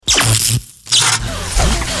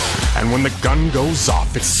And when the gun goes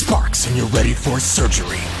off, it sparks and you're ready for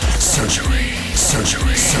surgery. Surgery,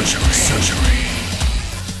 surgery, surgery, surgery.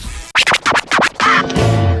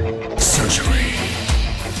 Surgery.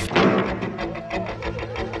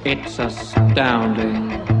 It's astounding.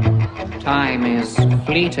 Time is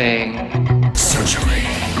fleeting. Surgery.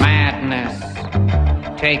 Madness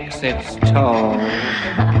takes its toll.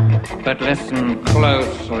 But listen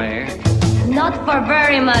closely. Not for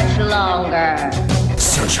very much longer.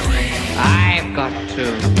 Surgery. I've got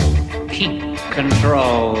to keep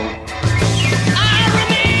control. I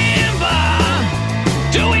remember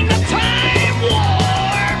doing the time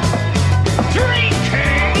war,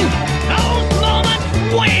 drinking those moments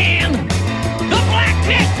when the black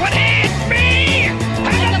pit would hit me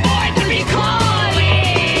and the boy could be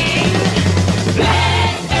calling.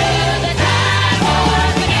 Let's do the time war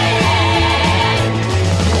again.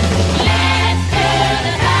 Let's do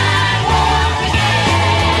the time war again.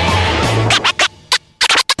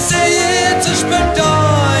 Say it's a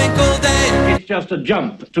spectacle day. It's just a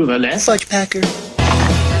jump to the left. Fudge Packer.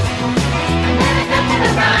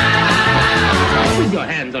 With your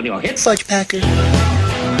hands on your hips. Fudge Packer.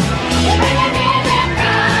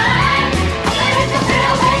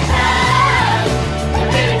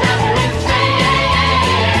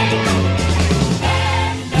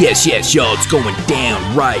 Yes, y'all, it's going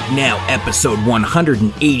down right now. Episode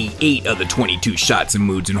 188 of the 22 Shots and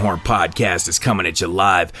Moods and Horn podcast is coming at you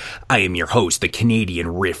live. I am your host, the Canadian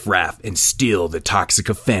Riff Raff, and still the toxic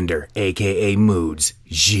offender, aka Moods.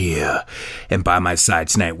 Yeah. And by my side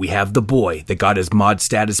tonight, we have the boy that got his mod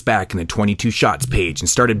status back in the 22 Shots page and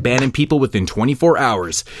started banning people within 24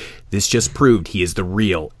 hours. This just proved he is the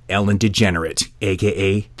real Ellen DeGenerate,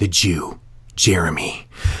 aka the Jew, Jeremy.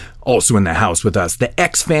 Also in the house with us, the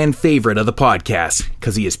ex-fan favorite of the podcast,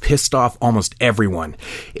 because he has pissed off almost everyone,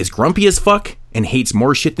 is grumpy as fuck and hates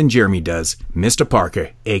more shit than Jeremy does, Mr.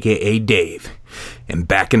 Parker, aka Dave. And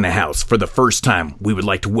back in the house, for the first time, we would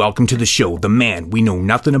like to welcome to the show the man we know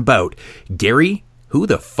nothing about, Gary, who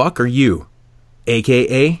the fuck are you?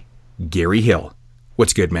 Aka Gary Hill.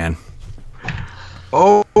 What's good, man?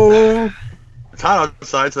 Oh, it's hot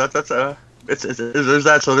outside, so that's there's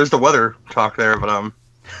that. So there's the weather talk there, but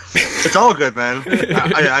it's all good, man.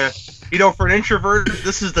 I for an introvert,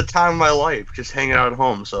 this is the time of my life, just hanging out at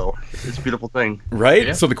home. So it's a beautiful thing, right?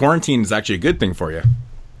 Yeah. So the quarantine is actually a good thing for you.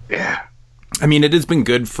 Yeah. I mean, it has been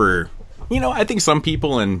good for, I think some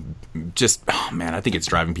people, and just, I think it's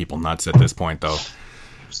driving people nuts at this point, though.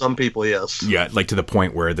 Some people, yes. Yeah, like to the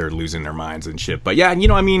point where they're losing their minds and shit. But yeah,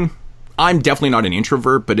 I'm definitely not an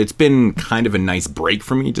introvert, but it's been kind of a nice break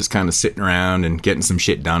for me, just kind of sitting around and getting some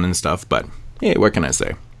shit done and stuff. But hey, what can I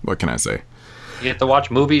say? You get to watch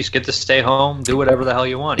movies, get to stay home, do whatever the hell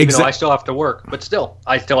you want. Even though I still have to work, but still,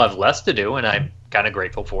 I still have less to do, and I'm kind of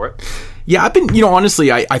grateful for it. Yeah, I've been,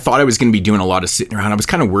 honestly, I thought I was going to be doing a lot of sitting around. I was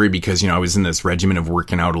kind of worried because, I was in this regimen of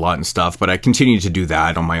working out a lot and stuff, but I continued to do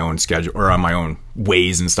that on my own schedule or on my own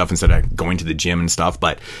ways and stuff instead of going to the gym and stuff.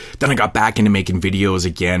 But then I got back into making videos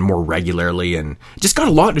again more regularly and just got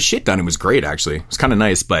a lot of shit done. It was great, actually. It was kind of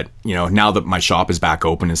nice. But, now that my shop is back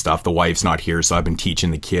open and stuff, the wife's not here, so I've been teaching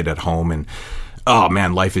the kid at home and oh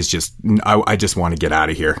man, life is just, I just want to get out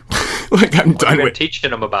of here. Like I'm done with teaching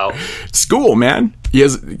them about school, man.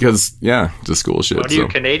 Yes, because just school shit. What do you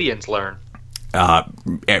Canadians learn?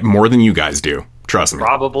 More than you guys do. Trust me.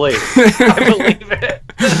 Probably. I believe it.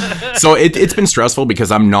 So it's been stressful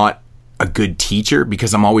because I'm not a good teacher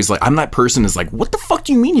because I'm always like, I'm that person is like, what the fuck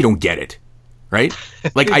do you mean you don't get it? Right?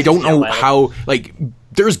 Like, I don't know how, like,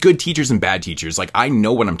 there's good teachers and bad teachers. Like, I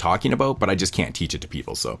know what I'm talking about, but I just can't teach it to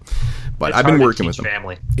people. So, but it's I've been working with them.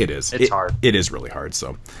 Family. It is. It's hard. It is really hard.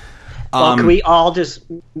 So, well, can we all just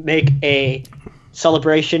make a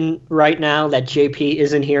celebration right now that JP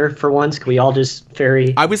isn't here for once? Can we all just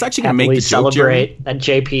I was actually going to make the joke, celebrate that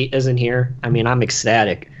JP isn't here? I mean, I'm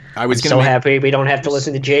ecstatic. I'm so happy we don't have to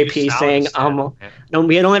listen to JP saying No,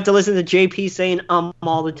 we don't have to listen to JP saying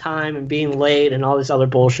all the time and being late and all this other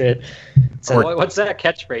bullshit. So what's that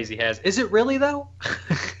catchphrase he has? Is it really though?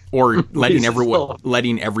 Or letting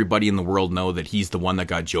everybody in the world know that he's the one that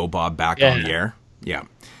got Joe Bob back on the air. Yeah.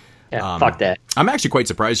 Yeah, fuck that. I'm actually quite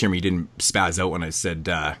surprised, Jeremy, you didn't spaz out when I said,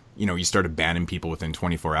 you started banning people within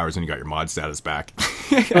 24 hours and you got your mod status back.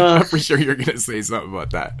 I'm pretty sure you're going to say something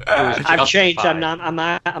about that. I've changed. I'm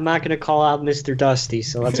not going to call out Mr. Dusty,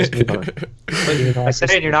 so let's just move on. I'm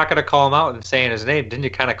saying you're not going to call him out and saying his name. Didn't you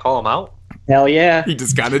kind of call him out? Hell yeah. He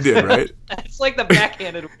just kind of did, right? It's like the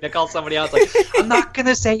backhanded way to call somebody out. Like, I'm not going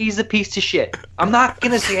to say he's a piece of shit. I'm not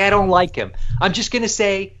going to say I don't like him. I'm just going to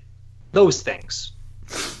say those things.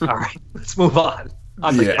 All right, let's move on.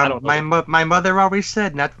 My mother always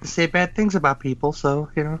said not to say bad things about people, so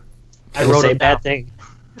you know. I wrote a bad thing.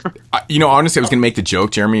 Honestly, I was gonna make the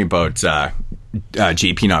joke, Jeremy, about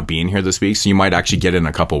JP not being here this week, so you might actually get in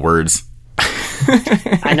a couple words.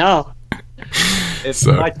 I know. If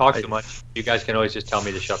I talk too much, you guys can always just tell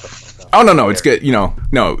me to shut the fuck up. Oh, no, it's good.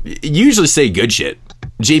 No, you usually say good shit.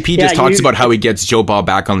 JP just talks about how he gets Joe Bob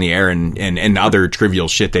back on the air and other trivial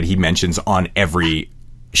shit that he mentions on every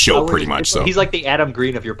show, pretty much. So he's like the Adam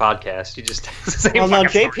Green of your podcast. He just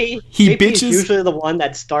JP is usually the one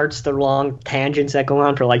that starts the long tangents that go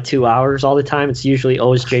on for like 2 hours all the time. It's usually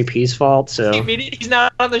always JP's fault. So he's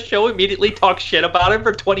not on the show. Immediately talk shit about him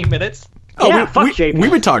for 20 minutes. Fuck JP. We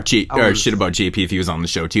would talk shit about JP if he was on the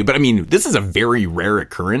show too. But I mean, this is a very rare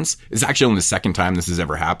occurrence. It's actually only the second time this has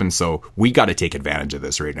ever happened. So we got to take advantage of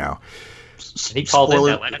this right now. And he called in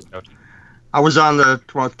that last show. I was on the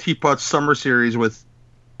Teapot Summer Series with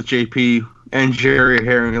JP and Jerry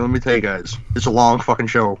Herring. And let me tell you guys, it's a long fucking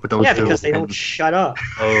show. But those two, because they don't shut up.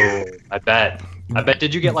 Oh, I bet.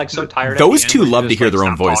 Did you get like so tired? Those two love to hear their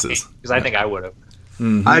own voices. Because I think I would have.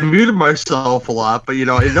 Mm-hmm. I muted myself a lot, but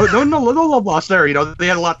no love lost there. You know, they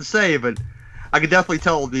had a lot to say, but I could definitely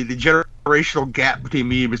tell the generational gap between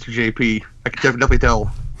me and Mr. JP. I could definitely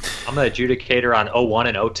tell. I'm the adjudicator on 01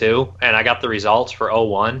 and 02, and I got the results for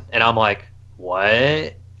 01, and I'm like,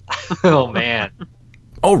 what? Oh man.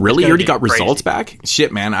 Oh really? You already got results back?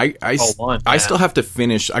 Shit, man. I still have to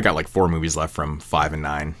finish. I got like 4 movies left from 5 and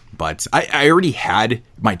 9, but I already had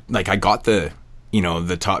I got the.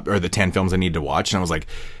 The top or the 10 films I need to watch. And I was like,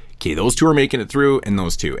 okay, those 2 are making it through and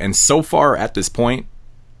those 2. And so far at this point,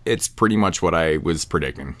 it's pretty much what I was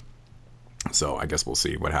predicting. So I guess we'll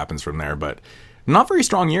see what happens from there, but not very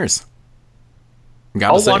strong years.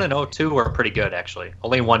 01 and 02 were pretty good, actually.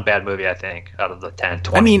 Only one bad movie, I think, out of the 10,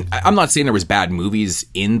 20. I mean, I'm not saying there was bad movies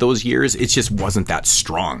in those years. It just wasn't that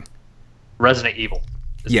strong. Resident Evil.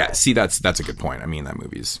 Yeah, see, that's a good point. I mean, that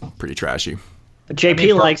movie's pretty trashy. But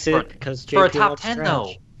JP likes it because JP for a top 10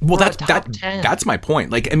 though. Well, that's my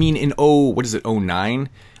point. Like, I mean, in 09,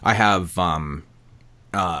 I have the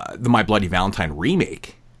My Bloody Valentine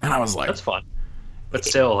remake, and I was like, that's fun. But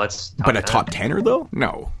still, that's top 10. A top 10er though?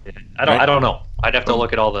 No, yeah. I don't know. I'd have to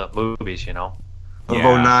look at all the movies, Of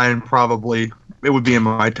 09, probably it would be in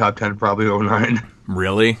my top 10. Probably 09.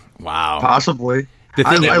 Really? Wow. Possibly.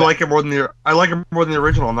 I like it more than the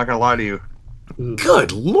original. I'm not gonna lie to you.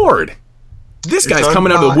 Good Lord. This guy's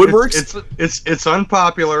coming out of the woodworks. It's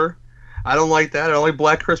unpopular. I don't like that. I don't like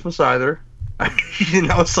Black Christmas either.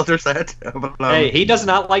 So there's that. But, hey, he does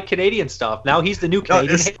not like Canadian stuff. Now he's the new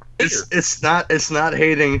Canadian hater. It's not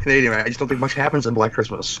hating Canadian. I just don't think much happens in Black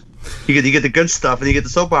Christmas. You get the good stuff and you get the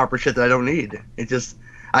soap opera shit that I don't need.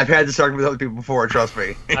 I've had this argument with other people before. Trust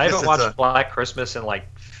me. I haven't watched Black Christmas in like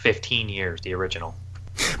 15 years. The original.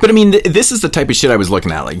 But I mean, this is the type of shit I was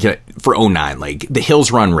looking at. Like for 09, like The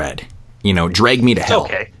Hills Run Red. Drag Me to Hell,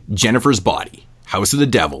 Jennifer's Body, House of the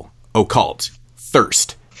Devil, Occult,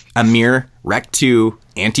 Thirst, Amir, Rec 2,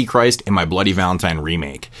 Antichrist, and My Bloody Valentine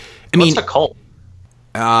remake. What's Occult?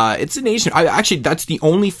 It's an Asian. Actually, that's the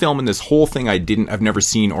only film in this whole thing I've never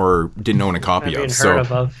seen or didn't own a copy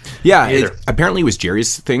of. Yeah, apparently it was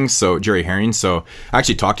Jerry's thing. So Jerry Herring. So I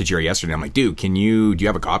actually talked to Jerry yesterday. I'm like, dude, do you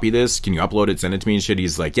have a copy of this? Can you upload it, send it to me and shit?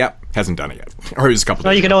 He's like, yep, hasn't done it yet. Or it was a couple.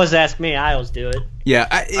 No, you can always ask me. I always do it. Yeah,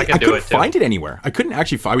 I couldn't find it anywhere. I couldn't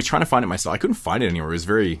actually. I was trying to find it myself. I couldn't find it anywhere. It was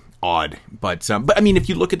very odd. But I mean, if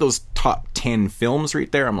you look at those top 10 films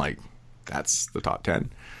right there, I'm like, that's the top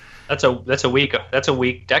 10. That's a week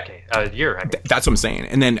decade year. I mean. That's what I'm saying.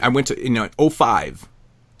 And then I went to 05,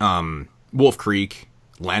 Wolf Creek,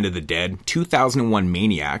 Land of the Dead, 2001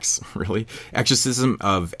 Maniacs, really, Exorcism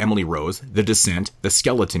of Emily Rose, The Descent, The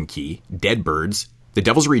Skeleton Key, Dead Birds, The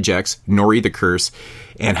Devil's Rejects, Nori the Curse,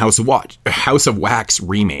 and House of Wax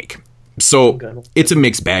remake. So it's a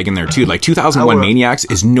mixed bag in there too. Like 2001 Maniacs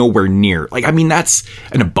is nowhere near. Like, I mean, that's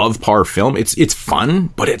an above par film. It's fun,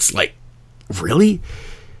 but it's like, really?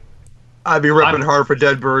 I'd be ripping hard for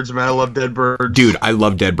Dead Birds, man. I love Dead Birds. Dude, I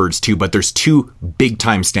love Dead Birds too, but there's 2 big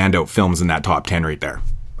time standout films in that top 10 right there.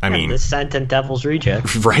 I mean, Descent and Devil's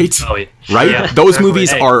Reject. Right? Oh, yeah. Right? Yeah. Those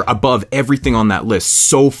movies are above everything on that list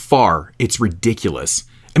so far. It's ridiculous.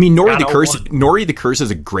 I mean, Nori the Curse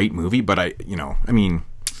is a great movie, but I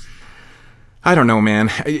don't know,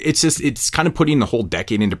 man. It's kind of putting the whole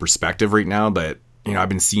decade into perspective right now that, I've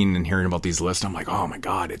been seeing and hearing about these lists. I'm like, oh my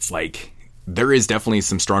God, it's like, there is definitely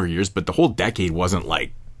some stronger years, but the whole decade wasn't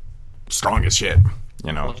like strong as shit.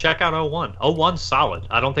 You know, well, check out 01. 01's solid.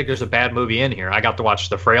 I don't think there's a bad movie in here. I got to watch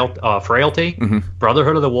Frailty, mm-hmm.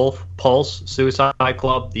 Brotherhood of the Wolf, Pulse, Suicide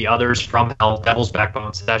Club, The Others, From Hell, Devil's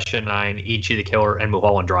Backbone, Session 9, Ichi the Killer, and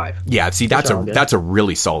Mulholland Drive. Yeah, see, that's a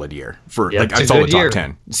really solid year for like a solid top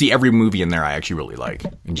 10. See, every movie in there I actually really like.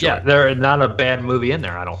 Enjoy. Yeah, there's not a bad movie in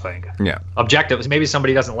there. I don't think. Yeah, objectives. Maybe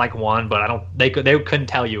somebody doesn't like one, but they couldn't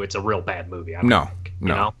tell you it's a real bad movie. No. You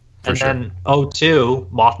know? And then 02,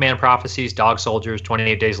 Mothman Prophecies, Dog Soldiers,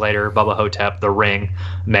 28 Days Later, Bubba Hotep, The Ring,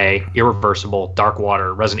 May, Irreversible, Dark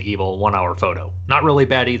Water, Resident Evil, 1 Hour Photo. Not really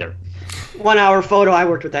bad either. 1 Hour Photo, I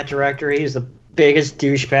worked with that director. He's the biggest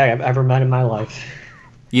douchebag I've ever met in my life.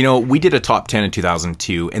 You know, we did a top 10 in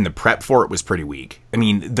 2002, and the prep for it was pretty weak. I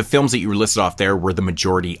mean, the films that you listed off there were the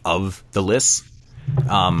majority of the lists.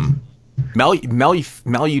 Malunique?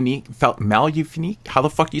 How the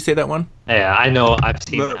fuck do you say that one? Yeah, I know. I've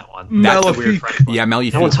seen that one. That's a weird yeah,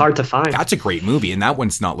 Malunique. That one's hard to find. That's a great movie, and that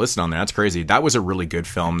one's not listed on there. That's crazy. That was a really good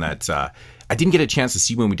film that I didn't get a chance to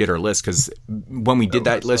see when we did our list, because when we did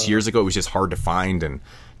that list years ago, it was just hard to find, and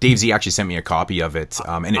Dave Z actually sent me a copy of it,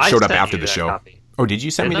 and it showed up after the show. Copy. Oh, did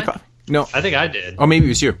you send me the copy? No. I think I did. Oh, maybe it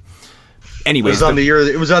was you. Anyways.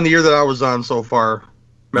 It was on the year that I was on so far.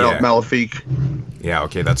 Malefique. Yeah,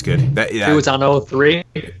 okay, that's good. It was on 03?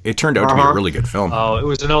 It turned out to be a really good film. Oh, it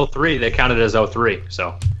was an 03. They counted it as 03,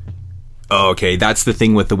 so. Oh, okay, that's the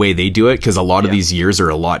thing with the way they do it, because a lot of these years are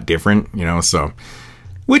a lot different, you know, so.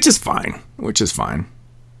 Which is fine. But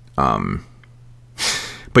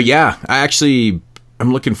yeah, I'm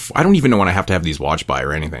looking I don't even know when I have to have these watched by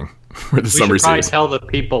or anything. For the summer should probably series. Tell the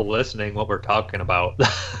people listening what we're talking about,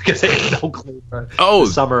 because they have no clue. The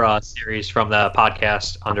summer series from the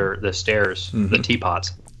podcast Under the Stairs, the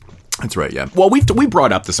Teapots. That's right, yeah. Well, we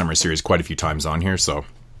brought up the summer series quite a few times on here, so.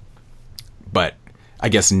 But I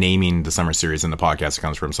guess naming the summer series in the podcast it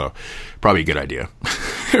comes from, so probably a good idea,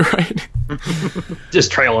 right?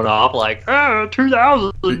 Just trailing off like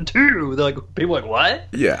 2002. They're like, people are like, what?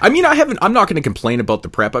 Yeah, I mean, I'm not going to complain about the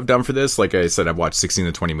prep I've done for this. Like I said, I've watched 16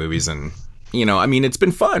 to 20 movies, and you know, I mean, it's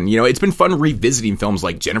been fun. You know, it's been fun revisiting films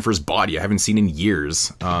like Jennifer's Body. I haven't seen in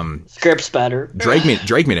years. Script's better. Drag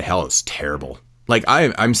Me to Hell is terrible. Like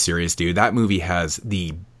I'm serious, dude. That movie has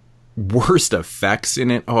the worst effects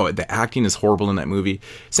in it. Oh, the acting is horrible in that movie.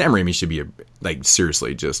 Sam Raimi should be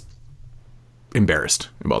seriously just embarrassed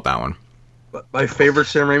about that one. My favorite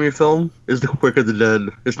Sam Raimi film is The Quick of the Dead.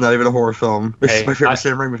 It's not even a horror film. It's my favorite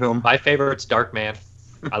Sam Raimi film. My favorite's Darkman.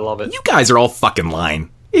 I love it. You guys are all fucking lying.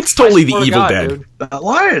 It's totally The Evil Dead. Dude. Not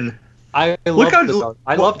lying. I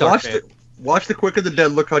love Darkman. Watch The Quick of the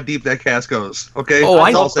Dead. Look how deep that cast goes. Okay. Oh,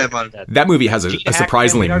 that movie has a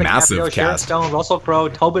surprisingly massive cast. Stone, Russell Crowe,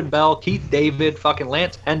 Tobin Bell, Keith David, fucking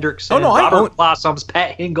Lance Hendrickson, Robert Blossoms,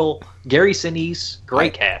 Pat Hingle, Gary Sinise.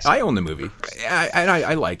 Great cast. I own the movie.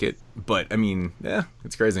 I like it, but I mean, yeah,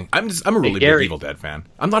 it's crazy. I'm a really big Evil Dead fan.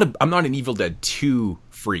 I'm not an Evil Dead 2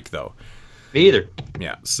 freak though. Me either.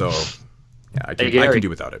 Yeah. So yeah, I can do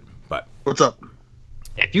without it. But what's up?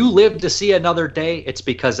 If you live to see another day, it's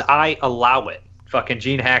because I allow it. Fucking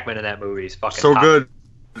Gene Hackman in that movie is fucking so good.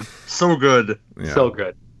 So good. Yeah. So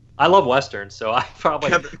good. I love Westerns, so I probably...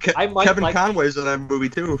 Kevin Conway's in that movie,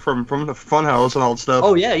 too, from the Funhouse and all that stuff.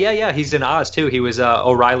 Oh, yeah. He's in Oz, too. He was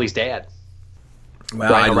O'Reilly's dad.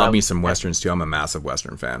 Well, I love me some Westerns, too. I'm a massive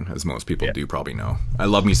Western fan, as most people do probably know. I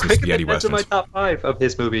love me some spaghetti Westerns. That's in my top 5 of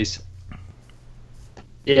his movies.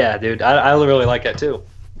 Yeah, dude. I really like that, too.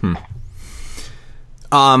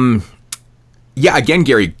 Yeah, again,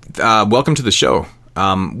 Gary, welcome to the show.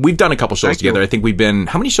 We've done a couple shows together. I think we've been...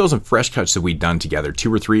 How many shows of Fresh Cuts have we done together?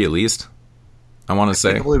 2 or 3 at least? I want to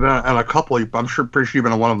say. I've only been on a couple. I'm pretty sure you've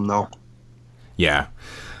been on one of them, though. Yeah.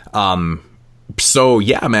 So,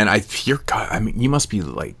 yeah, man, I mean, you must be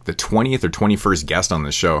like the 20th or 21st guest on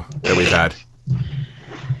this show that we've had.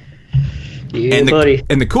 Yeah, buddy.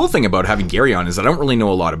 And the cool thing about having Gary on is I don't really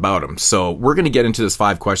know a lot about him. So we're going to get into this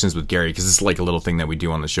 5 questions with Gary because it's like a little thing that we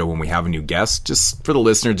do on the show when we have a new guest, just for the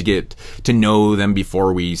listener to get to know them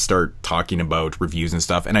before we start talking about reviews and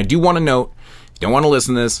stuff. And I do want to note, if you don't want to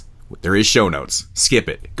listen to this, there is show notes. Skip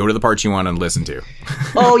it. Go to the parts you want to listen to.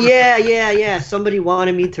 Oh, yeah. Somebody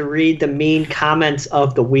wanted me to read the mean comments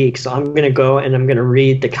of the week. So I'm going to go and I'm going to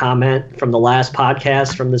read the comment from the last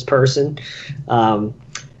podcast from this person.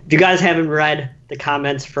 If you guys haven't read the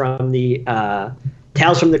comments from the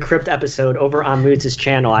Tales from the Crypt episode over on Moods'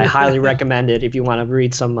 channel, I highly recommend it if you want to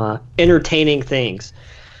read some entertaining things.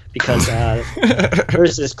 Because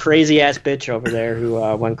there's this crazy-ass bitch over there who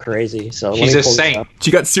went crazy. So she's a saint.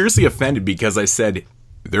 She got seriously offended because I said,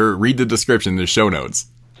 read the description, there's show notes.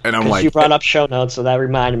 And I'm like, you brought up show notes, so that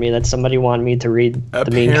reminded me that somebody wanted me to read the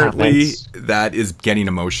main comments. That is getting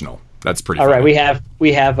emotional. That's pretty. All funny. right,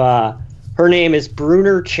 we have her name is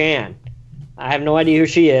Bruner Chan. I have no idea who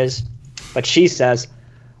she is, but she says,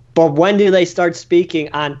 but when do they start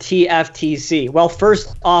speaking on TFTC? Well,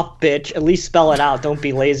 first off, bitch, at least spell it out. Don't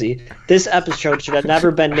be lazy. This episode should have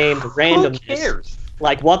never been named Randomness. Who cares?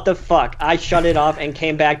 Like, what the fuck? I shut it off and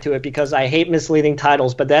came back to it because I hate misleading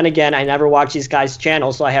titles. But then again, I never watch these guys'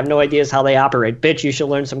 channels, so I have no ideas how they operate. Bitch, you should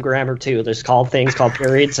learn some grammar, too. There's things called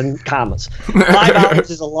periods and commas. 5 hours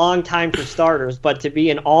is a long time for starters, but to be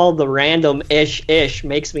in all the random-ish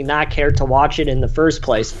makes me not care to watch it in the first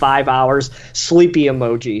place. 5 hours, sleepy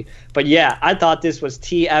emoji. But yeah, I thought this was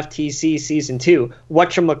TFTC Season 2.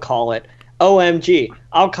 Whatchamacallit. OMG,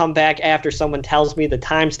 I'll come back after someone tells me the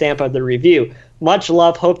timestamp of the review. Much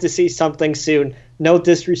love, hope to see something soon. No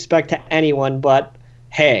disrespect to anyone, but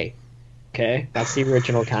hey. Okay, that's the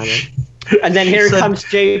original comment. And then here comes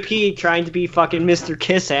JP trying to be fucking Mr.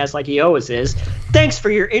 Kiss-Ass like he always is. Thanks for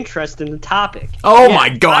your interest in the topic. Oh my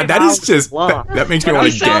god, that is just... That makes me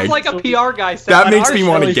want to gag. He sounds like a PR guy. That makes me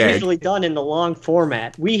want to gag. It's usually done in the long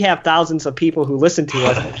format. We have thousands of people who listen to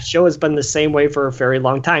us. The show has been the same way for a very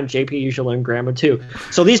long time. JP usually learn grammar too.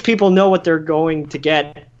 So these people know what they're going to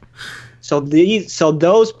get. So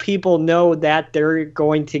those people know that they're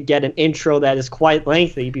going to get an intro that is quite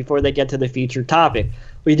lengthy before they get to the featured topic.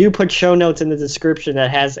 We do put show notes in the description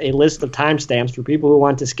that has a list of timestamps for people who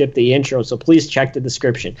want to skip the intro, so please check the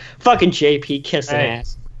description. Fucking JP kissing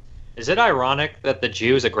ass. Is it ironic that the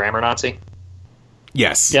Jew is a grammar Nazi?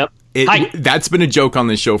 Yes. Yep. That's been a joke on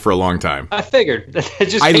this show for a long time. I figured.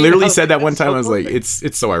 I literally said that one time. I was like,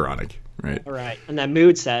 it's so ironic. Right. All right. And then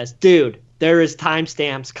Mood says, dude, there is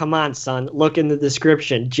timestamps. Come on, son. Look in the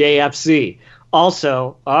description. JFC.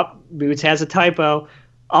 Also, Moods has a typo.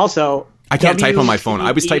 Also, I can't type on my phone.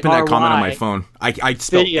 I was typing that comment on my phone. I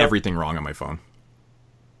spelled everything wrong on my phone.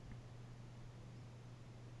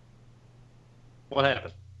 What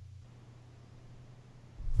happened?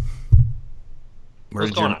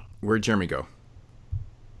 Where'd Jeremy go?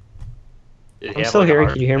 I'm still here.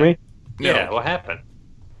 Can you hear me? Yeah, what happened?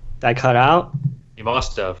 Did I cut out? You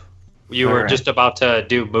must have. You were just about to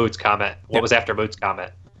do Mood's comment. What was after Mood's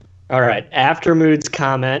comment? All right. After Mood's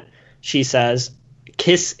comment, she says,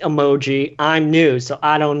 kiss emoji. I'm new, so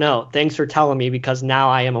I don't know. Thanks for telling me because now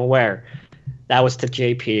I am aware. That was to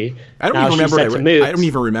JP. I don't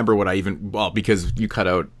even remember what I even... Well, because you cut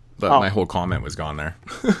out, but my whole comment was gone there.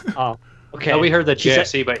 Oh, okay. No, we heard the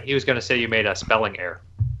JFC, but he was going to say you made a spelling error.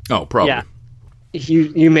 Oh, probably. Yeah.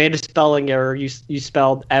 You made a spelling error. You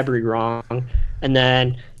spelled every wrong. And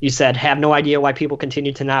then you said, have no idea why people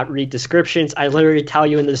continue to not read descriptions. I literally tell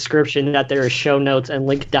you in the description that there are show notes and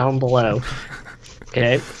link down below.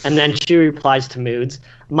 Okay. And then she replies to Moods,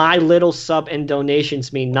 my little sub and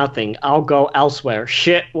donations mean nothing. I'll go elsewhere.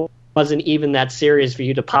 Shit wasn't even that serious for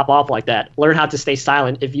you to pop off like that. Learn how to stay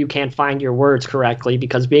silent if you can't find your words correctly,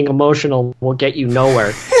 because being emotional will get you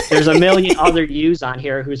nowhere. There's a million other yous on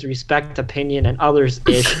here whose respect opinion and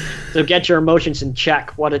others-ish, so get your emotions in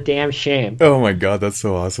check. What a damn shame. Oh my god, that's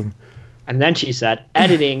so awesome. And then she said,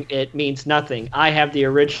 editing it means nothing. I have the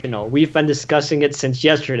original. We've been discussing it since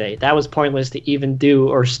yesterday. That was pointless to even do,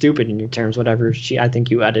 or stupid in your terms, whatever. I think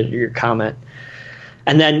you edited your comment.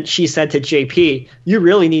 And then she said to JP, you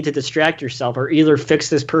really need to distract yourself or either fix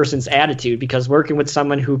this person's attitude, because working with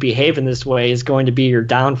someone who behave in this way is going to be your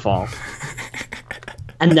downfall.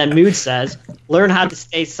 And then Mood says, learn how to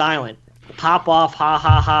stay silent. Pop off, ha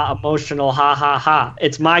ha ha, emotional, ha ha ha.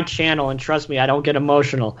 It's my channel, and trust me, I don't get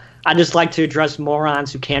emotional. I just like to address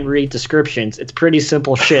morons who can't read descriptions. It's pretty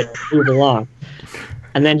simple shit. Move along.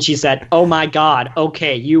 And then she said, oh my god,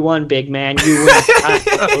 okay, you won, big man, you win.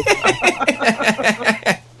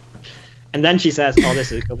 And then she says, oh,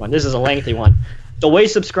 this is a good one. This is a lengthy one. The way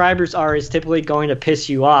subscribers are is typically going to piss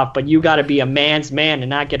you off, but you got to be a man's man and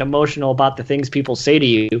not get emotional about the things people say to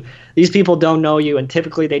you. These people don't know you, and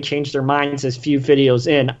typically they change their minds as few videos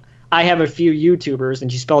in. I have a few YouTubers,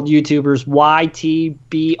 and she spelled YouTubers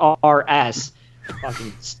YTBRS.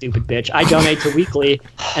 Fucking stupid bitch. I donate to Weekly,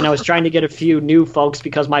 and I was trying to get a few new folks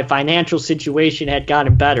because my financial situation had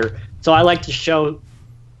gotten better. So I like to show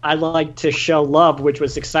love, which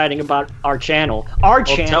was exciting about our channel. Tell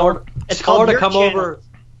her to come over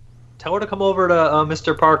to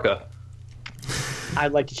Mr. Parka.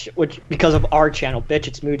 I'd like to because of our channel, bitch.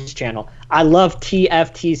 It's Mood's channel. I love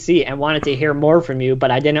TFTC and wanted to hear more from you,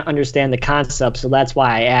 but I didn't understand the concept, so that's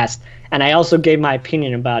why I asked. And I also gave my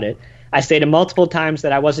opinion about it. I stated multiple times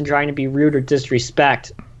that I wasn't trying to be rude or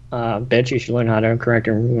disrespect. bitch, you should learn how to correct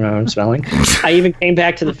your own spelling. I even came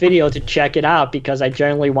back to the video to check it out because I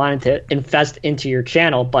generally wanted to invest into your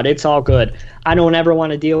channel, but it's all good. I don't ever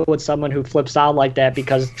want to deal with someone who flips out like that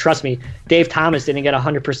because, trust me, Dave Thomas didn't get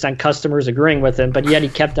 100% customers agreeing with him, but yet he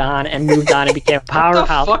kept on and moved on and became a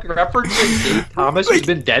powerhouse. What the fuck, referencing Dave Thomas, who's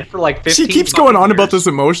been dead for like 15 She keeps going on about this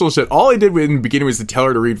emotional shit. All I did in the beginning was to tell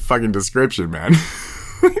her to read fucking description, man.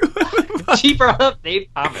 She brought up Dave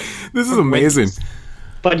Thomas. This is amazing.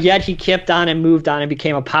 But yet he kept on and moved on and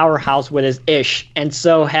became a powerhouse with his ish, and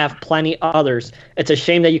so have plenty others. It's a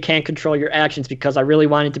shame that you can't control your actions because I really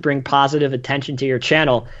wanted to bring positive attention to your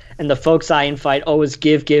channel, and the folks I invite always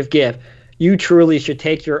give. You truly should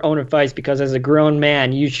take your own advice because as a grown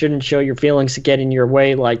man, you shouldn't show your feelings to get in your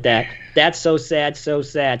way like that. That's so sad, so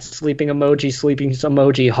sad. Sleeping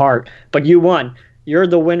emoji, heart. But you won. You're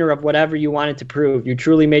the winner of whatever you wanted to prove. You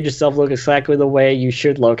truly made yourself look exactly the way you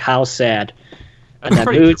should look. How sad. That's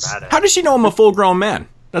pretty dramatic. How does she know I'm a full-grown man?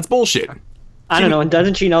 That's bullshit. I don't know. And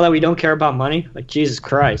doesn't she know that we don't care about money? Like, Jesus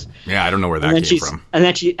Christ. Yeah, I don't know where that came from.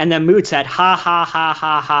 And then Mood said, ha, ha, ha,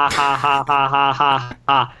 ha, ha, ha, ha, ha, ha, ha,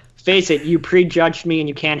 ha. Face it, you prejudged me and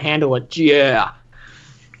you can't handle it. Yeah.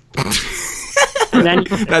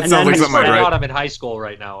 That sounds like something I'd write. I'm in high school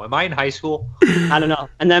right now. Am I in high school? I don't know.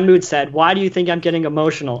 And then Mood said, why do you think I'm getting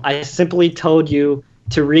emotional? I simply told you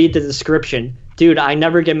to read the description. Dude, I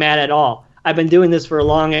never get mad at all. I've been doing this for a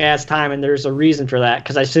long-ass time, and there's a reason for that,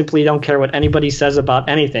 because I simply don't care what anybody says about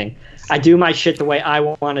anything. I do my shit the way I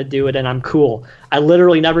want to do it, and I'm cool. I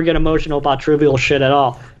literally never get emotional about trivial shit at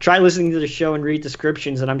all. Try listening to the show and read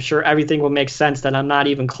descriptions, and I'm sure everything will make sense that I'm not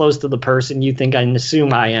even close to the person you think I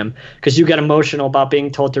assume I am, because you get emotional about being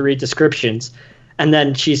told to read descriptions. And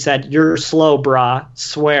then she said, you're slow, brah,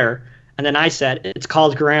 swear. And then I said, it's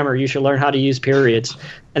called grammar. You should learn how to use periods.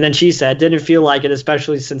 And then she said, didn't feel like it,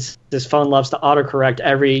 especially since this phone loves to autocorrect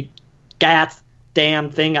every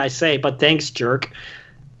damn thing I say. But thanks, jerk.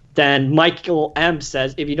 Then Michael M.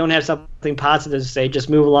 says, if you don't have something positive to say, just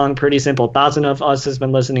move along. Pretty simple. Thousands of us has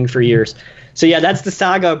been listening for years. So, yeah, that's the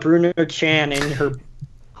saga of Bruno Chan and her...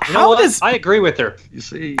 I agree with her.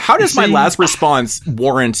 How does my last response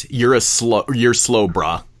warrant you're slow,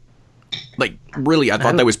 brah? Like, really, I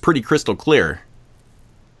thought that was pretty crystal clear.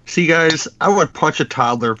 See, guys, I would punch a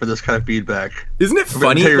toddler for this kind of feedback. Isn't it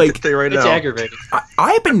funny? It's aggravating.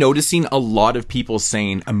 I have been noticing a lot of people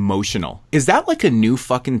saying emotional. Is that like a new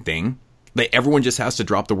fucking thing? Like, everyone just has to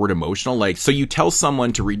drop the word emotional? Like, so you tell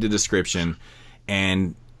someone to read the description,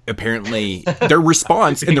 and apparently their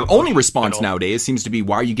response, and their only response nowadays seems to be,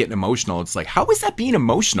 why are you getting emotional? It's like, how is that being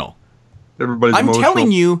emotional? Everybody's I'm emotional.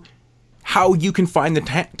 telling you how you can find the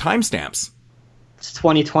timestamps. It's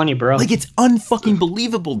 2020, bro. Like, it's unfucking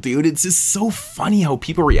believable, dude. It's just so funny how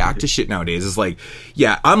people react to shit nowadays. It's like,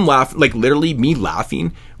 yeah, I'm laughing, like, literally me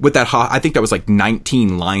laughing with that ha. I think that was like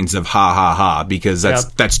 19 lines of ha ha ha, because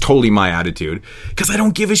that's totally my attitude. Because I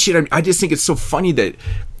don't give a shit. I just think it's so funny that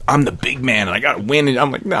I'm the big man and I gotta win. And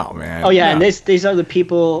I'm like, no, man. Oh, yeah, no. And these are the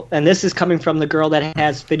people, and this is coming from the girl that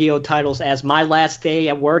has video titles as My Last Day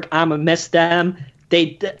at Work, I'ma miss them.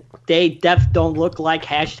 They don't look like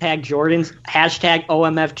hashtag Jordans, hashtag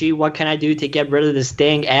OMFG, what can I do to get rid of this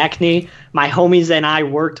dang acne? My homies and I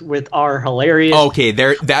worked with are hilarious. Okay,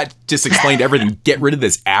 that just explained everything. Get rid of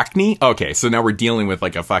this acne? Okay, so now we're dealing with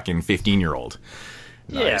like a fucking 15-year-old.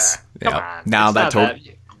 Nice. Yeah. Come on. Now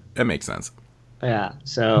that makes sense. Yeah,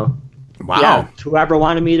 so... Wow. Yeah, whoever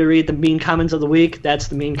wanted me to read the mean comments of the week, that's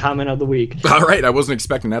the mean comment of the week. All right, I wasn't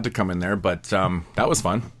expecting that to come in there, but that was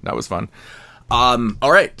fun.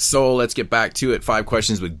 All right, so let's get back to it. 5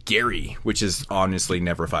 questions with Gary, which is honestly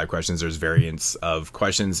never 5 questions. There's variants of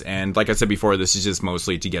questions. And like I said before, this is just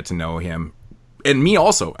mostly to get to know him. And me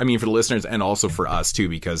also. I mean, for the listeners and also for us, too,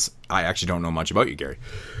 because I actually don't know much about you, Gary.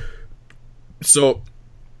 So,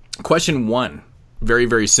 question 1, very,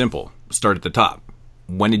 very simple. Start at the top.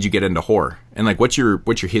 When did you get into horror? And, like, what's your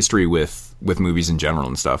history with movies in general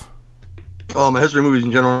and stuff? My history of movies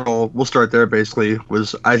in general, we'll start there basically,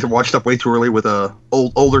 was I watched up way too early with a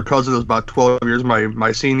older cousin that was about 12 years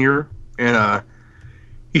my senior, and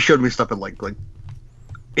he showed me stuff at like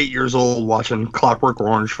 8 years old, watching Clockwork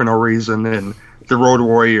Orange for no reason, and The Road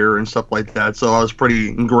Warrior and stuff like that, so I was pretty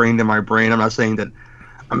ingrained in my brain. I'm not saying that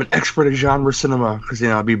I'm an expert at genre cinema, because,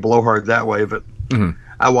 I'd be blowhard that way, but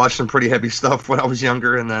I watched some pretty heavy stuff when I was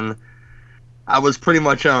younger, and then I was pretty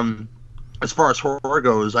much, as far as horror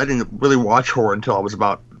goes, I didn't really watch horror until I was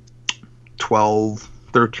about 12,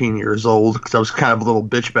 13 years old, because I was kind of a little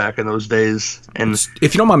bitch back in those days. And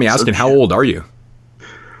if you don't mind me asking, how old are you?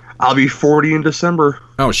 I'll be 40 in December.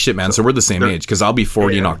 Oh, shit, man. So we're the same age, because I'll be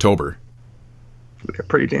 40 in October. We got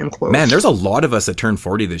pretty damn close. Man, there's a lot of us that turned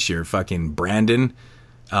 40 this year. Fucking Brandon,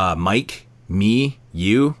 Mike, me,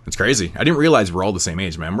 you. It's crazy. I didn't realize we're all the same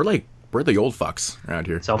age, man. We're the old fucks around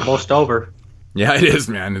here. It's almost over. Yeah, it is,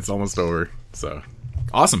 man. It's almost over. So,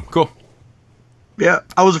 awesome. Cool. Yeah,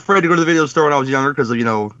 I was afraid to go to the video store when I was younger because of,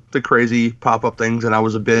 the crazy pop-up things, and I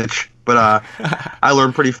was a bitch. But I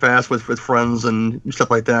learned pretty fast with friends and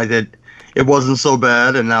stuff like that. It wasn't so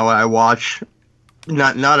bad, and now I watch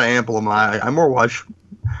not an ample amount. I'm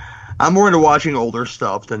more into watching older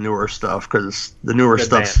stuff than newer stuff because the newer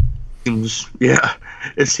stuff seems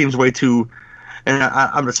way too, and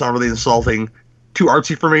I'm just not really insulting, too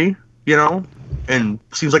artsy for me, and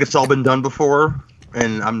seems like it's all been done before.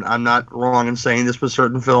 And I'm not wrong in saying this with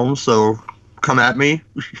certain films, so come at me.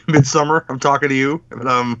 Midsummer, I'm talking to you. But,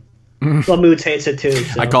 well, Moods hates it too.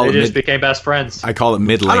 So. They just became best friends. I call it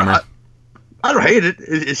mid-lamer. I don't hate it.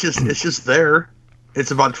 It's just there.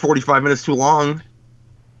 It's about 45 minutes too long.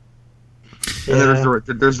 Yeah. And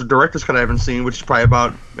then there's the director's cut I haven't seen, which is probably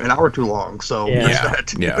about an hour too long. So yeah.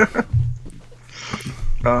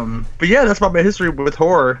 But yeah, that's about my history with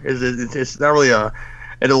horror. It's not really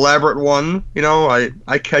an elaborate one,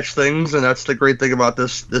 I catch things, and that's the great thing about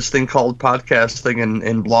this thing called podcasting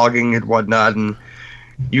and blogging and whatnot, and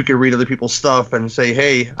you can read other people's stuff and say,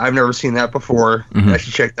 hey, I've never seen that before, I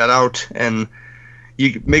should check that out, and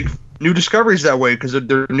you make new discoveries that way because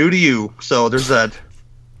they're new to you, so there's that.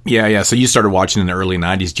 Yeah, so you started watching in the early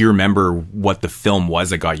 90s. Do you remember what the film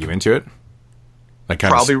was that got you into it?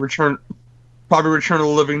 Probably Return of the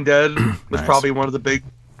Living Dead was probably one of the big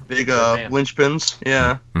linchpins.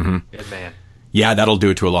 Yeah. Mm-hmm. Good man. Yeah, that'll do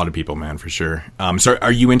it to a lot of people, man, for sure. So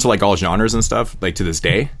are you into all genres and stuff, to this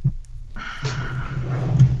day?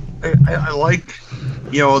 I like,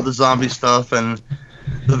 the zombie stuff and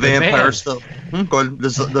the vampire stuff. Go ahead.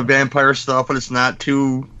 The vampire stuff, but it's not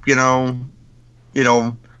too,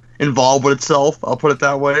 involved with itself. I'll put it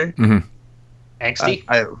that way. Mm-hmm. Angsty.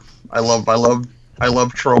 I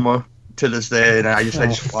love Trauma to this day, and I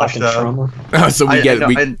just watched Trauma. So we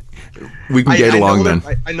can get along then.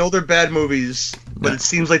 I know they're bad movies, but it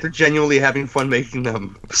seems like they're genuinely having fun making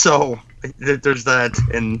them. So there's that,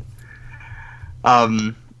 and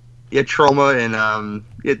Trauma, and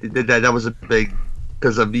that was a big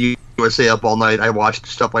because of the USA Up All Night. I watched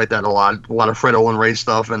stuff like that a lot of Fred Olen Ray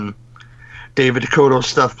stuff and David Dakota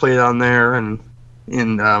stuff played on there, and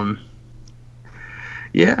I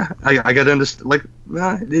got into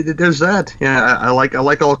there's that. Yeah, I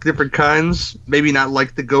like all different kinds. Maybe not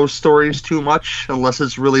like the ghost stories too much, unless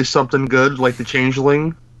it's really something good, like The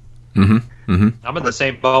Changeling. Mm-hmm. Mm-hmm. I'm in the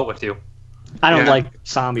same boat with you. I don't like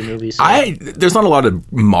zombie movies. So. There's not a lot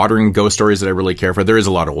of modern ghost stories that I really care for. There is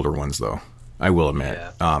a lot of older ones, though. I will admit.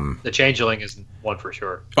 Yeah. The Changeling is one for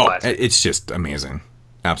sure. Oh, Classic. It's just amazing.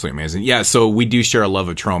 Absolutely amazing. Yeah, so we do share a love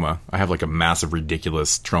of Trauma. I have a massive,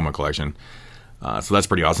 ridiculous Trauma collection. So that's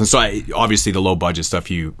pretty awesome. So obviously the low budget stuff,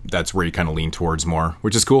 that's where you kind of lean towards more,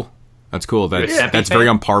 which is cool. That's cool. That's very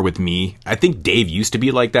on par with me. I think Dave used to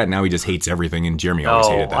be like that. Now he just hates everything, and Jeremy always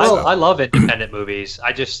hated that stuff. I love independent movies.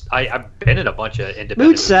 I've been in a bunch of independent Mood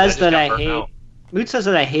movies. says that Mood says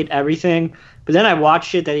that I hate everything, but then I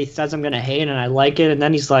watch it that he says I'm going to hate, and I like it, and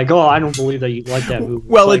then he's like, "Oh, I don't believe that you like that movie."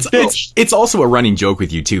 Well, it's also a running joke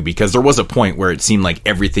with you too, because there was a point where it seemed like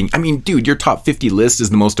everything. I mean, dude, your top 50 list is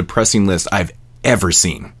the most depressing list I've ever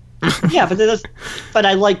seen. Yeah, but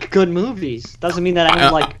I like good movies. Doesn't mean that I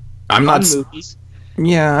don't like movies.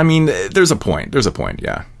 Yeah, I mean, there's a point.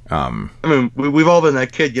 Yeah. I mean, we've all been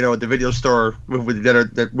that kid, at the video store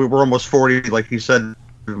that we're almost 40, like you said.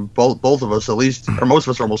 Both of us, at least, or most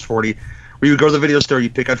of us are almost 40. Where you go to the video store, you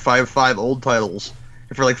pick out five old titles,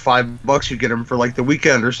 and for $5, you get them for the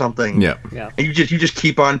weekend or something. Yeah. And you just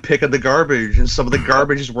keep on picking the garbage, and some of the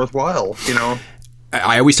garbage is worthwhile.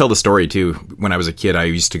 I always tell the story too. When I was a kid, I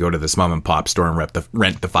used to go to this mom and pop store and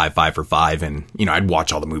rent the 5 for $5, and I'd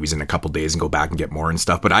watch all the movies in a couple days and go back and get more and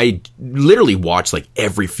stuff. But I literally watched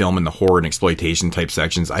every film in the horror and exploitation type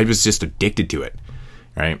sections. I was just addicted to it,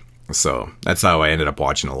 right? So that's how I ended up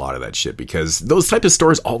watching a lot of that shit, because those type of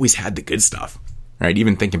stores always had the good stuff, right?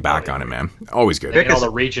 Even thinking back on it, man, always good. All the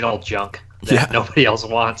regional junk that nobody else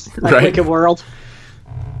wants, right? Wicked World.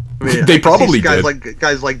 I mean, they probably guys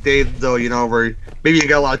like Dave, though, where maybe you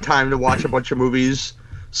got a lot of time to watch a bunch of movies,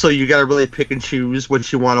 so you got to really pick and choose what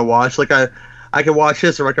you want to watch. I can watch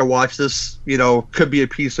this, or I can watch this. Could be a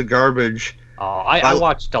piece of garbage. I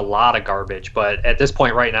watched a lot of garbage, but at this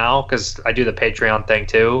point right now, because I do the Patreon thing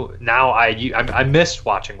too, now I missed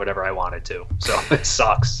watching whatever I wanted to, so it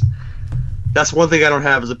sucks. That's one thing I don't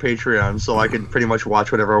have as a Patreon, so I can pretty much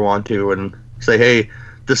watch whatever I want to and say, hey,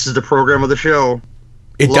 this is the program of the show.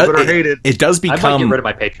 Love it or hate it. It does become. I might get rid of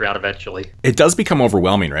my Patreon eventually. It does become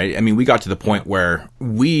overwhelming, right? I mean, we got to the point where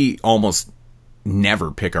we almost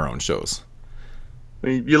never pick our own shows. I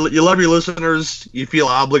mean, you love your listeners. You feel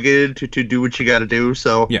obligated to do what you got to do.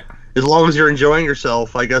 So yeah, as long as you're enjoying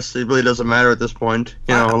yourself, I guess it really doesn't matter at this point.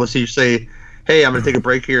 Unless you say, "Hey, I'm going to take a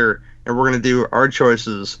break here, and we're going to do our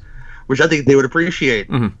choices," which I think they would appreciate.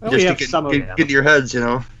 Mm-hmm. Just to get into your heads,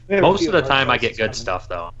 Most of the time, I get good stuff,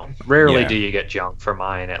 though. Rarely do you get junk for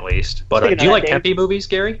mine, at least. But do you like Tempe movies,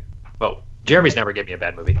 Gary? Well, Jeremy's never given me a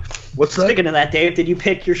bad movie. What's that? Speaking of that, Dave, did you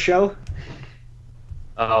pick your show?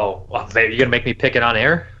 Oh, well, you're going to make me pick it on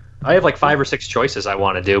air? I have like 5 or 6 choices I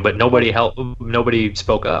want to do, but nobody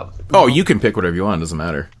spoke up. Oh, you can pick whatever you want. It doesn't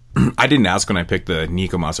matter. I didn't ask when I picked the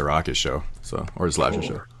Nico Masarakis show, or his Slasher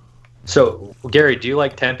show. So, Gary, do you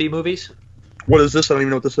like Tempe movies? What is this? I don't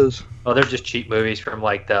even know what this is. Oh, they're just cheap movies from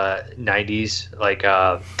like the 90s, like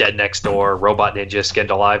Dead Next Door, Robot Ninja,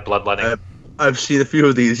 Skinned Alive, Bloodletting. I've seen a few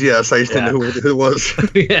of these, yes. I just didn't know who it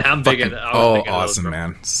was. Yeah, I'm big into awesome,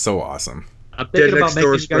 man. So awesome. I'm thinking Dead about Next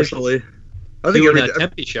Door making especially. I think a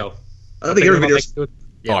Tempe show. I think every video.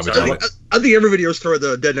 I think every video started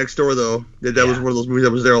the Dead Next Door, though. That was one of those movies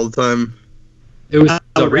that was there all the time. It was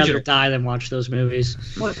I would rather die than watch those movies.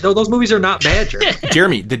 What? No, those movies are not bad,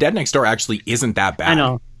 Jeremy. The Dead Next Door actually isn't that bad. I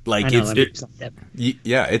know.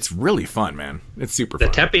 It's really fun, man. It's super fun.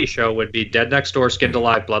 The Tempe show would be Dead Next Door, Skinned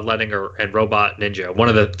Alive, Bloodletting, and Robot Ninja. One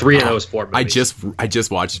of the 3 of those 4 movies. I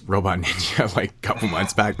just watched Robot Ninja like a couple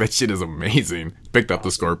months back. That shit is amazing. Picked up the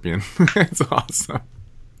Scorpion. It's awesome.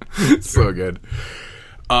 So good.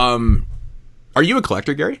 Are you a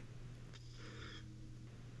collector, Gary?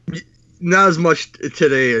 Not as much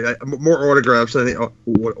today. More autographs than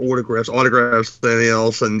anything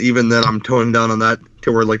else. And even then, I'm toning down on that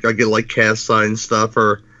to where like I get like cast signed stuff,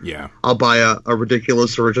 or I'll buy a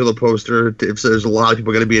ridiculous original poster if there's a lot of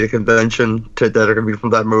people going to be at a convention that are going to be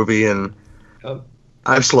from that movie. And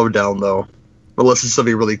I've slowed down though, unless it's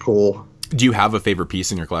something really cool. Do you have a favorite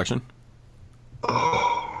piece in your collection?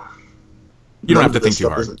 You don't have to think too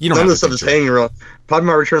hard. None of the stuff is hanging around. Probably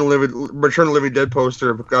my Return of Living Dead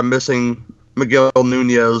poster. I'm missing Miguel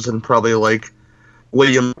Nunez and probably like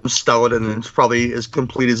William Stout, and it's probably as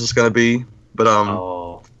complete as it's going to be. But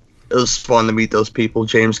it was fun to meet those people.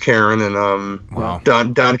 James Karen and Don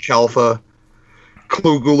Calfa.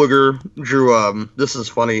 Clu Gulager drew. This is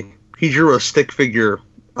funny. He drew a stick figure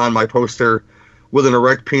on my poster with an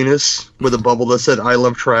erect penis with a bubble that said "I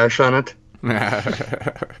love trash" on it.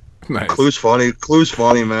 Nice. Clue's funny,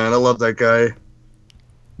 man. I love that guy.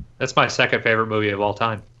 That's my second favorite movie of all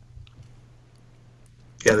time.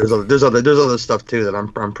 Yeah, there's other stuff too that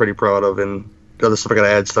I'm pretty proud of, and other stuff I gotta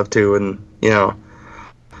add stuff to, and yeah,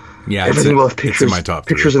 everything will have pictures. It's in my top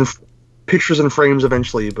 3. Pictures and frames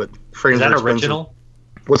eventually, but frames. Is that original?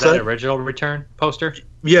 What's that? Original Return poster?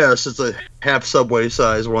 Yes, it's a half Subway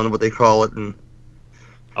size one, what they call it, and.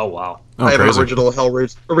 Oh wow! I have an original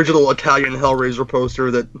Italian Hellraiser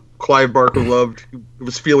poster that Clive Barker loved. He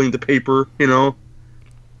was feeling the paper, Yep.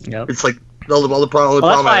 It's like all the problem.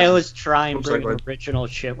 That's why I always try and bring original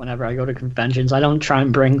shit whenever I go to conventions. I don't try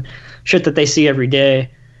and bring shit that they see every day.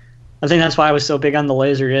 I think that's why I was so big on the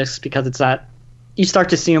Laserdiscs, because it's that you start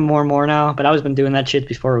to see them more and more now. But I was been doing that shit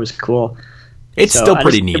before it was cool. It's still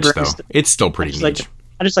pretty niche, though. It's still pretty niche.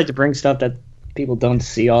 I just like to bring stuff that people don't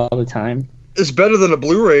see all the time. It's better than a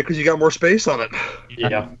Blu-ray because you got more space on it.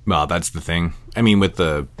 Yeah. Well, that's the thing. I mean, with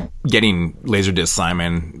the getting Laserdisc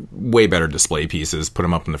Simon, way better display pieces. Put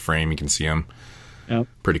them up in the frame, you can see them. Yep.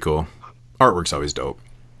 Pretty cool. Artwork's always dope.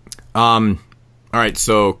 All right,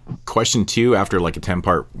 so question 2 after like a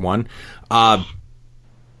 10-part one. I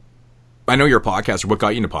know you're a podcaster. What got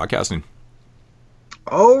you into podcasting?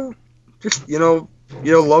 Oh, just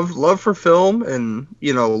love for film, and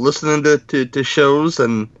listening to shows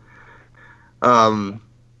and.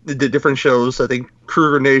 The different shows. I think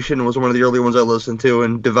Kruger Nation was one of the early ones I listened to,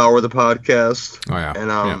 and Devour the Podcast. Oh yeah.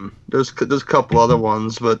 And there's a couple other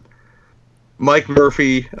ones, but Mike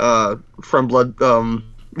Murphy from Blood,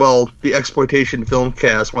 the Exploitation Film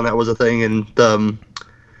Cast, when that was a thing, and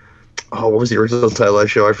what was the original title of that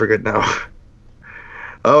show? I forget now.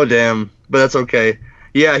 Oh damn, but that's okay.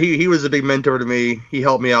 Yeah, he was a big mentor to me. He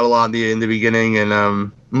helped me out a lot in the beginning,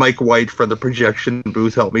 and Mike White from the Projection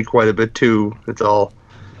Booth helped me quite a bit too. It's all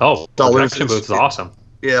Projection Booth is awesome.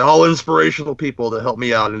 Yeah, all inspirational people that helped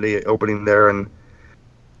me out in the opening there and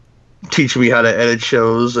teach me how to edit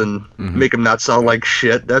shows and make them not sound like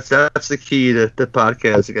shit. That's the key to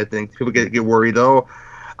podcasting. I think people get worried. Oh,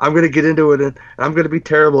 I'm gonna get into it and I'm gonna be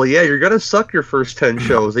terrible. Yeah, you're gonna suck your first 10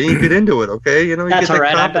 shows, then you get into it. Okay, that's get all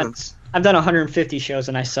right. confidence. I've done 150 shows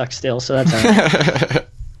and I suck still, so that's all right.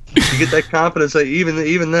 You get that confidence.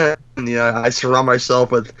 Even then, I surround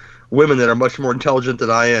myself with women that are much more intelligent than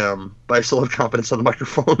I am, but I still have confidence on the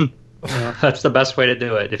microphone. Yeah, that's the best way to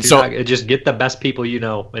do it. If you're not, just get the best people you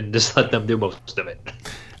know and just let them do most of it.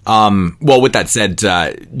 Well, with that said,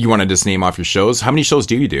 you want to just name off your shows? How many shows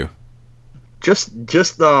do you do? Just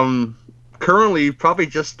currently probably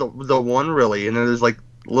just the one really, and then there's like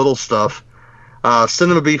little stuff.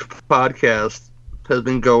 Cinema Beef podcast has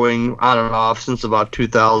been going on and off since about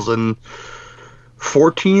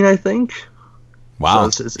 2014, I think. Wow.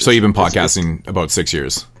 So you've been podcasting about 6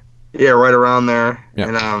 years. Yeah, right around there. Yeah.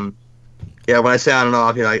 And when I say on and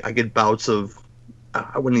off, I get bouts of,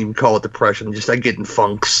 I wouldn't even call it depression. I get in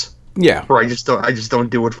funks. Yeah. Where I just don't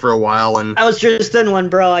do it for a while. And I was just in one,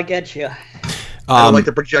 bro. I get you. I like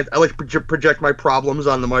to project my problems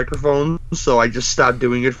on the microphone, so I just stopped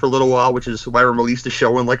doing it for a little while, which is why I released the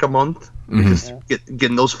show in like a month. Just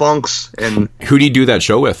getting those funks. And who do you do that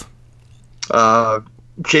show with?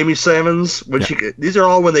 Jamie Sammons. These are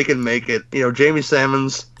all when they can make it. Jamie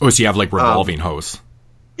Sammons. Oh, so you have like revolving hosts.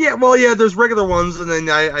 Yeah, well, yeah. There's regular ones, and then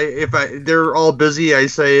if they're all busy, I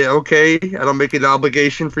say okay. I don't make it an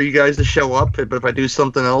obligation for you guys to show up, but if I do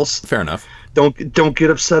something else, fair enough. Don't get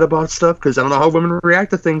upset about stuff because I don't know how women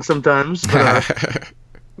react to things sometimes. But,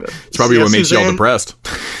 it's probably what makes y'all depressed.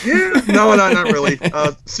 Yeah, no, not really.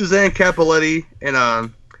 Suzanne Capoletti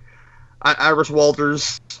and Iris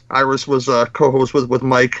Walters. Iris was a co-host with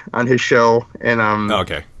Mike on his show, and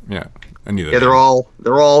okay, yeah, I knew that. Yeah,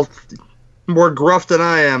 they're all more gruff than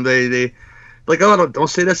I am. They like, oh, don't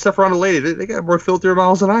say that stuff around a lady. They got more filter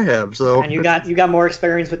mouths than I have. So, and you got more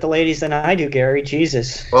experience with the ladies than I do, Gary.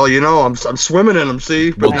 Jesus. Well, I'm swimming in them.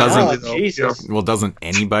 See, well, doesn't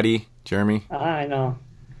anybody, Jeremy? I know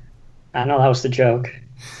that was the joke.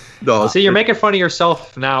 No, see, you're making fun of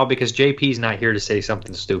yourself now because JP's not here to say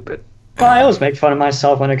something stupid. Well, I always make fun of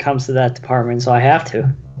myself when it comes to that department, so I have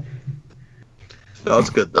to. No,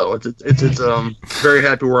 it's good though. It's very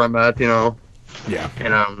happy where I'm at. Yeah,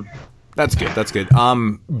 and that's good. That's good.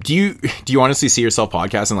 Do you honestly see yourself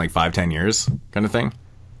podcasting like 5-10 years kind of thing?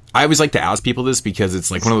 I always like to ask people this because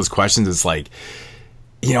it's like one of those questions. It's like,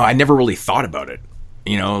 I never really thought about it.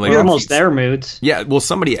 Like we're almost there, Moods. Yeah. Well,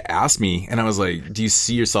 somebody asked me, and I was like, "Do you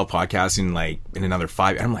see yourself podcasting like in another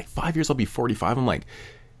 5?" And I'm like, 5 years, I'll be 45. I'm like,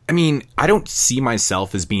 I mean, I don't see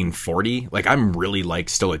myself as being 40. Like, I'm really like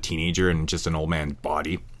still a teenager and just an old man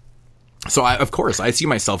body. So, of course, I see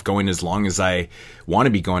myself going as long as I want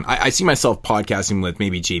to be going. I see myself podcasting with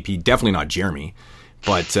maybe JP, definitely not Jeremy.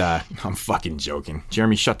 But I'm fucking joking.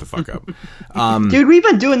 Jeremy, shut the fuck up. Dude, we've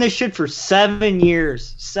been doing this shit for 7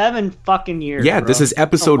 years. 7 fucking years. Yeah, bro. This is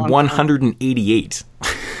episode 188.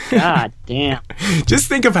 God damn. Just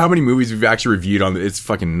think of how many movies we've actually reviewed on it's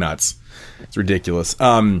fucking nuts. It's ridiculous.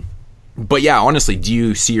 But yeah, honestly, do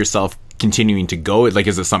you see yourself continuing to go? Like,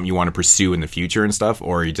 is it something you want to pursue in the future and stuff,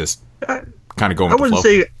 or are you just kind of going with the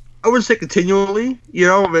flow? I wouldn't say continually.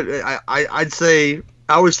 But I'd say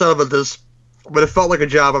I always thought about this. But it felt like a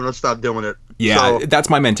job, I'm going to stop doing it. Yeah,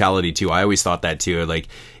 that's my mentality, too. I always thought that, too. Like,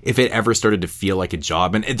 if it ever started to feel like a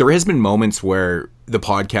job, and there has been moments where the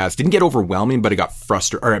podcast didn't get overwhelming, but it got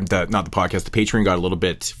frustrating, or not the podcast, the Patreon got a little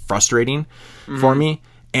bit frustrating for me.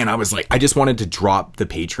 And I was like, I just wanted to drop the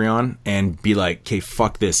Patreon and be like, okay,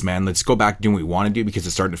 fuck this, man. Let's go back to doing what we want to do because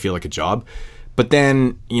it's starting to feel like a job. But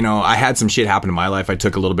then, I had some shit happen in my life. I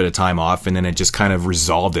took a little bit of time off, and then it just kind of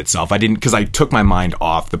resolved itself. Because I took my mind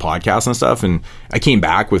off the podcast and stuff, and I came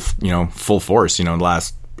back with, full force. In the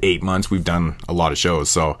last 8 months, we've done a lot of shows.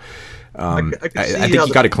 So I think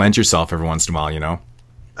you got to cleanse yourself every once in a while,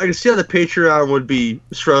 I can see how the Patreon would be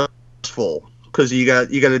stressful because you got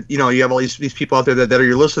to, you have all these people out there that are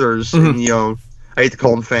your listeners, and, I hate to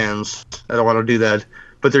call them fans. I don't want to do that,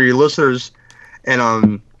 but they're your listeners,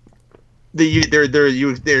 and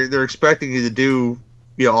they're expecting you to do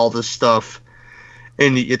all this stuff,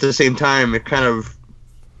 and at the same time it kind of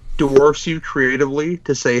dwarfs you creatively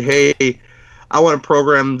to say, hey, I want to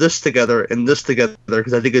program this together and this together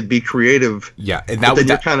because I think it'd be creative. Yeah, and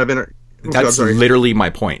you're kind of in it. That's literally my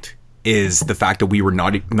point. Is the fact that we were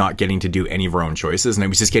not getting to do any of our own choices, and it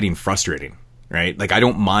was just getting frustrating, right? Like, I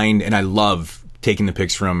don't mind, and I love taking the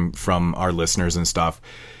pics from our listeners and stuff.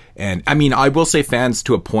 And I mean, I will say fans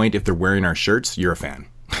to a point. If they're wearing our shirts, you're a fan,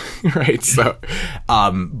 right? So,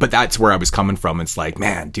 but that's where I was coming from. It's like,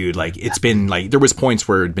 man, dude, like it's been like there was points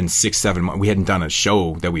where it'd been 6-7 months. We hadn't done a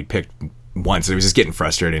show that we picked once. It was just getting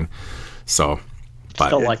frustrating. So, but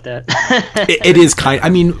still like that. it is kind. I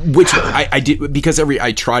mean, which I did because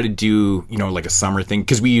I try to do like a summer thing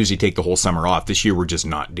because we usually take the whole summer off. This year we're just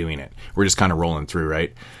not doing it. We're just kind of rolling through,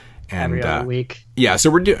 right? And every other week. Yeah, so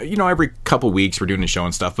we're every couple weeks we're doing a show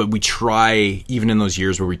and stuff, but we try, even in those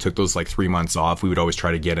years where we took those like 3 months off, we would always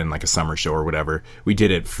try to get in like a summer show or whatever. We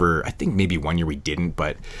did it for, I think maybe 1 year we didn't,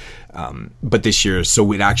 but this year,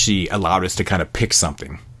 so it actually allowed us to kind of pick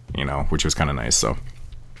something, which was kind of nice. So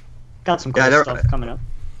got some cool stuff coming up.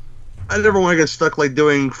 I never want to get stuck like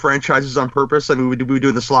doing franchises on purpose. I mean, we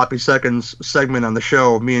do the Sloppy Seconds segment on the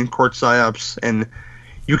show, me and Court Psyops, and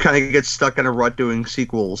you kind of get stuck in a rut doing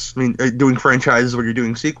sequels. I mean, doing franchises where you're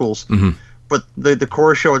doing sequels. Mm-hmm. But the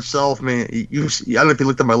core show itself, I mean, I don't know if you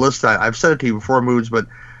looked at my list. I've said it to you before, Moods, but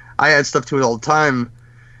I add stuff to it all the time.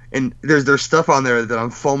 And there's stuff on there that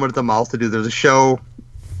I'm foaming at the mouth to do. There's a show,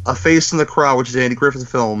 A Face in the Crowd, which is an Andy Griffith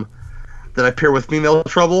film, that I pair with Female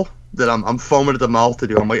Trouble, that I'm foaming at the mouth to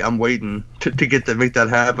do. I'm waiting to make that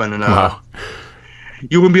happen. And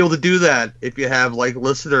you wouldn't be able to do that if you have like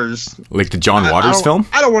listeners like the John Waters film.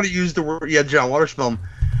 I don't want to use the word John Waters film.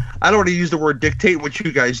 I don't want to use the word dictate, which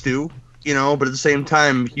you guys do, but at the same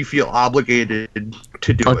time you feel obligated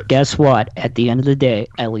to do it. But guess what? At the end of the day,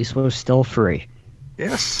 at least we're still free.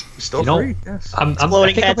 Yes, still free. Yes. I think I'm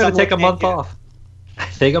going to take a month off. I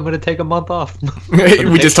think I'm going to take a month off.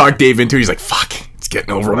 We just talked Dave into it. He's like, fuck, it's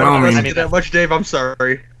getting overwhelming. I mean, that much, Dave. I'm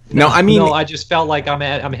sorry. No, I mean, I just felt like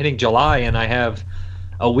I'm hitting July and I have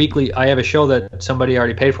a show that somebody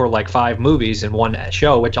already paid for, like 5 movies in one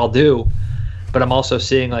show, which I'll do. But I'm also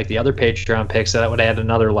seeing like the other Patreon picks that would add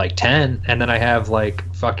another like 10, and then I have like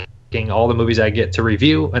fucking all the movies I get to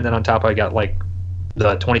review, and then on top I got like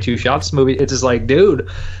the 22 Shots movie. It's just like, dude,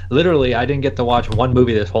 literally I didn't get to watch one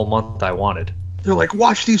movie this whole month I wanted. They're like,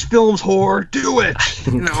 watch these films, whore, do it.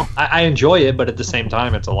 I enjoy it, but at the same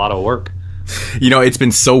time it's a lot of work. It's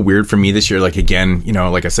been so weird for me this year. Like, again,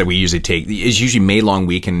 like I said, it's usually May long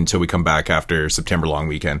weekend until we come back after September long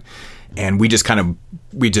weekend. And we just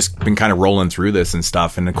been kind of rolling through this and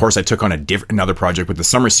stuff. And of course I took on another project with the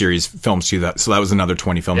summer series films too. So that was another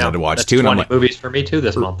 20 films I had to watch too. 20 and I'm like, movies for me too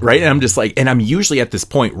this month. Right. And I'm just like, and I'm usually at this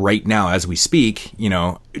point right now as we speak,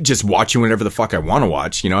 just watching whatever the fuck I want to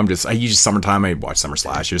watch. I usually summertime, I watch summer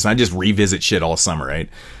slashers and I just revisit shit all summer. Right.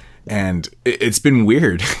 And it's been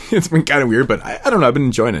weird. It's been kind of weird, but I don't know. I've been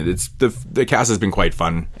enjoying it. It's the cast has been quite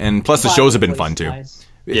fun. And plus the shows have been fun too. Nice.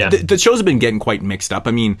 Yeah. The shows have been getting quite mixed up.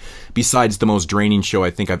 I mean, besides the most draining show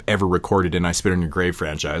I think I've ever recorded in I Spit on Your Grave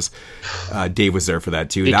franchise, Dave was there for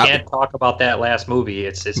that too. You can't talk about that last movie.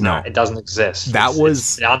 It's not. It doesn't exist.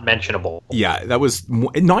 It's unmentionable. Yeah, that was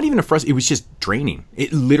not even a frustration. It was just draining.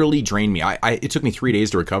 It literally drained me. It took me 3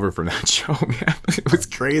 days to recover from that show. Man, it was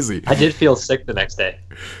crazy. I did feel sick the next day.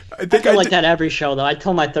 I feel like that every show though. I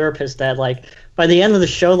told my therapist that like by the end of the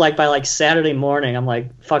show, like by like Saturday morning, I'm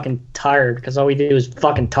like fucking tired because all we do is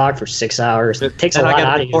fucking talk for 6 hours. It takes a lot out of you.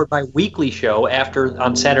 I got to record my weekly show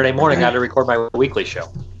on Saturday morning. I got to record my weekly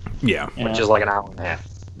show. Yeah, which is like an hour and a half.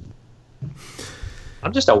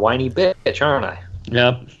 I'm just a whiny bitch, aren't I?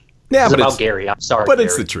 Yep. Yeah, it's about Gary. I'm sorry, but Gary.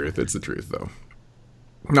 It's the truth. It's the truth, though.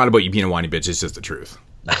 Not about you being a whiny bitch. It's just the truth.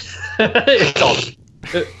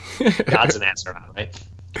 God's an astronaut, right?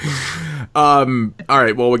 All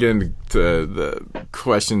right. Well, we'll get into the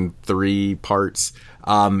question 3 parts.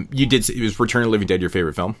 You did say, was Return of the Living Dead your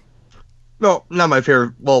favorite film? No, not my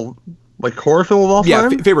favorite. Well, like horror film of all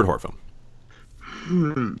time? Yeah, favorite horror film.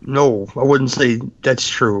 No, I wouldn't say that's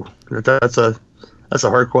true. That's a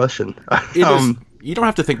hard question. You don't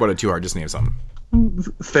have to think about it too hard. Just name something.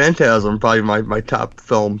 Phantasm, probably my top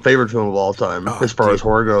favorite film of all time, as far as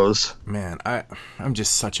horror goes. Man, I'm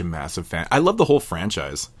just such a massive fan. I love the whole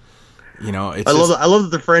franchise. I love that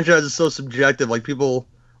the franchise is so subjective. Like people,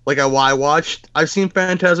 like I've seen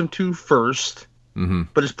Phantasm 2 first,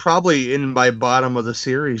 but it's probably in my bottom of the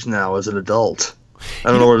series now as an adult.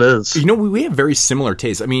 I don't know what it is. We have very similar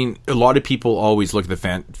tastes. I mean, a lot of people always look at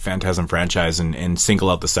the Phantasm franchise and single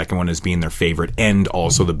out the second one as being their favorite and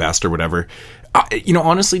also the best or whatever.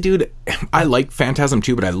 Honestly, dude, I like Phantasm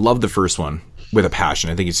 2, but I love the first one with a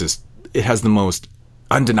passion. I think it has the most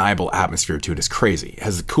undeniable atmosphere to it. It's crazy. It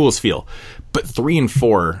has the coolest feel. But 3 and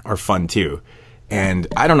 4 are fun too. And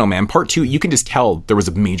I don't know, man. Part 2, you can just tell there was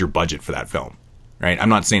a major budget for that film. Right, I'm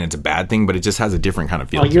not saying it's a bad thing, but it just has a different kind of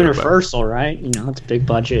feel. Universal, right? It's big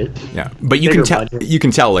budget. Yeah, but you can tell. You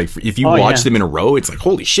can tell, like, if you watch them in a row, it's like,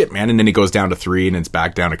 holy shit, man! And then it goes down to 3, and it's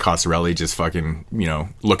back down to Coscarelli, just fucking,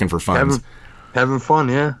 looking for funds, having fun,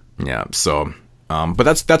 yeah. Yeah. So, but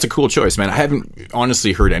that's a cool choice, man. I haven't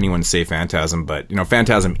honestly heard anyone say Phantasm, but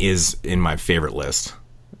Phantasm is in my favorite list.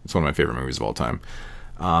 It's one of my favorite movies of all time.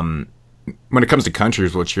 When it comes to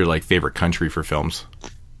countries, what's your favorite country for films?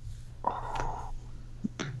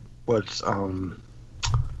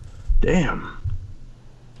 Damn.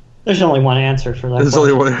 There's only one answer for that. There's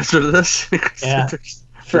only one answer to this. Yeah,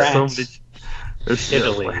 France.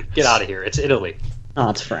 Italy. Get out of here. It's Italy. Oh,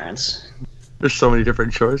 it's France. There's so many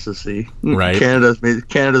different choices. See, right?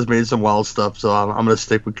 Canada's made some wild stuff, so I'm gonna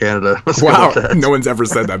stick with Canada. Wow, no one's ever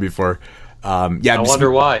said that before. Yeah, I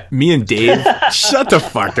wonder why. Me and Dave, shut the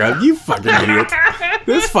fuck up, you fucking idiot.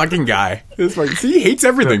 This fucking guy. See, he hates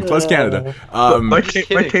everything. Plus Canada. My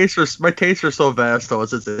tastes are so vast, though.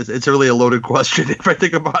 It's really a loaded question if I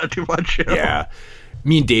think about it too much. You know? Yeah,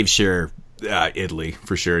 me and Dave share Italy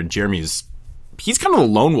for sure. And Jeremy's he's kind of a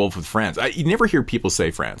lone wolf with France. You never hear people say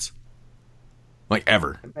France, like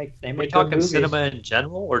ever. They Are we talking cinema in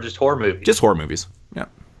general or just horror movies? Just horror movies. Yeah.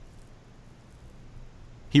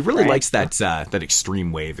 He really likes that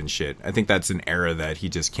extreme wave and shit. I think that's an era that he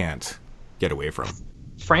just can't get away from.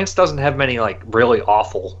 France doesn't have many like really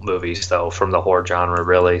awful movies though from the horror genre,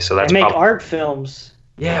 really. So that's they make art films.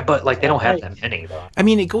 Yeah, but like they don't have that many though. I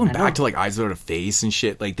mean, going back to like Eyes Without a Face and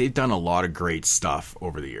shit, like they've done a lot of great stuff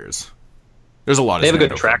over the years. There's a lot of. They have a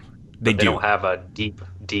good track. They don't have a deep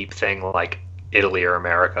thing like Italy or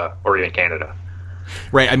America or even Canada.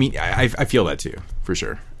 Right. I mean, I feel that too for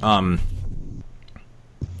sure.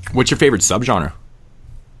 What's your favorite subgenre?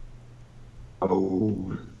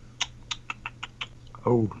 Oh,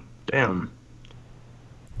 damn.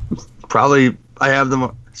 Probably I have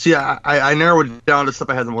the see. I narrowed it down to stuff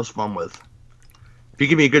I had the most fun with. If you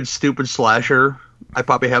give me a good stupid slasher, I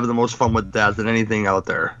probably have the most fun with that than anything out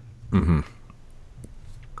there. Mm-hmm.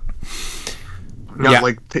 Not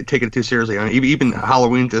like taking it too seriously. I mean, even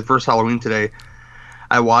Halloween, the first Halloween today,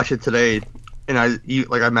 I watched it today, and I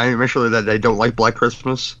mentioned that I don't like Black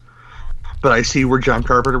Christmas, but I see where John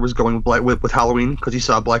Carpenter was going with Halloween because he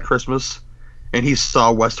saw Black Christmas, and he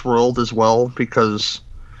saw Westworld as well. Because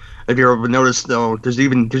if you ever noticed, though, there's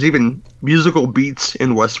even musical beats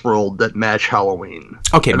in Westworld that match Halloween.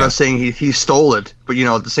 Okay, I'm not saying he stole it, but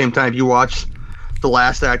at the same time, if you watch the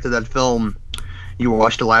last act of that film, you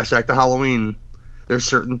watch the last act of Halloween. There's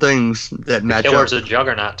certain things that match up. Killer's a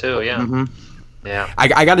juggernaut too, yeah. Mm-hmm. Yeah.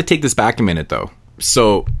 I got to take this back a minute though.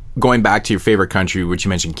 So going back to your favorite country, which you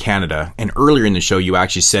mentioned Canada, and earlier in the show you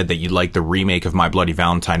actually said that you like the remake of My Bloody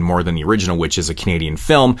Valentine more than the original, which is a Canadian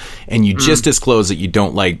film, and you just disclosed that you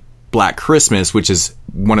don't like Black Christmas, which is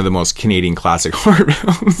one of the most Canadian classic horror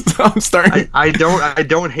films. So I'm starting. I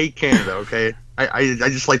don't hate Canada. Okay, I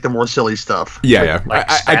just like the more silly stuff. Yeah. Like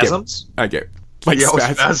Spasms. I get. Like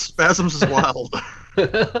Spasms is wild.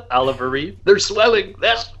 Oliver Reed. They're swelling.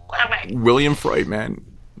 William Fright, man.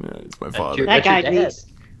 Yeah, it's my father. That guy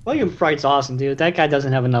William Fright's awesome, dude. That guy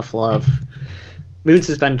doesn't have enough love. Moods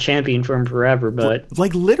has been champion for him forever, but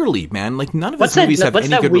like literally, man. Like none of his movies have any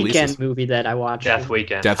good releases. What's that Weekend movie that I watched? Death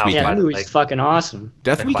Weekend. Yeah, that movie's fucking awesome.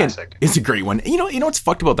 Death Weekend is a great one. You know what's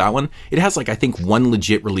fucked about that one? It has like I think one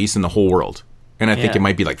legit release in the whole world. And I think it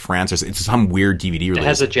might be like France or it's some weird DVD release. It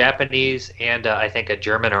has a Japanese and I think a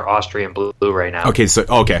German or Austrian Blu-ray now. Okay,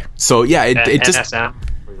 so yeah, it just NSM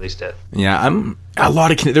released it. Yeah,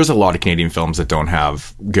 there's a lot of Canadian films that don't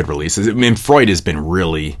have good releases. I mean, Freud has been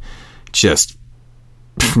really just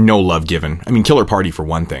no love given. I mean, Killer Party for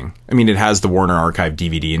one thing. I mean, it has the Warner Archive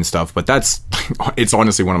DVD and stuff, but it's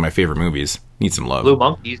honestly one of my favorite movies. Needs some love. Blue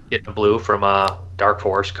Monkeys getting a blue from Dark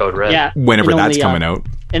Force Code Red. Yeah, whenever that's coming out.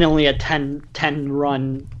 And only a 10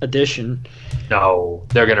 run edition. No,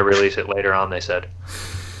 they're going to release it later on, they said.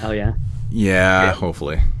 Oh, yeah? Yeah,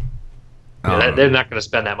 hopefully. Yeah, they're not going to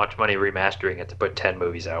spend that much money remastering it to put 10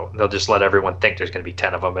 movies out. They'll just let everyone think there's going to be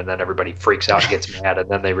 10 of them, and then everybody freaks out and gets mad, and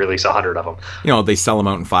then they release 100 of them. They sell them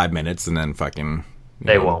out in 5 minutes, and then fucking...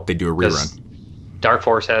 They won't. They do a rerun. Dark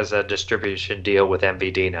Force has a distribution deal with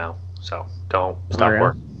MVD now, so don't stop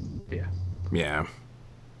working. Yeah. Yeah.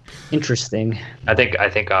 Interesting. I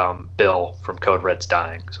think Bill from Code Red's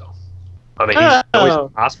dying, so... I mean, he's always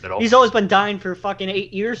in the hospital. He's always been dying for fucking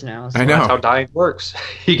 8 years now. So. I know. That's how dying works.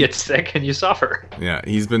 You get sick and you suffer. Yeah,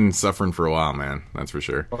 he's been suffering for a while, man. That's for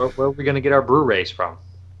sure. Where are we going to get our Blu-rays from?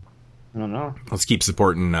 I don't know. Let's keep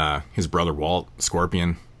supporting his brother Walt,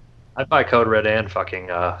 Scorpion. I'd buy Code Red and fucking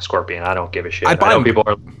Scorpion. I don't give a shit. I'd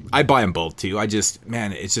buy them both, too.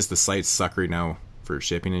 It's just the sites suck right now for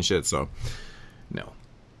shipping and shit, so no.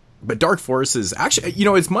 But Dark Force is actually,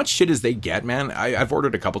 as much shit as they get, man. I've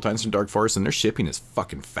ordered a couple times from Dark Force, and their shipping is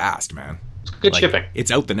fucking fast, man. It's good shipping.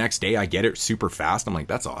 It's out the next day. I get it super fast. I'm like,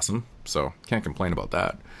 that's awesome. So can't complain about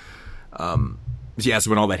that. So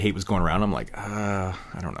when all that hate was going around, I'm like, I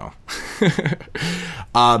don't know.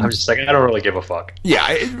 I'm just like, I don't really give a fuck. Yeah,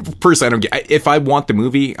 personally, I don't get. If I want the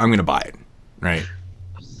movie, I'm gonna buy it. Right.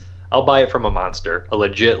 I'll buy it from a monster. A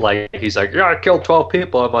legit, he's like, yeah, I killed 12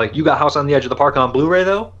 people. I'm like, you got House on the Edge of the Park on Blu-ray,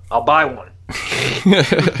 though? I'll buy one.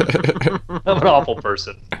 I'm an awful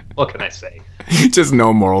person. What can I say? Just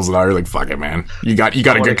no morals at all. You're like, fuck it, man. You got a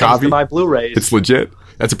good copy? My Blu-rays. It's legit.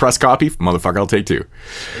 That's a press copy? Motherfucker, I'll take 2.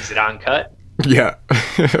 Is it uncut? Yeah.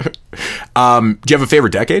 Do you have a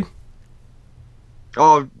favorite decade?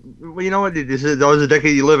 Oh, well, you know what? This is always the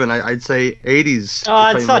decade you live in. I'd say 80s.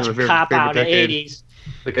 Oh, it's such a cop-out, 80s.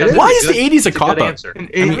 Why is the 80s a cop-out?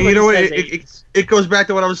 You know what? It goes back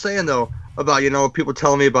to what I was saying, though, about, people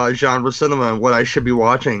telling me about genre cinema and what I should be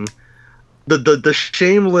watching. The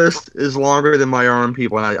shame list is longer than my arm,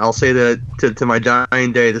 people, and I'll say that to my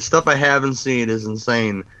dying day. The stuff I haven't seen is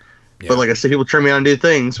insane. Yeah. But like I said, people turn me on to new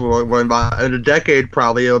things. Well, in a decade,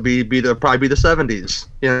 probably it'll be the 70s.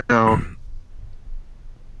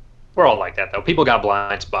 We're all like that, though. People got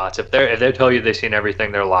blind spots. If they tell you they've seen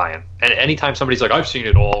everything, they're lying. And anytime somebody's like, "I've seen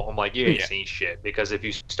it all," I'm like, "You ain't seen shit." Because if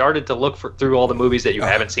you started to look through all the movies that you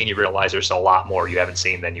haven't seen, you realize there's a lot more you haven't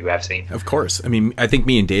seen than you have seen. Of course. I mean, I think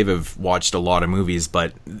me and Dave have watched a lot of movies,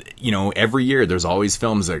 but every year there's always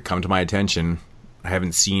films that come to my attention I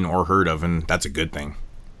haven't seen or heard of, and that's a good thing.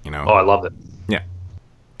 Oh, I love it. Yeah.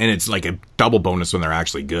 And it's like a double bonus when they're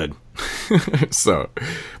actually good. So,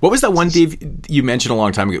 what was that one, Dave, you mentioned a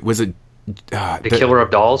long time ago? Was it The Killer of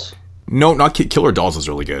Dolls? No, not Killer of Dolls is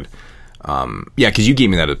really good. Yeah, because you gave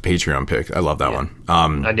me that as a Patreon pick. I love that one.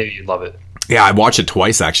 I knew you'd love it. Yeah, I watched it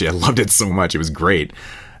twice, actually. I loved it so much. It was great.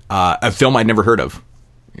 A film I'd never heard of.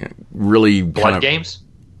 Really Blood Games?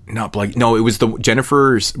 Not Blood. No, it was the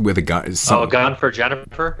Jennifer's with a gun. A Gun for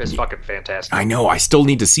Jennifer is fucking fantastic. I know. I still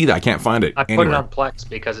need to see that. I can't find it. I put it on Plex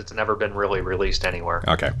because it's never been really released anywhere.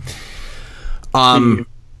 Okay. I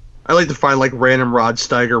like to find like random Rod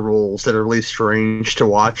Steiger roles that are really strange to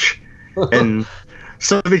watch, and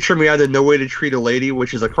somebody turned me on to No Way to Treat a Lady,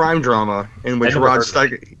 which is a crime drama in which Rod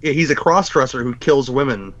Steiger, he's a cross-dresser who kills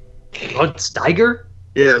women. Rod Steiger?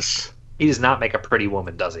 Yes. He does not make a pretty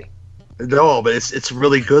woman, does he? No, but it's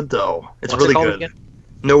really good though. It's really good. Again?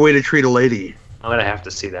 No Way to Treat a Lady. I'm gonna have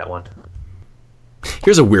to see that one.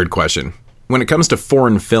 Here's a weird question. When it comes to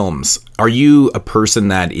foreign films, are you a person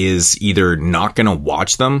that is either not going to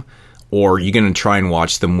watch them, or are you going to try and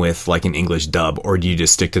watch them with like an English dub, or do you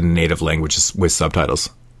just stick to the native languages with subtitles?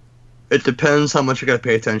 It depends how much I got to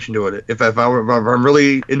pay attention to it. If I'm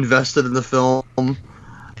really invested in the film,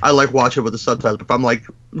 I like watching it with the subtitles. If I'm like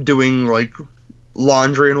doing like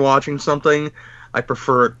laundry and watching something, I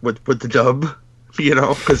prefer it with the dub.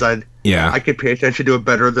 Because I could pay attention to it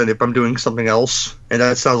better than if I'm doing something else. And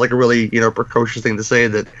that sounds like a really, precocious thing to say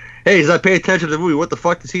that, hey, he's not paying attention to the movie. What the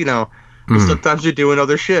fuck does he know? Mm. Sometimes you're doing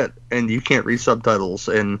other shit and you can't read subtitles.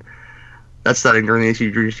 And that's not ignorant.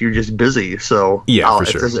 You're just busy. So for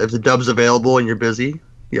sure. If the dub's available and you're busy,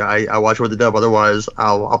 I watch it with the dub. Otherwise,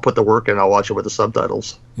 I'll put the work in. I'll watch it with the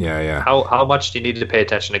subtitles. Yeah. How much do you need to pay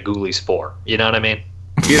attention to Ghoulies 4? You know what I mean?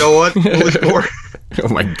 You know what? Ghoulies 4... Oh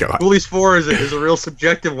my god. Ghoulies 4 is a real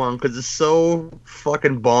subjective one because it's so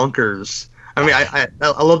fucking bonkers. I mean,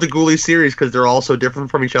 I love the Ghoulies series because they're all so different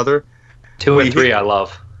from each other. 2 and 3 I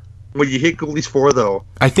love. When you hit Ghoulies 4 though,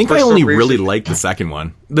 I think I only really like the second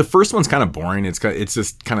one. The first one's kind of boring. It's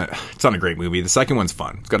not a great movie. The second one's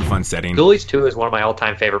fun. It's got a fun setting. Ghoulies 2 is one of my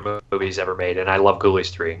all-time favorite movies ever made, and I love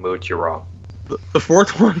Ghoulies 3. Mooch, you're wrong. The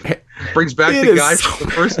fourth one brings back the guys from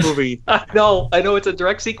the first movie. I know. It's a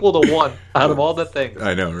direct sequel to 1 out of all the things.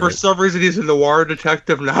 I know, right? For some reason, he's a noir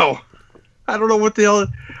detective now. I don't know what the hell.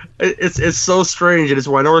 It's so strange, and it's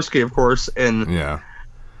Wynorski, of course, and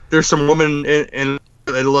there's some woman in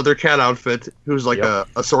a leather cat outfit who's like a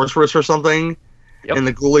sorceress or something. Yep. And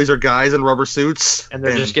the Ghoulies are guys in rubber suits. And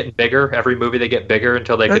they're just getting bigger. Every movie they get bigger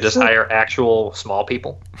until they could just hire actual small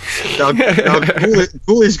people. Now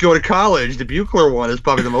Ghoulies go to college. The Buchler one is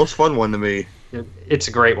probably the most fun one to me. It's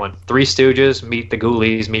a great one. Three Stooges, meet the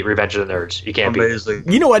Ghoulies, meet Revenge of the Nerds. You can't beat it.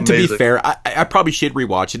 You know what, to be fair, I probably should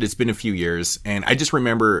rewatch it. It's been a few years, and I just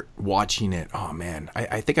remember watching it. Oh, man.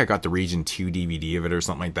 I think I got the Region 2 DVD of it or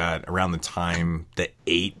something like that around the time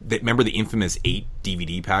remember the infamous 8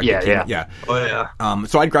 DVD pack? Yeah. Oh, yeah.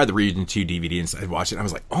 So I'd grab the Region 2 DVD and I'd watch it, and I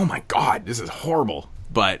was like, oh, my God, this is horrible.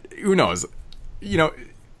 But who knows?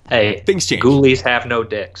 Hey, things change. Ghoulies have no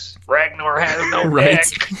dicks. Ragnar has no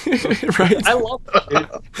dick. Right. I love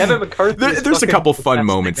that. Kevin McCarthy. There's a couple fun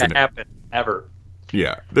moments in it. Happen ever.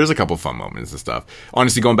 Yeah, there's a couple fun moments and stuff.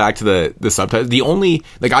 Honestly, going back to the subtitles, the only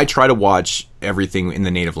I try to watch everything in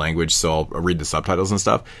the native language, so I'll read the subtitles and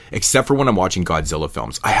stuff. Except for when I'm watching Godzilla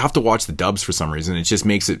films, I have to watch the dubs for some reason. It just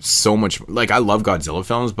makes it so much. I love Godzilla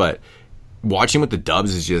films, but watching with the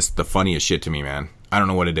dubs is just the funniest shit to me, man. I don't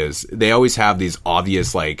know what it is. They always have these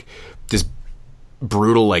obvious, this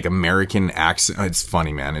brutal, American accent. It's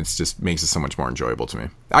funny, man. It just makes it so much more enjoyable to me.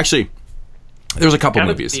 Actually, There's a couple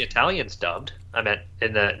movies. The Italians dubbed. I meant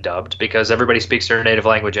in the dubbed because everybody speaks their native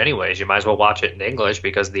language anyways. You might as well watch it in English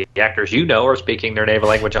because the actors are speaking their native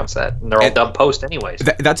language on set, and they're all dubbed post anyways.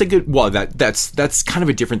 That's a good. Well, that's kind of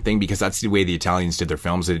a different thing because that's the way the Italians did their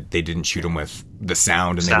films. They didn't shoot them with the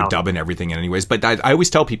sound, and they would dub and everything anyways. But I always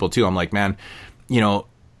tell people too. I'm like, man, you know,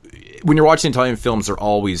 when you're watching Italian films, they're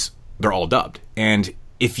all dubbed, and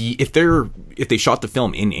if they shot the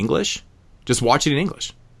film in English, just watch it in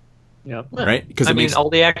English. Yeah. Right. Because I mean, all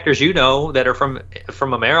the actors that are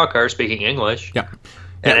from America are speaking English. Yeah.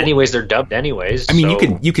 And anyways, they're dubbed anyways. I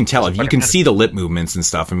mean, you can tell if you can see the lip movements and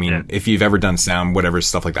stuff. I mean, if you've ever done sound, whatever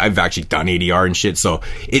stuff like that, I've actually done ADR and shit, so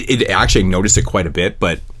it actually noticed it quite a bit.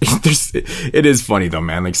 But it is funny though,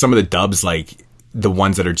 man. Like some of the dubs, like the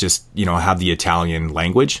ones that are just have the Italian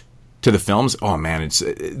language to the films. Oh man,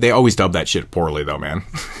 they always dub that shit poorly though, man.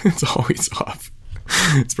 It's always off.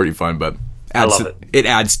 It's pretty fun, but. It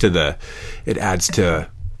adds to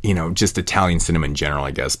just Italian cinema in general,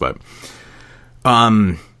 I guess. But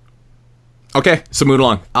okay, so moving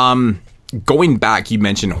along. Going back, you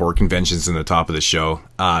mentioned horror conventions in the top of the show.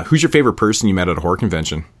 Who's your favorite person you met at a horror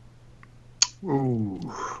convention?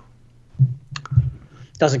 Ooh.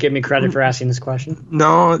 Doesn't give me credit for asking this question.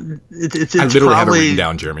 No, it's I literally probably, had it written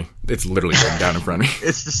down, Jeremy. It's literally written down in front of me.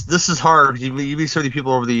 It's just, this is hard. You meet so many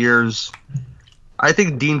people over the years. I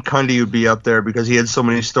think Dean Cundey would be up there because he had so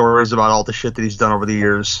many stories about all the shit that he's done over the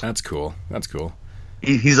years. That's cool.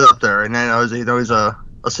 He's up there, and I was, he's a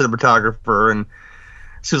cinematographer, and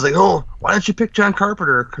so he was like, "Oh, why don't you pick John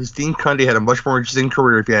Carpenter?" Because Dean Cundey had a much more interesting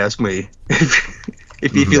career, if you ask me.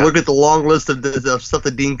 If you look at the long list of stuff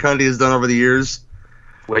that Dean Cundey has done over the years,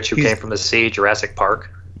 Who Came from the Sea, Jurassic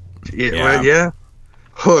Park, yeah,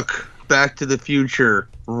 Hook, Back to the Future,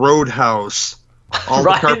 Roadhouse. All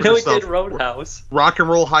right, the Carpenter stuff. Did Roadhouse. Rock and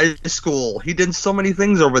Roll High School. He did so many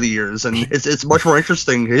things over the years, and it's much more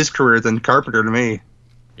interesting, his career, than Carpenter to me.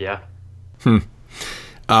 Yeah.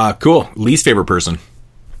 Cool. Least favorite person?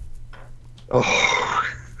 Oh.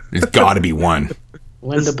 There's got to be one.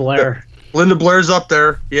 Linda Blair. Linda Blair's up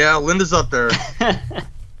there. Yeah, Linda's up there.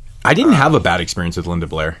 I didn't have a bad experience with Linda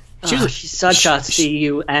Blair. She's such a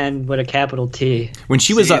C-U-N with a capital T. When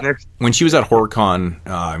she was at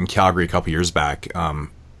HorrorCon in Calgary a couple years back, I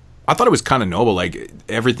thought it was kind of noble. Like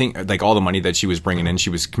everything, like all the money that she was bringing in,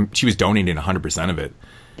 she was donating 100% of it.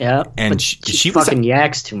 Yeah, and she fucking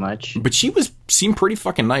yaks too much. But she seemed pretty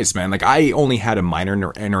fucking nice, man. Like I only had a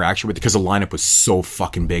minor interaction with it because the lineup was so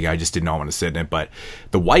fucking big. I just did not want to sit in it. But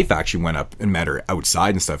the wife actually went up and met her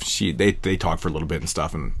outside and stuff. They talked for a little bit and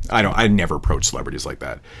stuff. And I never approach celebrities like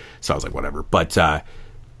that, so I was like whatever. But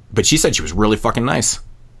she said she was really fucking nice.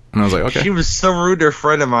 And I was like, okay. She was so rude to a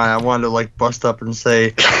friend of mine. I wanted to like bust up and say,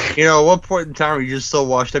 at what point in time were you just so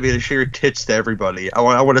washed up you had to show your tits to everybody? I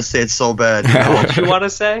want to say it so bad. What you want to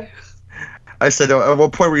say? I said, at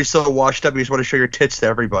what point were you so washed up you just want to show your tits to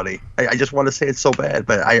everybody? I just want to say it so bad,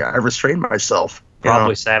 but I restrained myself.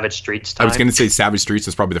 Probably Savage Streets time. I was going to say Savage Streets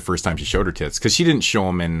was probably the first time she showed her tits because she didn't show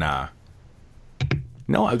them in. No,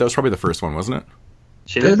 that was probably the first one, wasn't it?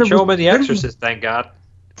 She didn't show them in The Exorcist, thank God.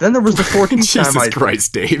 Then there was the 14th Jesus time.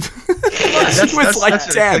 Christ, Dave. She was like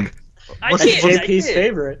 10. What's JP's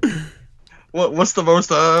favorite? What's the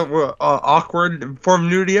most awkward form of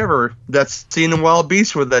nudity ever? That scene in Wild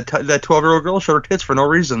Beasts where that 12-year-old girl showed her tits for no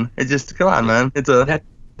reason. It just, come on, man.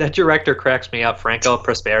 That director cracks me up, Franco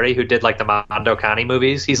Prosperi, who did like the Mondo Cani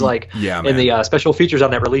movies. He's like, in the special features on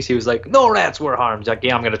that release, he was like, no rats were harmed. He's like,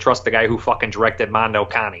 yeah, I'm going to trust the guy who fucking directed Mondo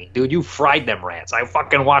Cani. Dude, you fried them rats. I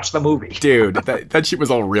fucking watched the movie. Dude, that shit was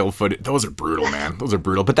all real footage. Those are brutal, man. Those are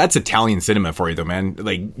brutal. But that's Italian cinema for you, though, man.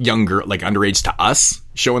 Like, young girl, like underage to us,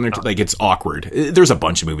 showing their, like, it's awkward. There's a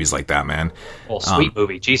bunch of movies like that, man. Well, Sweet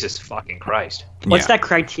movie. Jesus fucking Christ. What's that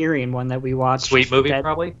Criterion one that we watched? Sweet movie,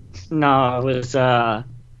 probably? No, it was,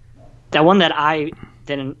 that one that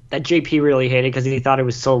that JP really hated because he thought it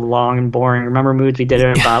was so long and boring. Remember Moods? We did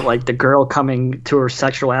it about like the girl coming to her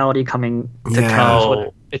sexuality coming to terms with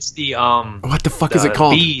it. It's the what the fuck is it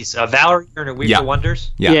called? Bees, Valerie and her Weird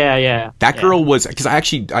Wonders. Yeah. That girl was, because I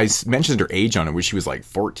mentioned her age on it, where she was like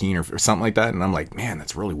 14 or something like that, and I'm like, man,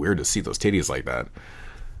 that's really weird to see those titties like that.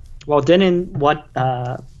 Well, didn't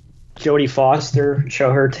Jodie Foster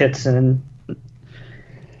show her tits in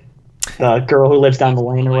the Girl Who Lives Down the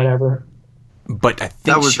Lane or whatever? But I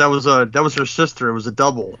think that was her sister. It was a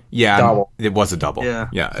double. Yeah, it was a double.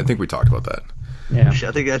 Yeah, I think we talked about that. Yeah,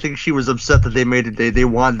 I think she was upset that they made it.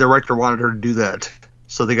 The director wanted her to do that,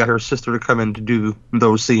 so they got her sister to come in to do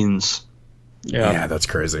those scenes. Yeah, that's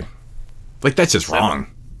crazy. Like that's just wrong.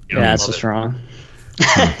 Yeah, that's just wrong.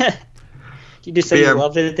 You just say you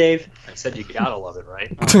loved it, Dave? I said you gotta love it,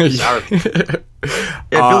 right?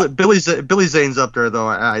 Billy Zane's up there, though.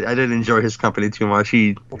 I didn't enjoy his company too much.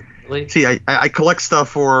 I collect stuff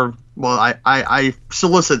for. Well, I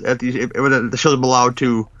solicit at the shows I'm allowed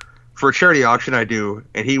to for a charity auction. I do,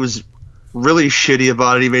 and he was really shitty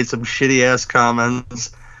about it. He made some shitty ass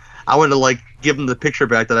comments. I wanted to give him the picture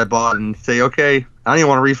back that I bought and say, okay, I don't even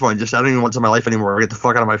want a refund. I don't even want it in my life anymore. Get the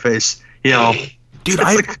fuck out of my face, Dude,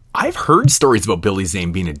 I've heard stories about Billy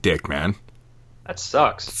Zane being a dick, man. That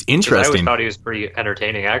sucks. It's interesting. I always thought he was a pretty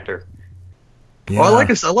entertaining actor. Yeah. Well, I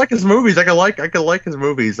like his movies. I could like his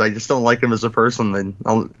movies. I just don't like him as a person. And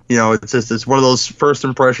it's one of those first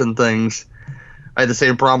impression things. I had the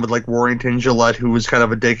same problem with Warrington Gillette, who was kind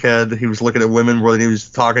of a dickhead. He was looking at women more than he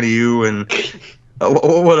was talking to you. And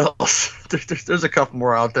what else? There's a couple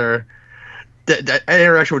more out there. I had an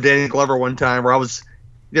interaction with Danny Glover one time where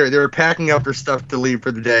they were packing up their stuff to leave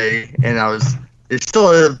for the day, and there's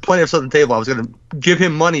still plenty of stuff on the table. I was going to give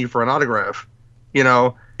him money for an autograph,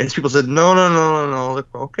 and people said, no.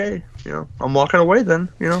 Like, okay, I'm walking away then,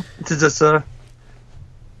 It's just, oh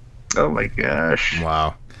my gosh.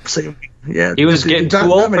 Wow. So, yeah. He was getting too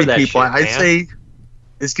old for that shit, I'd say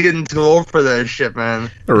it's getting too old for that shit, man.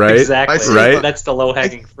 Right. Exactly. Right. That's the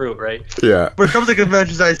low-hanging fruit, right? Yeah. When it comes to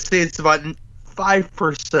conventions, I'd say it's about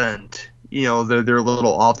 5%. They're a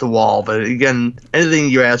little off the wall, but again, anything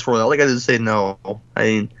you ask for, all I got to say no. I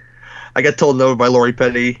mean, I got told no by Lori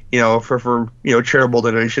Petty, for charitable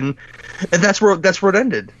donation, and that's where it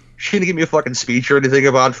ended. She didn't give me a fucking speech or anything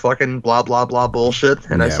about fucking blah blah blah bullshit,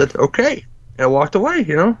 and I said okay, and I walked away.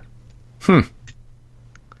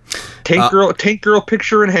 Tank girl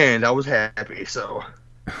picture in hand. I was happy. So.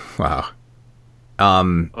 Wow.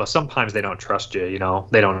 Well, sometimes they don't trust you,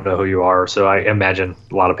 They don't know who you are, so I imagine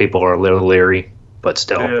a lot of people are a little leery, but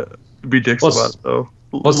still. Yeah, be dicks about it, though.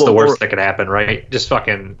 What's the worst that could happen, right? Just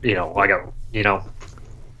fucking,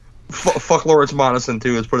 Fuck Lawrence Monison,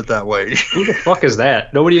 too, let's put it that way. Who the fuck is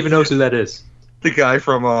that? Nobody even knows who that is. The guy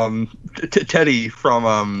from, Teddy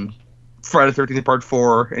from, Friday the 13th Part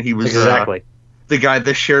 4, and he was... Exactly. The guy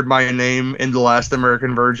that shared my name in The Last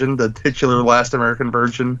American Virgin, the titular Last American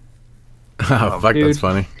Virgin. Oh, fuck, dude, that's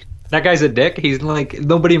funny. That guy's a dick. He's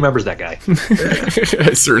nobody remembers that guy.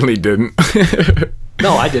 I certainly didn't.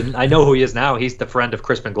 No, I didn't. I know who he is now. He's the friend of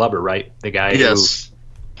Crispin Glover, right? The guy who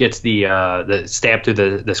gets the stab through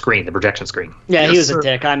the screen, the projection screen. Yeah, he was a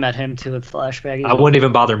dick. I met him too at Flashback. I wouldn't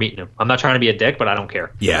even bother meeting him. I'm not trying to be a dick, but I don't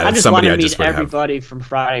care. Yeah, I just want to meet everybody from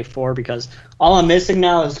Friday 4 because all I'm missing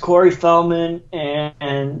now is Corey Feldman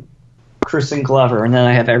and Crispin Glover, and then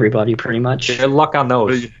I have everybody pretty much. Good luck on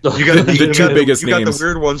those. You got the two biggest names. You got the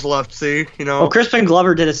weird ones left, see? Well, Crispin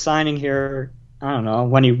Glover did a signing here, I don't know,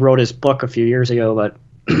 when he wrote his book a few years ago, but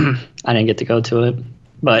I didn't get to go to it.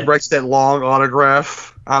 But he writes that long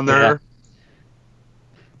autograph on there. Yeah.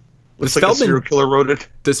 Looks like a serial killer wrote it.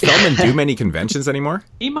 Does Feldman do many conventions anymore?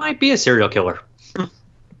 He might be a serial killer.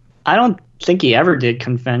 I don't think he ever did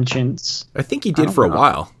conventions. I think he did for a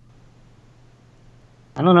while.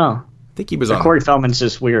 I don't know. I think he was on. Corey Feldman's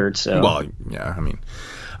just weird, so. Well, yeah, I mean.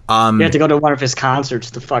 You have to go to one of his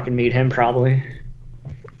concerts to fucking meet him, probably.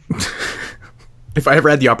 If I ever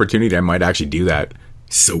had the opportunity, I might actually do that.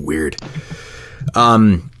 So weird. How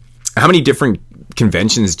many different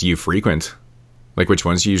conventions do you frequent? Like, which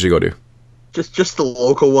ones do you usually go to? Just the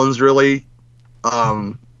local ones, really.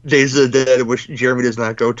 Days of the Dead, which Jeremy does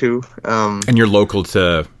not go to. And you're local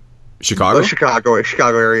to Chicago?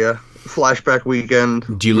 Chicago area. Flashback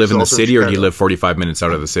weekend. Do you live in the city, or do you live 45 minutes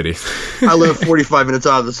out of the city? I live 45 minutes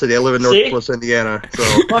out of the city. I live in Northwest Indiana. So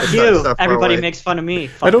fuck you. Everybody makes fun of me.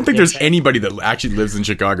 I don't think there's anybody that actually lives in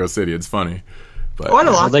Chicago City. It's funny. But I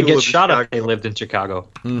know they get shot if they lived in Chicago.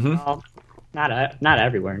 Mm-hmm. Well, not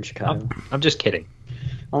everywhere in Chicago. I'm just kidding.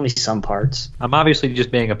 Only some parts. I'm obviously just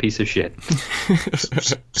being a piece of shit.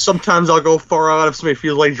 Sometimes I'll go far out if somebody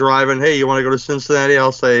feels like driving. Hey, you want to go to Cincinnati?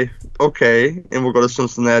 I'll say, okay, and we'll go to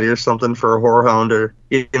Cincinnati or something for a Horror Hound or,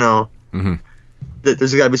 Mm-hmm.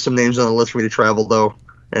 There's got to be some names on the list for me to travel, though.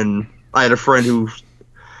 And I had a friend who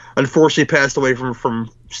unfortunately passed away from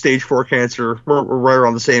stage 4 cancer. We're right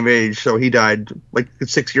around the same age, so he died like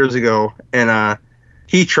 6 years ago, and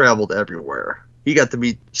he traveled everywhere. He got to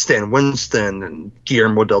meet Stan Winston and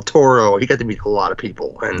Guillermo del Toro. He got to meet a lot of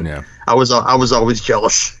people, and I was always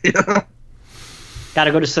jealous. Got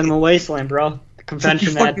to go to Cinema Wasteland, bro. The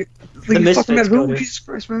convention the Misfits go to. Jesus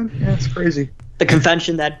Christ, man! Yeah, it's crazy. The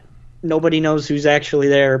convention that nobody knows who's actually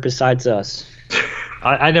there besides us.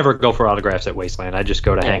 I never go for autographs at Wasteland. I just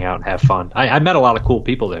go to hang out and have fun. I met a lot of cool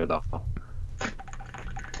people there, though.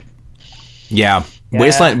 Yeah.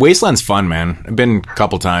 Yeah. Wasteland's fun, man. I've been a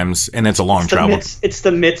couple times, and it's a long travel. It's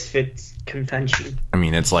the Misfits convention. I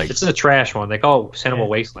mean, it's like... It's a trash one. They call it Cinema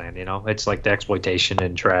Wasteland, you know? It's like the exploitation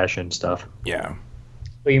and trash and stuff. Yeah.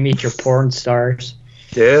 Where you meet your porn stars.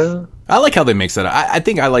 Yeah. I like how they mix that up. I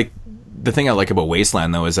think I like... The thing I like about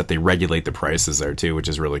Wasteland, though, is that they regulate the prices there, too, which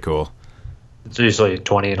is really cool. It's usually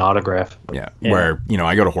 $20 an autograph. Yeah. Where, you know,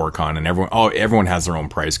 I go to HorrorCon and everyone has their own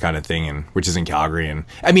price kind of thing, and which is in Calgary. And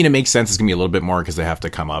I mean, it makes sense. It's going to be a little bit more because they have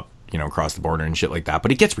to come up, you know, across the border and shit like that.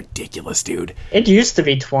 But it gets ridiculous, dude. It used to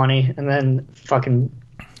be 20 and then fucking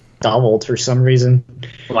doubled for some reason.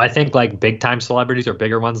 Well, I think like big time celebrities or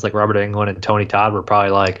bigger ones like Robert Englund and Tony Todd were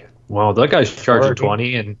probably like, well, that guy's charging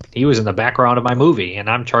 20 and he was in the background of my movie and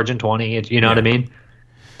I'm charging 20. You know what I mean?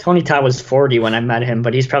 Tony Todd was 40 when I met him,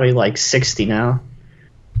 but he's probably like 60 now.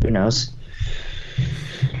 Who knows?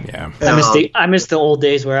 Yeah. I miss the old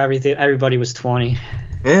days where everybody was 20.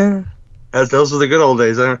 Yeah. Those were the good old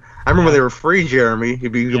days. I remember they were free, Jeremy.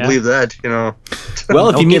 If you could believe that, you know. Well,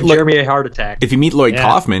 if you meet Jeremy a heart attack. If you meet Lloyd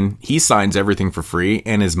Kaufman, he signs everything for free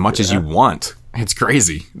and as much as you want. It's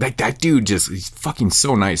crazy. Like that dude he's fucking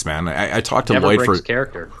so nice, man. I talked to Lloyd for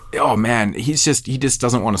character. Oh man, he just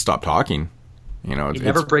doesn't want to stop talking. You know, he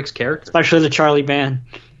never breaks character. Especially the Charlie Band.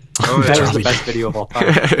 Oh, that was the best video of all time.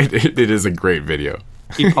 It is a great video.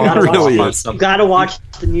 You gotta watch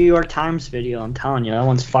the New York Times video. I'm telling you, that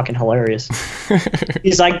one's fucking hilarious.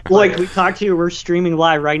 He's like, look, we talked to you. We're streaming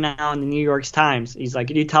live right now in the New York Times. He's like,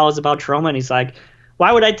 can you tell us about Troma? And he's like,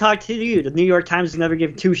 why would I talk to you? The New York Times never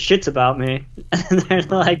give two shits about me. And they're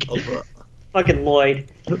like, fucking Lloyd.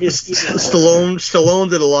 Stallone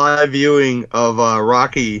did a live viewing of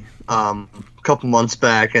Rocky a couple months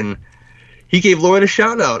back, and he gave Lloyd a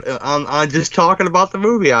shout out on just talking about the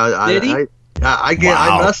movie. Did he? I gave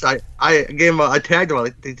him I tagged him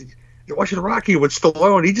like, you're watching Rocky with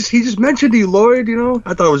Stallone. He just mentioned you, Lloyd. You know,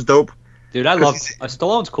 I thought it was dope. Dude, I love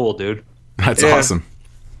Stallone's cool, dude. That's awesome.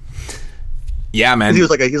 Yeah, man. He was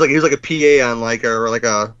like a PA on he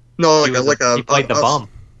played the bum.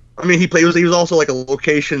 I mean, he was also like a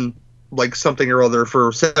location like something or other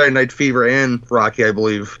for Saturday Night Fever and Rocky, I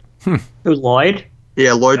believe. Who, Lloyd?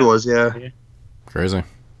 Yeah, Lloyd was. Yeah. Crazy.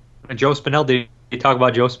 And Joe Spinell, did you talk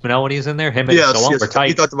about Joe Spinell when he was in there? Him and Stallone were tight.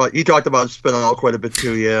 He talked about Spinell quite a bit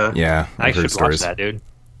too. Yeah. Yeah. I should watch that, dude.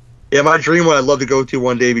 Yeah, my dream one I'd love to go to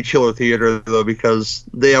one day be Chiller Theater though, because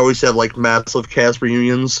they always have like massive cast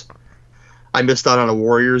reunions. I missed out on a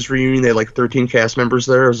Warriors reunion. They had like 13 cast members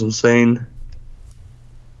there. It was insane.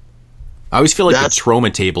 I always feel like the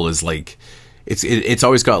Troma table is like it's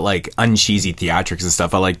always got like uncheesy theatrics and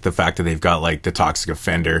stuff. I like the fact that they've got like the Toxic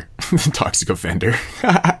Offender. Toxic Offender.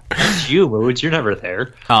 It's you, Moods. You're never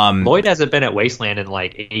there. Lloyd hasn't been at Wasteland in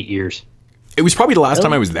like 8 years. It was probably the last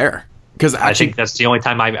time I was there. Because I think that's the only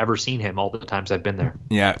time I've ever seen him, all the times I've been there.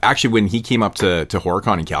 Yeah, actually, when he came up to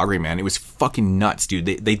HorrorCon in Calgary, man, it was fucking nuts, dude.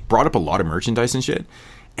 They brought up a lot of merchandise and shit,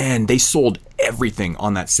 and they sold everything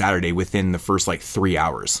on that Saturday within the first, 3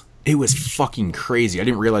 hours. It was fucking crazy. I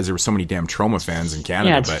didn't realize there were so many damn Troma fans in Canada.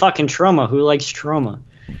 Yeah, it's fucking Troma. Who likes Troma?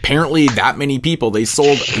 Apparently, that many people, they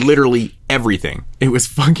sold literally everything. It was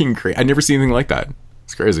fucking crazy. I'd never seen anything like that.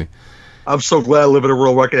 It's crazy. I'm so glad I live in a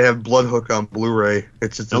world where I can have Bloodhook on Blu-ray.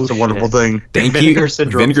 It's a wonderful thing. Thank you.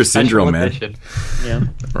 Vinegar Syndrome, man. Yeah.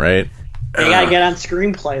 Right? They gotta get on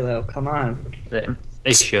Screenplay, though. Come on.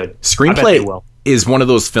 They should. Screenplay is one of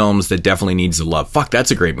those films that definitely needs a love. Fuck,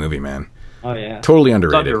 that's a great movie, man. Oh, yeah. Totally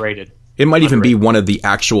underrated. It's underrated. It might even be one of the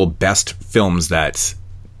actual best films that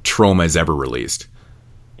Troma has ever released.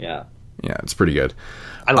 Yeah. Yeah, it's pretty good.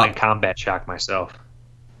 I like Combat Shock myself.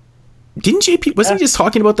 Didn't JP, wasn't he just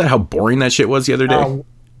talking about that, how boring that shit was the other day?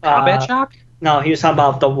 Combat Shock? No, he was talking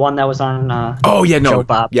about the one that was on oh, yeah, no. Joe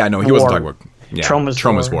Bob. Yeah, no, he wasn't talking about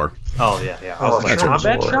Troma's War. Oh, yeah. I was like,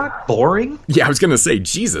 Combat Shock? Boring? Yeah, I was going to say,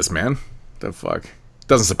 Jesus, man. The fuck?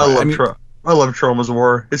 Doesn't surprise me. I love Troma's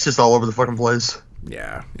War. It's just all over the fucking place.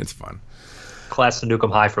 Yeah, it's fun. Class of Nuke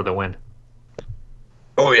 'Em High for the win.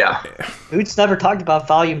 Oh, yeah. Who's never talked about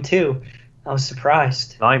Volume 2? I was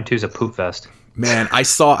surprised. Volume 2 is a poop fest. Man, I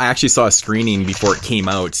actually saw a screening before it came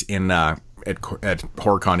out in at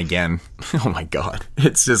HorrorCon again. Oh my god.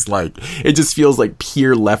 It's just it just feels like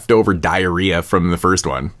pure leftover diarrhea from the first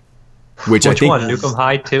one. Which I think one? Nuke 'Em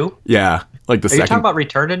High 2? Yeah. Like the second. Are you talking about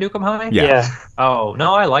Return to Nuke 'Em High? Yeah. Oh,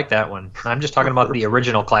 no, I like that one. I'm just talking about the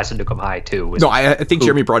original Class of Nuke 'Em High 2. No, I think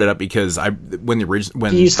Jeremy brought it up because when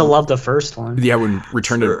he used to love the first one. Yeah, when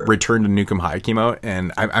Return to Nuke 'Em High came out,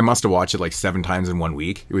 and I must have watched it 7 times in 1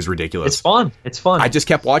 week. It was ridiculous. It's fun. I just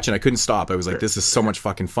kept watching. I couldn't stop. I was like, this is so much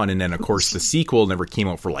fucking fun. And then of course the sequel never came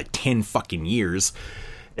out for 10 fucking years.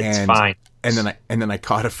 It's fine. And then I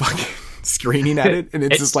caught a fucking screening at it, and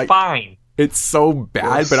it's just like fine. It's so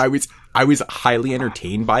bad, but I was highly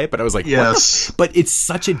entertained by it. But I was like, yes. But it's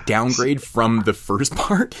such a downgrade from the first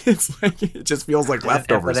part. It's like it just feels like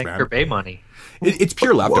leftovers, man. Bay money. It's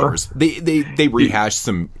pure leftovers. They rehash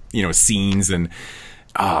some scenes and.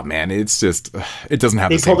 Oh man, it's just it doesn't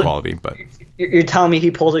have the same quality. But you're telling me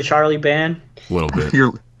he pulled a Charlie Band? A little bit.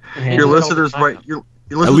 Your listeners might.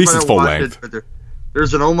 At least it's full length.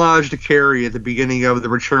 There's an homage to Carrie at the beginning of the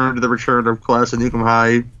return of Class of Nuke 'Em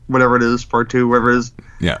High, whatever it is, part 2, whatever it is.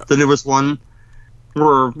 Yeah. The newest one,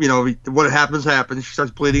 where what happens. She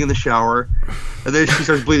starts bleeding in the shower, and then she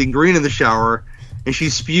starts bleeding green in the shower. And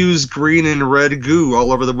she spews green and red goo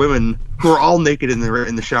all over the women who are all naked in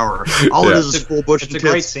the shower. All it is full bush and tits. It's a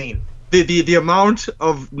great scene. The amount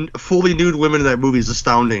of fully nude women in that movie is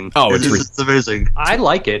astounding. Oh, it's amazing. I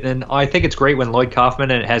like it, and I think it's great when Lloyd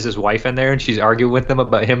Kaufman has his wife in there, and she's arguing with him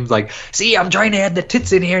about him like, see, I'm trying to add the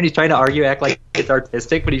tits in here, and he's trying to act like it's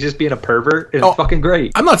artistic, but he's just being a pervert. It's fucking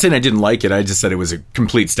great. I'm not saying I didn't like it. I just said it was a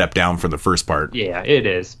complete step down from the first part. Yeah, it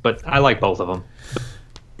is, but I like both of them.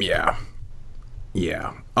 Yeah.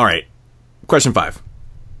 All right. Question 5.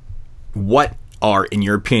 What are, in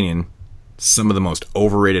your opinion, some of the most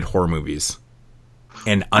overrated horror movies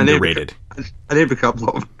and underrated? I named a couple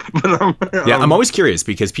of them. Yeah, I'm always curious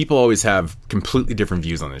because people always have completely different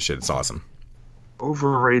views on this shit. It's awesome.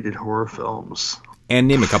 Overrated horror films. And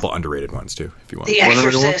name a couple underrated ones, too, if you want. The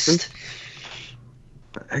Exorcist.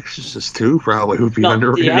 The Exorcist 2 probably would be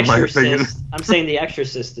underrated in my opinion. I'm saying The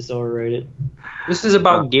Exorcist is overrated. This is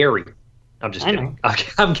about Gary. I'm just kidding.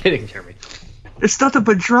 I'm kidding, Jeremy. It's nothing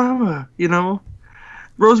but drama,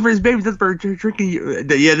 Rosemary's Baby. That's about drinking.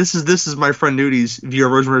 Yeah, this is my friend Nudi's view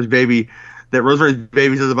of Rosemary's Baby. That Rosemary's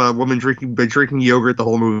Baby is about a woman drinking yogurt the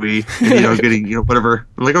whole movie, and getting whatever.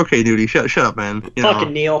 I'm like, okay, Nudie, shut up, man.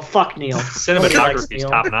 Fucking Neil. Fuck Neil. Cinematography's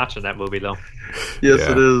top notch in that movie, though. Yes,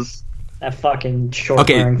 it is. That fucking short.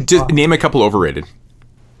 Okay, just name a couple overrated.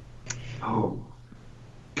 Oh,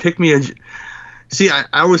 pick me a. See, I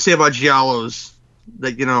always say about giallos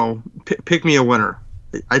that pick me a winner.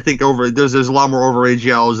 I think there's a lot more overrated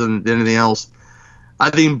giallos than anything else. I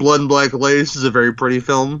think Blood and Black Lace is a very pretty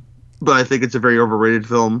film, but I think it's a very overrated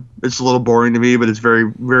film. It's a little boring to me, but it's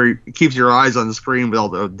very, very it keeps your eyes on the screen with all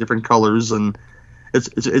the different colors, and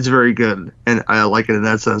it's very good, and I like it in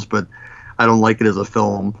that sense. But I don't like it as a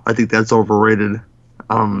film. I think that's overrated.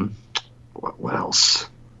 What else?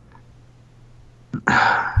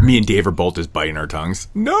 Me and Dave are both just biting our tongues.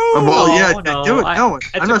 No. Well, yeah, do it. No,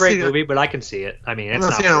 it's a great movie, but I can see it. I mean, it's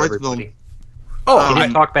not for everybody. Oh, you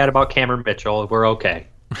didn't talk bad about Cameron Mitchell. We're okay.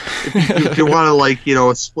 If you want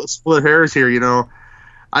to split hairs here,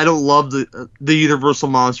 I don't love the Universal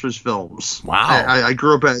Monsters films. Wow. I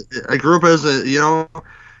grew up as because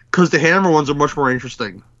the Hammer ones are much more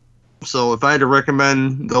interesting. So if I had to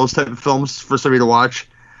recommend those type of films for somebody to watch,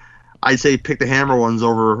 I'd say pick the Hammer ones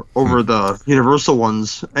over the Universal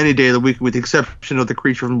ones any day of the week, with the exception of The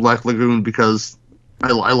Creature from Black Lagoon, because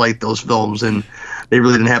I like those films, and they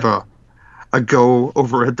really didn't have a go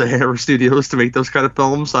over at the Hammer Studios to make those kind of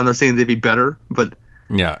films. I'm not saying they'd be better, but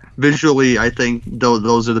yeah, visually, I think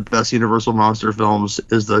those are the best Universal monster films.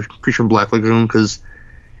 Is The Creature from Black Lagoon, because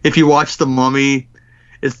if you watch The Mummy,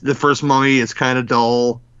 it's the first Mummy. It's kind of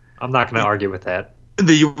dull. I'm not going to argue with that.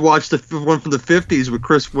 Then you watch the one from the 50s with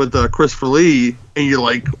Christopher Lee, and you're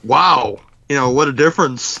like, wow, what a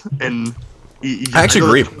difference. And I actually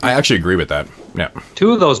agree. I actually agree with that. Yeah.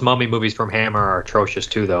 2 of those Mummy movies from Hammer are atrocious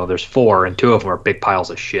too, though. There's 4, and 2 of them are big piles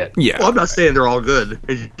of shit. Yeah. Well, I'm not saying they're all good.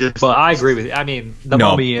 But I agree with you. I mean, the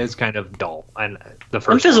Mummy is kind of dull, and the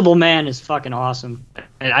first Invisible Man is fucking awesome.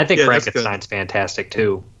 And I think Frankenstein's fantastic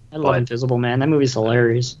too. I love Invisible Man. That movie's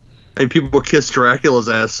hilarious. And people kiss Dracula's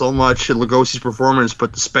ass so much in Lugosi's performance,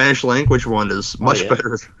 but the Spanish language one is much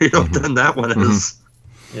better, than that one is.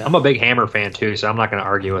 Yeah. I'm a big Hammer fan too, so I'm not going to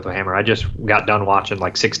argue with Hammer. I just got done watching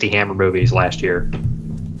like 60 Hammer movies last year,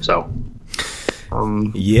 so.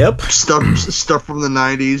 Yep. Stuff from the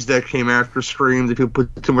 90s that came after Scream that people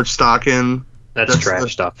put too much stock in. That's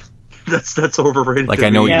trash stuff. That's overrated. Like I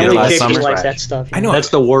know you did last summer. Like that stuff. I know that's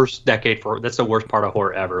the worst decade that's the worst part of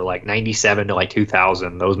horror ever. Like 97 to like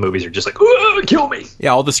 2000, those movies are just like, kill me. Yeah,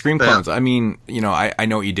 all the Scream clones. I mean, I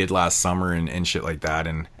know what you did last summer and shit like that.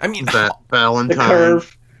 And I mean, Valentine.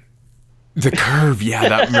 The Curve.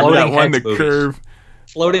 Yeah, remember that one, The Curve.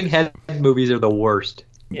 Floating head movies are the worst.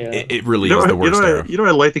 Yeah, it really is the worst.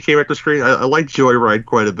 I like the came after Scream. I like Joyride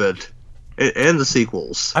quite a bit. And the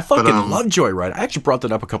sequels. I fucking love Joyride. I actually brought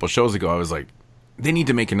that up a couple shows ago. I was like, they need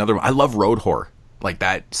to make another one. I love road horror. Like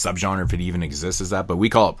that subgenre, if it even exists, is that. But we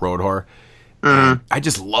call it road horror. I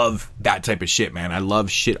just love that type of shit, man. I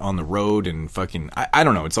love shit on the road and fucking, I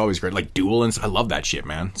don't know. It's always great. Like Duel, and I love that shit,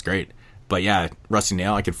 man. It's great. But yeah, Rusty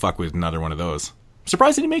Nail, I could fuck with another one of those. I'm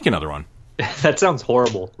surprised they didn't make another one. That sounds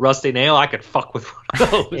horrible. Rusty Nail, I could fuck with one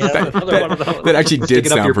of those. Yeah, one of those. That actually did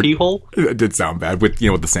sound up your pee hole? It did sound bad with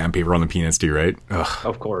with the sandpaper on the penis too, right? Ugh.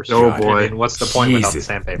 Of course. Oh boy. I mean, what's the point without the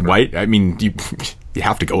sandpaper? White? I mean, you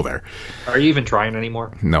have to go there. Are you even trying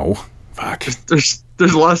anymore? No. Fuck. There's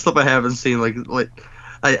a lot of stuff I haven't seen. Like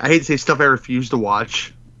I hate to say stuff I refuse to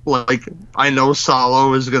watch. Like I know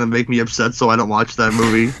Solo is gonna make me upset, so I don't watch that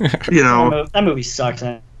movie. That movie sucks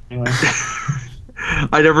anyway.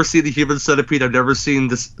 I never see the Human Centipede. I've never seen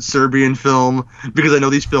this Serbian film because I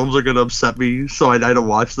know these films are going to upset me, so I don't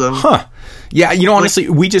watch them. Huh. Yeah, honestly,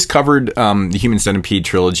 we just covered the Human Centipede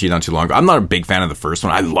trilogy not too long ago. I'm not a big fan of the first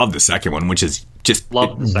one. I love the second one, which is just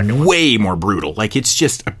way more brutal. Like, it's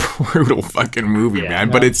just a brutal fucking movie, man.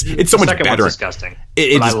 No, but it's so much better. One's disgusting.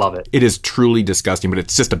 I love it. It is truly disgusting, but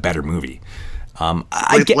it's just a better movie.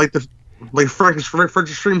 Like French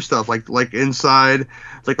Extreme stuff, like Inside,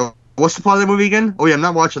 like. What's the plot of that movie again? Oh yeah, I'm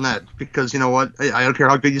not watching that because you know what? I don't care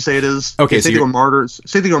how good you say it is. Okay, same thing with Martyrs.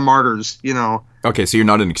 Same thing with Martyrs. Okay, so you're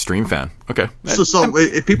not an Extreme fan. Okay. So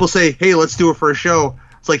if people say, "Hey, let's do it for a show,"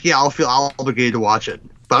 it's like, yeah, I'll feel obligated to watch it,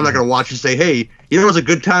 but I'm not gonna watch and say, "Hey, it was a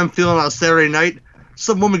good time feeling on Saturday night."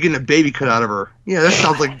 Some woman getting a baby cut out of her. Yeah, that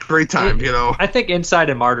sounds like a great time, I think Inside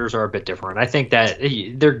and Martyrs are a bit different. I think that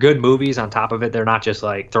they're good movies on top of it. They're not just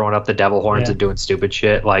like throwing up the devil horns and doing stupid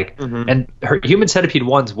shit. Like, and Human Centipede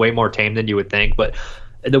 1's way more tame than you would think, but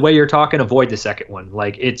the way you're talking, avoid the second one.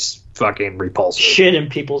 Like, it's fucking repulsive. Shit in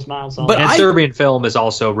people's mouths. Serbian film is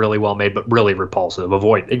also really well made, but really repulsive.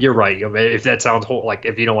 Avoid. You're right. If that sounds like,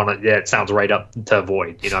 if you don't want to, it sounds right up to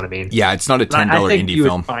avoid. You know what I mean? Yeah, it's not a $10 indie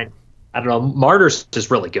film. I don't know. Martyrs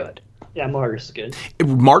is really good. Yeah, Martyrs is good.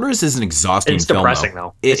 Martyrs is an exhausting film. It's depressing,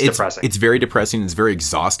 though. It's depressing. It's very depressing. It's very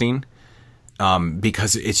exhausting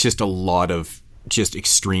because it's just a lot of just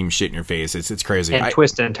extreme shit in your face. It's crazy. And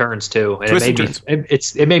twists and turns, too. And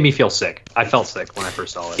it made me feel sick. I felt sick when I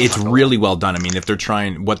first saw it. It's really well done. I mean, if they're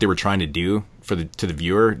trying what they were trying to do to the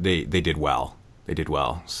viewer, they did well. They did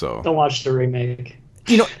well. So don't watch the remake.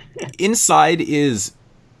 Inside is...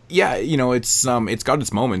 Yeah, it's got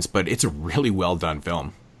its moments, but it's a really well done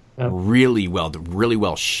film. Yep. Really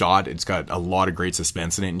well shot. It's got a lot of great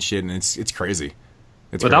suspense in it and shit, and it's crazy.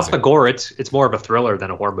 Without the gore, it's more of a thriller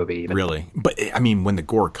than a horror movie. Even. Really, but I mean, when the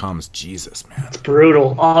gore comes, Jesus, man, it's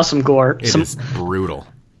brutal. Awesome gore. It is brutal.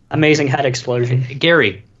 Amazing head explosion.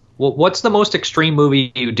 Gary, what's the most extreme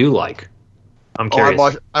movie you do like? I'm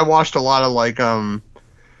curious. I watched a lot of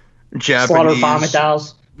Japanese Slaughter Vomit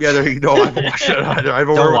Dolls. Yeah, there you go. I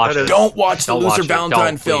haven't watched it. Don't watch the Luther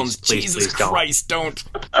Valentine films. Jesus Christ, don't.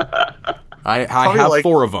 I have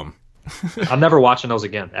 4 of them. I'm never watching those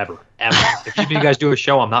again, ever. If you guys do a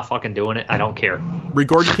show, I'm not fucking doing it. I don't care.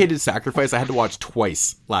 Regurgitated Sacrifice, I had to watch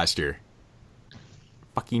twice last year.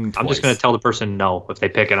 Fucking twice. I'm just going to tell the person no. If they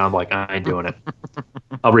pick it, I'm like, I ain't doing it.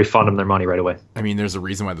 I'll refund them their money right away. I mean, there's a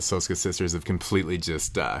reason why the Soska sisters have completely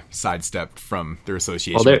just sidestepped from their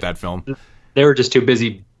association with that film. They were just too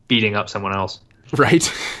busy beating up someone else.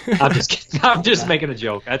 Right. I'm just kidding. I'm just making a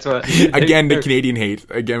joke. That's what. Again, the Canadian hate.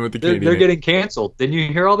 Again with the Canadian. They're getting canceled. Didn't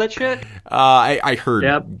you hear all that shit? I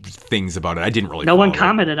heard things about it. I didn't really. No one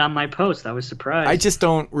commented on my post. I was surprised. I just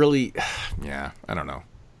don't really. Yeah, I don't know.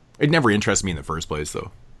 It never interested me in the first place,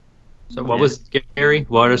 though. So what was Gary?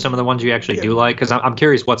 What are some of the ones you actually do like? Because I'm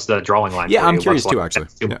curious. What's the drawing line? Yeah, I'm curious too. Actually,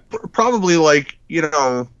 probably a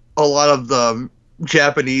lot of the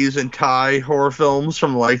Japanese and Thai horror films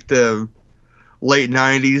from the late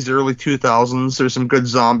 90s, early 2000s. There's some good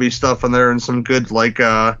zombie stuff in there and some good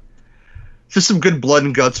just some good blood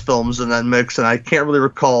and guts films in that mix, and I can't really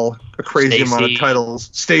recall a crazy amount of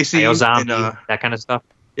titles. Stacy, Biozombie, that kind of stuff.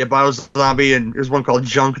 Yeah, Biozombie, and there's one called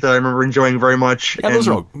Junk that I remember enjoying very much. Yeah, those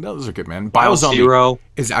are good, man. Biozombie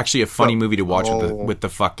is actually a funny movie to watch with the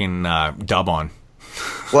fucking dub on.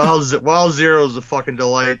 Wild Zero is a fucking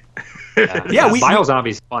delight.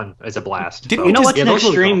 Biozombie's fun. It's a blast. You know what's an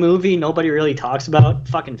extreme movie nobody really talks about?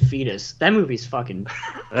 Fucking Fetus. That movie's fucking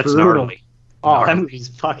That's brutal. Gnarly. Oh, that movie's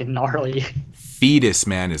fucking gnarly. Fetus,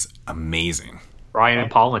 man, is amazing. Brian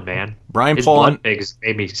Pollin, man. His blood pigs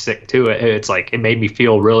made me sick too. It's like it made me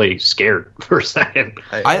feel really scared for a second.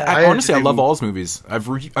 I honestly love all his movies. I've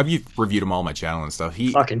reviewed them all on my channel and stuff.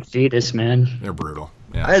 Fucking Fetus, man. They're brutal.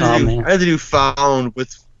 Yeah. I had to do Found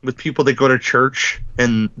with people that go to church,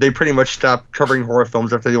 and they pretty much stop covering horror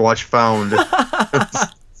films after they watch Found.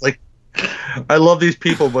 I love these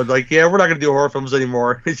people, but we're not gonna do horror films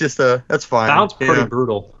anymore. It's just that's fine. Found's pretty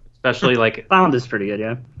brutal, especially Found is pretty good,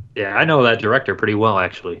 yeah. Yeah, I know that director pretty well,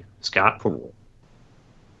 actually. Scott.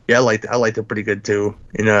 Yeah, I liked it pretty good too.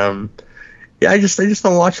 And I just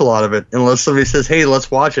don't watch a lot of it unless somebody says, "Hey,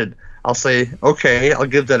 let's watch it." I'll say, "Okay, I'll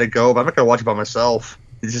give that a go," but I'm not gonna watch it by myself.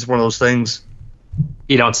 It's just one of those things.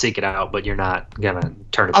 You don't seek it out, but you're not gonna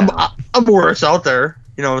turn it down. I'm aware it's out there.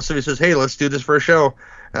 If somebody says, "Hey, let's do this for a show,"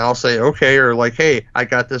 and I'll say, "Okay," or like, "Hey, I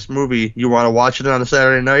got this movie. You want to watch it on a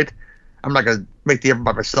Saturday night?" I'm not gonna make the effort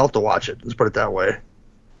by myself to watch it. Let's put it that way.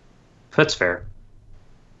 That's fair.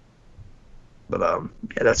 But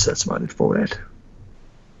yeah, that's my info for that.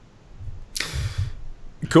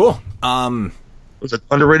 Cool. Was it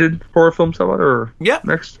underrated horror films? How about or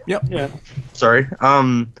next? Yep. Yeah. Sorry.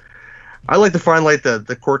 I like to find like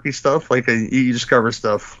the quirky stuff, like you discover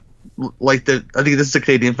stuff. Like I think this is a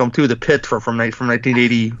Canadian film too. The Pit from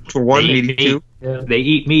 1981, 82. Yeah. They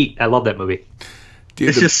eat meat. I love that movie. Dude,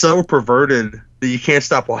 it's just so perverted that you can't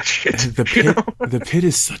stop watching it. The Pit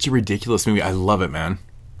is such a ridiculous movie. I love it, man.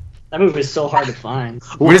 That movie is so hard to find.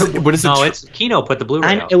 What is no, it's Kino put the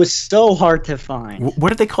Blu-ray out. It was so hard to find.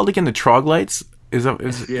 What are they called again? The Troglodytes?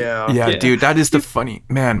 Yeah, dude, that is the funny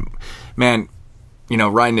man.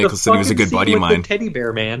 Ryan Nicholson was a good buddy of mine. The teddy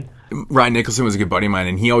bear man. Ryan Nicholson was a good buddy of mine,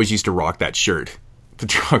 and he always used to rock that shirt, the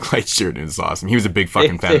Troglodyte shirt. It was awesome. He was a big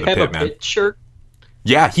fucking fan of the Pit, man. Pit shirt.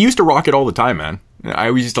 Yeah, he used to rock it all the time, man. I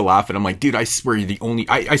always used to laugh at him, like, dude, I swear you're the only.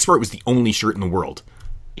 I swear it was the only shirt in the world.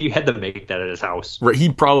 He had to make that at his house. Right, he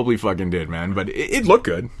probably fucking did, man. But it looked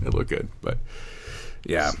good. It looked good, but.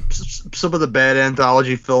 Yeah, some of the bad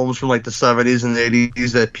anthology films from like the 70s and the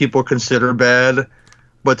 80s that people consider bad,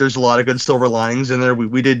 but there's a lot of good silver linings in there.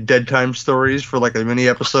 We did Dead Time Stories for like a mini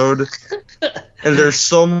episode, and there's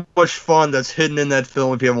so much fun that's hidden in that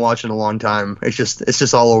film if you haven't watched it in a long time. It's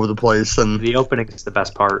just all over the place. And the opening is the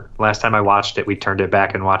best part. Last time I watched it, we turned it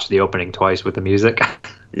back and watched the opening twice with the music.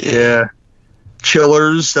 Yeah.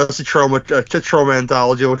 Chillers, that's a trauma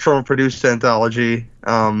anthology, a trauma produced anthology.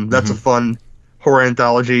 That's a fun horror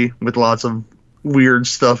anthology with lots of weird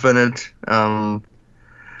stuff in it.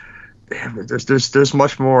 There's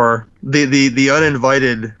much more. The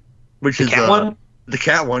Uninvited, which is cat one? The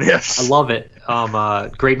cat one, yes. I love it.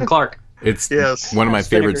 Graydon Clark. It's one of my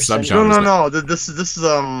favorite subgenres. No. This is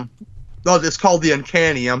no, it's called The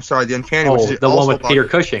Uncanny. I'm sorry, The Uncanny. Oh, which is the also one with about, Peter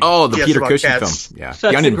Cushing. Oh, the Peter Cushing cats. film. Yeah, That's The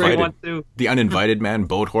Uninvited. a great one too. The Uninvited, man,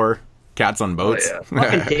 boat horror, cats on boats. Oh, yeah.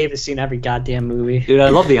 Fucking Dave has seen every goddamn movie. Dude, I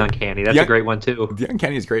love The Uncanny. That's a great one too. The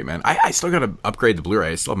Uncanny is great, man. I still gotta upgrade the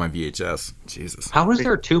Blu-ray. I still have my VHS. Jesus. How is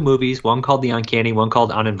there two movies? One called The Uncanny, one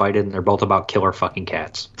called Uninvited, and they're both about killer fucking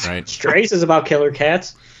cats. Right. Strays is about killer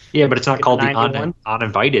cats. Yeah, but it's not called The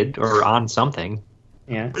Uninvited or On something.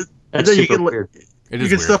 Yeah. That's super weird. It you is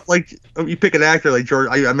get weird. stuff like you pick an actor like George.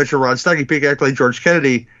 I mentioned Rod Stark. You pick an actor like George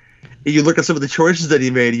Kennedy. And you look at some of the choices that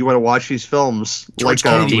he made. You want to watch these films. George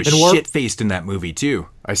Kennedy was shit-faced in that movie too.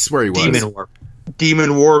 I swear he was.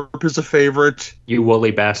 Demon Warp is a favorite. You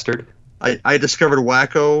woolly bastard. I discovered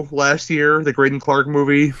Wacko last year, the Graydon Clark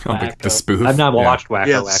movie. Oh, the spoof. I've not watched Wacko.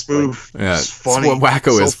 Yeah, spoof. Yeah, it's funny.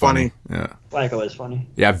 Wacko is funny. Yeah, Wacko is funny.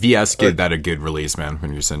 Yeah, VS gave that a good release, man.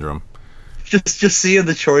 When you're Syndrome. Just seeing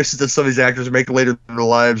the choices that some of these actors make later in their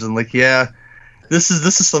lives, and like, yeah, this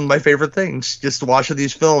is some of my favorite things. Just watching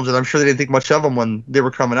these films, and I'm sure they didn't think much of them when they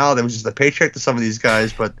were coming out. It was just a paycheck to some of these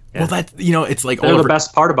guys, but well, that it's like they're the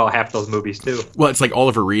best part about half those movies too. Well, it's like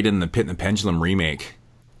Oliver Reed in the Pit and the Pendulum remake.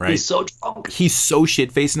 Right? He's so drunk. He's so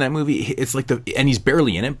shit-faced in that movie. It's like and he's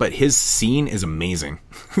barely in it, but his scene is amazing.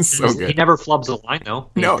 So good. He never flubs a line though.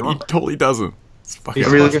 No, he totally doesn't.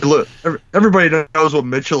 Look, everybody knows what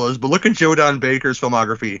Mitchell is, but look at Joe Don Baker's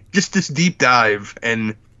filmography. Just this deep dive,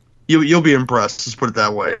 and you'll be impressed. Let's put it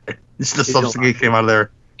that way. It's just something that came out of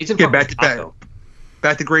there. He's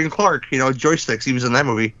back to Graydon Clark. Joysticks. He was in that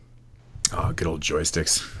movie. Oh, good old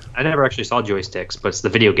Joysticks. I never actually saw Joysticks, but it's the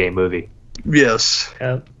video game movie. Yes.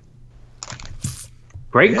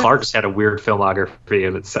 Graydon Clark's had a weird filmography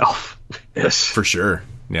in itself. Yes, for sure.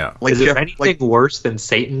 Yeah. Is there anything worse than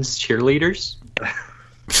Satan's Cheerleaders?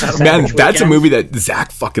 Man, that's a movie that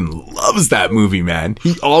Zach fucking loves. That movie, man.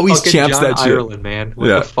 He always fucking champs John that shit. Ireland, man. What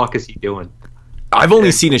the fuck is he doing? I've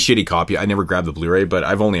only seen a shitty copy. I never grabbed the Blu-ray, but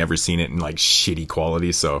I've only ever seen it in like shitty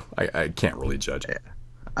quality, so I can't really judge it.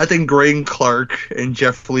 I think Graydon Clark and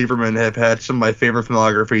Jeff Lieberman have had some of my favorite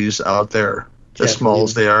filmographies out there, as small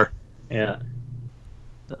as they are. Yeah.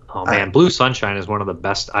 Oh man, Blue Sunshine is one of the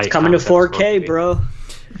best. It's coming to 4K, bro.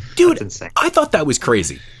 Dude, that's insane. I thought that was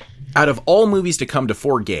crazy. Out of all movies to come to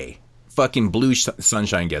 4K, fucking Blue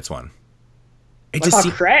Sunshine gets one. It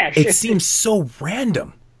Crash? It seems so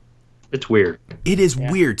random. It's weird. It is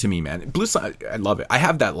weird to me, man. I love it. I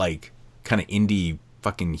have that like kind of indie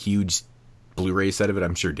fucking huge Blu-ray set of it.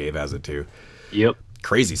 I'm sure Dave has it too. Yep.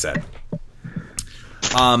 Crazy set.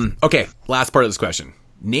 Okay, last part of this question.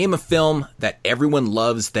 Name a film that everyone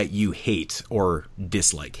loves that you hate or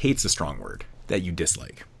dislike. Hate's a strong word. That you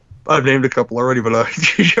dislike. I've named a couple already, but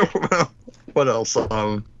what else?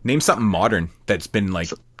 Name something modern that's been like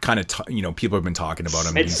kind of people have been talking about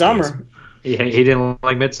him. Midsommar. He didn't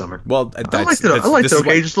like Midsommar. Well, I liked it.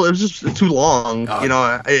 Okay, it was just too long.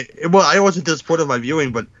 I wasn't disappointed with my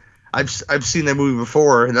viewing, but I've seen that movie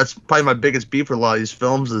before, and that's probably my biggest beef with a lot of these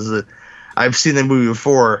films is that I've seen that movie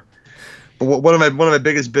before. But one of my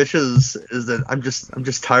biggest bitches is that I'm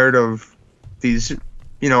just tired of these,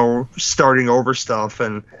 starting over stuff.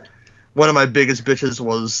 And one of my biggest bitches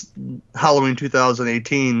was Halloween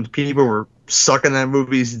 2018. People were sucking that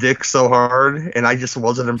movie's dick so hard, and I just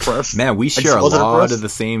wasn't impressed. Man, we share a lot of the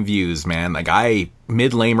same views, man. Like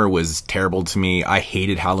Midlamer was terrible to me. I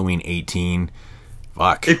hated Halloween 18.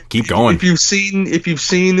 Fuck. Keep going. If you've seen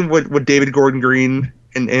what David Gordon Green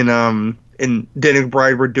and Danny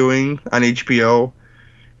McBride were doing on HBO,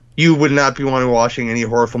 you would not be watching any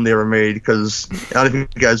horror film they ever made, because I don't know if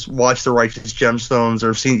you guys watched The Righteous Gemstones or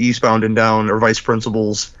have seen Eastbound and Down or Vice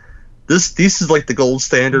Principals. This is like the gold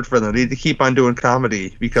standard for them. They need to keep on doing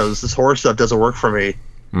comedy, because this horror stuff doesn't work for me.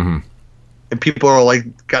 Mm-hmm. And people are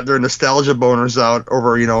like got their nostalgia boners out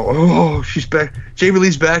over, oh, she's back. Jamie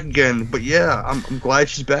Lee's back again. But yeah, I'm glad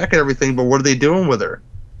she's back and everything. But what are they doing with her?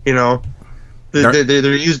 They're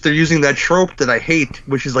using that trope that I hate,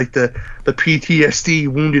 which is like the PTSD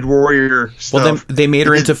wounded warrior stuff. Well, then they made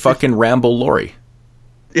her into fucking Rambo Laurie.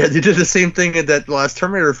 Yeah, they did the same thing in that last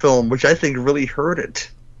Terminator film, which I think really hurt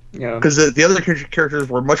it. Yeah, because the other characters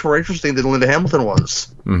were much more interesting than Linda Hamilton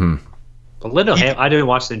was. Mm-hmm. But I didn't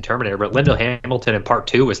watch the Terminator, but Linda Hamilton in Part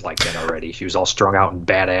 2 was like that already. She was all strung out and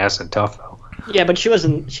badass and tough, though. Yeah, but she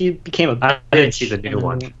wasn't. She became a bitch. I didn't see the new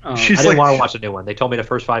one. I didn't want to watch the new one. They told me the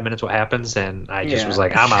first 5 minutes what happens, and I just was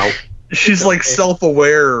like, I'm out. She's like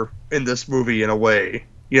self-aware in this movie in a way.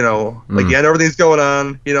 Like everything's going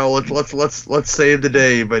on. Let's save the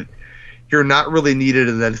day, but you're not really needed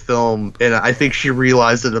in that film. And I think she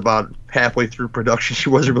realized it about halfway through production. She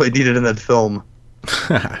wasn't really needed in that film.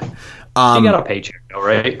 You got a paycheck, though,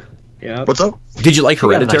 right? Yeah. What's up? Did you like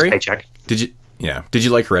Hereditary? Nice paycheck. Did you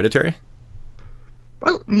like Hereditary?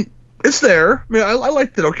 Well, it's there. I mean, I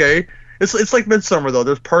liked it. Okay. It's like Midsommar though.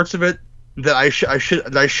 There's parts of it that I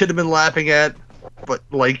should have been laughing at, but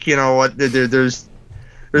like what? There's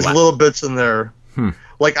little bits in there.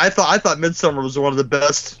 Like I thought Midsommar was one of the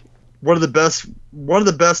best.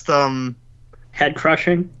 Head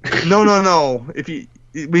crushing. No.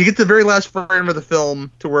 When you get to the very last frame of the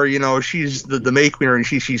film to where she's the May Queen and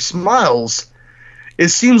she smiles, it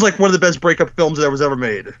seems like one of the best breakup films that was ever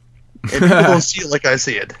made, and people don't see it like I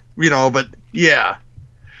see it, But yeah,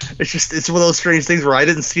 it's one of those strange things where I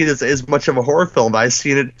didn't see it as much of a horror film, but I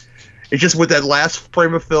seen it. It's just with that last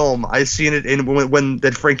frame of film, I seen it in when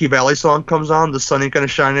that Frankie Valli song comes on, "The Sun Ain't Gonna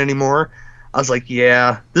Shine Anymore." I was like,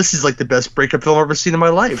 yeah, this is like the best breakup film I've ever seen in my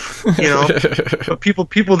life, But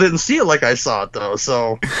people didn't see it like I saw it though,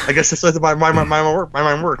 so I guess that's like my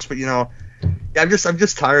mind works. But I'm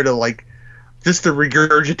just tired of like just the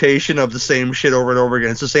regurgitation of the same shit over and over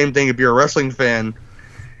again. It's the same thing if you're a wrestling fan.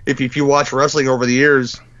 If you watch wrestling over the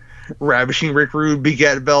years, Ravishing Rick Rude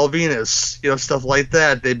begat Val Venus, stuff like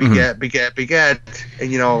that. They begat,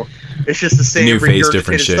 and it's just the same new face,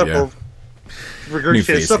 different shit, stuff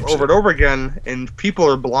regurgitated stuff over and over again, and people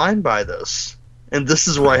are blind by this, and this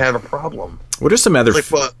is where I have a problem. What are some other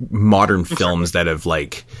modern films that have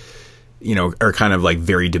are kind of like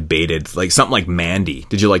very debated, like something like Mandy?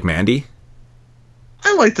 Did you like Mandy?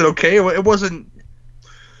 I liked it. Okay, it wasn't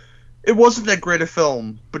that great a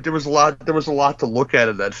film, but there was a lot to look at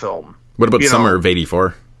in that film. What about Summer of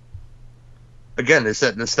 '84? Again, it's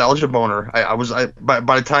that nostalgia boner.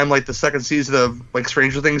 By the time like the second season of like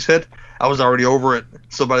Stranger Things hit, I was already over it.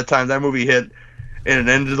 So by the time that movie hit and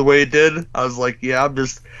it ended the way it did, I was like, yeah, and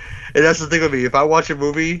that's the thing with me. If I watch a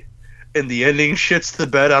movie and the ending shits the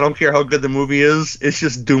bed, I don't care how good the movie is. It's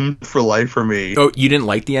just doomed for life for me. Oh, you didn't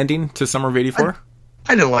like the ending to Summer of '84?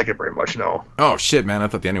 I didn't like it very much, no. Oh shit, man! I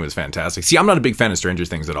thought the ending was fantastic. See, I'm not a big fan of Stranger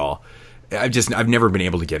Things at all. I've never been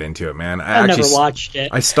able to get into it, man. I never watched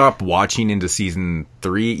it. I stopped watching into season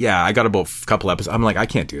 3. Yeah, I got about a couple episodes. I'm like, I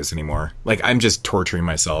can't do this anymore. Like, I'm just torturing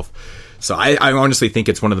myself. So I honestly think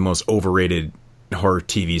it's one of the most overrated horror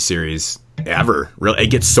TV series ever. Really,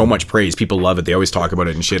 it gets so much praise. People love it. They always talk about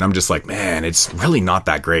it and shit. I'm just like, man, it's really not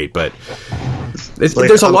that great. But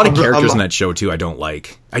there's a lot of characters in that show too I don't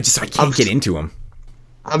like. I can't get into them.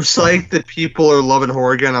 I'm psyched that people are loving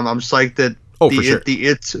horror again. I'm psyched that The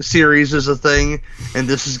It series is a thing, and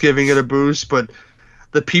this is giving it a boost. But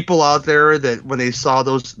the people out there that when they saw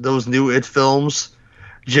those new It films,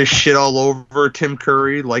 just shit all over Tim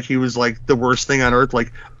Curry like he was like the worst thing on earth.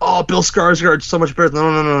 Like, oh, Bill Skarsgård's so much better.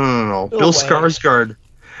 No. Bill Skarsgård.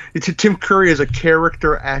 Tim Curry is a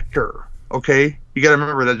character actor. Okay, you got to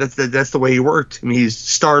remember that's the way he worked. I mean, he's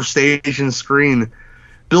star stage and screen.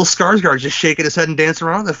 Bill Skarsgård's just shaking his head and dancing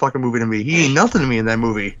around that fucking movie to me. He ain't nothing to me in that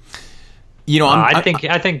movie. You know, I think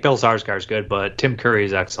Bill Skarsgård's good, but Tim Curry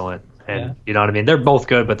is excellent. And you know what I mean? They're both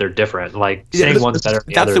good, but they're different. Like saying one's better than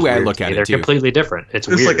the other. That's the way I look at it. They're completely different. It's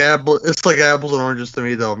weird. It's like apples and oranges to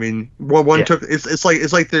me, though. I mean, one took it's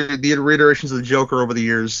like the reiterations of the Joker over the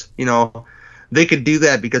years. You know, they could do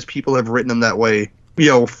that because people have written them that way. You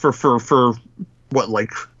know, for what,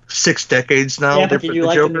 like 6 decades now. Yeah, but did you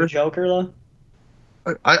like the new Joker though?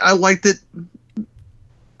 I liked it.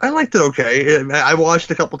 I liked it okay. I watched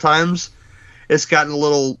it a couple times. It's gotten a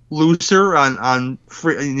little looser on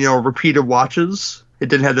repeated watches. It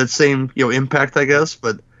didn't have that same impact, I guess.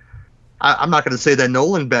 But I'm not going to say that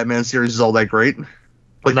Nolan Batman series is all that great. Like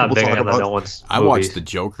I'm not big on the Nolan's. I watched the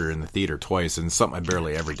Joker in the theater twice, and something I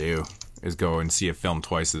barely ever do is go and see a film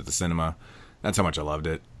twice at the cinema. That's how much I loved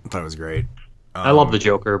it. I thought it was great. I love the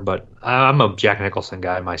Joker, but I'm a Jack Nicholson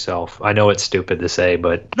guy myself. I know it's stupid to say,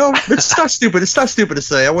 but no, it's not stupid. It's not stupid to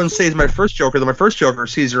say. I wouldn't say it's my first Joker. My first Joker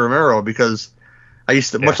is Cesar Romero because I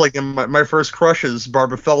used to, much like in my first crushes,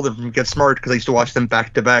 Barbara Feldon from Get Smart, because I used to watch them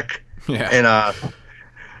back to back. Yeah. And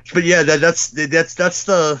but yeah, that's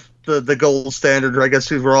the gold standard. I guess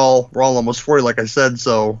we're all almost 40, like I said.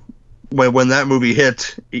 So when that movie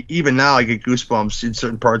hit, even now I get goosebumps in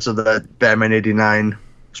certain parts of that Batman '89,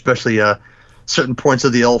 especially certain points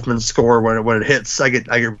of the Elfman score when it hits. I get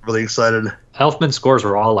really excited. Elfman scores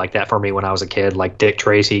were all like that for me when I was a kid, like Dick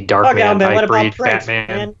Tracy, Darkman, Nightbreed,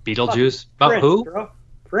 Batman, Beetlejuice. About Prince, who? Bro.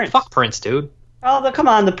 Prince. Fuck Prince, dude. Oh, come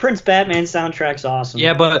on, the Prince Batman soundtrack's awesome.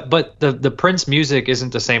 Yeah, but the Prince music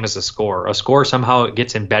isn't the same as a score. A score somehow it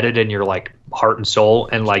gets embedded in your like heart and soul,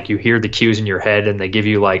 and like you hear the cues in your head, and they give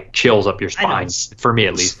you like chills up your spine. For me,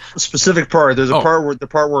 at least. A specific part. There's a part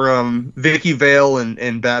where Vicky Vale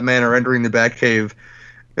and Batman are entering the Batcave,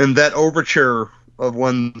 and that overture of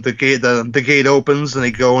when the gate opens and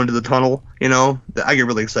they go into the tunnel. You know, I get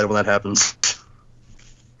really excited when that happens.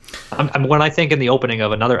 When I think in the opening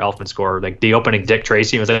of another Elfman score, like the opening Dick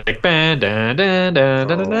Tracy was like dun, dun, dun, dun,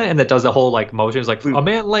 dun, dun, and that does the whole like motion. It's like a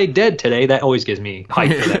man lay dead today. That always gives me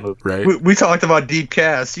hype for that movie. Right. We talked about deep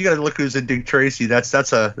cast. You got to look who's in Dick Tracy. That's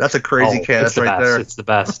a crazy cast right there. It's the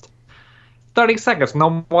best. 30 seconds,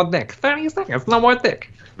 no more dick. 30 seconds, no more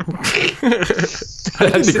dick. I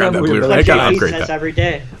need to grab that Blu-ray. I gotta upgrade that every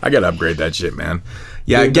day. I gotta upgrade that shit, man.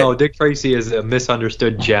 Yeah, no, Dick Tracy is a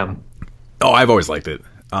misunderstood gem. Oh, I've always liked it.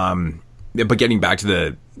 But getting back to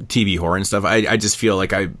the TV horror and stuff, I just feel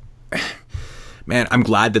like I'm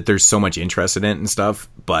glad that there's so much interest in it and stuff,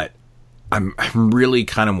 but I'm really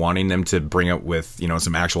kind of wanting them to bring it with,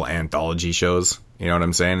 some actual anthology shows. You know what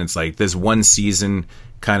I'm saying? It's like this one season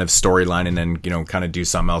kind of storyline and then, kind of do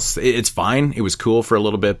something else. It's fine. It was cool for a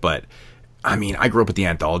little bit, but I mean, I grew up with the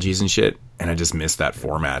anthologies and shit, and I just miss that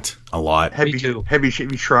format a lot. Have you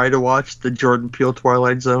tried to watch the Jordan Peele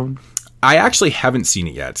Twilight Zone? I actually haven't seen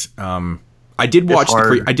it yet. I did watch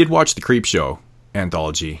the Creep Show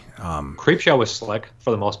anthology. Creep Show was slick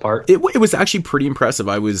for the most part. It was actually pretty impressive.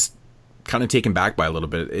 I was kind of taken back by a little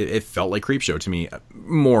bit. It felt like Creep Show to me,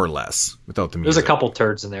 more or less, without the music. There's a couple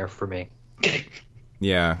turds in there for me.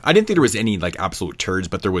 Yeah, I didn't think there was any like absolute turds,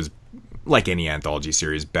 but there was, like any anthology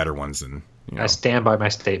series, better ones than. I stand by my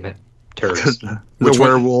statement. Turds. the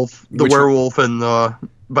werewolf and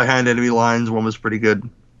Behind Enemy Lines one was pretty good.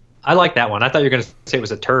 I like that one. I thought you were going to say it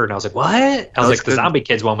was a turd. And I was like, what? I was like, the Zombie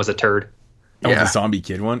Kids one was a turd. Oh, the Zombie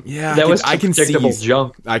Kid one? Yeah. I can see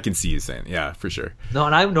junk. I can see you saying, yeah, for sure. No,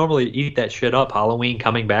 and I normally eat that shit up. Halloween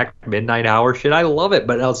coming back, midnight hour shit. I love it.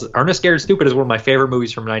 But Ernest Scared Stupid is one of my favorite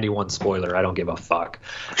movies from '91. Spoiler, I don't give a fuck.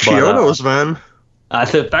 Chiodos, man.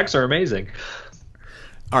 The effects are amazing.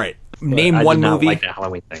 All right. Name one movie. Like that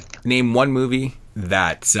Halloween thing. Name one movie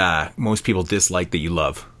that most people dislike that you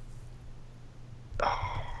love.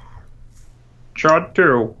 Chud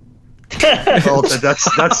 2. Oh,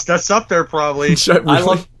 that's up there probably.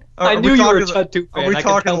 I knew you were a Chud 2 fan. Are we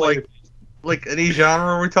talking like any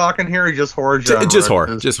genre? Are we talking here, or just horror genre? Just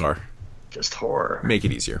horror. Just horror. Just horror. Make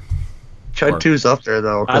it easier. Chud 2's up there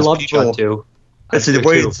though. I love Chud 2.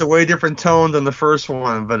 It's a way different tone than the first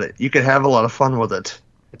one, but you can have a lot of fun with it.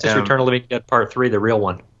 It's just Return of the Living Dead Part 3, the real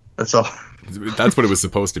one. That's all. That's what it was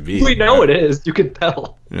supposed to be. We know it is. You can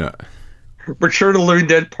tell. Yeah. Return of the Living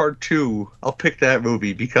Dead Part 2. I'll pick that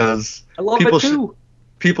movie because I love it too.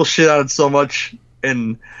 People shit on it so much,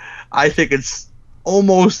 and I think it's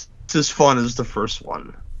almost as fun as the first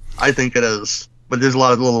one. I think it is. But there's a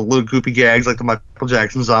lot of little goopy gags, like the Michael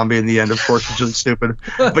Jackson zombie in the end, of course, which is stupid.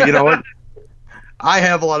 But you know what? I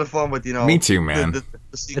have a lot of fun with, Me too, man. The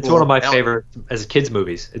sequel. It's one of my favorite as kids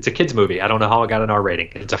movies. It's a kids movie. I don't know how it got an R rating.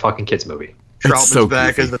 It's a fucking kids movie. Troutman's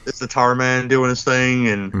back as the tar man doing his thing,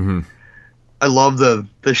 and I love the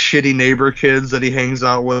shitty neighbor kids that he hangs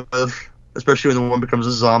out with, especially when the one becomes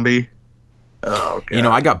a zombie. Oh, God.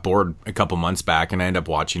 I got bored a couple months back, and I ended up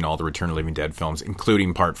watching all the Return of the Living Dead films,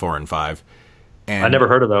 including Part 4 and 5. And I never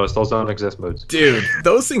heard of those. Those don't exist, Moods. Dude,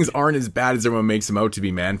 those things aren't as bad as everyone makes them out to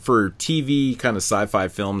be, man. For TV kind of sci-fi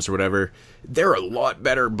films or whatever, they're a lot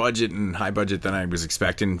better budget and high budget than I was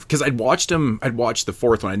expecting. Because I'd watched the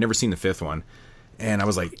fourth one. I'd never seen the fifth one. And I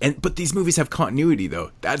was like, but these movies have continuity,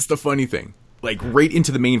 though. That's the funny thing. Like, right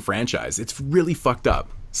into the main franchise. It's really fucked up.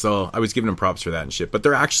 So I was giving them props for that and shit. But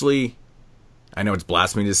they're actually, I know it's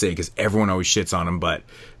blasphemy to say because everyone always shits on them, but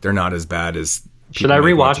they're not as bad as... Should I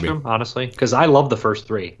rewatch them, honestly? Because I love the first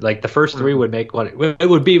three. Like, the first three would make it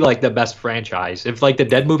would be like the best franchise. If like the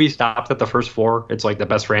Dead movie stopped at the first four, it's like the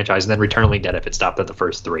best franchise, and then Return of the Living Dead if it stopped at the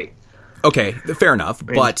first three. Okay, fair enough.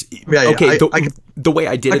 But the way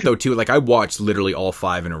I did it though too, like I watched literally all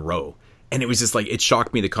 5 in a row, and it was just like it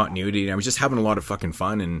shocked me the continuity, and I was just having a lot of fucking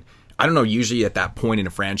fun. And I don't know, usually at that point in a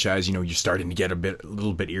franchise, you're starting to get a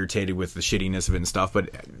little bit irritated with the shittiness of it and stuff, but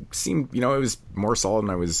it seemed, it was more solid than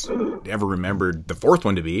I was ever remembered the fourth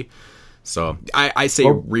one to be. So I say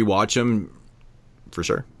rewatch them for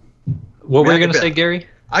sure. What were you going to say, Gary?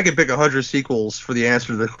 I could pick 100 sequels for the answer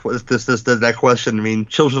to that question. I mean,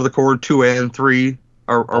 Children of the Corn 2 and 3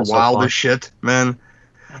 are wild as shit, man.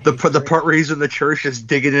 The part where he's in the church just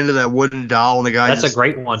digging into that wooden doll and the guy That's a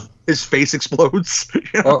great one. His face explodes.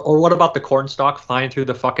 Or what about the cornstalk flying through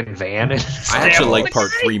the fucking van? I actually like part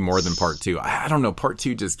 3 more than part 2. I don't know, part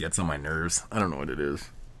 2 just gets on my nerves. I don't know what it is.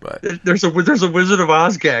 But there's a Wizard of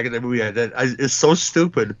Oz gag in that movie that is so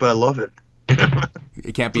stupid, but I love it.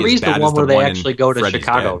 It can't be as bad the one as the where they one actually go to Freddy's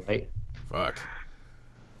Chicago, Dead. right? Fuck.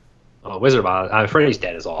 Oh, Wizard of Oz. Freddy's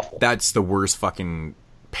Dead is awful. That's the worst fucking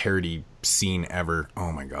parody scene ever.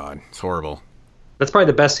 Oh my god, it's horrible. That's probably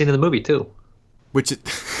the best scene in the movie too. Which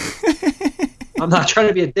I'm not trying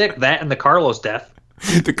to be a dick. That and the Carlos death.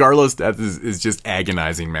 The Carlos death is just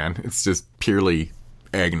agonizing, man. It's just purely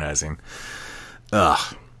agonizing.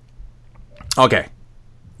 Ugh. Okay,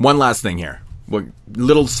 one last thing here.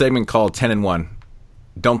 Little segment called 10 and 1.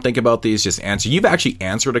 Don't think about these, just answer. You've actually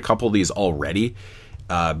answered a couple of these already.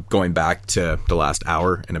 Going back to the last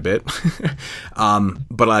hour and a bit.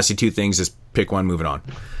 But I'll ask you 2 things. Just pick one, moving on.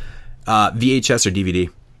 VHS or DVD?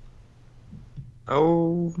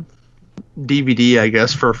 Oh, DVD, I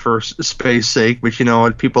guess, for space sake.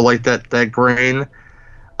 But people like that grain.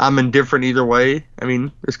 I'm indifferent either way. I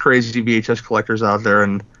mean, there's crazy VHS collectors out there,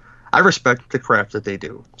 and I respect the crap that they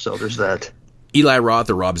do. So there's that. Eli Roth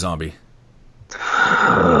or Rob Zombie?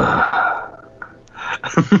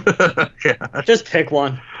 Yeah. Just pick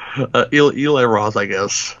one. Eli Roth, I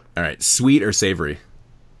guess. All right. Sweet or savory?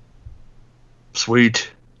 Sweet.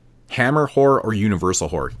 Hammer horror or Universal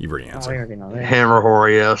horror? You've already answered. I already know that. Hammer horror,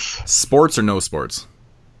 yes. Sports or no sports?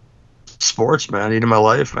 Sports, man. Need in my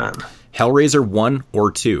life, man. Hellraiser 1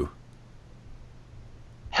 or 2?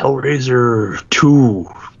 Hellraiser 2.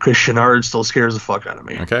 Because Shenard still scares the fuck out of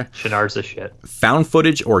me. Okay. Shenard's the shit. Found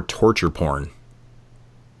footage or torture porn?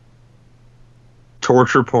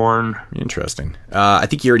 Torture porn. Interesting. I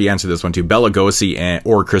think you already answered this one too. Bela Lugosi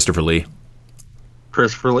or Christopher Lee?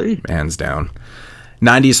 Christopher Lee. Hands down.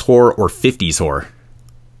 90s horror or 50s horror?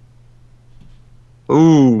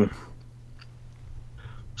 Ooh.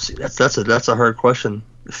 See, that's a hard question.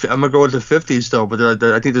 I'm gonna go with the 50s though, but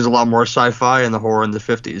I think there's a lot more sci-fi in the horror in the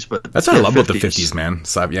 50s. But that's what I love about the 50s, man.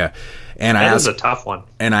 Yeah, and that is a tough one.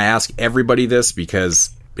 And I ask everybody this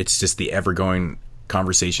because it's just the ever-going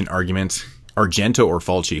conversation argument. Argento or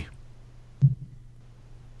Fulci?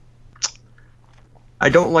 I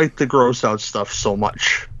don't like the gross out stuff so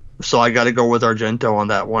much, so I got to go with Argento on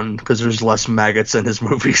that one because there's less maggots in his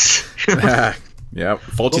movies. Yeah,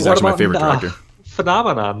 Fulci's actually my favorite director.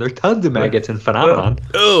 Phenomenon. There are tons of maggots in Phenomenon.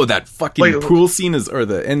 Oh, that fucking pool scene is,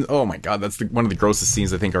 oh my god, that's one of the grossest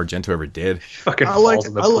scenes I think Argento ever did. I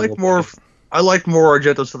like more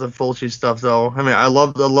Argento stuff than Fulci stuff though. I mean, I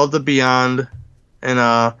love the Beyond,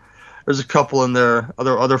 and there's a couple in there,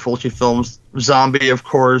 other Fulci films. Zombie, of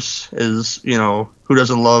course, is, who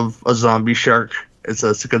doesn't love a zombie shark?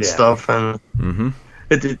 It's good stuff, and and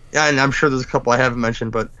I'm sure there's a couple I haven't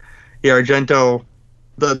mentioned, but yeah, Argento,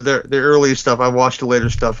 the early stuff. I watched the later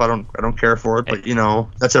stuff. I don't care for it, but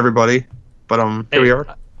that's everybody. But here we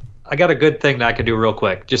are. I got a good thing that I can do real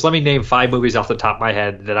quick. Just let me name 5 movies off the top of my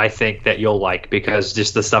head that I think that you'll like, because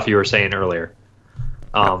just the stuff you were saying earlier.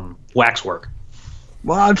 Waxwork.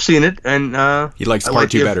 Well, I've seen it, and he likes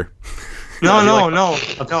part 2 better. No.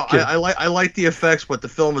 I like the effects, but the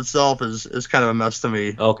film itself is kind of a mess to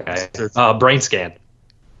me. Okay. Brain Scan.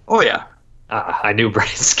 Oh yeah. I knew Brain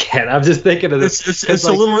Scan. I'm just thinking of this. It's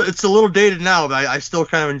a little dated now, but I still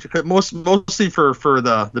kind of mostly for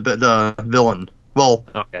the villain. Well,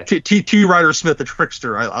 okay. T. Ryder Smith, the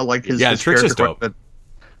trickster. I like his. Yeah, Trickster's dope.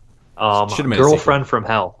 Girlfriend from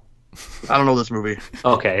Hell. I don't know this movie.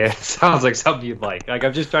 Okay, it sounds like something you'd like. Like,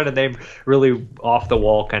 I'm just trying to name really off the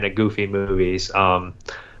wall kind of goofy movies from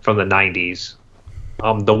the 90s.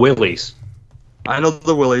 The Willies. I know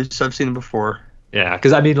the Willies. I've seen them before. Yeah,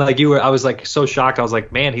 because I mean, like I was like so shocked. I was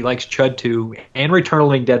like, man, he likes Chud 2 and Return of the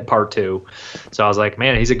Living Dead Part 2. So I was like,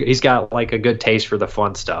 man, he's got like a good taste for the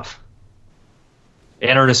fun stuff.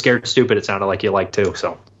 And Ernest Scared Stupid, it sounded like you liked too.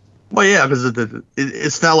 So. Well, yeah, because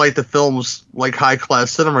it's not like the film's like high class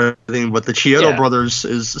cinema or anything, but the Chiodo Brothers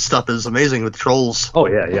stuff is amazing with Trolls. Oh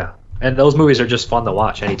yeah, and those movies are just fun to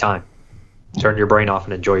watch anytime. Turn your brain off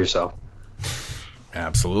and enjoy yourself.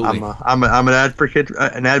 Absolutely. I'm an advocate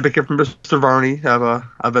for Mr. Varney.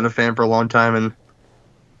 I've been a fan for a long time,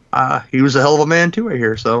 and he was a hell of a man too. I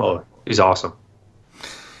hear so. He's awesome.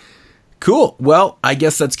 Cool. Well, I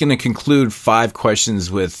guess that's going to conclude 5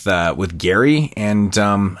 questions with Gary, and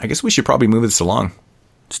I guess we should probably move this along.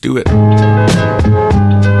 Let's do it.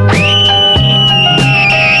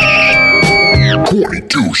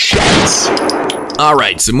 22 shots. All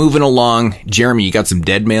right, so moving along, Jeremy, you got some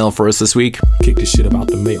dead mail for us this week? Kick the shit about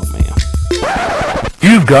the mailman.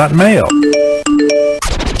 You've got mail.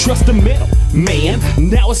 Trust the mail, man.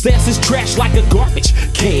 Now his ass is trash like a garbage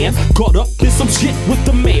can. Caught up in some shit with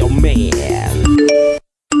the mailman.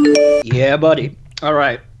 Yeah, buddy. All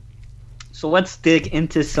right. So let's dig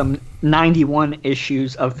into some 91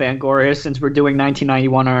 issues of Fangoria. Since we're doing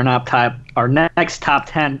 1991 on our next top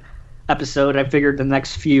 10 episode, I figured the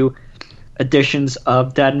next few editions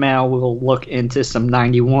of Dead Mail we'll look into some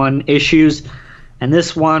 91 issues. And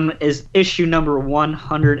this one is issue number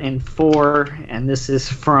 104, and this is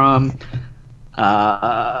from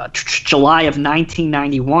July of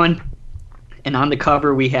 1991. And on the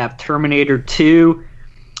cover we have Terminator 2,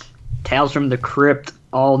 Tales from the Crypt,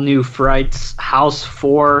 All New Frights, House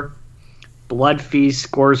 4, Blood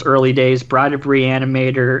Feast, Gore's Early Days, Bride of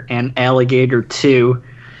Reanimator, and Alligator 2.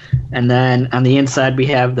 And then on the inside we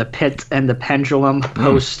have the Pit and the Pendulum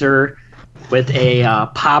poster with a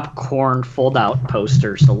popcorn fold-out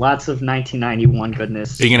poster. So lots of 1991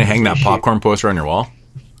 goodness. Are you going to hang that popcorn poster on your wall?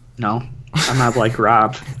 No. I'm not like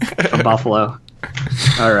Rob from Buffalo.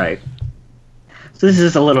 All right. So this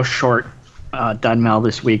is a little short Dead Mail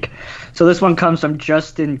this week. So this one comes from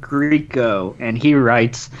Justin Greco, and he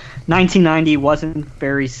writes, 1990 wasn't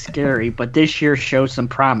very scary, but this year shows some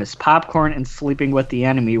promise. Popcorn and Sleeping with the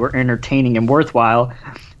Enemy were entertaining and worthwhile,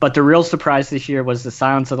 but the real surprise this year was The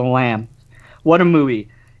Silence of the Lambs. What a movie.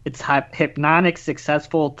 It's hypnotic,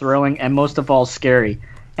 successful, thrilling, and most of all scary.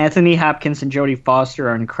 Anthony Hopkins and Jodie Foster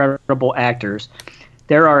are incredible actors.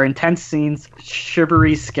 There are intense scenes,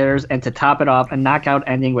 shivery scares, and to top it off, a knockout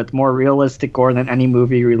ending with more realistic gore than any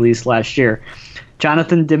movie released last year.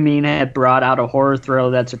 Jonathan Demme had brought out a horror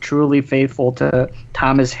thriller that's truly faithful to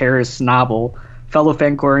Thomas Harris' novel. Fellow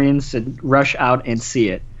Fangorians should rush out and see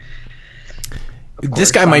it.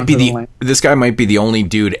 This guy might be the only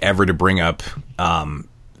dude ever to bring up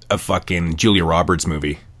a fucking Julia Roberts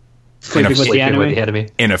movie. Sleeping with the Enemy.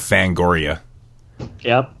 In a Fangoria.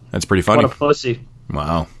 Yep. That's pretty funny. What a pussy.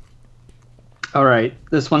 Wow. All right.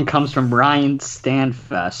 This one comes from Ryan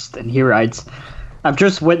Stanfest, and he writes, I've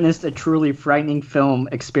just witnessed a truly frightening film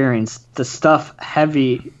experience. The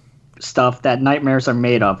heavy stuff that nightmares are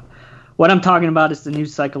made of. What I'm talking about is the new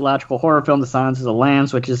psychological horror film, The Silence of the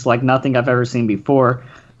Lambs, which is like nothing I've ever seen before.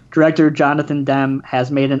 Director Jonathan Demme has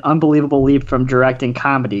made an unbelievable leap from directing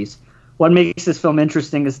comedies. What makes this film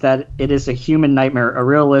interesting is that it is a human nightmare, a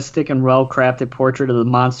realistic and well-crafted portrait of the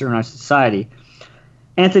monster in our society.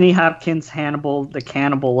 Anthony Hopkins' Hannibal the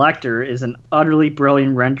Cannibal Lecter is an utterly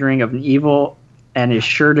brilliant rendering of an evil and is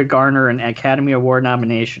sure to garner an Academy Award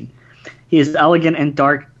nomination. He is elegant and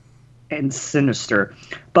dark and sinister.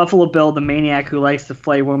 Buffalo Bill, the maniac who likes to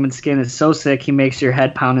flay women's skin, is so sick he makes your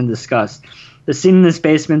head pound in disgust. The scene in his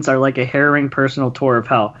basements are like a harrowing personal tour of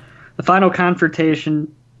hell. The final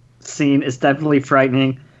confrontation scene is definitely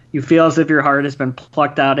frightening. You feel as if your heart has been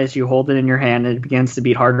plucked out as you hold it in your hand, and it begins to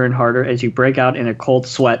beat harder and harder as you break out in a cold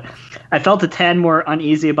sweat. I felt a tad more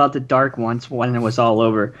uneasy about the dark once when it was all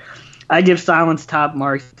over. I give Silence top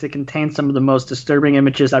marks. It contains some of the most disturbing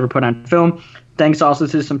images ever put on film. Thanks also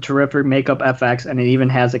to some terrific makeup FX, and it even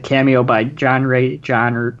has a cameo by John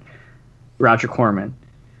or Roger Corman.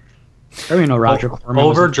 I don't even know Roger Corman.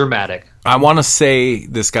 Over dramatic. I want to say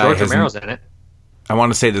this guy George Romero's in it. I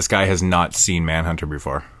want to say this guy has not seen Manhunter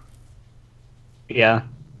before. Yeah.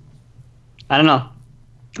 I don't know.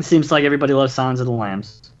 It seems like everybody loves Silence of the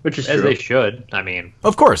Lambs, which is As true. they should. I mean,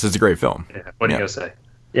 of course, it's a great film. Yeah, what are you going to say?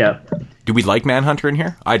 Yeah. Do we like Manhunter in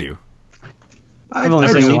here? I do. I've only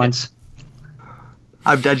seen it once.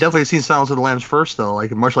 I've definitely seen Silence of the Lambs first, though.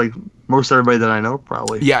 Much like most everybody that I know,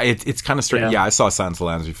 probably. Yeah, it's kind of strange. Yeah, I saw Silence of the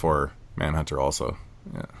Lambs before Manhunter also.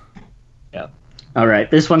 Yeah. All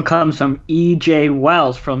right. This one comes from E.J.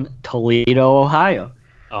 Wells from Toledo, Ohio.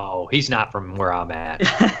 Oh, he's not from where I'm at.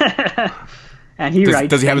 And he writes...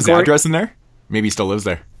 Does he have his address in there? Maybe he still lives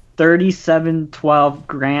there. 3712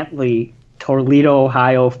 Grantley, Toledo,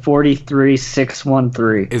 Ohio,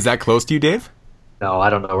 43613. Is that close to you, Dave? No, I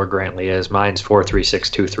don't know where Grantley is. Mine's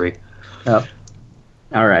 43623. Oh.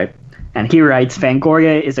 All right. And he writes,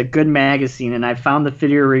 Fangoria is a good magazine, and I found the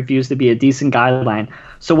video reviews to be a decent guideline.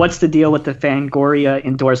 So what's the deal with the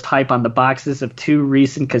Fangoria-endorsed hype on the boxes of 2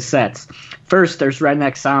 recent cassettes? First, there's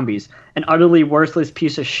Redneck Zombies, an utterly worthless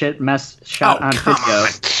piece of shit mess shot on video.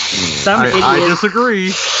 I disagree.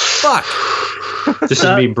 Fuck. This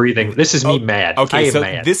is me breathing. This is me mad. Okay, so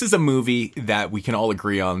mad. This is a movie that we can all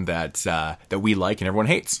agree on that we like and everyone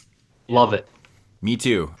hates. Love it. Me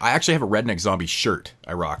too. I actually have a Redneck Zombie shirt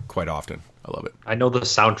I rock quite often. I love it. I know the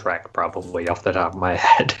soundtrack probably off the top of my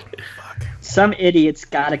head. Some idiots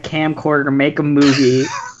got a camcorder to make a movie.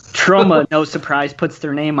 Troma, no surprise, puts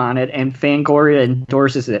their name on it, and Fangoria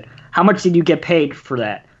endorses it. How much did you get paid for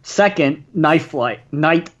that? Second,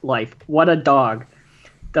 Nightlife. What a dog.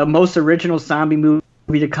 The most original zombie movie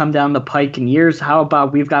to come down the pike in years. How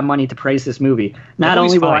about we've got money to praise this movie? Not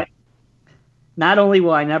only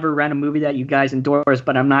will I never rent a movie that you guys endorse,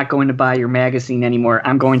 but I'm not going to buy your magazine anymore.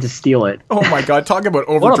 I'm going to steal it. Oh my god, talk about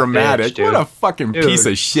overdramatic. What a fucking piece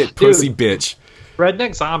of shit pussy bitch.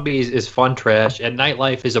 Redneck Zombies is fun trash, and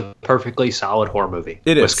Nightlife is a perfectly solid horror movie.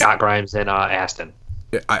 It is. With Scott Grimes and Aston.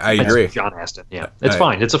 I agree. John Aston, yeah. It's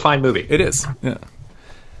fine. It's a fine movie. It is, yeah.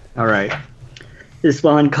 All right. This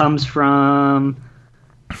one comes from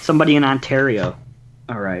somebody in Ontario.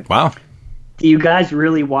 All right. Wow. Do you guys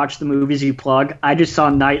really watch the movies you plug? I just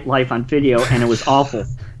saw Nightlife on video, and it was awful.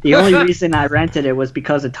 The only reason I rented it was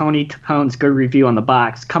because of Tony Tone's good review on the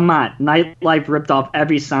box. Come on, Nightlife ripped off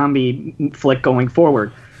every zombie flick going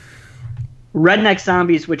forward. Redneck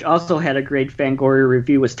Zombies, which also had a great Fangoria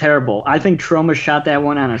review, was terrible. I think Troma shot that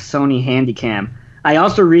one on a Sony Handycam. I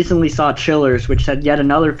also recently saw Chillers, which had yet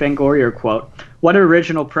another Fangoria quote. What an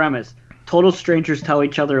original premise. Total strangers tell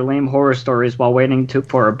each other lame horror stories while waiting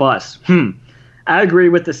for a bus. I agree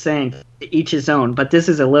with the saying, each his own, but this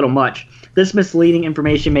is a little much. This misleading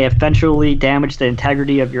information may eventually damage the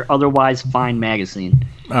integrity of your otherwise fine magazine.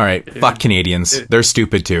 All right, fuck Canadians. They're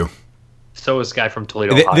stupid too. So is this guy from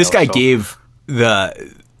Toledo, Ohio. This guy gave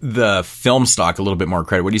the film stock a little bit more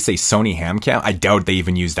credit. What do you say, Sony Hamcam? I doubt they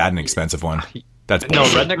even used that an expensive one. That's no,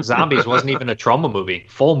 Redneck Zombies wasn't even a Troma movie.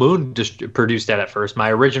 Full Moon just produced that at first.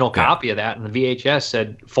 My original copy of that in the VHS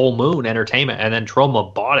said Full Moon Entertainment, and then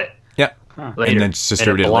Troma bought it. Yeah. Later, and then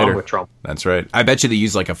distributed it later. With Troma. That's right. I bet you they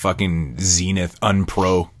use like a fucking Zenith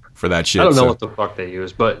Unpro for that shit. I don't know what the fuck they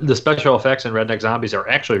use, but the special effects in Redneck Zombies are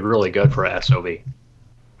actually really good for a SOV.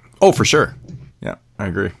 Oh, for sure. Yeah, I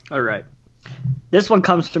agree. All right. This one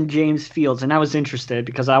comes from James Fields, and I was interested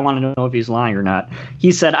because I want to know if he's lying or not.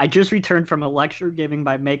 He said, I just returned from a lecture given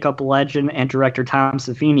by makeup legend and director Tom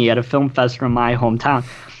Savini at a film festival in my hometown.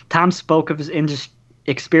 Tom spoke of his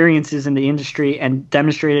experiences in the industry and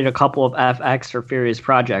demonstrated a couple of FX for various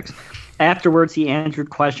projects. Afterwards, he answered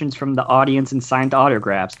questions from the audience and signed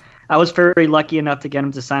autographs. I was very lucky enough to get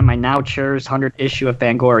him to sign my now cherished 100th issue of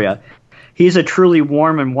Fangoria. He's a truly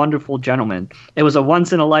warm and wonderful gentleman. It was a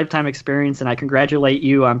once-in-a-lifetime experience, and I congratulate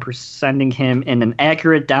you on presenting him in an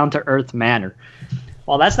accurate, down-to-earth manner.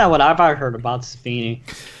 Well, that's not what I've heard about Savini.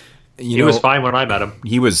 He was fine when I met him.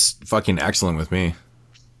 He was fucking excellent with me.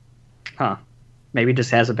 Huh. Maybe he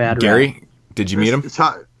just has a bad Gary, rap. Did you meet him? It's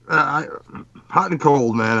hot, hot and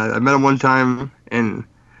cold, man. I met him one time, and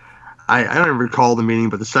I don't even recall the meeting,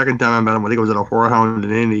 but the second time I met him, I think it was at a Horror Hound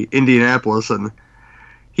in Indianapolis, and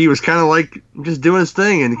he was kind of like just doing his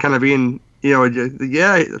thing and kind of being,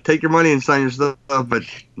 take your money and sign your stuff, but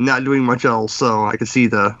not doing much else. So I could see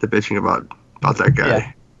the bitching about that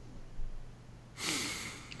guy.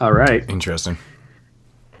 All right. Interesting.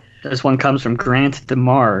 This one comes from Grant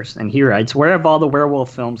DeMars, and he writes, "Where have all the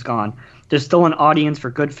werewolf films gone? There's still an audience for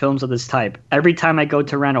good films of this type. Every time I go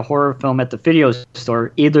to rent a horror film at the video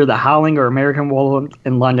store, either The Howling or American Werewolf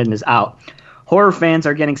in London is out. Horror fans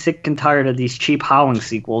are getting sick and tired of these cheap Howling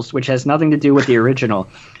sequels, which has nothing to do with the original.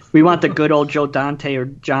 We want the good old Joe Dante or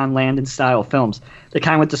John Landon style films, the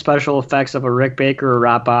kind with the special effects of a Rick Baker or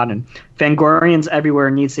Rob Bottin. Fangorians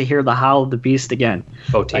everywhere needs to hear the howl of the beast again."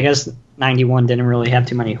 I guess 91 didn't really have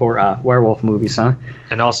too many werewolf movies, huh?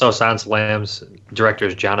 And also Silence of the Lambs director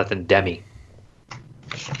is Jonathan Demme.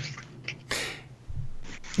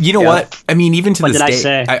 You know what? I mean, even to this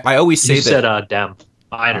day, I always say you said Dem.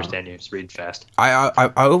 I understand you just read fast.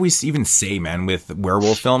 I always even say, man, with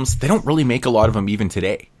werewolf films, they don't really make a lot of them even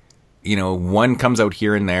today. You know, one comes out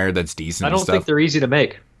here and there that's decent. I don't think they're easy to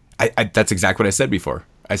make. That's exactly what I said before.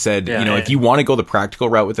 I said, if you want to go the practical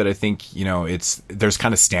route with it, I think, there's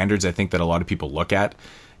kind of standards I think that a lot of people look at.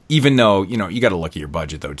 Even though, you got to look at your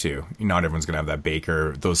budget, though, too. Not everyone's going to have that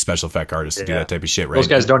Baker, those special effect artists to do that type of shit, right? Those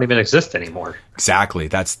guys don't even exist anymore. Exactly.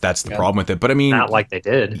 That's the problem with it. But I mean, not like they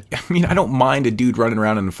did. I mean, I don't mind a dude running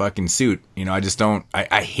around in a fucking suit. I just don't.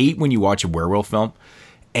 I hate when you watch a werewolf film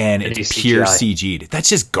and it's pure CG'd. That's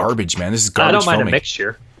just garbage, man. This is garbage. I don't mind filming. A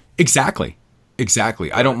mixture. Exactly.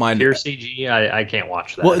 I don't mind. Pure CG, I can't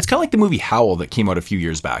watch that. Well, it's kind of like the movie Howl that came out a few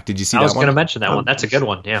years back. Did you see that one? I was going to mention that one. That's a good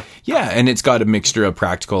one, yeah. Yeah, and it's got a mixture of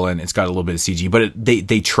practical and it's got a little bit of CG, but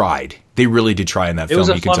they tried. They really did try in that film. It was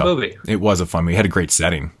a fun movie. It was a fun movie. It had a great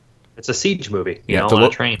setting. It's a siege movie, on a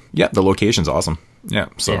train. Yeah, the location's awesome. Yeah,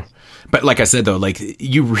 so. But like I said, though, like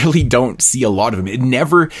you really don't see a lot of them. It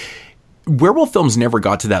never... Werewolf films never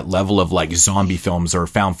got to that level of like zombie films or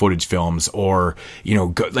found footage films or,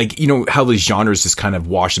 how these genres just kind of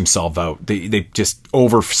wash themselves out. They just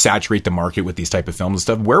oversaturate the market with these type of films and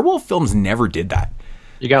stuff. Werewolf films never did that.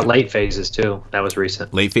 You got Late Phases too. That was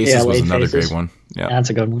recent. Late Phases was another great one. Yeah,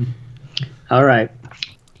 that's a good one. All right.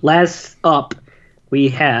 Last up, we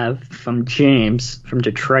have from James from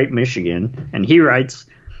Detroit, Michigan. And he writes,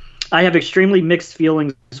 "I have extremely mixed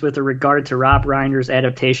feelings with regard to Rob Reiner's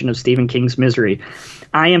adaptation of Stephen King's Misery.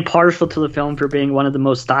 I am partial to the film for being one of the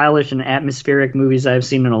most stylish and atmospheric movies I have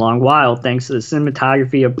seen in a long while, thanks to the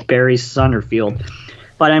cinematography of Barry Sonnenfeld.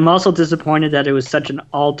 But I'm also disappointed that it was such an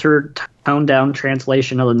altered, toned-down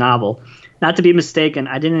translation of the novel. Not to be mistaken,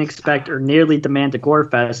 I didn't expect or nearly demand a gore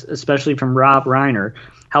fest, especially from Rob Reiner.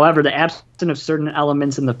 However, the absence of certain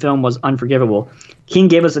elements in the film was unforgivable. King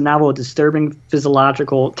gave us a novel of disturbing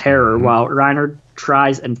physiological terror, while Reiner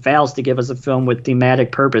tries and fails to give us a film with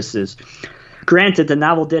thematic purposes. Granted, the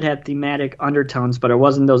novel did have thematic undertones, but it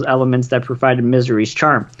wasn't those elements that provided Misery's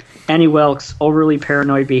charm. Annie Wilkes' overly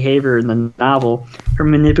paranoid behavior in the novel, her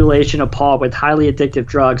manipulation of Paul with highly addictive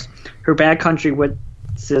drugs, her backcountry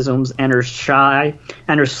witticisms, and her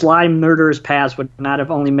sly murderous past would not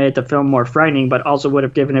have only made the film more frightening, but also would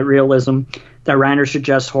have given it realism that Reiner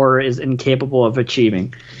suggests horror is incapable of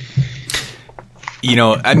achieving."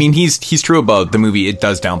 I mean, he's true about the movie. It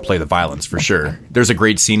does downplay the violence for sure. There's a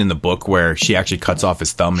great scene in the book where she actually cuts off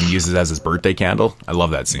his thumb and uses it as his birthday candle. I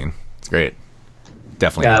love that scene. It's great.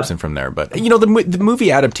 Definitely helps him from there. But the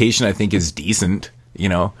movie adaptation I think is decent.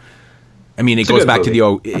 I mean, it goes back to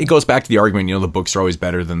the argument. The books are always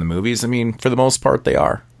better than the movies. I mean, for the most part, they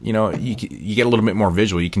are. You get a little bit more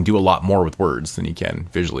visual. You can do a lot more with words than you can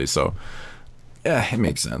visually. So. Yeah, it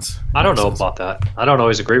makes sense. I don't know about that. I don't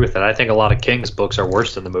always agree with that. I think a lot of King's books are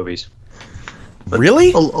worse than the movies.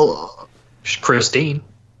 Really? Christine.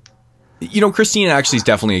 Christine actually is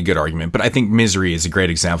definitely a good argument, but I think Misery is a great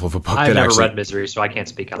example of a book I've never read Misery, so I can't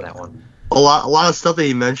speak on that one. A lot of stuff that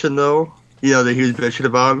he mentioned, though, that he was bitching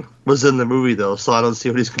about was in the movie, though, so I don't see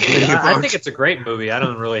what he's complaining about. I think it's a great movie. I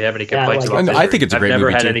don't really have any complaints about it. I think it's a great movie,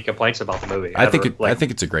 I've never had any complaints about the movie. I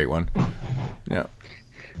think it's a great one. Yeah.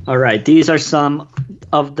 All right, these are some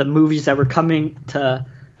of the movies that were coming to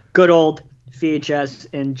good old VHS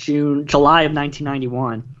in July of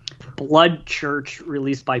 1991. Blood Church,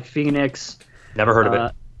 released by Phoenix. Never heard of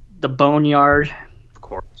it. The Boneyard. Of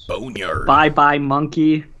course. Boneyard. Bye Bye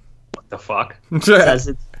Monkey. What the fuck? It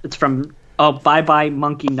says it's from Bye Bye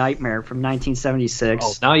Monkey Nightmare from 1976.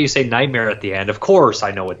 Oh, now you say Nightmare at the end. Of course I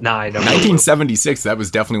know it. Nah, I know 1976, that was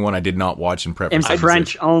definitely one I did not watch in prep. In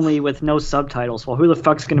French only with no subtitles. Well, who the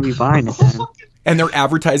fuck's going to be buying it then? And they're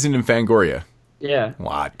advertising in Fangoria. Yeah.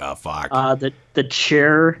 What the fuck? The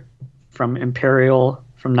Chair from Imperial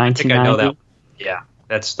from 1990. I think I know that. Yeah,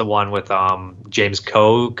 that's the one with James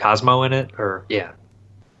Cosmo in it.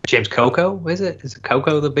 James Coco, is it? Is it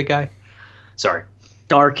Coco the big guy? Sorry.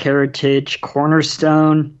 Dark Heritage,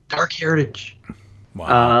 Cornerstone. Dark Heritage.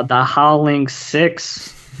 Wow. The Howling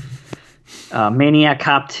 6. Maniac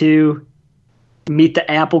Cop 2, Meet the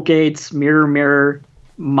Applegates, Mirror Mirror,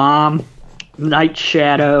 Mom, Night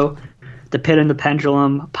Shadow, The Pit and the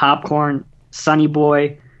Pendulum, Popcorn, Sonny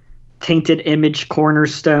Boy, Tainted Image,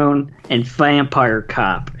 Cornerstone, and Vampire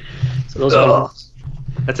Cop. So those are.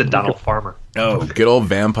 That's a Donald Farmer. Oh, good old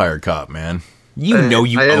Vampire Cop, man. You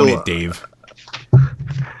own it, Dave.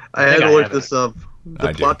 I had to look this up.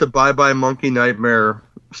 The plot to Bye Bye Monkey Nightmare,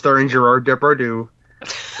 starring Gerard Depardieu.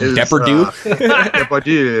 Depardieu.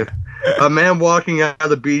 A man walking out of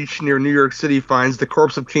the beach near New York City finds the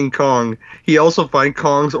corpse of King Kong. He also finds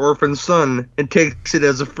Kong's orphan son and takes it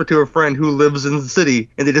to a friend who lives in the city,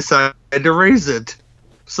 and they decide to raise it.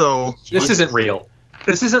 So this isn't real.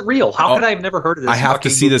 This isn't real. How could I have never heard of this? I have to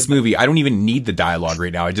see this movie. I don't even need the dialogue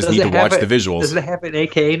right now. I just need to watch the visuals. Does it have an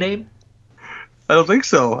AKA name? I don't think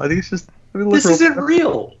so. I think it's just... This isn't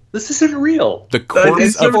real. This isn't real. The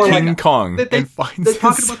corpse of King Kong. They're talking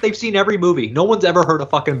about they've seen every movie. No one's ever heard of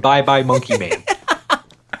fucking Bye Bye Monkey Man.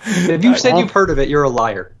 If you said you've heard of it, you're a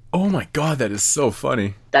liar. Oh my god, that is so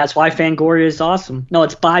funny. That's why Fangoria is awesome. No,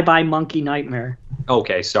 it's Bye Bye Monkey Nightmare.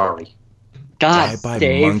 Okay, sorry. God, Bye Bye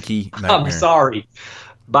Dave. Monkey Nightmare. I'm sorry.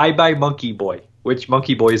 Bye Bye Monkey Boy. Which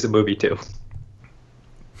Monkey Boy is a movie too?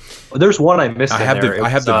 Well, there's one I missed. I have the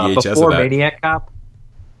VHS before of that. Maniac Cop.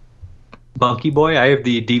 Monkey Boy. I have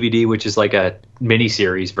the DVD, which is like a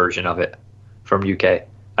miniseries version of it from UK.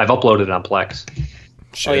 I've uploaded it on Plex.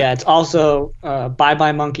 Oh yeah, it's also Bye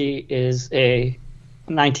Bye Monkey is a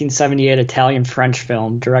 1978 Italian-French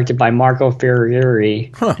film directed by Marco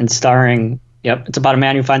Ferrieri and starring. Yep, it's about a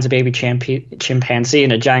man who finds a baby chimpanzee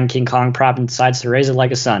and a giant King Kong prop and decides to raise it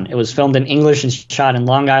like a son. It was filmed in English and shot in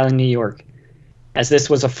Long Island, New York. As this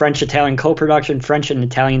was a French-Italian co-production, French and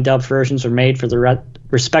Italian dub versions were made for the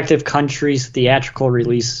respective countries' theatrical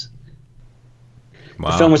release.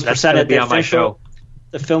 Wow. The film was presented at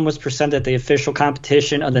the official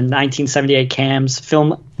competition of the 1978 Cannes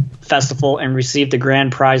Film Festival and received the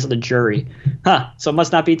grand prize of the jury. So it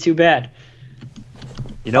must not be too bad.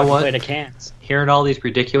 You know what? Hearing all these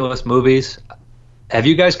ridiculous movies, have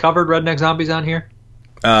you guys covered Redneck Zombies on here?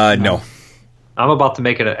 No. I'm about to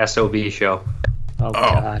make it an SOB show. Oh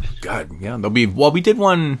God, yeah. There'll be. Well, we did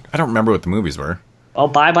one. I don't remember what the movies were. Oh,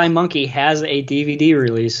 Bye Bye Monkey has a DVD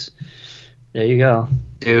release. There you go,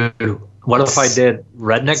 dude. What if I did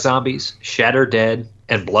Redneck Zombies, Shatter Dead,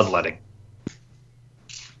 and Bloodletting?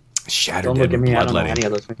 Shatter Dead and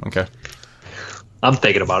Bloodletting. Okay. I'm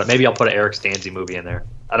thinking about it. Maybe I'll put an Eric Stanze movie in there.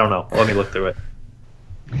 I don't know. Let me look through it.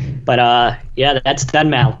 But yeah, that's Dead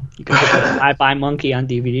Mal. You can put Bye Bye Monkey on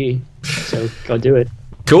DVD. So go do it.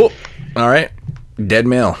 Cool. All right. Dead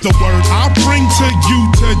Mal. The word I bring to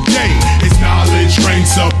you today is knowledge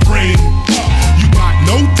reigns supreme. You got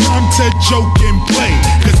no time to joke and play,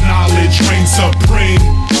 cause knowledge reigns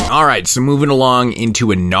supreme. All right, so moving along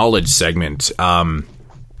into a knowledge segment.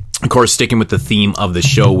 Of course, sticking with the theme of the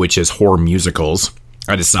show, which is horror musicals,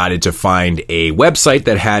 I decided to find a website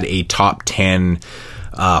that had a top 10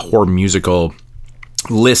 horror musical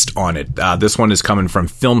list on it. This one is coming from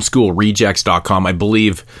filmschoolrejects.com.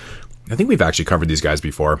 I think we've actually covered these guys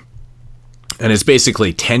before. And it's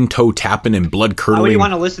basically 10 toe tapping and blood curdling. Why would you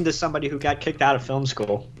want to listen to somebody who got kicked out of film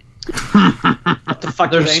school? What the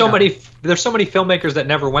fuck? There's so many filmmakers that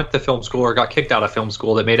never went to film school or got kicked out of film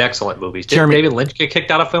school that made excellent movies. Did David Lynch get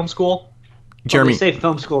kicked out of film school? Jeremy, they say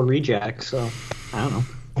film school reject, so I don't know.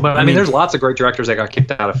 But I mean, there's lots of great directors that got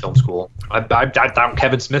kicked out of film school. I thought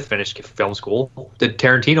Kevin Smith finished film school. Did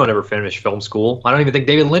Tarantino never finish film school? I don't even think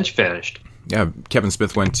David Lynch finished. Yeah, Kevin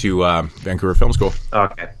Smith went to Vancouver Film School.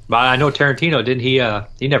 Okay. But I know Tarantino, didn't he?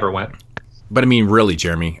 He never went. But I mean, really,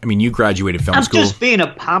 Jeremy, you graduated film school. I'm just being a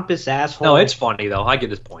pompous asshole. No, it's funny, though. I get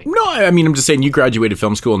his point. No, I'm just saying you graduated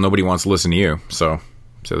film school and nobody wants to listen to you. So,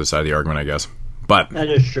 it's the other side of the argument, I guess. But that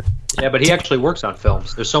is true. Yeah, but he actually works on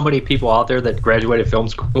films. There's so many people out there that graduated film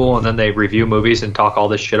school and then they review movies and talk all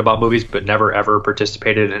this shit about movies, but never, ever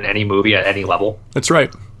participated in any movie at any level. That's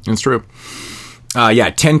right. It's true.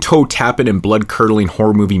 10 toe tapping and blood curdling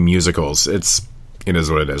horror movie musicals. It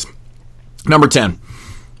is what it is. Number 10.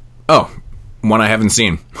 Oh, one I haven't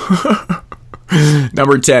seen.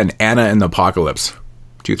 Number 10, Anna and the Apocalypse,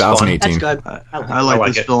 2018. That's good. I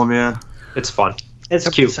like this film. Yeah, it's fun. It's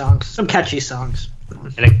cute songs, some catchy songs,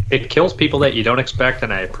 and it kills people that you don't expect,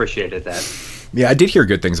 and I appreciated that. Yeah, I did hear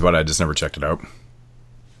good things about it. I just never checked it out.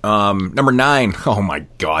 Number 9. Oh my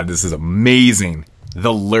god, this is amazing.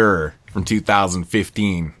 The Lure from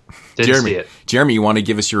 2015. Didn't see it. Jeremy, you want to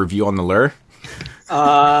give us your review on The Lure?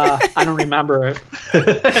 I don't remember it.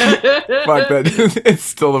 Fuck that. It's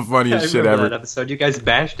still the funniest shit ever. That episode, you guys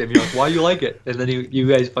bashed him. You're like, why you like it? And then you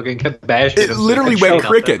guys fucking kept bashing him. It literally went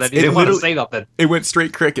crickets. He didn't want to say nothing. It went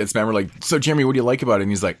straight crickets, man. We're like, so Jeremy, what do you like about it?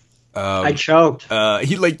 And he's like, I choked.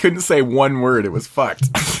 He like couldn't say one word. It was fucked.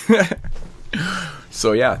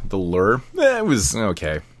 So yeah, The Lure. It was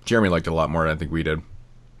okay. Jeremy liked it a lot more than I think we did.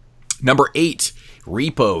 Number 8,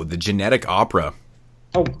 Repo, the Genetic Opera.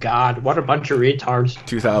 Oh God, what a bunch of retards.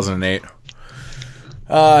 2008.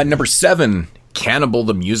 Number 7, Cannibal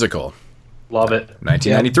the Musical. Love it.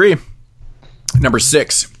 1993. Yeah. Number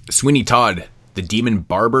 6, Sweeney Todd, the Demon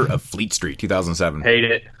Barber of Fleet Street. 2007. Hate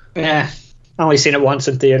it. Yeah, I only seen it once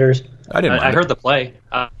in theaters. I heard the play.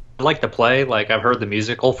 I like the play. Like I've heard the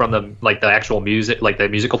musical from the actual music, like the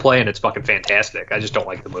musical play, and it's fucking fantastic. I just don't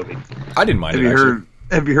like the movie. I didn't mind it.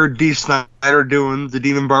 Have you heard Dee Snider doing the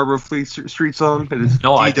Demon Barber of Fleet Street song?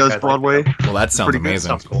 He does Broadway. Well, that sounds amazing.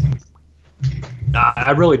 Sounds cool.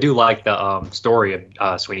 I really do like the story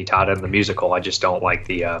of Sweeney Todd and the musical. I just don't like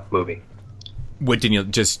the movie. What didn't you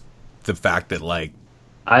just the fact that like?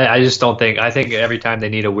 I just don't think. I think every time they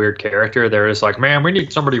need a weird character, they're just like, man, we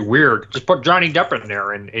need somebody weird. Just put Johnny Depp in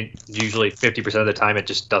there, and usually 50% of the time it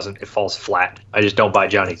just doesn't. It falls flat. I just don't buy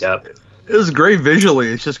Johnny Depp. It was great visually.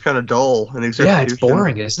 It's just kind of dull in execution. Yeah, it's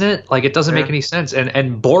boring, isn't it? Like it doesn't make any sense.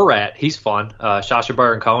 And Borat, he's fun. Sacha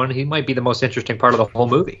Baron Cohen, he might be the most interesting part of the whole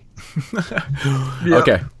movie. Yeah.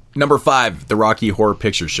 Okay, number 5, The Rocky Horror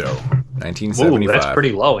Picture Show, 1975. Ooh, that's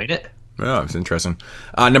pretty low, ain't it? Yeah, it's interesting.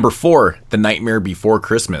 Number 4, The Nightmare Before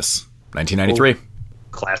Christmas, 1993. Ooh,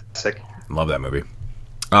 classic. Love that movie.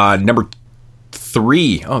 Number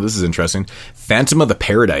 3, oh, this is interesting. Phantom of the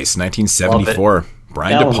Paradise, 1974.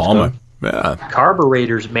 Brian De Palma. Yeah.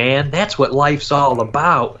 Carburetors, man. That's what life's all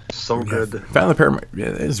about. So good. Phantom of the Paradise. Yeah,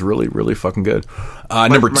 it is really, really fucking good.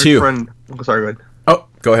 Number 2. Friend, sorry, go ahead. Oh,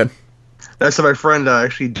 go ahead. That's my friend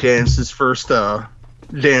actually danced his first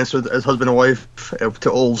dance with his husband and wife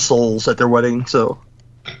to Old Souls at their wedding. So,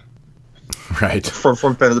 right from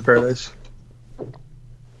Phantom of the Paradise.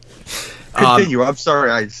 Continue. I'm sorry.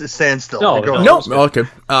 I stand still. No. Okay.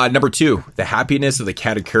 Number 2, The Happiness of the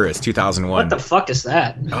Katakuri's, 2001. What the fuck is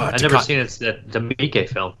that? I've never seen it. It's the Miike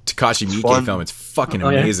film. Takashi Miike film. It's fucking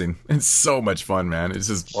amazing. Yeah. It's so much fun, man. It's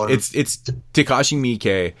just it's Takashi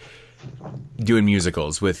Miike doing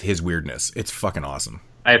musicals with his weirdness. It's fucking awesome.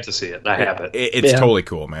 I have to see it. I have it. It's totally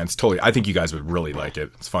cool, man. It's totally. I think you guys would really like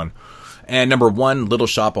it. It's fun. And number 1, Little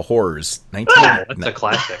Shop of Horrors, that's a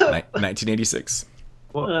classic. 1986.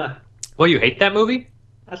 Well, you hate that movie?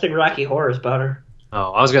 I think Rocky Horror is better.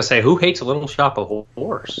 Oh, I was going to say, who hates Little Shop of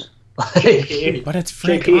Horrors? But it's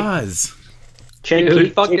Frank Oz.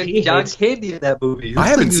 Dude, fucking John Candy in that movie. I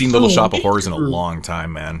haven't seen Little Shop of Horrors in a long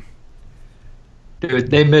time, man.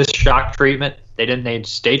 Dude, they missed Shock Treatment. They didn't name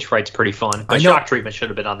Stage Fright's pretty fun. But Shock Treatment should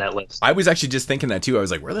have been on that list. I was actually just thinking that, too. I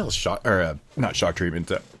was like, where the hell not Shock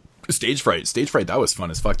Treatment, Stage Fright. Stage Fright, that was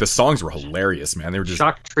fun as fuck. The songs were hilarious, man. They were just...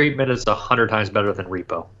 Shock Treatment is 100 times better than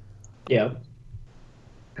Repo. Yeah.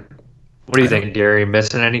 What do you think, Gary?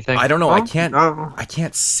 Missing anything? I don't know. I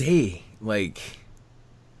can't say. Like,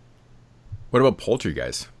 what about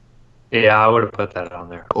Poultrygeist? Yeah, I would have put that on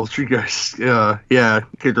there. Poultrygeist, yeah,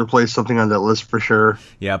 could replace something on that list for sure.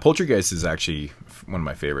 Yeah, Poultrygeist is actually one of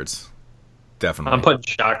my favorites. Definitely. I'm putting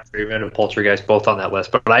Shock Treatment and Poultrygeist both on that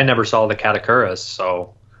list, but I never saw the Katakuri's,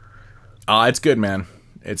 so. It's good, man.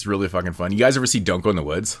 It's really fucking fun. You guys ever see Don't Go in the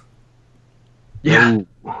Woods? Yeah.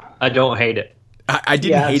 I don't hate it. I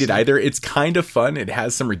didn't hate it either. It's kind of fun. It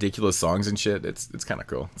has some ridiculous songs and shit. It's kind of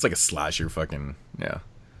cool. It's like a slasher fucking, yeah.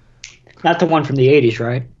 Not the one from the 80s,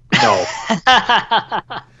 right? No.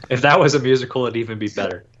 If that was a musical, it'd even be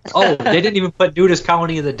better. Oh, they didn't even put Nudist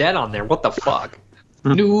Colony of the Dead on there. What the fuck?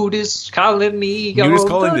 Nudist Colony of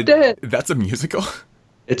the Dead. That's a musical?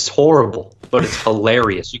 It's horrible, but it's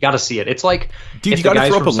hilarious. You got to see it. It's like dude, you got to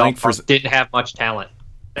throw up a link for didn't have much talent.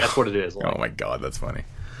 That's what it is. Like. Oh my god, that's funny.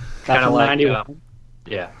 Kind of like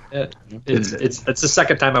it's the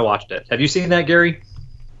second time I watched it. Have you seen that, Gary?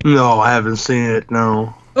 No, I haven't seen it.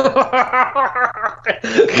 No.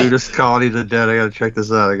 Nudist Colony of the Dead. I gotta check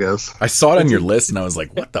this out. I guess I saw it on your list, and I was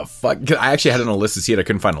like, "What the fuck?" I actually had it on a list to see it. I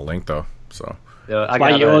couldn't find a link though. So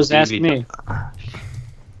why you always ask me?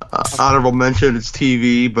 Honorable mention. It's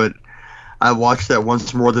TV, but I watched that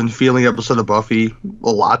Once More Than Feeling episode of Buffy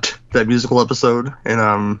a lot. That musical episode,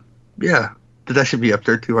 and that should be up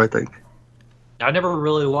there too. I think. I never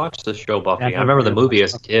really watched the show Buffy. I remember the movie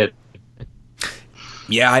as a kid.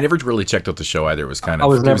 Yeah, I never really checked out the show either. It was kind of. I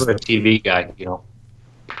was never a TV guy, you know.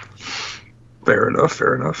 Fair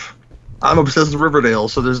enough. I'm obsessed with Riverdale,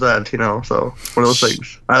 so there's that, so one of those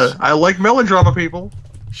things. I like melodrama, people.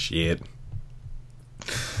 Shit.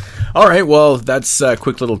 All right, well, that's a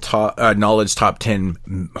quick little knowledge top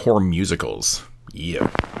 10 horror musicals. Yeah.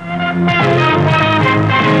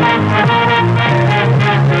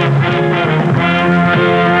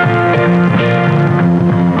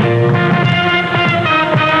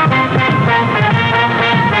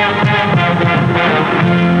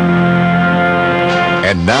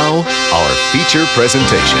 And now, our feature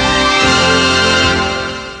presentation.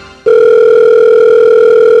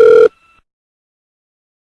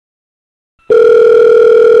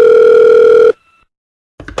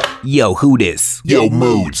 Yo, who this? Yo,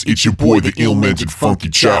 Moods, it's your boy, the ill-mannered Funky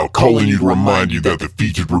Child, calling you to remind you that the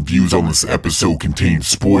featured reviews on this episode contain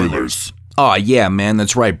spoilers. Aw, yeah, man,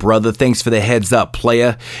 that's right, brother. Thanks for the heads up,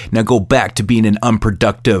 playa. Now go back to being an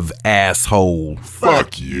unproductive asshole.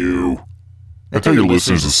 Fuck you. I tell your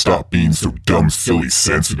listeners to stop being so dumb, silly,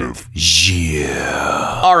 sensitive.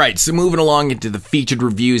 Yeah. All right, so moving along into the featured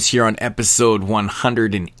reviews here on episode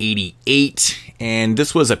 188. And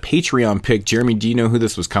this was a Patreon pick. Jeremy, do you know who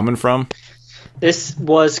this was coming from? This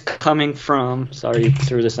was coming from... Sorry, you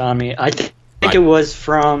threw this on me. I think it was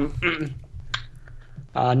from...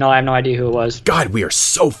 no, I have no idea who it was. God, we are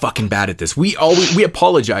so fucking bad at this. We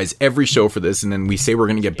apologize every show for this, and then we say we're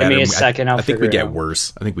going to get better. Give me a second, I think we get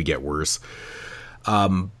worse. I think we get worse.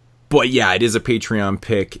 But yeah, it is a Patreon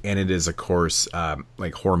pick, and it is, of course,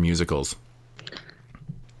 like horror musicals.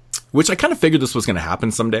 Which I kind of figured this was going to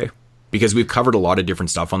happen someday, because we've covered a lot of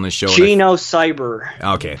different stuff on this show. Gino Cyber.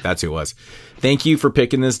 Okay, that's who it was. Thank you for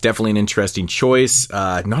picking this. Definitely an interesting choice.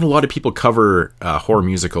 Not a lot of people cover horror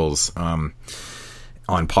musicals on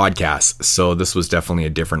podcasts, so this was definitely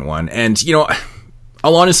a different one. And,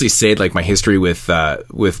 I'll honestly say, like, my history with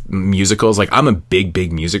musicals, like, I'm a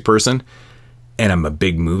big music person, and I'm a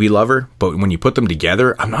big movie lover, but when you put them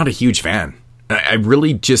together, I'm not a huge fan. I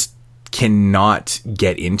really just cannot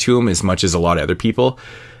get into them as much as a lot of other people.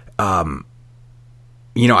 I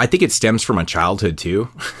think it stems from my childhood too.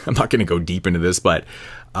 I'm not going to go deep into this, but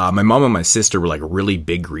my mom and my sister were like really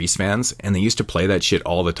big Grease fans, and they used to play that shit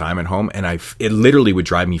all the time at home, and it literally would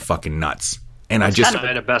drive me fucking nuts. And I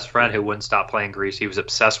had a best friend who wouldn't stop playing Grease. He was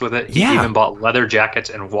obsessed with it. He even bought leather jackets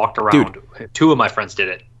and walked around. Dude, 2 of my friends did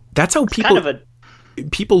it. That's how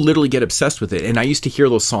people literally get obsessed with it. And I used to hear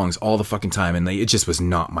those songs all the fucking time, and it just was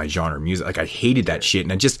not my genre of music. Like, I hated that shit,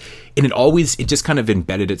 and it just kind of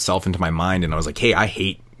embedded itself into my mind. And I was like, hey, I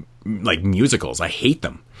hate like musicals. I hate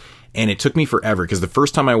them. And it took me forever, because the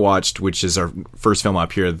first time I watched, which is our first film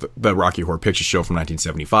up here, the Rocky Horror Picture Show from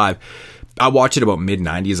 1975, I watched it about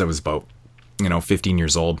mid-90s. I was about 15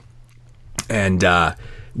 years old, and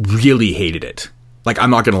really hated it. Like,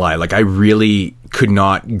 I'm not gonna lie, like, I really could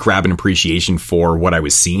not grab an appreciation for what I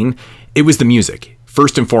was seeing. It was the music.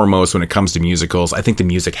 First and foremost, when it comes to musicals, I think the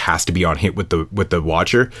music has to be on hit with the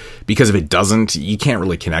watcher, because if it doesn't, you can't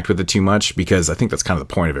really connect with it too much, because I think that's kind of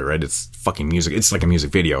the point of it, right? It's fucking music. It's like a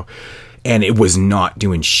music video. And it was not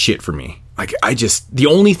doing shit for me. Like, the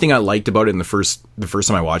only thing I liked about it in the first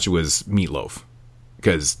time I watched it was Meatloaf.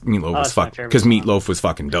 Because Meatloaf was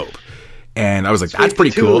fucking dope. And I was like, that's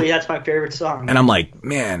pretty cool. That's my favorite song. And I'm like,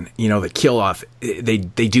 man, the kill off, they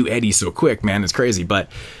do Eddie so quick, man. It's crazy. But,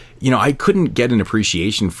 I couldn't get an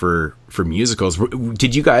appreciation for musicals. Do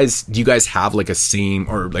you guys have like a same,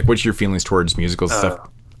 or like, what's your feelings towards musicals and stuff?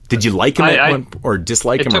 Did you like him or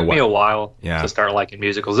dislike him? It took me a while to start liking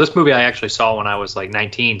musicals. This movie I actually saw when I was like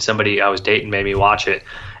 19. Somebody I was dating made me watch it,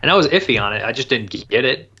 and I was iffy on it. I just didn't get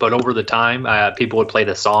it. But over the time, people would play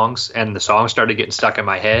the songs, and the songs started getting stuck in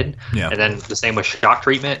my head. Yeah. And then the same with Shock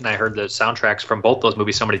Treatment, and I heard the soundtracks from both those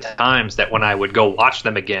movies so many times that when I would go watch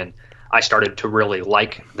them again, I started to really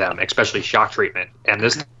like them, especially Shock Treatment. And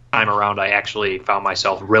this time around, I actually found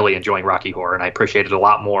myself really enjoying Rocky Horror, and I appreciated a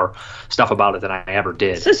lot more stuff about it than I ever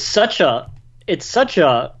did. It's such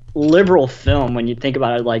a liberal film when you think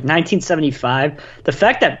about it. Like 1975, the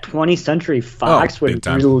fact that 20th Century Fox would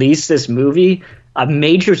release this movie, a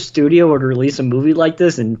major studio would release a movie like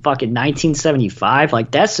this in fucking 1975,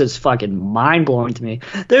 like, that's just fucking mind-blowing to me.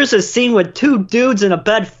 There's a scene with 2 dudes in a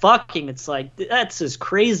bed fucking. It's like, that's just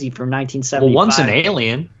crazy from 1975. Well, one's an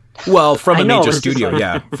alien. Well, from a major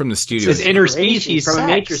studio, from the studio. It's interspecies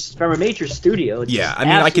from a major studio. Yeah, I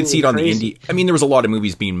mean, I can see it on the indie. I mean, there was a lot of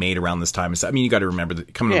movies being made around this time. I mean, you got to remember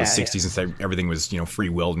that coming in the 60s and everything was,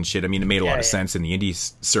 free-willed and shit. I mean, it made a lot of sense in the indie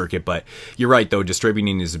circuit, but you're right, though,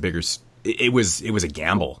 distributing is a bigger... It was a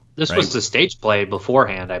gamble. This was the stage play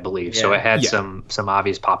beforehand, I believe, so it had some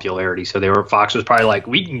obvious popularity. So Fox was probably like,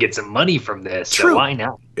 we can get some money from this, so why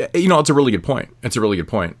not? It's a really good point.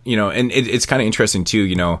 And it's kind of interesting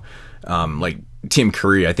too. Like Tim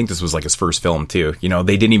Curry, I think this was like his first film too. You know,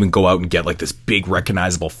 they didn't even go out and get like this big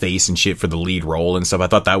recognizable face and shit for the lead role and stuff. I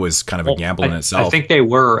thought that was kind of a gamble in itself. I think they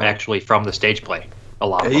were actually from the stage play. A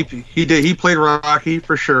lot of them. He did. He played Rocky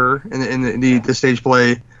for sure in the stage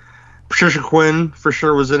play. Patricia Quinn for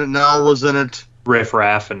sure was in it. Nell was in it. Riff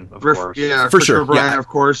Raff, and of course. Yeah, for sure. Brian, of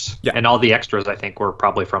course. Yeah. And all the extras, I think, were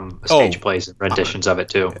probably from stage plays and renditions of it,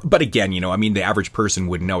 too. But again, you know, I mean, the average person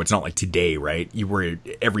wouldn't know. It's not like today, right?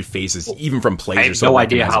 Every face is, even from plays. I have no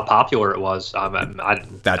idea how popular it was.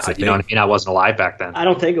 That's the thing. You know what I mean? I wasn't alive back then. I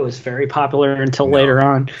don't think it was very popular until later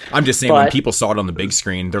on. I'm just saying, when people saw it on the big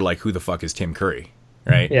screen, they're like, who the fuck is Tim Curry?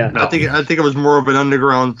 Right? Yeah. I think it was more of an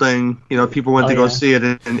underground thing. You know, people went to go see it,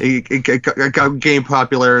 and it gained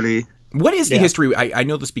popularity. What is the history? I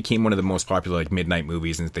know this became one of the most popular like midnight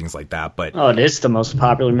movies and things like that, but it is the most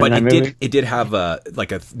popular midnight movie. It did have a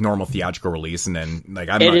normal theatrical release, and then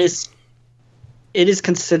it is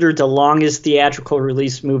considered the longest theatrical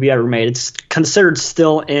release movie ever made. It's considered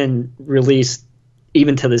still in release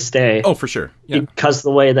even to this day. Oh, for sure. Yeah. Because of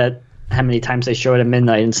the way that how many times they show it at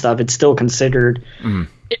midnight and stuff, it's still considered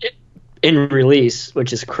in release,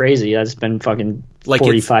 which is crazy. That's been fucking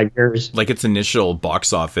 45 years. Like its initial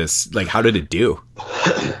box office, like how did it do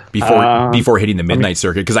before hitting the midnight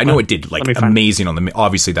circuit? Because I know it did like amazing on the.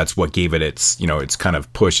 Obviously, that's what gave it its its kind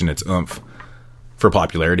of push and its oomph for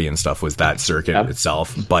popularity and stuff was that circuit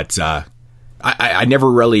itself. But I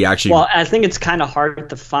never really actually. Well, I think it's kind of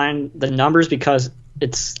hard to find the numbers because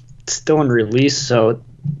it's still in release, so.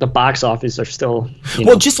 The box office are still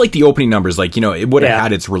just like the opening numbers, like it would have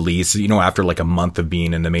had its release after like a month of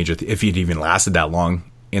being in the major if it even lasted that long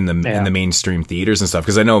in the mainstream theaters and stuff,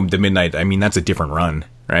 because I know the midnight, I mean, that's a different run,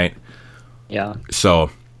 right?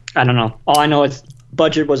 So I don't know, all I know is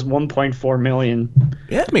budget was 1.4 million.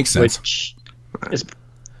 It makes sense, which is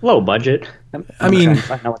low budget. I mean,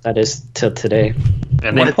 I know what that is till today.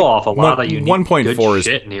 And they pull off a lot of unique 1.4 good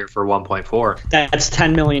shit in here for 1.4. That's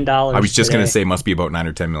 $10 million. I was just going to say it must be about 9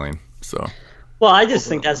 or 10 million. So, well, I just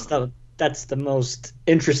think that's the most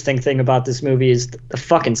interesting thing about this movie is the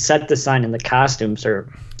fucking set design and the costumes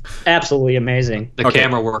are absolutely amazing. The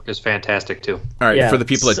camera work is fantastic too. All right, for the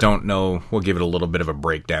people that don't know, we'll give it a little bit of a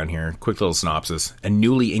breakdown here. Quick little synopsis. A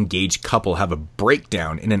newly engaged couple have a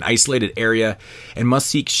breakdown in an isolated area and must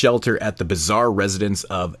seek shelter at the bizarre residence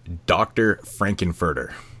of Dr.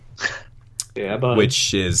 Frankenfurter. Yeah, buddy.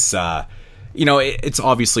 Which is it's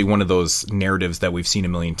obviously one of those narratives that we've seen a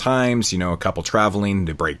million times. A couple traveling,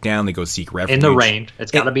 they break down, they go seek refuge. In the rain.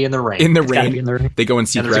 It's got to be in the rain. In the rain. They go and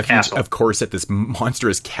seek refuge, of course, at this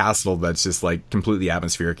monstrous castle that's just like completely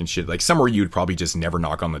atmospheric and shit. Like somewhere you'd probably just never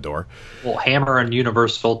knock on the door. Well, Hammer and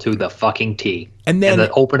Universal to the fucking T. And then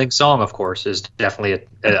the opening song, of course, is definitely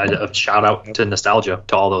a shout out to nostalgia,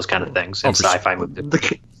 to all those kind of things in sci-fi movies.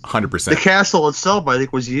 100%. The castle itself, I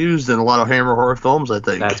think, was used in a lot of Hammer horror films. I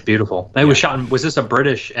think that's beautiful. It was shot. Was this a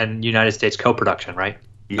British and United States co-production? Right.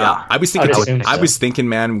 Yeah, I was thinking,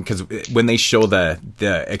 man, because when they show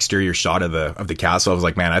the exterior shot of the castle, I was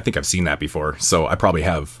like, man, I think I've seen that before. So I probably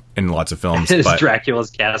have in lots of films. It's Dracula's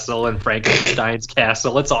castle and Frankenstein's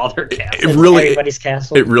castle. It's all their castles. Everybody's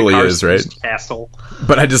castle. It really is, right? Castle.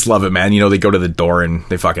 But I just love it, man. They go to the door and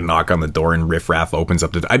they fucking knock on the door and Riff Raff opens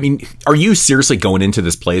up I mean, are you seriously going into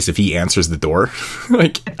this place if he answers the door?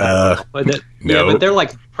 No. Yeah, but they're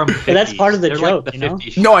like from 50s. But that's part of the joke,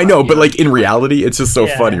 like No, I know, but like in reality, it's just so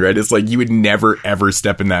funny, right? It's like you would never ever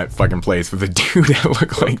step in that fucking place with a dude that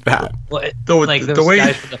looked like that. Well, the way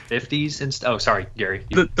guys from the 50s and stuff. Oh, sorry, Gary.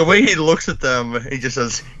 The way he looks at them, he just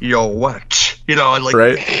says, "Yo, what?" Like,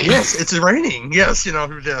 right? Yes, it's raining. Yes,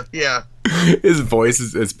 yeah. His voice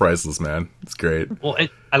is priceless, man. It's great. Well,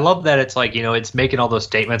 I love that it's like, it's making all those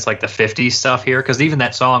statements like the 50s stuff here, because even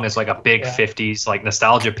that song is like a big 50s like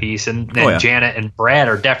nostalgia piece, and then Janet and Brad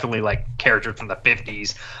are definitely like characters from the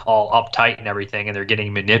 50s, all uptight and everything, and they're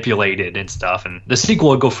getting manipulated and stuff. And the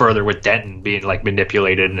sequel would go further with Denton being like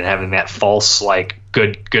manipulated and having that false like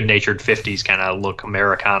good-natured 50s kind of look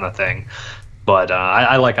Americana thing. But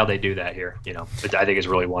I like how they do that here. I think it's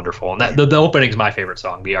really wonderful. And the opening's my favorite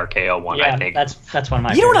song, the RKO one. Yeah, I think that's one of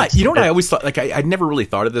my favorites. You know what I always thought? Like I never really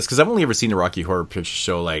thought of this because I've only ever seen the Rocky Horror Picture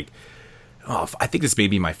Show. Like, I think this may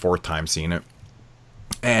be my 4th time seeing it,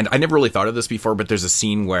 and I never really thought of this before. But there's a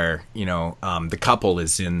scene where the couple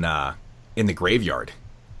is in the graveyard,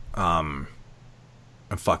 Janet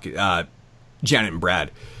and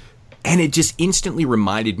Brad, and it just instantly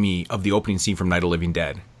reminded me of the opening scene from Night of the Living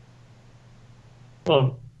Dead.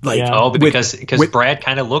 Well, because Brad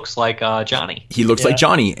kind of looks like Johnny. He looks like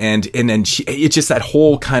Johnny, and then it's just that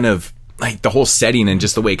whole kind of like the whole setting and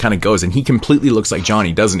just the way it kind of goes. And he completely looks like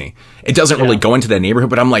Johnny, doesn't he? It doesn't really go into that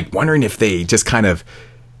neighborhood, but I'm like wondering if they just kind of,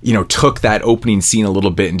 you know, took that opening scene a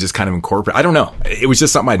little bit and just kind of incorporate. I don't know. It was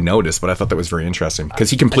just something I'd noticed, but I thought that was very interesting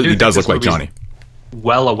because he completely does look like Johnny.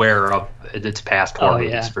 Well aware of its past horror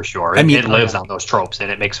movies for sure. I mean, it lives on those tropes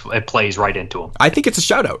and it plays right into them. I think it's a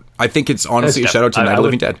shout out. I think it's honestly a shout out to Night of the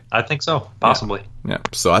Living Dead. I think so, possibly. Yeah.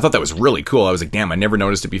 So I thought that was really cool. I was like, damn, I never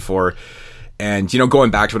noticed it before. And, you know,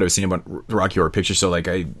 going back to what I was saying about the Rocky Horror Picture Show, like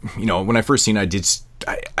when I first seen it,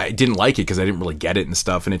 I didn't like it because I didn't really get it and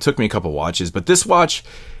stuff. And it took me a couple watches. But this watch,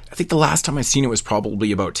 I think the last time I seen it was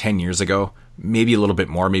probably about 10 years ago, maybe a little bit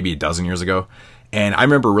more, maybe a dozen years ago. And I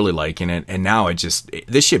remember really liking it. And now this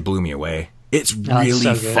shit blew me away. It's really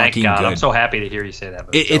so fucking good. I'm so happy to hear you say that.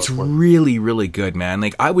 It's really, really good, man.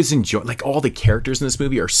 Like I was enjoying, like all the characters in this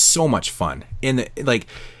movie are so much fun. And like,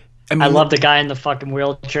 I love the guy in the fucking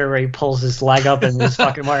wheelchair where he pulls his leg up and he's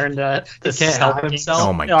fucking wearing the can't help himself.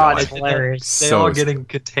 Oh my god, it's hilarious. They all getting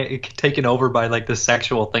taken over by like the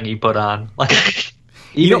sexual thing he put on. Like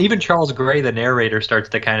even Charles Gray, the narrator, starts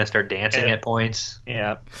dancing at points.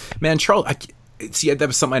 Yeah, man, Charles. See, that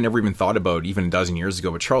was something I never even thought about even a dozen years ago.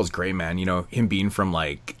 But Charles Gray, man, you know him being from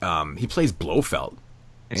like he plays Blofeld.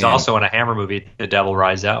 He's also in a Hammer movie, The Devil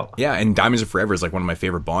Rides Out. Yeah, and Diamonds Are Forever is like one of my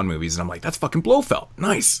favorite Bond movies, and I'm like, that's fucking Blofeld.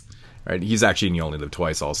 Nice. Right, he's actually in You Only Live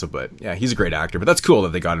Twice also, but yeah, he's a great actor. But that's cool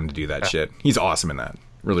that they got him to do that shit. He's awesome in that.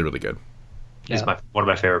 Really, really good. He's one of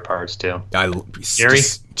my favorite parts too. Gary,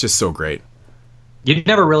 just so great. You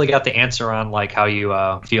never really got the answer on like how you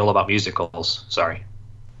feel about musicals. Sorry.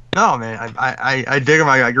 No, man, I dig them.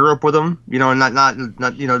 I grew up with them. You know, not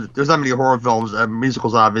you know, there's not many horror films,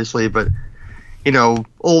 musicals obviously, but you know,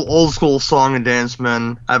 old school song and dance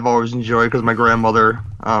men I've always enjoyed because my grandmother.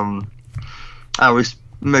 I always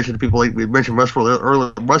mention to people, like we mentioned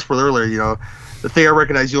Westworld earlier, you know, the thing I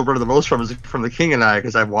recognize Yul Brynner the most from is from The King and I,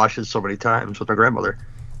 because I've watched it so many times with my grandmother.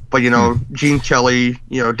 But, you know, Gene Kelly,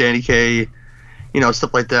 you know, Danny Kaye, you know,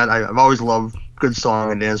 stuff like that. I've always loved good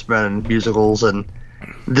song and dance men and musicals, and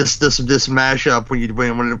this mashup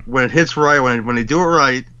when it hits right, when they do it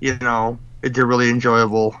right, you know, they're really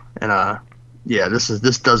enjoyable. And yeah, this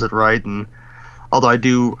does it right. And although I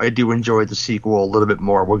do enjoy the sequel a little bit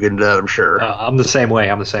more. We'll get into that, I'm sure. I'm the same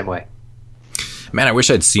way. Man, I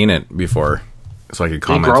wish I'd seen it before so I could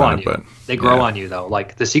comment on it. But they grow on you, though.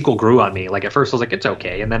 Like, the sequel grew on me. Like, at first I was like, it's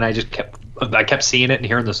okay. And then I just kept seeing it and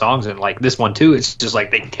hearing the songs. And, like, this one, too, it's just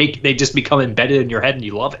like they just become embedded in your head and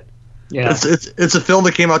you love it. Yeah. It's a film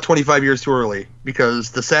that came out 25 years too early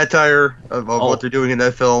because the satire of what they're doing in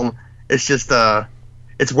that film, it's just,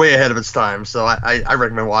 it's way ahead of its time. So I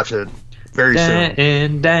recommend watching it. Very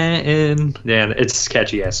soon. Yeah, it's a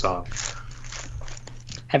catchy ass song.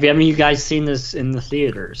 Have any of you guys seen this in the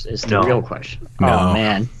theaters? Is the real question. No. Oh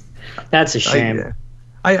man, that's a shame.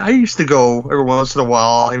 I used to go every once in a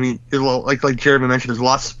while. I mean, like Jeremy mentioned, there's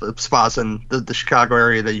lots of spots in the Chicago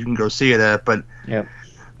area that you can go see it at. But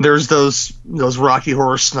there's those Rocky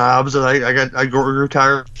Horror snobs that I grew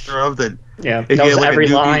tired of. That knows like every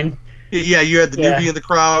line. Yeah, you had the newbie in the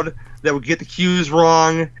crowd that would get the cues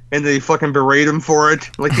wrong, and they fucking berate him for it.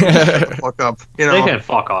 Like, shut the fuck up. You know? They can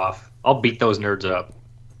fuck off. I'll beat those nerds up.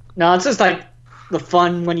 No, it's just like the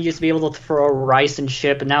fun when you used to be able to throw rice and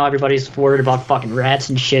shit, but now everybody's worried about fucking rats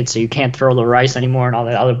and shit, so you can't throw the rice anymore and all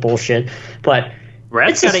that other bullshit. But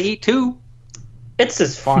rats gotta eat too. It's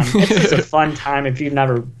just fun. It's just a fun time if you've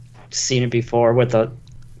never seen it before with the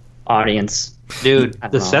audience. Dude,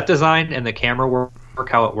 the set design and the camera work,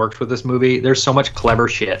 how it worked with this movie, there's so much clever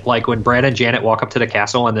shit. Like when Brad and Janet walk up to the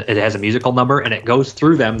castle and it has a musical number and it goes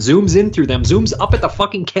through them, zooms in through them, zooms up at the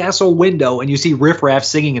fucking castle window, and you see Riff Raff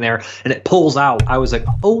singing in there and it pulls out. I was like,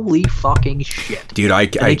 holy fucking shit. Dude,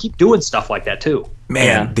 they keep doing stuff like that too.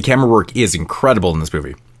 Man, the camera work is incredible in this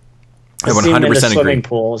movie. I 100% agree. The swimming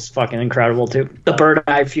pool is fucking incredible too. The bird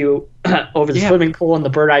eye view over the swimming pool and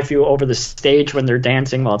the bird eye view over the stage when they're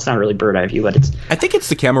dancing. Well, it's not really bird eye view, but it's. I think it's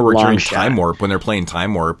the camera work during Time Warp when they're playing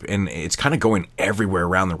Time Warp, and it's kind of going everywhere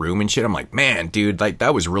around the room and shit. I'm like, man, dude, like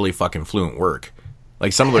that was really fucking fluent work.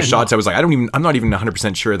 Like some of those shots, I was like, I'm not even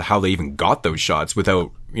 100% sure how they even got those shots without,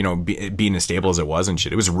 you know, being as stable as it was and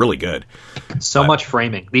shit. It was really good. So much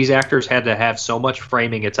framing. These actors had to have so much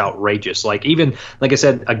framing. It's outrageous. Like even, like I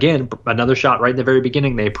said, again, another shot right in the very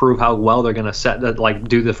beginning, they prove how well they're going to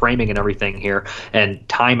do the framing and everything here and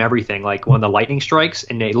time everything. Like when the lightning strikes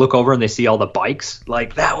and they look over and they see all the bikes,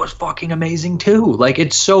 like that was fucking amazing too. Like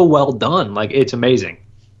it's so well done. Like it's amazing.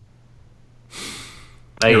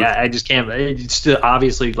 I just can't. It's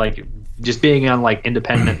obviously like just being on like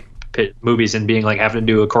independent movies and being like having to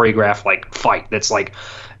do a choreographed like fight that's like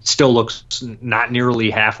still looks not nearly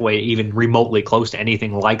halfway even remotely close to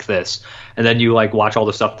anything like this, and then you like watch all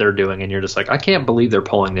the stuff they're doing and you're just like, I can't believe they're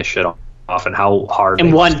pulling this shit off and how hard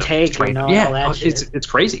in one take, all that shit. It's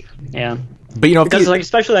crazy. Yeah, but because like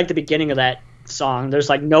especially like the beginning of that song, there's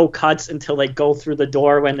like no cuts until they go through the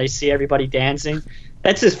door when they see everybody dancing.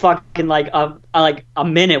 That's just fucking like a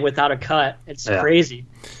minute without a cut. It's crazy.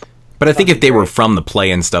 But I think if they were from the play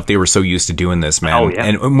and stuff, they were so used to doing this, man. Oh, yeah.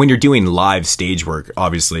 And when you're doing live stage work,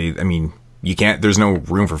 obviously, I mean, you can't. There's no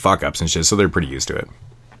room for fuck ups and shit, so they're pretty used to it.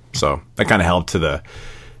 So that kind of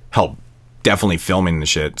help definitely filming the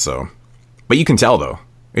shit. So, but you can tell though,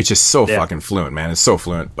 it's just so fucking fluent, man. It's so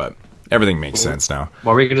fluent, but everything makes sense now.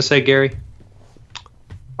 What were you gonna say, Gary?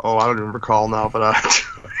 Oh, I don't even recall now, but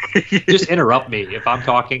just interrupt me if I'm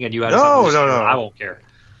talking and you have something. No. I won't care.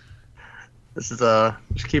 This is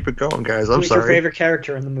just keep it going, guys. I'm Who's sorry. Who's your favorite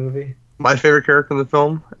character in the movie? My favorite character in the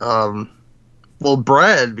film, well,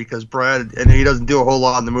 Brad, because Brad, and he doesn't do a whole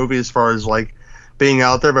lot in the movie as far as like being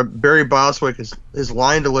out there, but Barry Bostwick, his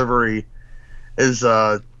line delivery is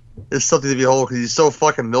something to behold because he's so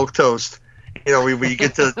fucking milquetoast. You know, we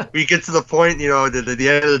get to the point, you know, the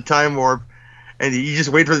end of the time warp, and you just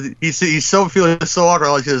wait for he's so feeling so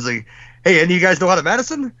awkward. He's just like, hey, any of you guys know how to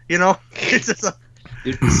Madison? You know, it's just a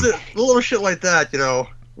little shit like that, you know.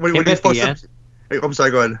 When he fucks up, I'm sorry,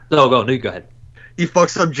 go ahead. No, go ahead. He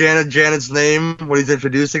fucks up Janet's name when he's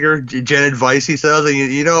introducing her. Janet Weiss, he says, and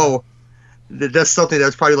you know, that's something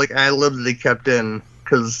that's probably like ad-lib that they kept in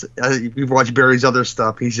because you've watched Barry's other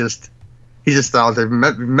stuff. He's just talented.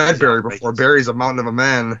 Met Barry before. Barry's a mountain of a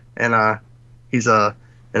man, and he's an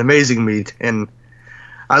amazing meat. And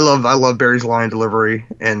I love Barry's line delivery,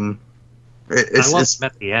 and I love him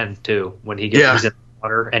at the end too when he gets in the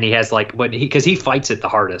water and he has like because he fights it the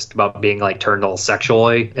hardest about being like turned all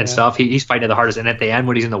sexually and stuff. He's fighting it the hardest, and at the end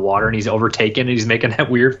when he's in the water and he's overtaken and he's making that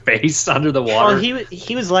weird face under the water. Well,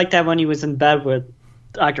 he was like that when he was in bed with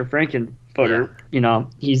Dr. Frankenfurter. Yeah. You know,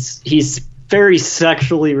 he's very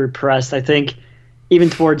sexually repressed, I think, even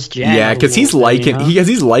towards Janet. Yeah, because he's liking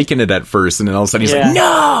it at first, and then all of a sudden he's like,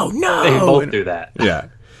 no. They both do that. Yeah.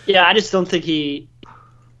 Yeah, I just don't think he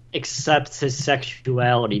accepts his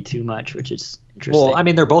sexuality too much, which is interesting. Well, I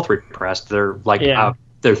mean, they're both repressed. They're like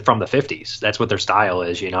they're from the 50s. That's what their style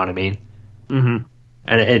is. You know what I mean? Mm-hmm.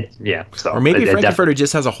 And so or maybe Frankenfurter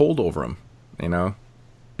just has a hold over him. You know,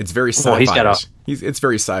 it's very sci-fi. Well, it's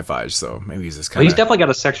very sci-fi. So maybe he's just kind of. Well, he's definitely got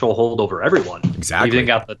a sexual hold over everyone. Exactly. He even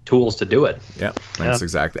got the tools to do it. Yeah, that's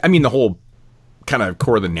exactly. I mean, the whole kind of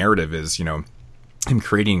core of the narrative is, you know, him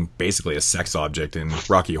creating basically a sex object in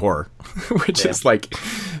Rocky Horror, which is like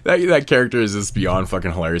that character is just beyond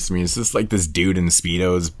fucking hilarious to me. It's just like this dude in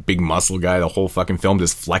Speedos, big muscle guy, the whole fucking film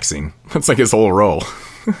just flexing. That's like his whole role.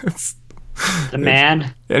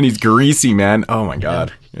 Man. And he's greasy, man. Oh my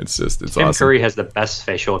god. It's Tim awesome. Curry has the best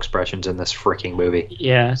facial expressions in this freaking movie.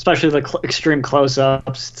 Yeah, especially the extreme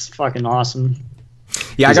close-ups. It's fucking awesome.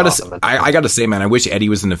 Yeah, I gotta say, man, I wish Eddie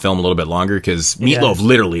was in the film a little bit longer because Meatloaf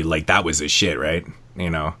literally, like, that was his shit, right? You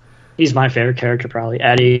know, he's my favorite character, probably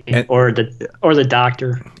Eddie or the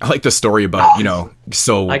doctor. I like the story about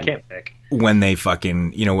so I can't pick when they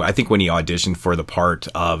fucking I think when he auditioned for the part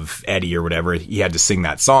of Eddie or whatever, he had to sing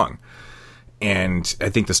that song, and I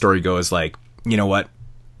think the story goes like, you know what,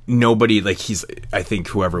 nobody I think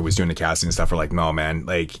whoever was doing the casting and stuff were like, no man,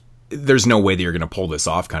 like, there's no way that you're going to pull this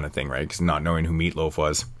off kind of thing, right? Because not knowing who Meatloaf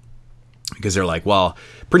was. Because they're like, well,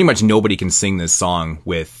 pretty much nobody can sing this song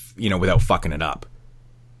without fucking it up.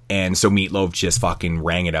 And so Meatloaf just fucking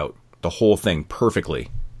rang it out, the whole thing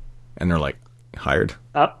perfectly. And they're like, hired.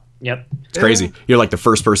 Yep. It's crazy. You're like the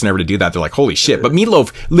first person ever to do that. They're like, holy shit. But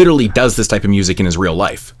Meatloaf literally does this type of music in his real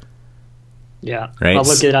life. Yeah. Right? Well,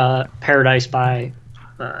 look at Paradise by...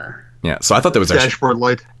 yeah, so I thought that was actually... Dashboard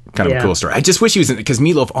Light. Kind of a cool story. I just wish he was in it because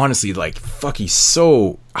Meatloaf, honestly, like, fuck, he's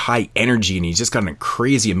so high energy and he's just got a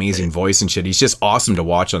crazy, amazing voice and shit. He's just awesome to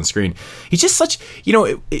watch on screen. He's just such,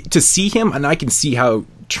 to see him, and I can see how,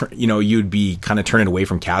 you'd be kind of turning away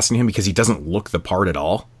from casting him because he doesn't look the part at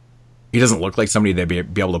all. He doesn't look like somebody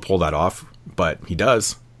that'd be able to pull that off, but he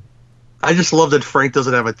does. I just love that Frank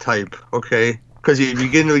doesn't have a type, okay? Because you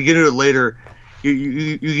get into it later,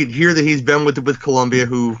 you hear that he's been with Columbia,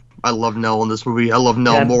 who... I love Nell in this movie. I love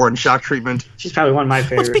Nell more in Shock Treatment. She's probably one of my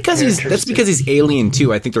favorite. That's because he's alien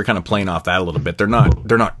too. I think they're kind of playing off that a little bit. They're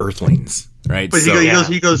not Earthlings, right? But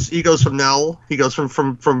he goes from Nell. He goes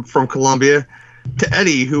from Columbia to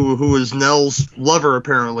Eddie, who is Nell's lover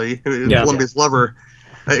apparently, Columbia's lover,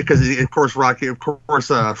 because of course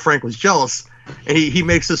Frank was jealous, and he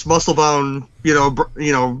makes this muscle bound,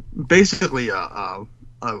 basically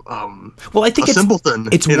I think simpleton.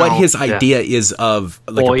 It's what his idea is of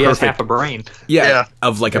like he has half a brain. Yeah.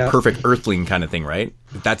 Of like a perfect Earthling kind of thing, right?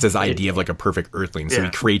 That's his idea of like a perfect Earthling. So he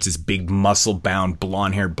creates this big muscle-bound,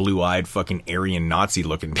 blonde-haired, blue-eyed, fucking Aryan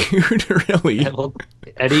Nazi-looking dude. Really?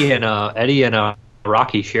 Eddie and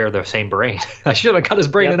Rocky share the same brain. I should have cut his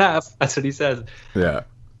brain in half. That's what he says. Yeah.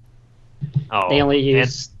 Oh, they only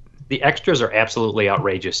use the extras are absolutely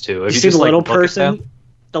outrageous too. If you see the little person.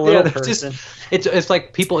 The little person. It's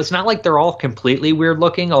like people. It's not like they're all completely weird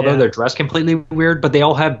looking, although they're dressed completely weird. But they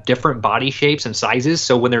all have different body shapes and sizes.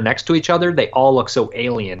 So when they're next to each other, they all look so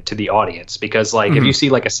alien to the audience. Because like if you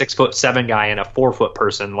see like a 6'7" guy and a 4'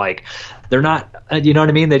 person, like they're not. You know what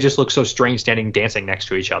I mean? They just look so strange dancing next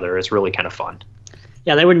to each other. It's really kind of fun.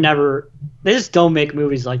 Yeah, they would never. They just don't make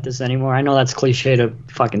movies like this anymore. I know that's cliche to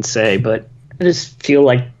fucking say, but I just feel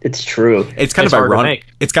like it's true. It's kind of ironic.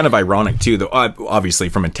 It's kind of ironic too, though. Obviously,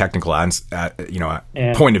 from a technical,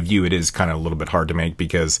 point of view, it is kind of a little bit hard to make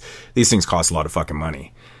because these things cost a lot of fucking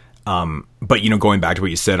money. But going back to what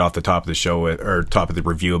you said off the top of the show or top of the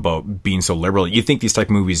review about being so liberal, you think these type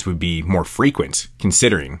of movies would be more frequent,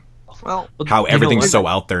 considering how everything's so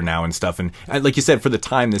out there now and stuff. And like you said, for the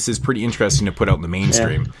time, this is pretty interesting to put out in the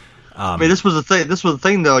mainstream. I mean, this was the thing. This was the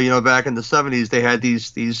thing, though. Back in the 70s, they had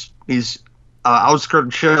these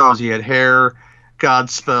outskirt shows. You had Hair,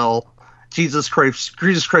 Godspell, Jesus Christ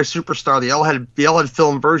Superstar. They all had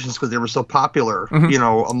film versions because they were so popular,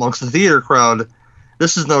 amongst the theater crowd.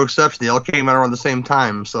 This is no exception. They all came out around the same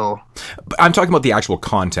time. So, I'm talking about the actual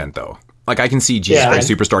content, though. Like I can see Jesus Christ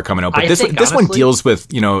Superstar coming out, but this one deals with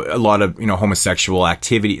a lot of homosexual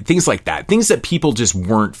activity, things like that, things that people just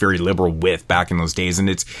weren't very liberal with back in those days, and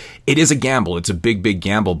it is a gamble. It's a big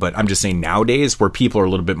gamble, but I'm just saying nowadays where people are a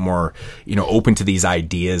little bit more open to these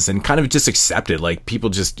ideas and kind of just accept it. Like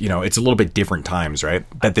people just it's a little bit different times, right?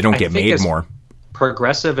 That they don't get made more.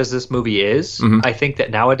 Progressive as this movie is, I think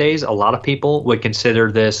that nowadays a lot of people would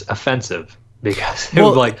consider this offensive. Because it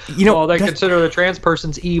was like, they consider the trans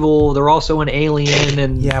person's evil. They're also an alien,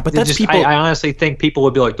 and but that's people. I honestly think people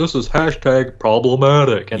would be like, "This is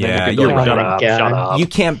 #problematic," and then you'd be like, "Shut up." You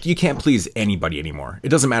can't please anybody anymore. It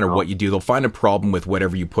doesn't matter what you do; they'll find a problem with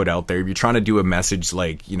whatever you put out there. If you're trying to do a message,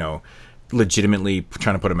 like legitimately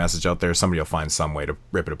trying to put a message out there, somebody will find some way to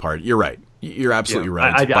rip it apart. You're right. You're absolutely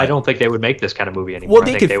right. I don't think they would make this kind of movie anymore. Well,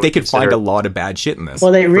 they could find a lot of bad shit in this.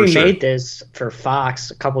 Well, they remade this for Fox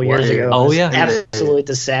a couple years ago. Oh, yeah. Absolute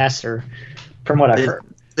disaster, from what I've heard.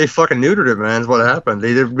 They fucking neutered it, man, is what happened.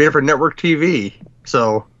 They made it for network TV,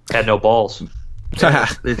 so... Had no balls.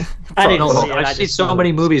 I've seen so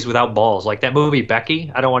many movies without balls. Like that movie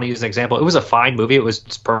Becky. I don't want to use an example. It was a fine movie. It was,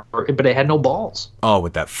 but it had no balls. Oh,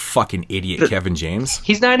 with that fucking idiot Kevin James.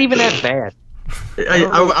 He's not even that bad.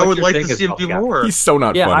 I would like to see him do more. He's so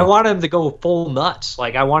not funny. I want him to go full nuts.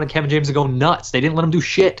 Like I wanted Kevin James to go nuts. They didn't let him do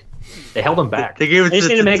shit. They held him back. They just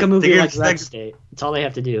need to make a movie like Red State. That's all they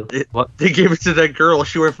have to do. They gave it to that girl.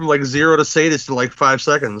 She went from like 0 to sadist in like 5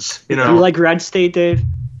 seconds. You you like Red State, Dave?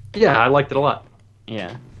 Yeah, I liked it a lot.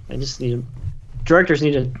 Yeah, directors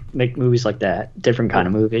need to make movies like that, different kind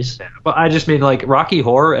of movies. Yeah, but I just mean like Rocky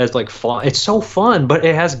Horror as like fun. It's so fun, but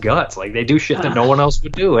it has guts. Like they do shit that no one else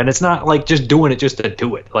would do, and it's not like just doing it just to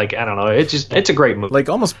do it. Like I don't know, it's a great movie. Like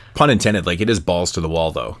almost pun intended. Like it is balls to the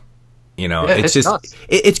wall though. It's just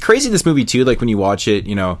it's crazy. This movie too. Like when you watch it,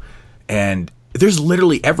 and there's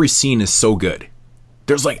literally every scene is so good.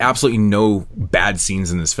 There's like absolutely no bad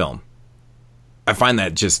scenes in this film. I find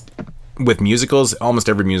that just. With musicals, almost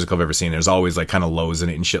every musical I've ever seen, there's always like kind of lows in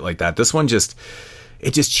it and shit like that. This one just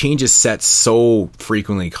changes sets so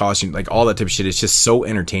frequently, costume, like all that type of shit. It's just so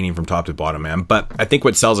entertaining from top to bottom, man. But I think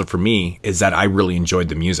what sells it for me is that I really enjoyed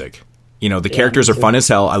the music. The characters are fun as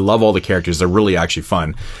hell. I love all the characters. They're really actually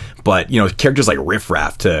fun. But, characters like Riff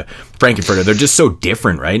Raff to Frankenfurter, they're just so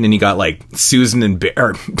different, right? And then you got like Susan and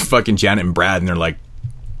or fucking Janet and Brad, and they're like,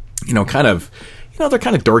 kind of... they're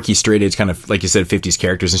kind of dorky, straight edge, kind of like you said, 50s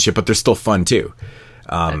characters and shit, but they're still fun too.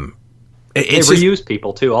 They reuse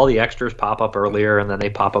people too. All the extras pop up earlier, and then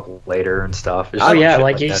they pop up later and stuff.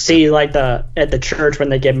 Like you see, like at the church when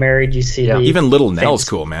they get married, you see. Even Little Nell's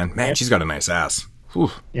cool, man. Man, she's got a nice ass.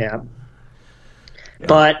 Whew. Yeah.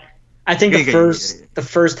 But I think the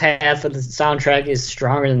first half of the soundtrack is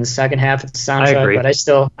stronger than the second half of the soundtrack. I agree. But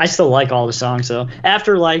I still like all the songs. So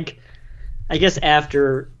after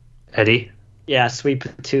Eddie. Yeah, Sweet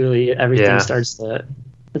Patootie, everything starts to...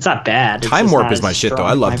 It's not bad. Time Warp is my shit, though.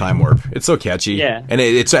 I love Time Warp. It's so catchy. Yeah. And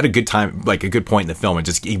it's at a good time, like a good point in the film.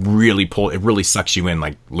 It really sucks you in,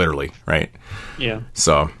 like, literally, right? Yeah.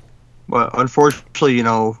 So... Well, unfortunately,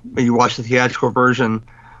 when you watch the theatrical version,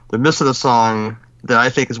 they're missing a song, that I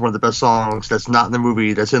think is one of the best songs that's not in the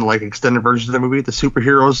movie, that's in like extended versions of the movie, the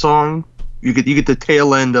Superhero song. You get the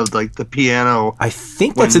tail end of like the piano. I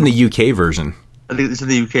think that's in the UK version. I think it's in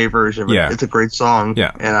the UK version, but it's a great song.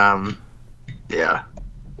 Yeah. And yeah.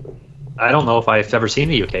 I don't know if I've ever seen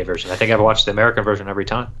the UK version. I think I've watched the American version every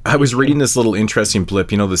time. I was reading this little interesting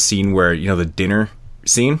blip, you know, the scene where, you know, the dinner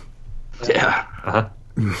scene? Yeah.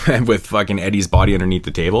 With fucking Eddie's body underneath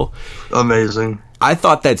the table. Amazing. I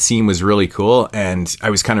thought that scene was really cool, and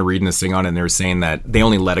I was kind of reading this thing on it, and they were saying that they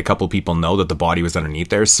only let a couple people know that the body was underneath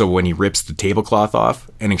there, so when he rips the tablecloth off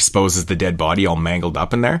and exposes the dead body all mangled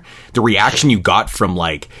up in there, the reaction you got from,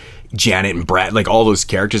 like, Janet and Brad, like, all those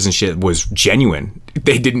characters and shit was genuine.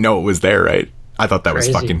 They didn't know it was there, right? I thought that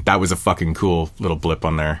was a fucking cool little blip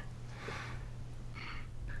on there.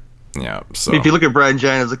 Yeah, so... If you look at Brad and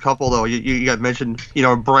Janet as a couple, though, you got mentioned, you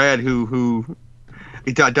know, Brad, who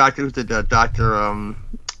I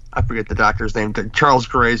forget the doctor's name, Charles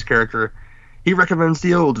Gray's character, he recommends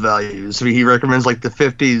the old values. I mean, he recommends like the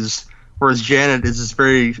 50s, whereas Janet is this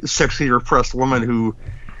very sexually repressed woman who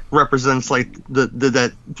represents like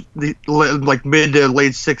the like mid to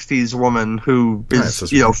late 60s woman who is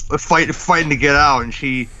fighting to get out, and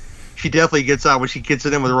she definitely gets out when she gets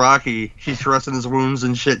it in with Rocky. She's dressing his wounds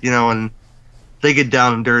and shit, you know, and they get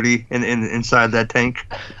down and dirty inside that tank.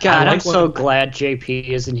 God, I'm so glad JP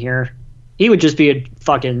isn't here. He would just be a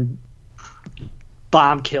fucking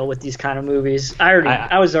bomb kill with these kind of movies.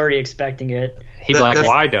 I was already expecting it. He'd be like,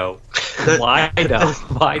 why though? Why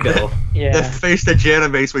though? Yeah. The face that Janet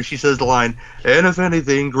makes when she says the line, and if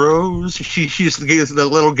anything grows, she just gives the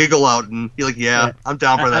little giggle out, and you're like, yeah. I'm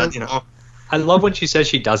down for that, you know. I love when she says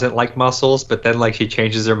she doesn't like muscles, but then like she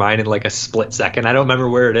changes her mind in like a split second. I don't remember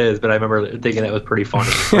where it is, but I remember thinking it was pretty funny.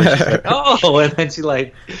 She's like, oh, and then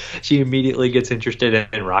she immediately gets interested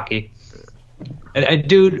in Rocky. And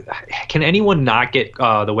dude, can anyone not get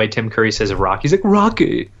the way Tim Curry says of Rocky? He's like,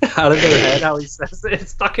 Rocky, out of their head. How he says it,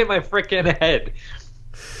 it's stuck in my freaking head.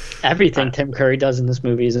 Everything Tim Curry does in this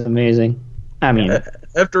movie is amazing. I mean,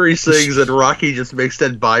 after he sings and Rocky just makes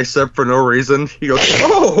that bicep for no reason, he goes,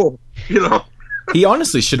 oh, you know. He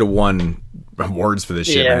honestly should have won awards for this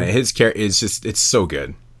shit, man. His character is just, it's so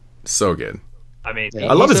good. So good. I mean,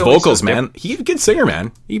 I love his vocals, man. He's a good singer,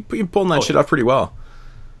 man. He pulling that shit off pretty well.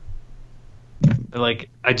 Like,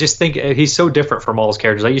 I just think he's so different from all his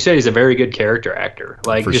characters. Like you said, he's a very good character actor.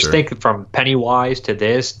 Like, think from Pennywise to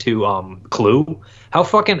this to Clue. How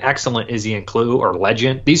fucking excellent is he in Clue or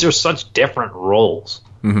Legend? These are such different roles.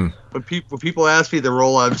 Mm-hmm. When people ask me the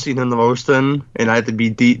role I've seen him the most in, and I have to be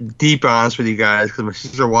deep honest with you guys because my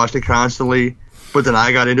sister watched it constantly, but then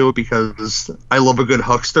I got into it because I love a good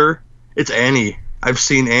huckster. It's Annie. I've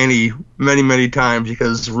seen Annie many, many times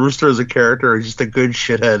because Rooster as a character is just a good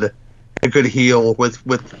shithead. A good heel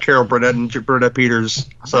with Carol Burnett and Burnett Peters.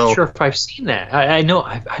 So I'm not sure if I've seen that. I know.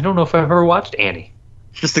 I don't know if I've ever watched Annie.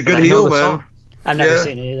 Just a good heel, man. I've never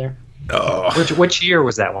seen it either. Oh. Which year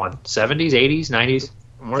was that one? 70s, 80s, 90s?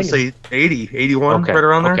 I want to say 80, 81, right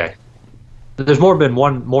around there. Okay. There's more than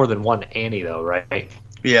one Annie though, right?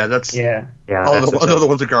 Yeah, that's yeah. All the other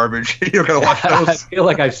ones are garbage. You're gonna watch those. I feel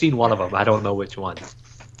like I've seen one of them. I don't know which one.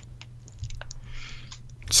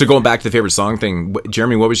 So going back to the favorite song thing,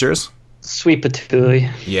 Jeremy, what was yours? Sweet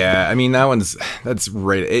Patootie. Yeah, I mean that's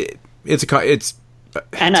right. It's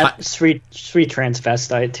and Sweet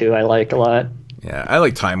Transvestite too. I like a lot. Yeah, I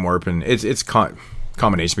like Time Warp, and it's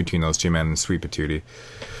combination between those two, man, and Sweet Patootie.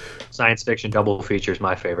 Science fiction double feature is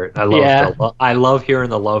my favorite. I love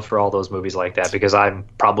hearing the love for all those movies like that because I'm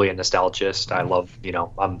probably a nostalgist. I love,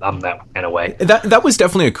 I'm that in a way. That was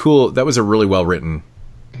definitely that was a really well written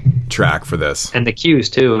track for this, and the cues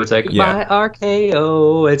too. It's like by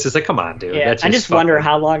RKO. It's just like, come on, dude. Yeah, I just wonder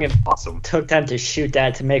how long it took them to shoot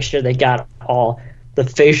that to make sure they got all the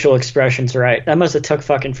facial expressions right. That must have took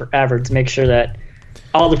fucking forever to make sure that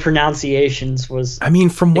all the pronunciations was. I mean,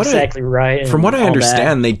 from what right. From what I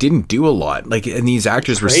understand, they didn't do a lot. Like, and these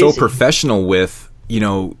actors were so professional with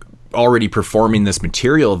already performing this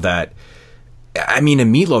material that. I mean,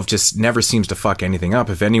 and Meatloaf just never seems to fuck anything up.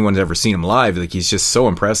 If anyone's ever seen him live, like, he's just so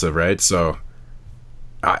impressive, right? So,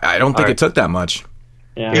 I don't think it took that much.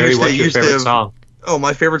 Yeah. Harry, what's your favorite song? Oh,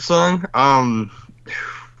 my favorite song?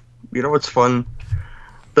 You know what's fun?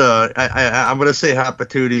 I'm gonna say Hot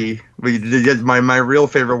Patootie, but my real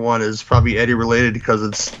favorite one is probably Eddie related because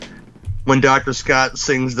it's when Dr. Scott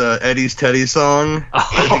sings the Eddie's Teddy song.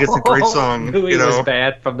 I think it's a great song. He was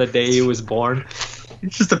bad from the day he was born.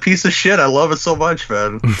 It's just a piece of shit. I love it so much,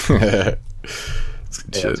 man.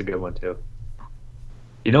 That's a good one too.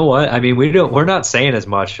 You know what? I mean, we're not saying as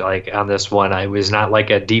much like on this one. I was not like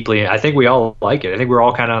a deeply. I think we all like it. I think we're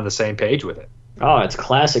all kind of on the same page with it. Oh, it's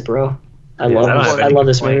classic, bro. I love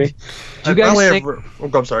this movie. Do you guys think...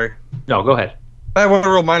 I'm sorry. No, go ahead. I have one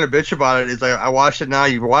real minor bitch about it. Is I watched it now.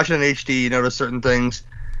 You watch it in HD, you notice certain things,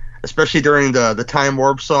 especially during the time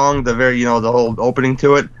warp song, the whole opening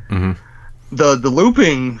to it. Mm-hmm. The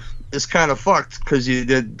looping is kind of fucked because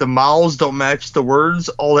the mouths don't match the words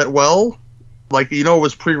all that well. Like, it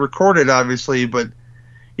was pre-recorded, obviously, but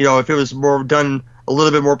if it was more done a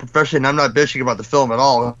little bit more professionally, I'm not bitching about the film at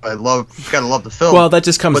all. Gotta love the film. Well, that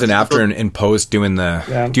just comes in after in post doing the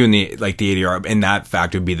ADR, and that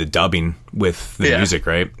fact would be the dubbing with the music,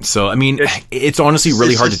 right? So I mean, it's honestly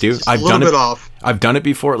really hard to do. I've done it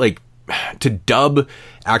before. Like, to dub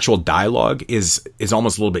actual dialogue is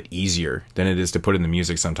almost a little bit easier than it is to put in the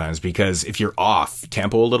music sometimes, because if you're off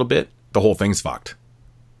tempo a little bit, the whole thing's fucked.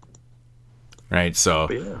 Right? So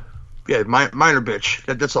minor bitch.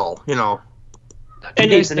 That's all. Do you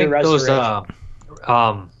guys think those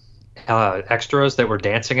extras that were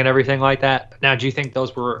dancing and everything like that? Now, do you think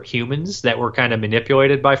those were humans that were kind of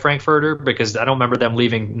manipulated by Frankfurter? Because I don't remember them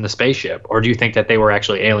leaving in the spaceship. Or do you think that they were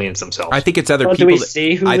actually aliens themselves? I think it's other people. Do we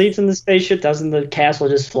see who leaves in the spaceship? Doesn't the castle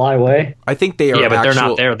just fly away? I think they are. Yeah, but they're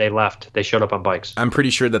not there. They left. They showed up on bikes. I'm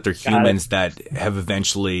pretty sure that they're humans that have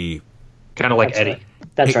eventually... Kind of like Eddie.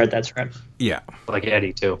 Right. That's right. Yeah. Like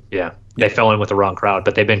Eddie, too. Yeah. They fell in with the wrong crowd,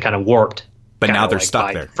 but they've been kind of warped. But now they're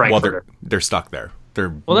stuck there. Well, they're stuck there.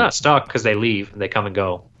 They're not stuck because they leave and they come and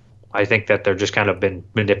go. I think that they're just kind of been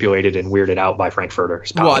manipulated and weirded out by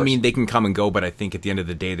Frankfurter's powers. Well, I mean, they can come and go, but I think at the end of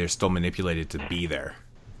the day, they're still manipulated to be there.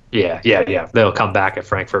 Yeah. They'll come back if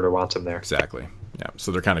Frankfurter wants them there. Exactly. Yeah.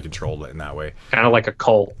 So they're kind of controlled in that way. Kind of like a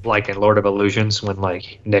cult, like in Lord of Illusions, when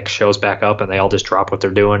like Nick shows back up and they all just drop what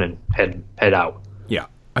they're doing and head out. Yeah.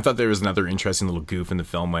 I thought there was another interesting little goof in the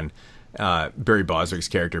film when Barry Bostwick's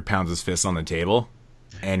character pounds his fist on the table,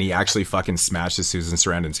 and he actually fucking smashes Susan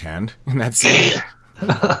Sarandon's hand in that scene.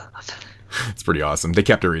 It's pretty awesome. They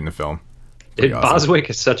kept her in the film. Awesome. Bostwick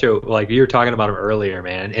is such a, like, you were talking about him earlier,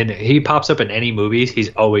 man, and he pops up in any movies. He's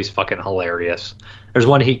always fucking hilarious. There's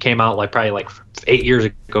one he came out probably 8 years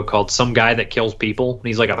ago called Some Guy That Kills People, and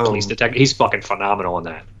he's like a police detective. He's fucking phenomenal in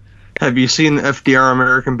that. Have you seen FDR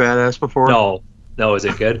American Badass before? No, is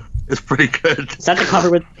it good? It's pretty good. Is that the cover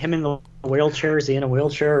with him in the wheelchair? Is he in a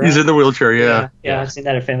wheelchair? Right? He's in the wheelchair, yeah. Yeah, I've seen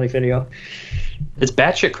that at Family Video. It's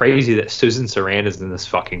batshit crazy that Susan Sarandon's in this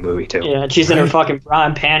fucking movie, too. Yeah, she's in her fucking bra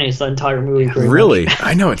and panties the entire movie. Really?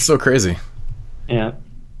 I know, it's so crazy. Yeah.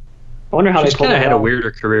 I wonder how She's kind of had a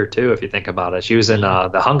weirder career, too, if you think about it. She was in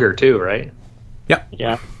The Hunger, too, right? Yeah.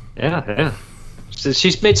 Yeah. So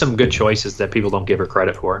she's made some good choices that people don't give her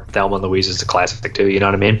credit for. Thelma and Louise is a classic, too, you know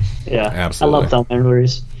what I mean? Yeah, absolutely. I love Thelma and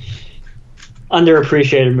Louise.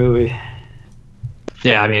 Underappreciated movie.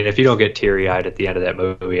 Yeah, I mean, if you don't get teary-eyed at the end of that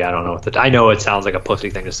movie, I don't know what I know it sounds like a pussy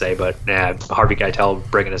thing to say, but Harvey Keitel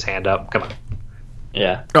bringing his hand up. Come on.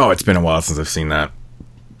 Yeah. Oh, it's been a while since I've seen that.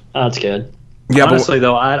 Oh, that's good. Yeah, honestly,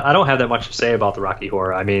 though, I don't have that much to say about the Rocky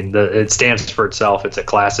Horror. I mean, it stands for itself. It's a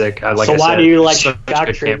classic. Why do you like Shock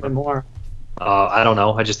Treatment more? I don't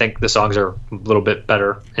know. I just think the songs are a little bit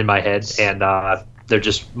better in my head, and they're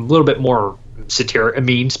just a little bit more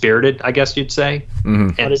mean-spirited, I guess you'd say. Mm-hmm.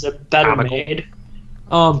 But is it better made?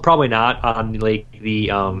 Probably not on like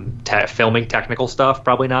the filming technical stuff.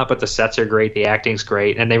 Probably not, but the sets are great. The acting's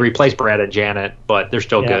great, and they replaced Brad and Janet, but they're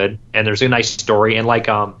still good. And there's a nice story. And like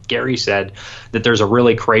Gary said, that there's a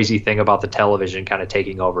really crazy thing about the television kind of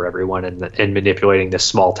taking over everyone and manipulating this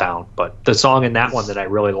small town. But the song in that one that I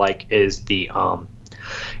really like is the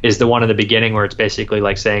one in the beginning where it's basically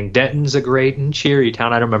like saying Denton's a great and cheery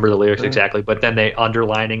town. I don't remember the lyrics exactly, but then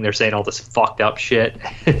they're saying all this fucked up shit.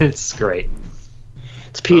 It's great.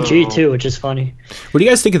 It's PG too, which is funny. What do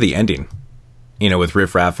you guys think of the ending? With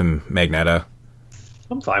Riff Raff and Magneto.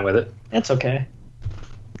 I'm fine with it. That's okay.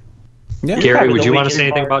 Yeah. Gary, would you want to say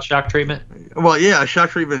anything about Shock Treatment? Well, yeah, Shock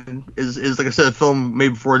Treatment is like I said, a film made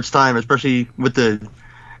before its time, especially with the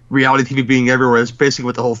reality TV being everywhere. It's basically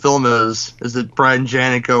what the whole film is that Brad and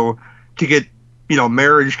Janet go to get,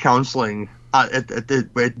 marriage counseling at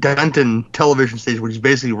Denton television station, which is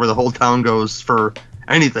basically where the whole town goes for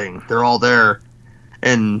anything. They're all there.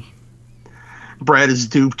 And Brad is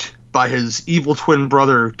duped by his evil twin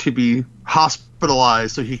brother to be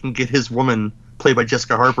hospitalized so he can get his woman, played by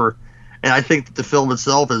Jessica Harper. And I think that the film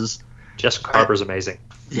itself is... Jessica Harper's amazing.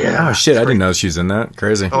 Yeah. Oh, shit, I didn't know she was in that.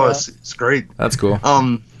 Crazy. Oh, it's great. That's cool.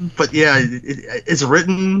 But yeah, it's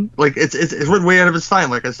written... It's written way out of its time,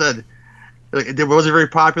 like I said. It wasn't very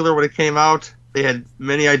popular when it came out. They had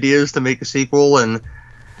many ideas to make a sequel, and...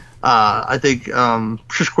 I think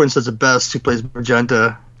Trish Quinn says it best, who plays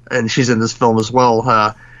Magenta, and she's in this film as well.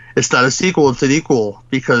 it's not a sequel, it's an equal,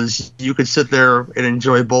 because you could sit there and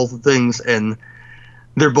enjoy both things, and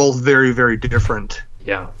they're both very, very different.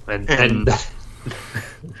 Yeah, and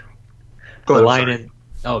go ahead, line in.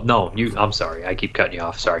 Oh no, I'm sorry. I keep cutting you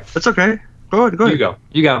off. Sorry. That's okay. Go ahead. You go.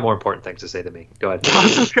 You got more important things to say than me. Go ahead.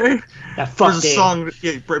 That's okay. There's a song.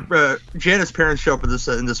 Yeah, Janet's parents show up in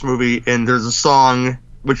this movie, and there's a song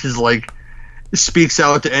which is like speaks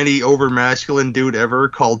out to any over masculine dude ever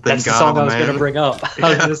called "Thank God I'm a Man." That's the song I was going to bring up. I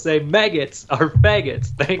was going to say maggots are faggots.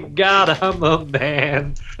 Thank God I'm a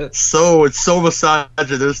man. So it's so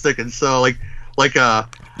misogynistic and so like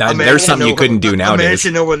there's something you couldn't do nowadays.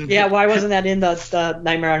 Yeah, why wasn't that in the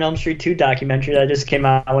Nightmare on Elm Street 2 documentary that just came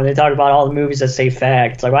out when they talked about all the movies that say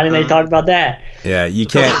facts? Like, why didn't they talk about that? Yeah, you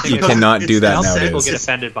cannot do that nowadays. People get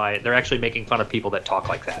offended by it. They're actually making fun of people that talk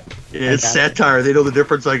like that. Yeah, it's satire. They know the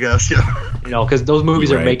difference, I guess. Yeah. You know, because those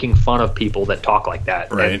movies are making fun of people that talk like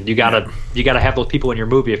that. Right. And you gotta have those people in your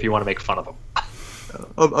movie if you want to make fun of them.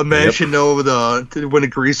 A man should know when a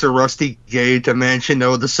greaser rusty gate. A man should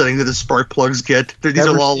know the setting that the spark plugs get. These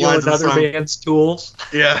are all lines of the song. Another man's tools.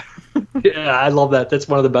 Yeah. Yeah, I love that. That's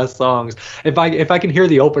one of the best songs. If I can hear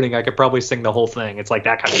the opening, I could probably sing the whole thing. It's like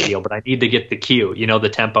that kind of deal. But I need to get the cue, the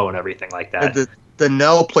tempo and everything like that. The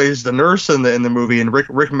Nell plays the nurse in the movie, and Rick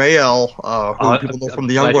Mayall, who people know from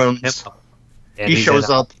the Young Ones, he shows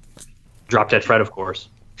up. Drop Dead Fred, of course.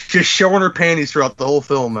 Just showing her panties throughout the whole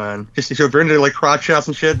film, man. Just to show her into like crotch shots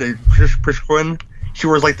and shit. Prish Quinn, she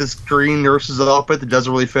wears like this green nurse's outfit that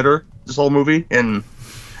doesn't really fit her this whole movie, and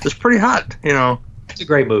it's pretty hot, It's a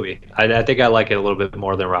great movie. I think I like it a little bit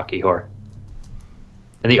more than Rocky Horror.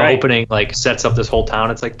 And the opening sets up this whole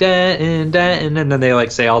town. It's like and then they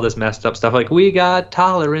say all this messed up stuff like we got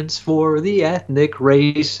tolerance for the ethnic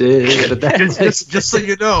races. But just so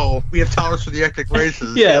you know, we have tolerance for the ethnic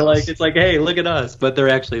races. Yeah, yes. It's like, hey, look at us. But they're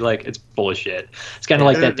actually it's full of shit. It's kind of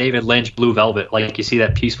like that David Lynch Blue Velvet. Like you see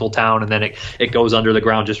that peaceful town, and then it goes under the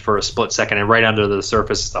ground just for a split second, and right under the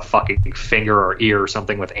surface is a fucking finger or ear or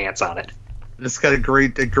something with ants on it. It's got a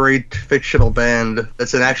great fictional band.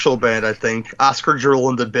 It's an actual band, I think. Oscar Drill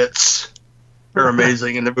and the Bits. They're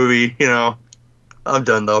amazing in the movie. I'm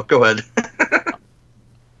done though. Go ahead.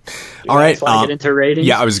 All right. Get into ratings?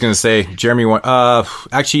 Yeah, I was gonna say Jeremy.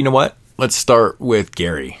 Actually, you know what? Let's start with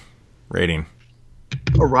Gary. Rating.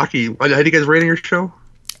 Oh, Rocky. How do you guys rating your show?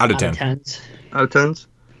 Out of 10. Out of 10s.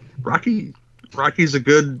 Rocky's a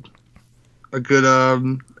good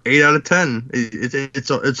 8 out of 10.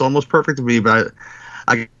 It's almost perfect to me, but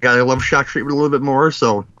I love Shock Treatment a little bit more,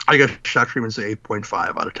 so I got Shock Treatment's 8.5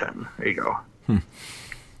 out of 10. There you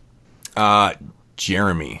go.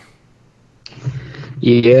 Jeremy.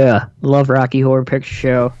 Yeah, love Rocky Horror Picture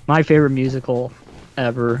Show. My favorite musical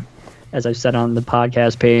ever, as I've said on the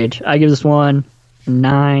podcast page. I give this one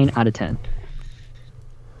 9 out of 10.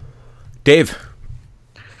 Dave.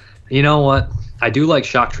 You know what? I do like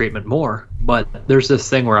Shock Treatment more, but there's this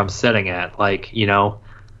thing where I'm sitting at,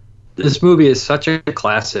 this movie is such a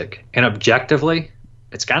classic, and objectively,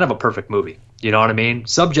 it's kind of a perfect movie. You know what I mean?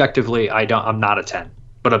 Subjectively, I'm not a 10,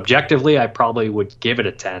 but objectively, I probably would give it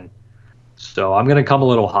a 10. So I'm gonna come a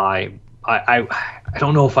little high. I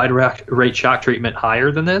don't know if I'd rate Shock Treatment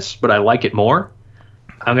higher than this, but I like it more.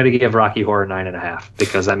 I'm gonna give Rocky Horror 9.5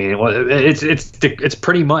 because it's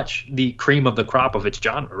pretty much the cream of the crop of its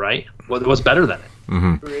genre, right? What's better than it?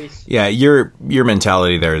 Mm-hmm. Yeah, your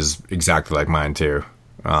mentality there is exactly like mine too.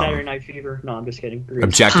 Saturday Night Fever. No, I'm just kidding. Grease.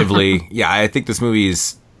 Objectively, yeah, I think this movie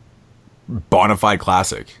is bona fide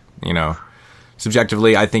classic.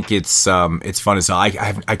 Subjectively, I think it's fun as hell.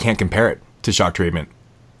 I can't compare it to Shock Treatment.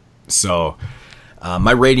 So.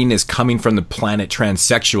 My rating is coming from the planet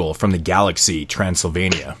transsexual from the galaxy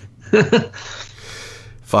Transylvania.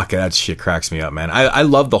 Fuck, that shit cracks me up, man. I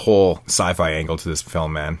love the whole sci-fi angle to this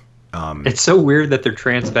film, man. It's so weird that they're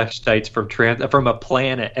transvestites from a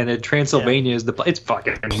planet, and then Transylvania is it's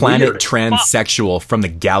fucking planet weird. Transsexual from the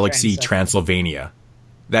galaxy Transylvania.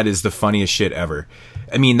 That is the funniest shit ever.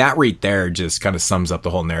 I mean, that right there just kind of sums up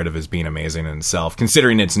the whole narrative as being amazing in itself,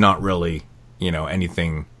 considering it's not really,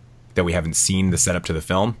 anything that we haven't seen the setup to the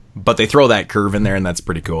film, but they throw that curve in there, and that's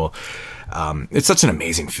pretty cool. It's such an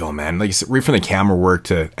amazing film, man. Like you said, right from the camera work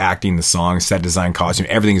to acting, the song, set design, costume,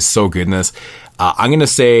 everything is so good in this. I'm gonna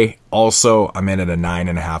say also I'm in at a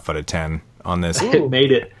 9.5 out of 10 on this. It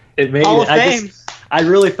made it. It made Hall it. of Fame. I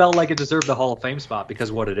really felt like it deserved the Hall of Fame spot because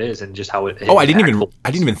of what it is and just how it. I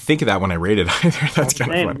didn't even think of that when I rated either. That's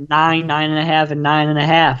kind of fun. 9, 9.5, and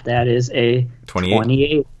 9.5. That is a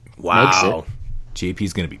 28. Wow.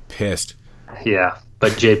 JP's gonna be pissed. Yeah,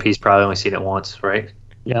 but JP's probably only seen it once, right?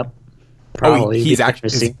 Yep. Probably. He's actually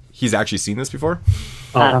seen this before.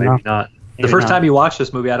 Oh, maybe not. The first time you watch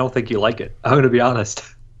this movie, I don't think you like it. I'm going to be honest.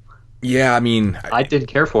 Yeah, I mean, I didn't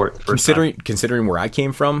care for it. Considering where I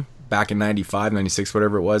came from back in 95, 96,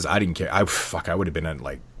 whatever it was, I didn't care. I would have been at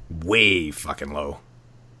like way fucking low.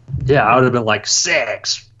 Yeah, I would have been like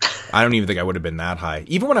 6. I don't even think I would have been that high.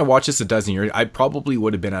 Even when I watched this a dozen years, I probably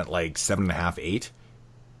would have been at like 7.5, 8.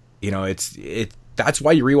 You know, that's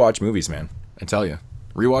why you rewatch movies, man. I tell you,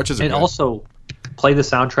 rewatches are good. Also play the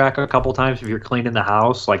soundtrack a couple times if you're cleaning the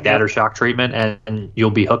house, like that or Shock Treatment, and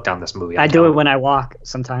you'll be hooked on this movie. I do it when I walk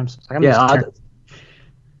sometimes.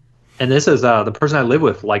 And this is the person I live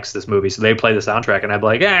with likes this movie, so they play the soundtrack, and I'd be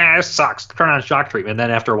like, this sucks. Turn on Shock Treatment. And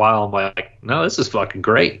then after a while, I'm like, no, this is fucking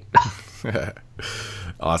great.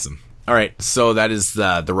 Awesome. All right, so that is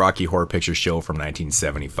the Rocky Horror Picture Show from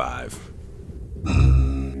 1975.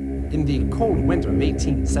 In the cold winter of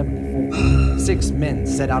 1874, 6 men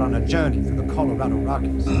set out on a journey through the Colorado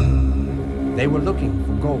Rockies. They were looking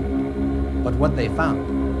for gold, but what they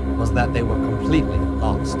found was that they were completely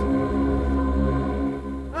lost.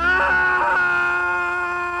 I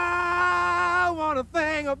want to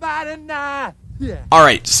think about it now. Yeah. All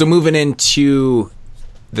right, so moving into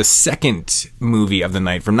the second movie of the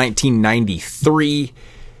night from 1993,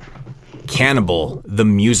 Cannibal the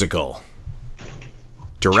Musical.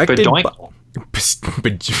 Directed by...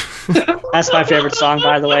 That's my favorite song,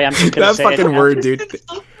 by the way. I'm just gonna say that fucking word, dude.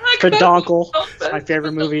 Pedoncle. It's my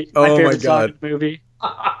favorite movie. Oh my my god, movie.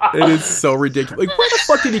 It is so ridiculous. Like, where the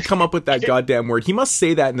fuck did he come up with that goddamn word? He must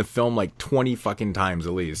say that in the film like 20 fucking times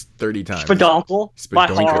at least, 30 times. Pedoncle. My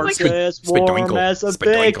heart is warm as a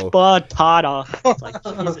baked potato. It's like,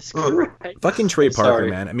 Jesus Christ. Fucking Trey Parker,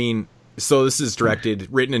 man. I mean, so this is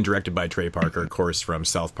written and directed by Trey Parker, of course, from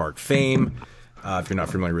South Park fame. If you're not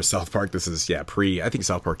familiar with South Park, this is, I think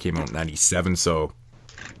South Park came out in 97, so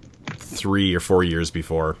 3 or 4 years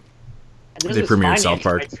before they premiered South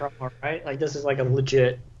Park. Trauma, right? Like, this is like a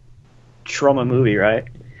legit trauma movie, right?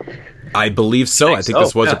 I believe so. I think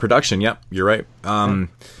this was a production. Yep, you're right. And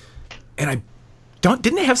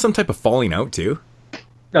didn't they have some type of falling out too?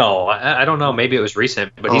 No, I don't know. Maybe it was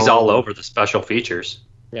recent, but he's all over the special features.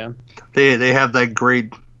 Yeah. They have that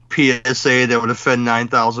great PSA that would offend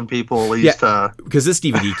 9,000 people at least. Yeah, because this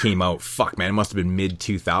DVD came out, fuck, man, it must have been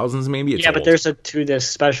mid-2000s maybe. It's old. But there's this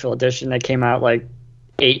special edition that came out like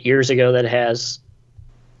 8 years ago that has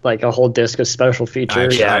like a whole disc of special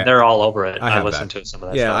features. They're all over it. I listened to some of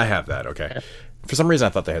that stuff. Yeah, I have that, okay. Yeah. For some reason, I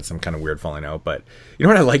thought they had some kind of weird falling out, but you know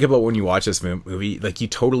what I like about when you watch this movie? Like, you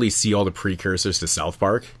totally see all the precursors to South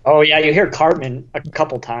Park. Oh, yeah, you hear Cartman a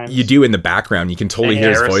couple times. You do in the background. You can totally hear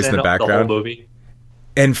his voice in the background. The whole movie.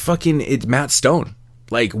 And fucking, it's Matt Stone,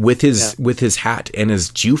 like with his hat and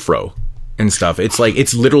his Jufro and stuff. It's like,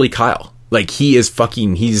 it's literally Kyle. Like, he's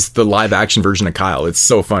the live action version of Kyle. It's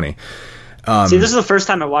so funny. See, this is the first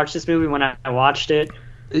time I watched this movie. When I watched it,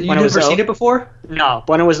 you've never seen it before? No.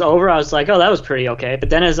 When it was over, I was like, oh, that was pretty okay. But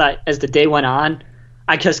then as the day went on,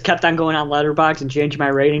 I just kept on going on Letterboxd and changing my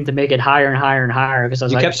rating to make it higher and higher and higher because I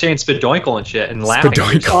was kept saying Spadoinkle and shit and laughing.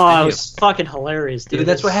 Oh, it was fucking hilarious, dude.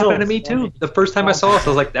 That's what happened to me too. The first time I saw it, I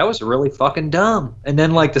was like, that was really fucking dumb. And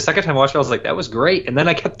then like the second time I watched it, I was like, that was great. And then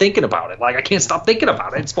I kept thinking about it. Like, I can't stop thinking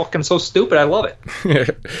about it. It's fucking so stupid. I love it.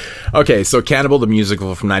 Okay, so Cannibal the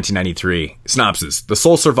Musical from 1993. Synopsis. The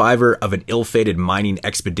sole survivor of an ill-fated mining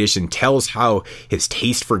expedition tells how his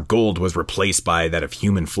taste for gold was replaced by that of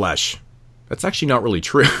human flesh. That's actually not really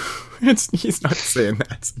true. He's not saying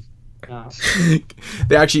that. No.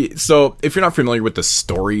 They actually, so if you're not familiar with the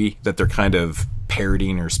story that they're kind of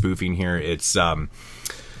parodying or spoofing here, it's the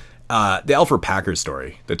Alfred Packer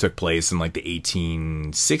story that took place in like the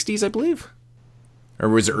 1860s, I believe. Or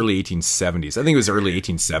was it early 1870s? I think it was early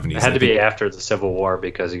 1870s. It had to be after the Civil War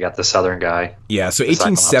because you got the Southern guy. Yeah, so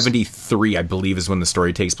 1873, I believe, is when the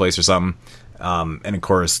story takes place or something. And of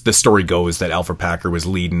course, the story goes that Alfred Packer was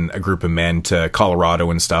leading a group of men to Colorado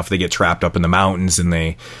and stuff. They get trapped up in the mountains, and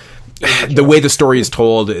the way the story is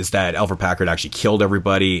told is that Alfred Packer actually killed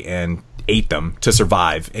everybody and ate them to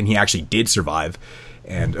survive, and he actually did survive,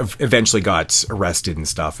 and eventually got arrested and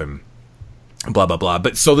stuff, and blah blah blah.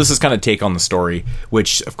 But so this is kind of take on the story,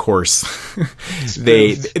 which of course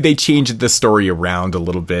they changed the story around a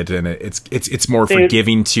little bit, and it's more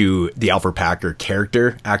forgiving to the Alfred Packer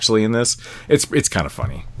character actually in this. It's kind of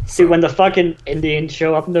funny. See, when the fucking Indians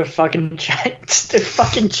show up and they're fucking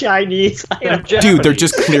Chinese. Dude, they're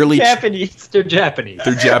just clearly Japanese. They're Japanese.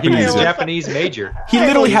 They're Japanese. He's a Japanese major. He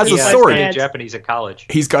literally has a sword. He Japanese in college.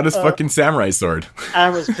 He's got his fucking samurai sword. I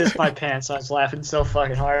was pissed my pants. I was laughing so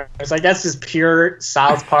fucking hard. I was like, that's just pure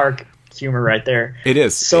South Park humor right there. It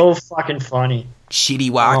is. So fucking funny. Shitty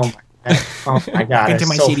whack. Oh my god,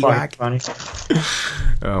 it's so funny.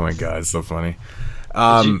 Oh my god, it's so funny.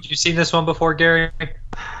 Did you seen this one before, Gary?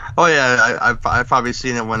 Oh yeah, I've probably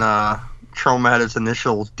seen it when Troma had its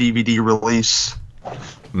initial DVD release.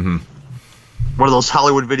 Mm-hmm. One of those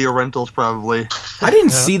Hollywood video rentals, probably. I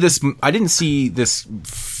didn't see this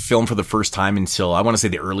film for the first time until I want to say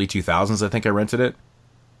the early 2000s. I think I rented it.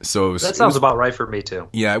 So that sounds about right for me too.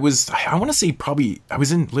 Yeah, it was. I want to say probably I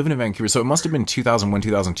was living in Vancouver, so it must have been 2001,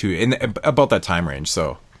 2002, in about that time range.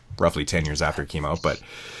 So roughly 10 years after it came out,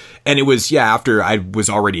 and it was after I was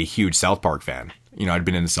already a huge South Park fan. You know, I'd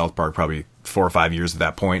been in South Park probably 4 or 5 years at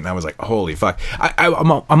that point, and I was like, holy fuck.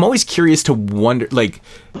 I'm always curious to wonder, like,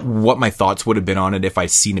 what my thoughts would have been on it if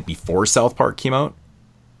I'd seen it before South Park came out.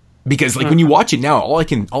 Because, like, when you watch it now, all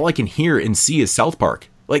I can hear and see is South Park.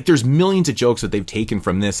 Like, there's millions of jokes that they've taken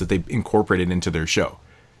from this that they've incorporated into their show.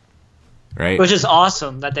 Right? Which is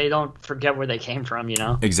awesome that they don't forget where they came from, you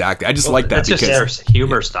know? Exactly. I just like that. It's just their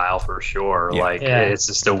humor style for sure. Yeah. Like, it's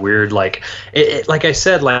just a weird, like, like I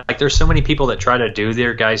said, like, there's so many people that try to do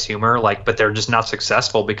their guys' humor, like, but they're just not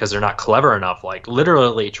successful because they're not clever enough. Like,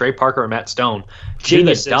 literally, Trey Parker and Matt Stone do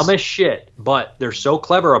the dumbest shit, but they're so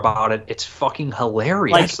clever about it, it's fucking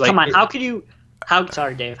hilarious. Like come on,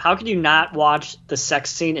 sorry, Dave. How could you not watch the sex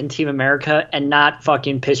scene in Team America and not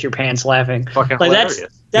fucking piss your pants laughing? Fucking hilarious.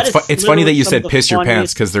 It's funny that you said piss your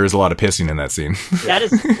pants because there is a lot of pissing in that scene. That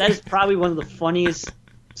is probably one of the funniest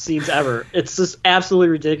scenes ever. It's just absolutely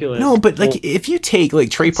ridiculous. No, but like if you take like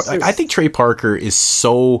Trey, I think Trey Parker is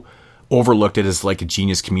so overlooked as like a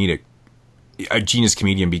genius comedian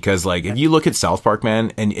because like if you look at South Park,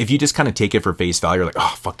 man, and if you just kind of take it for face value, you're like,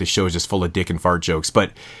 oh fuck, this show is just full of dick and fart jokes.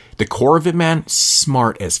 But the core of it, man,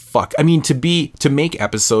 smart as fuck. I mean, to make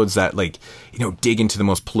episodes that like, you know, dig into the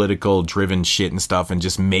most political driven shit and stuff and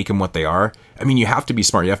just make them what they are. I mean, you have to be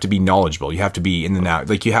smart. You have to be knowledgeable. You have to be in the now.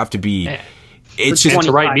 Like you have to be. Yeah. It's just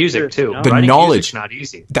to write music too. The Writing knowledge, not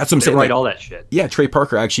easy. That's what I'm saying. Like all that shit. Yeah, Trey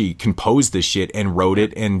Parker actually composed this shit and wrote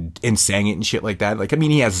it and sang it and shit like that. Like, I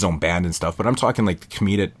mean, he has his own band and stuff, but I'm talking like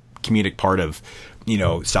the comedic part of, you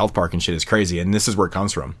know, South Park and shit is crazy, and this is where it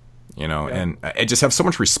comes from. You know, and I just have so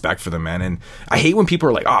much respect for them, man. And I hate when people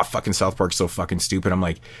are like, "Oh, fucking South Park's so fucking stupid." I'm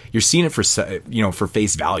like, you're seeing it for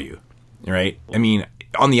face value, right? I mean,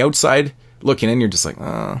 on the outside looking in, you're just like,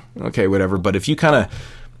 "Oh, okay, whatever." But if you kind of,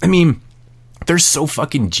 I mean, they're so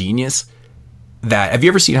fucking genius that. Have you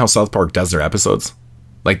ever seen how South Park does their episodes?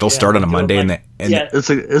 Like they'll start on a Monday and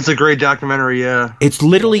it's a great documentary. Yeah, it's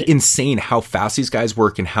literally insane how fast these guys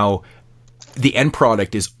work and how the end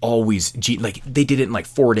product is always like they did it in like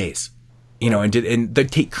 4 days, you know, and they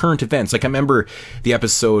take current events. Like I remember the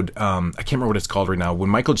episode, I can't remember what it's called right now, when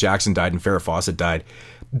Michael Jackson died and Farrah Fawcett died.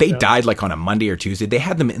 They died like on a Monday or Tuesday. They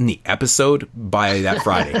had them in the episode by that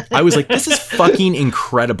Friday. I was like, this is fucking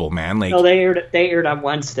incredible, man. Like, no, they aired on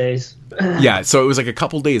Wednesdays. Yeah, so it was like a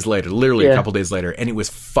couple days later, literally a couple days later, and it was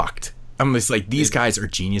fucked. I'm just like, these guys are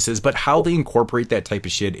geniuses, but how they incorporate that type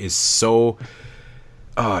of shit is so.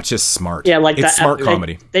 Oh, it's just smart. Yeah, like it's smart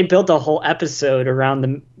comedy. They built a whole episode around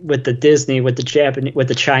them with the Disney, with the Japanese, with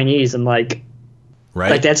the Chinese, and like,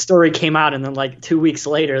 right? Like that story came out, and then like 2 weeks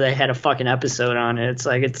later, they had a fucking episode on it. It's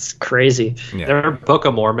like it's crazy. Yeah. Their Book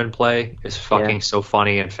of Mormon play is fucking so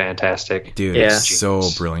funny and fantastic, dude. Yeah. It's so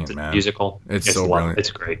brilliant, man. Musical. It's so brilliant.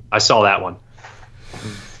 It's great. I saw that one.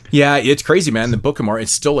 Yeah, it's crazy, man. The Book of Mormon,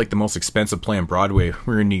 it's still like the most expensive play on Broadway.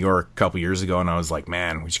 We were in New York a couple years ago, and I was like,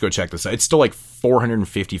 man, we should go check this out. It's still like $450,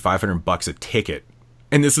 $500 a ticket.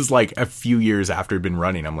 And this is like a few years after it'd been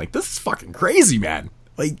running. I'm like, this is fucking crazy, man.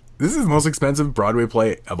 Like, this is the most expensive Broadway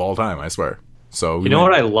play of all time, I swear. So you know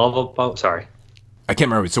what I love about... Sorry. I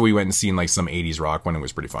can't remember. So we went and seen like some 80s rock when it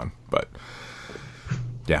was pretty fun. But,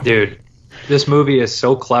 yeah. Dude. This movie is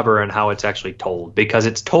so clever in how it's actually told, because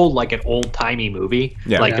it's told like an old-timey movie,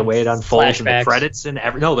 like the way it unfolds and the credits and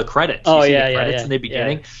the credits. Oh, you see the credits in the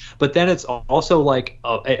beginning. But then it's also like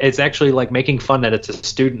it's actually like making fun that it's a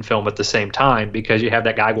student film at the same time, because you have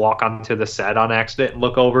that guy walk onto the set on accident and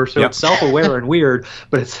look over. So it's self-aware and weird,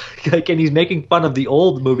 but it's like, and he's making fun of the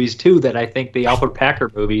old movies too, that I think the Alfred Packer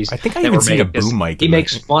movies. I think I even seen a boom mic. He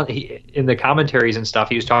makes fun in the commentaries and stuff.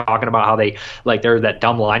 He was talking about how they like there's that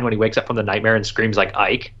dumb line when he wakes up from the nightmare and screams like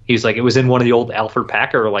Ike. He's like, it was in one of the old Alfred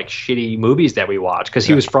Packer like shitty movies that we watched, because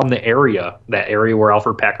he was from that area where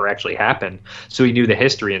Alfred Packer actually happened, so he knew the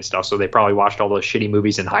history and stuff. So they probably watched all those shitty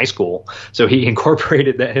movies in high school, so he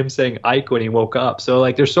incorporated that, him saying Ike when he woke up. So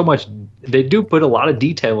like there's so much, they do put a lot of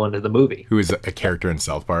detail into the movie. Who is a character in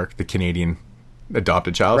South Park, the Canadian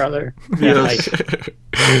adopted child brother.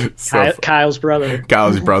 Kyle's brother.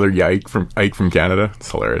 Ike from Canada.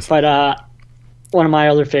 It's hilarious. But one of my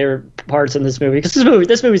other favorite parts in this movie, because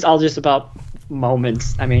this movie's all just about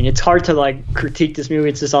moments. I mean, it's hard to like critique this movie.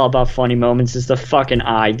 It's just all about funny moments. It's the fucking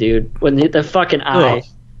eye, dude. When the fucking eye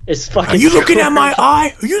is fucking. Are you looking at my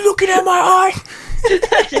eye? Are you looking at my eye?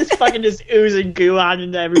 Just fucking just oozing goo on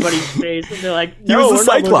into everybody's face, and they're like, "No, he was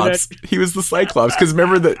the Cyclops." He was the Cyclops because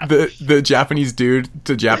remember the Japanese dude,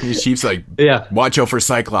 the Japanese chief's like, "Yeah, watch out for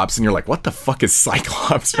Cyclops," and you're like, "What the fuck is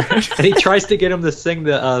Cyclops?" Right? And he tries to get him to sing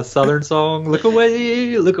the Southern song, "Look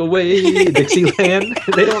away, Dixieland."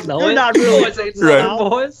 They don't know it. Not really, right?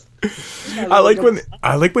 Boys. I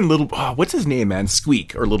like when little what's his name, man?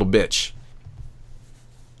 Squeak or Little Bitch.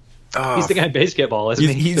 He's the guy in Basketball, isn't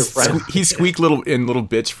he? He's Squeak Little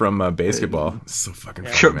Bitch from Basketball. It's so fucking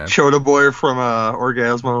funny, man. Chota Boy from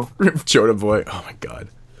Orgasmo. Chota Boy. Oh my god,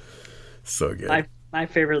 so good. My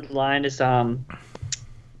favorite line is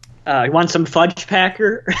you want some fudge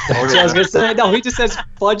packer? I was gonna say no. He just says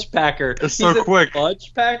fudge packer. It's so quick.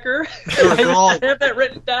 Fudge packer. I have that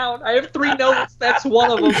written down. I have 3 notes. That's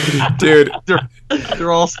one of them. Dude,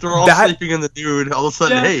 they're all sleeping in the dude. All of a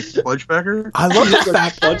sudden, hey, fudge packer. I love the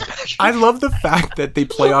fact. I love the fact that they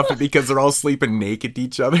play off it because they're all sleeping naked to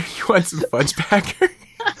each other. You want some fudge packer?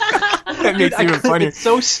 That makes it even funnier. It's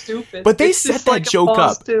so stupid. But they set that joke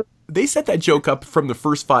up. They set that joke up from the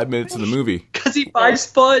first 5 minutes of the movie. Because he buys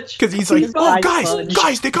fudge. Because he's like, oh,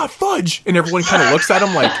 guys, they got fudge. And everyone kind of looks at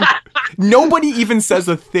him like, nobody even says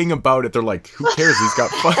a thing about it. They're like, who cares? He's got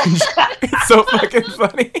fudge. It's so fucking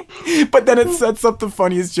funny. But then it sets up the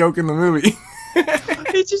funniest joke in the movie.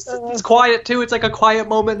 It's quiet, too. It's like a quiet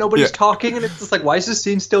moment. Nobody's talking. And it's just like, why is this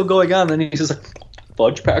scene still going on? And then he's just like,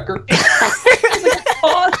 fudge packer.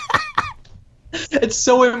 It's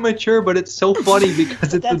so immature, but it's so funny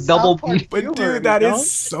because it's a double beat. But dude, that is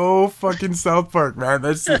so fucking South Park, man.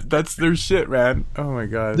 That's their shit, man. Oh my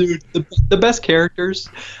god, dude. The best characters.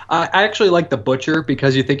 I actually like the butcher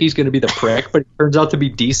because you think he's going to be the prick, but he turns out to be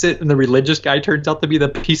decent, and the religious guy turns out to be the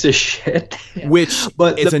piece of shit. Which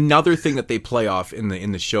is another thing that they play off in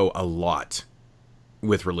the show a lot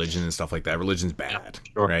with religion and stuff like that. Religion's bad,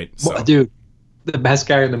 right? So. Well, dude. The best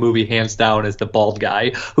guy in the movie, hands down, is the bald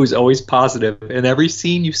guy who's always positive. In every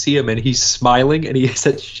scene you see him and he's smiling and he has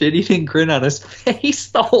that shit-eating grin on his face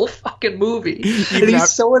the whole fucking movie. And he's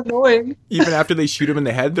so annoying. Even after they shoot him in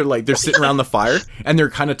the head, they're sitting around the fire and they're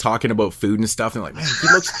kind of talking about food and stuff. And like, man,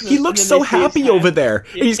 he looks so happy over there.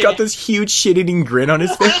 And he's got this huge shit-eating grin on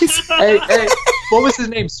his face. Hey, what was his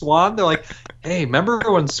name? Swan? They're like, hey, remember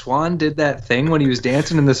when Swan did that thing when he was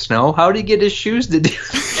dancing in the snow? How did he get his shoes to do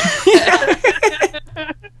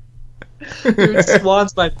Dude,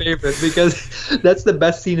 Swan's my favorite because that's the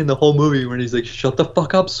best scene in the whole movie when he's like, shut the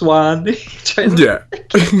fuck up, Swan. Yeah.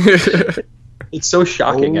 It's so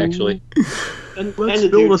shocking, actually. Let's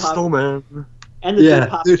build a snowman. And the dude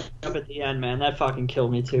pops up at the end, man. That fucking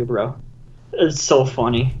killed me too, bro. It's so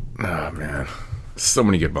funny. Oh, man. So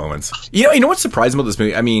many good moments. You know what's surprising about this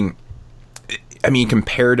movie? I mean,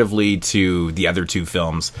 comparatively to the other two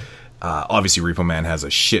films, obviously Repo Man has a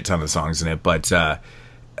shit ton of songs in it, but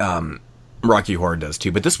Rocky Horror does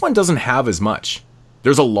too. But this one doesn't have as much.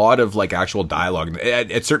 There's a lot of like actual dialogue.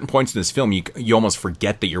 At certain points in this film, you almost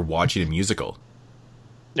forget that you're watching a musical.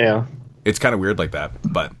 Yeah. It's kind of weird like that,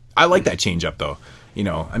 but I like that change up though. You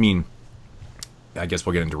know, I mean, I guess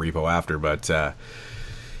we'll get into Repo after, but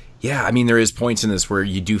yeah, I mean, there is points in this where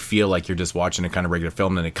you do feel like you're just watching a kind of regular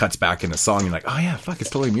film, and then it cuts back into song. You're like, oh yeah, fuck, it's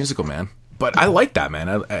totally a musical, man. But I like that, man.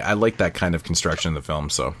 I like that kind of construction in the film,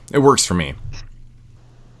 so it works for me.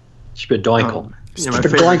 Spadoinkle.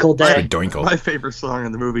 My favorite song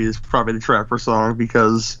in the movie is probably the Trapper song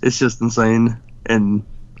because it's just insane. And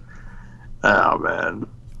oh man,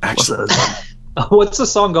 actually, what's the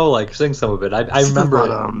song go like? Sing some of it. I remember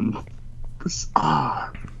it. I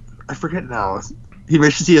forget now. He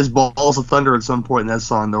mentions he has balls of thunder at some point in that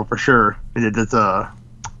song, though, for sure. And it's like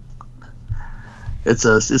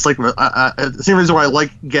the same reason why I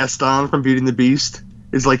like Gaston from Beauty and the Beast.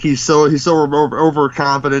 It's like he's so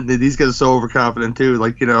overconfident, and these guys are so overconfident too.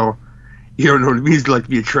 Like, you don't know what it means to like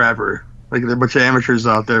be a trapper. Like, there are a bunch of amateurs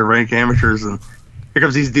out there, rank amateurs, and here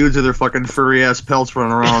comes these dudes with their fucking furry ass pelts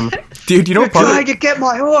running around. Dude, you know what part? Trying to get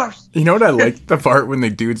my horse. You know what I like? The part when the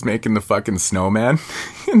dude's making the fucking snowman,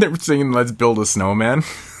 and they're singing "Let's Build a Snowman."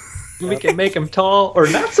 We can make him tall or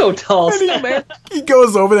not so tall, snowman. He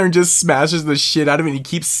goes over there and just smashes the shit out of it, and he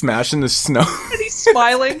keeps smashing the snow. And he's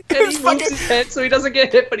smiling, and he moves his head so he doesn't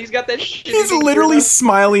get hit, but he's got that shit. He's literally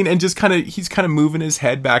smiling and just he's kind of moving his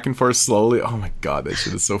head back and forth slowly. Oh my god, that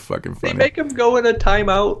shit is so fucking funny. They make him go in a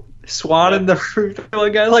timeout Swan and the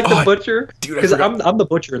one guy, like the butcher. Because I'm the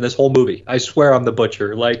butcher in this whole movie. I swear I'm the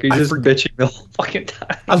butcher. Like, he's just bitching the whole fucking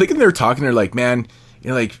time. I think when they're talking, they're like, man,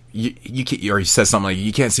 like, you can't, or he says something like,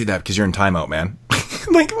 you can't say that because you're in timeout, man.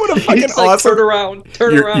 Like, what a fucking awesome.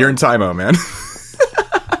 Turn around. You're in timeout, man.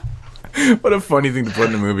 What a funny thing to put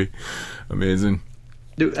in the movie. Amazing.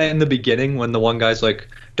 Dude, in the beginning, when the one guy's like,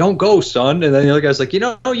 don't go, son. And then the other guy's like,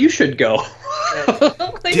 you should go.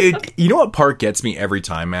 Dude, you know what part gets me every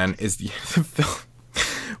time, man? Is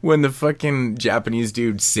when the fucking Japanese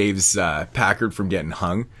dude saves Packard from getting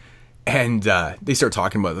hung. And they start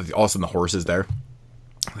talking about, all of a sudden the horse is there.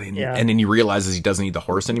 And then he realizes he doesn't need the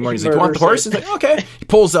horse anymore. He's like, you want the horse? He's like, okay. He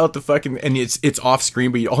pulls out the fucking, and it's off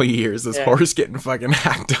screen, but all you hear is this horse getting fucking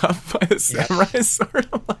hacked up by the samurai sword.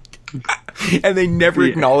 I'm like, and they never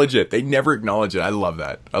acknowledge it. They never acknowledge it. I love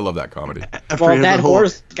that. I love that comedy. Well, that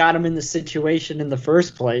horse got him in the situation in the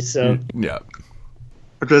first place, so. Yeah.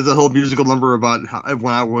 There's a whole musical number about how,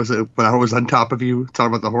 when I was on top of you,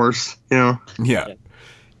 talking about the horse, Yeah.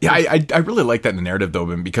 Yeah, I really like that in the narrative,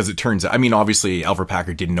 though, because it turns out, I mean, obviously, Alfred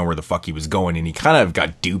Packard didn't know where the fuck he was going, and he kind of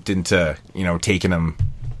got duped into, taking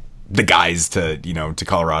the guys to, to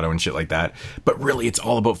Colorado and shit like that. But really, it's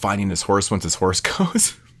all about finding his horse once his horse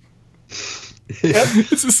goes.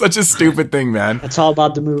 This is such a stupid thing, man. That's all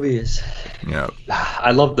about the movies. Yeah. I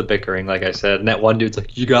love the bickering, like I said. And that one dude's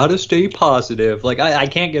like, you gotta stay positive. Like, I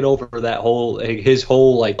can't get over that his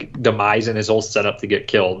whole, like, demise and his whole setup to get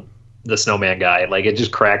killed. The snowman guy, like, it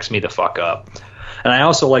just cracks me the fuck up. And I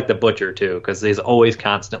also like the butcher too, because he's always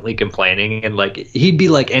constantly complaining, and like he'd be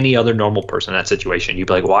like any other normal person in that situation. You'd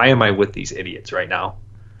be like, why am I with these idiots right now?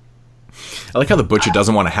 I like how the butcher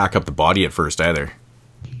doesn't want to hack up the body at first either.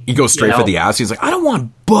 He goes straight for the ass. He's like, I don't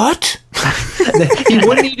want butt. He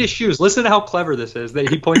wouldn't eat his shoes. Listen to how clever this is. That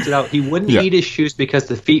he points it out. He wouldn't eat his shoes because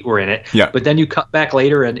the feet were in it. Yeah. But then you cut back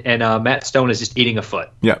later, and Matt Stone is just eating a foot.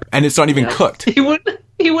 Yeah, and it's not even cooked. He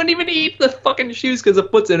wouldn't even eat the fucking shoes because the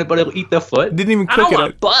foot's in it, but he'll eat the foot. Didn't even cook it. I don't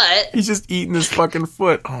want butt. He's just eating his fucking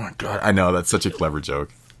foot. Oh my god! I know, that's such a clever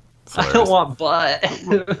joke. I don't want butt.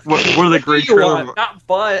 One of the great trailer, not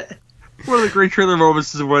butt. One of the great trailer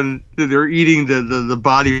moments is when they're eating the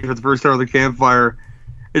body for the first time on the campfire,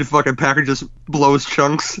 and fucking Packard just blows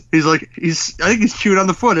chunks. He's like, I think he's chewing on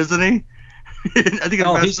the foot, isn't he? I think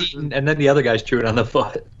he's eating, and then the other guy's chewing on the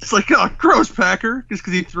foot. It's like, oh, gross, Packer, just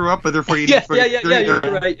because he threw up, but therefore he you're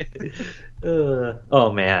right.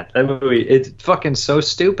 Oh man, that movie, it's fucking so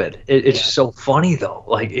stupid. It's so funny though.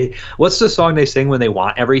 Like, what's the song they sing when they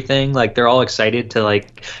want everything? Like, they're all excited to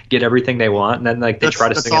like get everything they want, and then like they try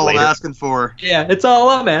to sing it later. That's all I'm asking for. Yeah, it's all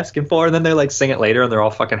I'm asking for, and then they like sing it later, and they're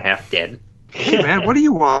all fucking half dead. Hey man, what do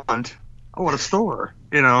you want? I want a store.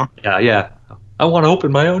 Yeah. I want to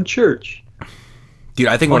open my own church. Dude,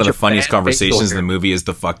 I think one of the funniest conversations in the movie is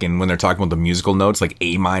the fucking, when they're talking about the musical notes, like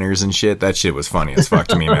A minors and shit. That shit was funny as fuck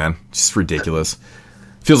to me, man. Just ridiculous.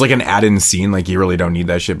 Feels like an add-in scene, like you really don't need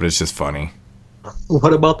that shit, but it's just funny.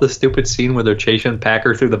 What about the stupid scene where they're chasing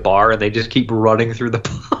Packer through the bar and they just keep running through the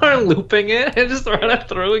bar and looping it and just running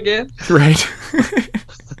through again? Right.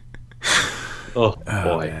 Oh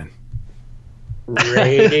boy. Man.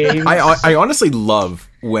 I honestly love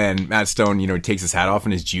when Matt Stone, takes his hat off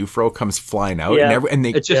and his Jufro comes flying out, and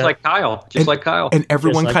it's just like Kyle, and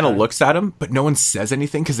everyone kind of looks at him, but no one says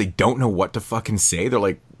anything because they don't know what to fucking say. They're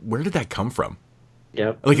like, "Where did that come from?"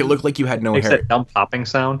 Yep. Like, it looked like you had no hair. That dumb popping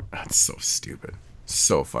sound. That's so stupid.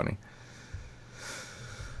 So funny.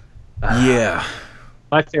 Yeah.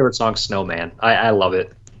 My favorite song, Snowman. I love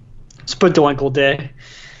it. Spadoinkle Day.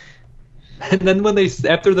 And then when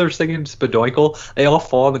after they're singing Spadoinkle, they all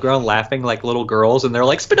fall on the ground laughing like little girls, and they're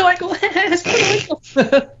like, Spadoinkle,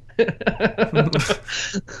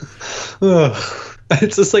 Spadoinkle.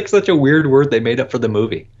 It's just like such a weird word they made up for the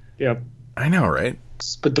movie. Yep. I know, right?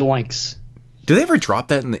 Spadoinks. Do they ever drop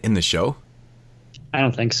that in the show? I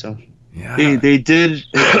don't think so. Yeah. They did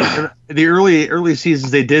the early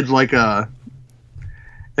seasons. They did like at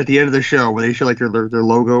the end of the show where they show like their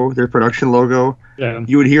logo, their production logo. Yeah.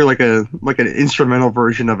 You would hear like an instrumental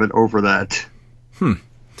version of it over that. And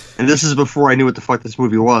this is before I knew what the fuck this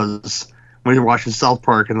movie was. When you're watching South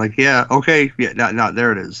Park and like, not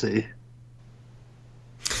there it is. See.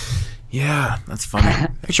 Yeah, that's funny.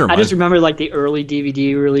 I just remember like the early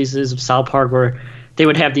DVD releases of South Park where they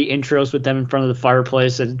would have the intros with them in front of the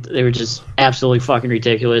fireplace, and they were just absolutely fucking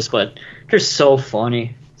ridiculous, but they're so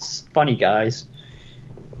funny. It's funny guys.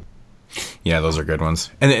 Yeah, those are good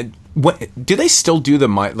ones. And what do they still do the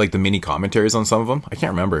mini commentaries on some of them? I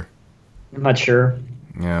can't remember. I'm not sure.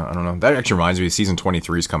 Yeah, I don't know. That actually reminds me, season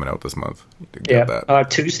 23 is coming out this month.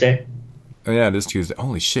 Tuesday. Oh, yeah, it is Tuesday.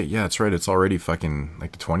 Holy shit, yeah, that's right. It's already fucking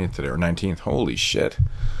like the 20th today, or 19th. Holy shit.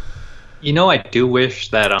 You know, I do wish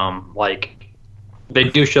that, they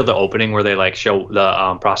do show the opening where they, like, show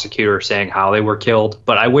the prosecutor saying how they were killed.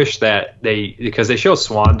 But I wish that because they show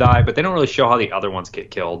Swan die, but they don't really show how the other ones get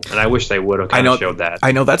killed. And I wish they would have kind of showed that.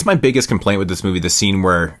 I know, that's my biggest complaint with this movie, the scene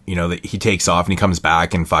where, you know, he takes off and he comes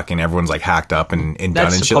back and fucking everyone's, like, hacked up and done and shit.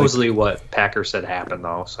 That's supposedly what Packer said happened,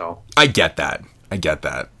 though, so. I get that.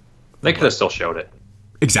 They could have still showed it.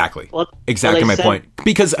 Exactly. Exactly my point.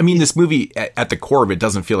 Because, I mean, this movie, at the core of it,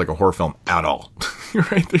 doesn't feel like a horror film at all.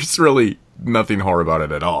 Right? There's really nothing horror about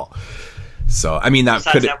it at all. So, I mean, that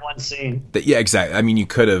could... that one scene. Yeah, exactly. I mean, you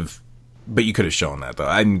could have shown that,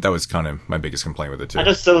 though. That was kind of my biggest complaint with it, too. I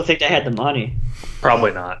just don't think they had the money.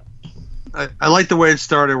 Probably not. I like the way it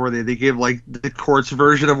started, where they gave, like, the court's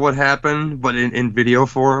version of what happened, but in video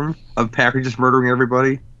form, of Packer just murdering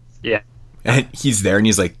everybody. Yeah. And he's there, and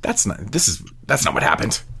he's like, that's not what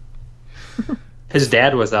happened. His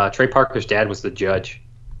dad was, Trey Parker's dad was the judge.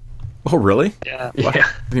 Oh, really? Yeah. I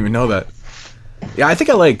didn't even know that. Yeah, I think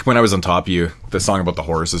I like When I Was on Top of You. The song about the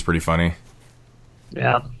horse is pretty funny.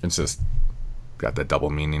 Yeah. It's just got that double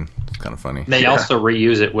meaning. It's kind of funny. They also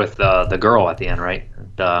reuse it with the girl at the end, right?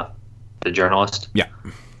 The journalist. Yeah.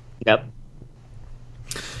 Yep.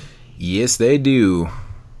 Yes, they do.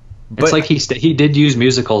 It's like he did use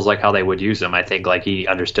musicals like how they would use them. I think like he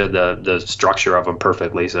understood the structure of them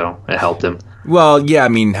perfectly, so it helped him. Well, yeah, I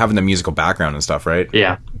mean, having the musical background and stuff, right?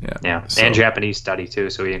 Yeah. So. And Japanese study too,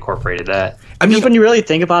 so he incorporated that. I mean, when you really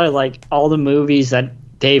think about it, like all the movies that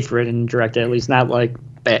they've written and directed, at least not like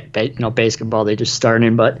basketball they just started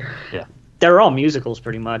in, but they're all musicals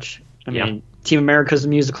pretty much. I mean, Team America's a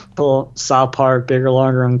musical, South Park, Bigger,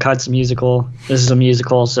 Longer, Uncut's a musical. This is a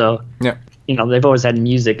musical, so yeah. You know, they've always had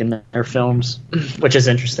music in their films, which is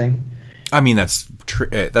interesting. I mean, that's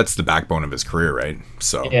the backbone of his career, right?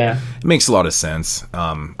 So yeah, it makes a lot of sense.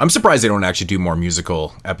 I'm surprised they don't actually do more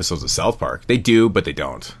musical episodes of South Park. They do, but they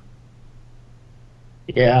don't.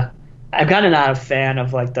 Yeah, I'm kind of not a fan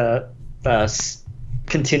of like the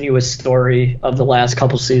continuous story of the last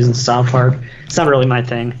couple seasons of South Park. It's not really my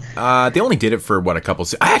thing. They only did it for a couple.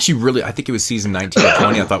 I think it was season 19 or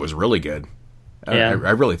 20. I thought was really good. Yeah.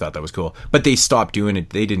 I really thought that was cool. But they stopped doing it.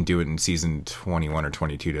 They didn't do it in season 21 or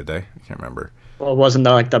 22, did they? I can't remember. Well, wasn't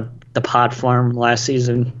the pot farm last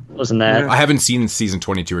season? Wasn't that? I haven't seen season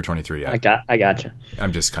 22 or 23 yet. I gotcha.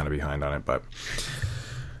 I'm just kind of behind on it, but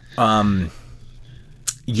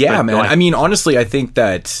yeah, man. I mean, honestly, I think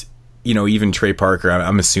that, you know, even Trey Parker,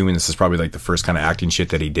 I'm assuming this is probably like the first kind of acting shit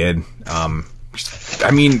that he did. I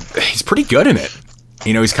mean, he's pretty good in it.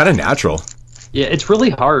 You know, he's kind of natural. Yeah, it's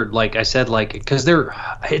really hard, like I said, like because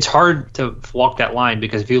it's hard to walk that line,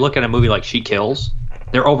 because if you look at a movie like She Kills,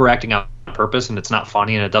 they're overacting on purpose and it's not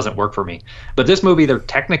funny and it doesn't work for me. But this movie, they're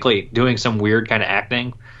technically doing some weird kind of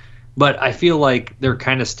acting, but I feel like they're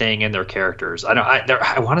kind of staying in their characters.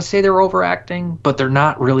 I want to say they're overacting, but they're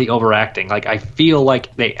not really overacting. Like I feel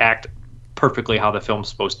like they act perfectly how the film's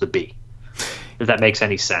supposed to be. If that makes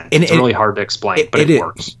any sense. It's really hard to explain, but it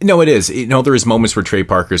works. No, it is. You know, there is moments where Trey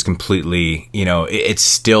Parker is completely, you know, it's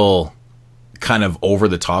still kind of over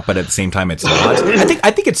the top, but at the same time it's not. I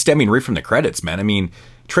think it's stemming right from the credits, man. I mean,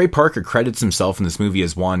 Trey Parker credits himself in this movie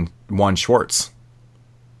as Juan Schwartz.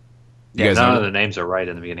 Yeah, none of the names are right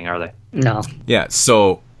in the beginning, are they? No. Yeah,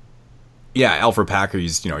 so yeah, Alfred Packer,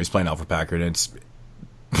 he's playing Alfred Packer, and it's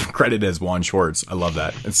credited as Juan Schwartz. I love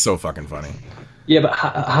that. It's so fucking funny. Yeah, but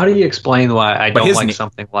how do you explain why I don't like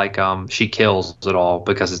something like She Kills at all?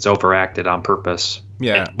 Because it's overacted on purpose.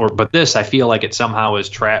 Yeah. But this, I feel like it somehow is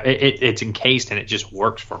it's encased and it just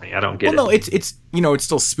works for me. I don't get it. Well, no, it's you know, it's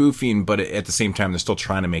still spoofing, but at the same time, they're still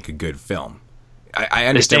trying to make a good film. I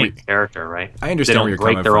understand. They stay in character, right? I understand where you're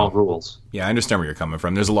coming from. They don't break their own rules. Yeah, I understand where you're coming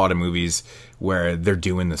from. There's a lot of movies where they're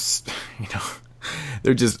doing this, you know,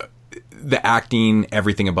 they're just, the acting,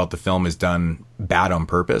 everything about the film is done bad on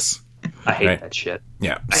purpose. I hate that shit.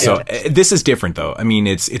 Yeah. So this is different though. I mean,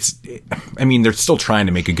 I mean, they're still trying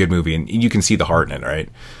to make a good movie and you can see the heart in it, right?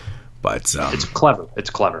 But it's clever. It's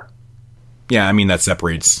clever. Yeah. I mean, that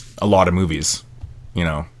separates a lot of movies, you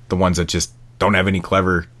know, the ones that just don't have any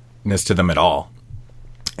cleverness to them at all.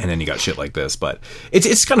 And then you got shit like this, but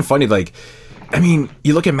it's kind of funny. Like, I mean,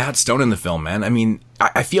 you look at Matt Stone in the film, man. I mean,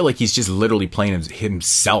 I feel like he's just literally playing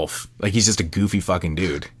himself. Like he's just a goofy fucking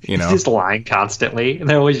dude, you know? He's just lying constantly, and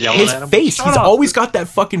they're always yelling at him. His face, he's always got that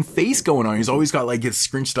fucking face going on. He's always got like his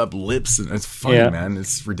scrunched up lips, and it's funny, man.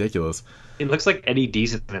 It's ridiculous. He looks like Eddie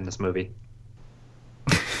Deason in this movie.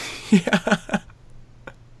 Yeah.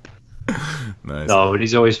 Nice. No, but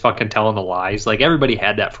he's always fucking telling the lies. Like, everybody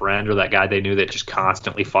had that friend or that guy they knew that just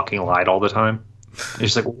constantly fucking lied all the time.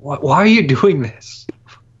 It's like, why are you doing this?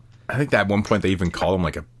 I think that at one point they even call him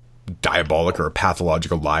like a diabolic or a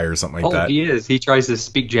pathological liar or something like that. Oh, he is. He tries to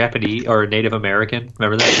speak Japanese or Native American.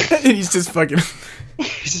 Remember that? And he's just fucking...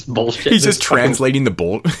 He's just bullshit. He's just translating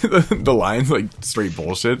the lines like straight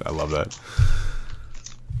bullshit. I love that.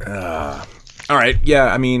 All right. Yeah,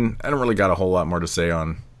 I mean, I don't really got a whole lot more to say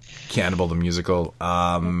on Cannibal the Musical.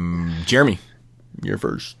 Jeremy, you're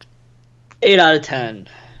first. 8 out of 10.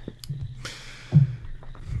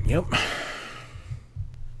 Yep.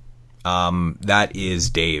 That is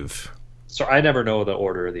Dave. So I never know the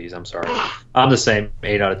order of these. I'm sorry. I'm the same.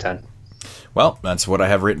 8 out of 10. Well, that's what I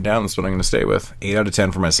have written down. That's what I'm going to stay with. 8 out of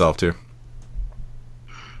 10 for myself, too.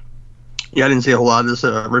 Yeah, I didn't see a whole lot of this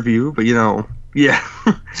review, but, yeah.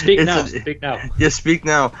 Speak now. Speak now. Yeah, speak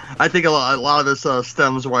now. I think a lot of this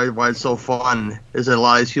stems why it's so fun is that a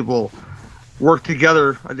lot of these people work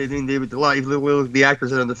together. I think the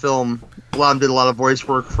actors in the film, a lot of them did a lot of voice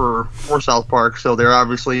work for South Park, so they're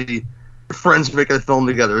obviously friends making a film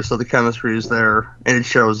together, so the chemistry is there, and it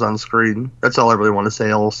shows on screen. That's all I really want to say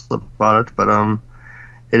else about it, but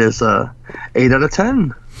it is 8 out of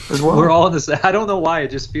 10 as well. We're all in this. I don't know why,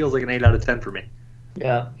 it just feels like an 8 out of 10 for me.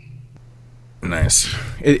 Yeah. Nice.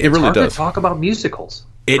 It really hard does. To talk about musicals.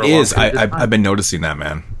 It is. I've been noticing that,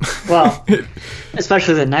 man. Well,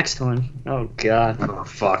 especially the next one. Oh God. Oh,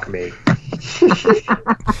 fuck me.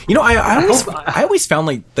 I always found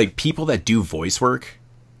like people that do voice work,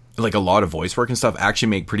 like a lot of voice work and stuff, actually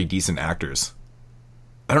make pretty decent actors.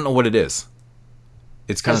 I don't know what it is.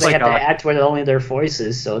 It's kind of like they have to act with only their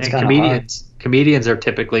voices, so it's kind of hard. Comedians are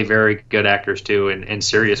typically very good actors too in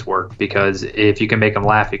serious work, because if you can make them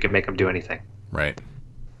laugh, you can make them do anything. Right.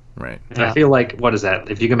 Yeah. I feel like, what is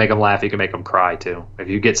that? If you can make them laugh, you can make them cry too. If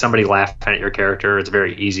you get somebody laughing at your character, it's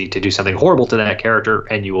very easy to do something horrible to that character,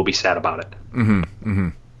 and you will be sad about it. Mm-hmm. Mm-hmm.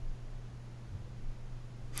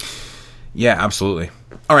 Yeah, absolutely.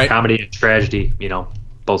 All right. Comedy and tragedy,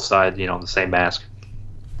 both sides, the same mask.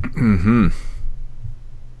 Mm-hmm.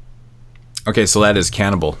 Okay, so that is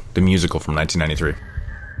Cannibal, the musical from 1993.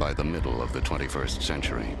 By the middle of the 21st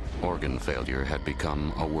century, organ failure had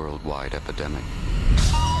become a worldwide epidemic.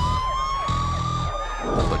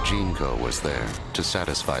 But GeneCo was there to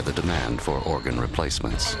satisfy the demand for organ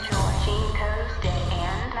replacements.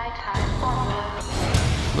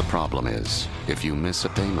 The problem is, if you miss a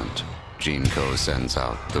payment, GeneCo sends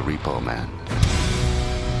out the repo man.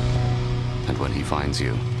 And when he finds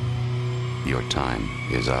you, your time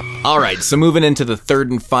is up. All right, so moving into the third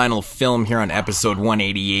and final film here on episode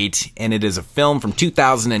 188, and it is a film from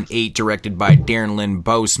 2008 directed by Darren Lynn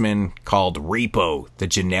Bousman called Repo, the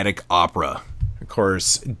Genetic Opera. Of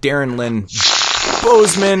course, Darren Lynn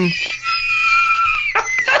Bousman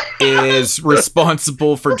is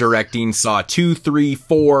responsible for directing Saw 2, 3,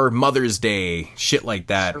 4, Mother's Day, shit like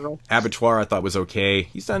that. Abattoir I thought was okay.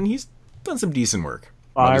 He's done some decent work.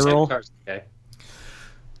 Viral. Okay.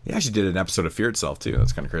 He actually did an episode of Fear Itself too.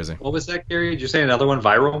 That's kind of crazy. What was that, Gary? Did you say another one?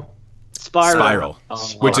 Viral? Spiral.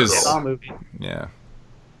 Which is Saw movie. Yeah.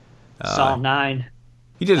 Saw 9.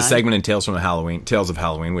 He did a segment in Tales of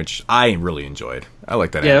Halloween, which I really enjoyed. I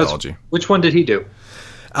like that anthology. Which one did he do?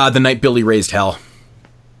 The Night Billy Raised Hell.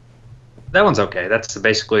 That one's okay. That's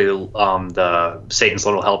basically the Satan's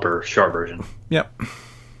Little Helper short version. Yep.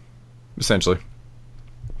 Essentially.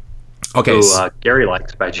 Okay. Gary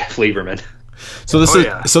liked by Jeff Lieberman. So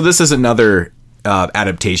this is another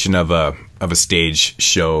adaptation of a stage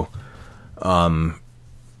show. Actually,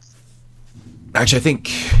 I think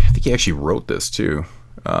he actually wrote this too.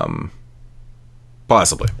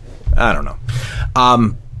 Possibly, I don't know.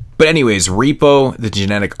 But anyways, Repo, the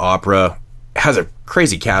Genetic Opera, has a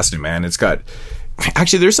crazy casting, man. It's got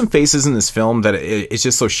actually there's some faces in this film that it's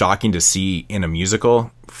just so shocking to see in a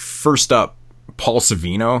musical. First up, Paul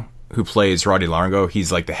Savino, who plays Roddy Largo.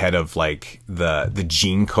 He's like the head of like the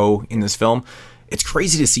GeneCo in this film. It's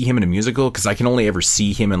crazy to see him in a musical because I can only ever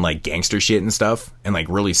see him in like gangster shit and stuff and like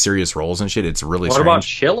really serious roles and shit. It's really strange. What about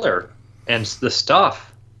Schiller and the Stuff?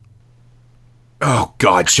 Oh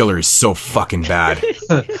God, Schiller is so fucking bad.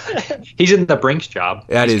 He's in The Brinks Job.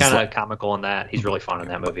 He's kind of comical in that. He's really fun in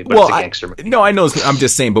that movie, but it's a gangster movie. No, I know. I'm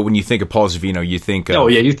just saying, but when you think of Paul Savino, you think of... Oh,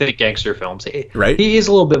 yeah, you think gangster films. Right? He is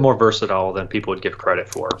a little bit more versatile than people would give credit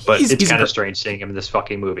for, but it's kind of strange seeing him in this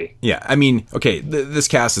fucking movie. Yeah, I mean, okay, this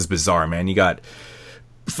cast is bizarre, man. You got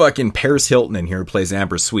fucking Paris Hilton in here who plays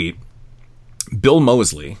Amber Sweet. Bill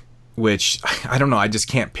Moseley, which I don't know. I just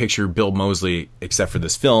can't picture Bill Moseley except for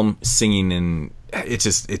this film singing, and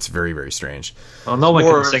it's very, very strange. Well, no one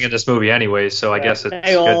can sing in this movie anyway, so I guess it's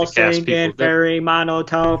they all sing in very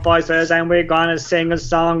monotone voices, and we're gonna sing a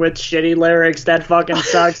song with shitty lyrics that fucking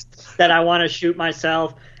sucks. That I want to shoot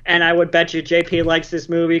myself. And I would bet you JP likes this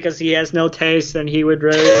movie because he has no taste, and he would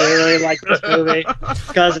really like this movie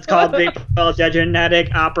because it's called Big Balls, a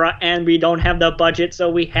genetic opera, and we don't have the budget, so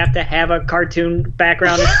we have to have a cartoon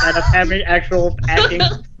background instead of having actual acting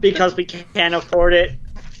because we can't afford it.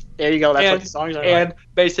 There you go. That's what the songs are. And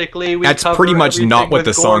basically, that's pretty much not what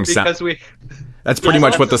the songs sound. That's pretty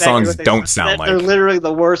much what the songs don't sound like. They're literally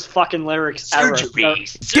the worst fucking lyrics ever.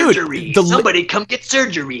 Surgery. Somebody come get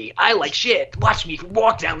surgery. I like shit. Watch me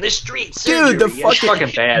walk down this street. Surgery. Dude, the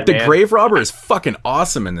fucking bad, the man. Grave Robber is fucking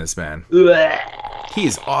awesome in this, man. He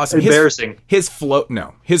is awesome. Embarrassing. His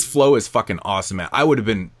flow is fucking awesome, man. I would have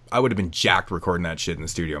been jacked recording that shit in the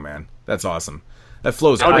studio, man. That's awesome. That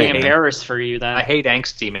flows. I would be embarrassed for you then. I hate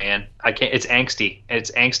angsty, man. I can't. It's angsty.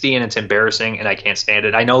 It's angsty and it's embarrassing, and I can't stand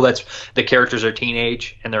it. I know that's the characters are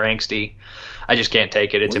teenage and they're angsty. I just can't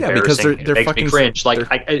take it. It's embarrassing. Because they're it makes fucking me cringe. Like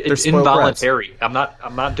it's involuntary. Brats.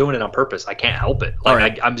 I'm not doing it on purpose. I can't help it. Like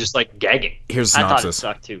right. I'm just like gagging. Here's I synopsis.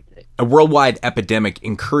 thought it sucked too. A worldwide epidemic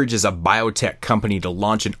encourages a biotech company to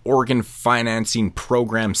launch an organ financing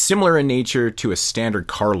program similar in nature to a standard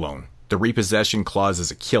car loan. The repossession clause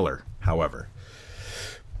is a killer, however.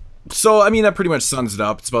 So, I mean, that pretty much sums it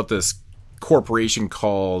up. It's about this corporation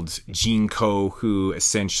called GeneCo who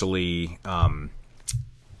essentially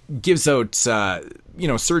gives out,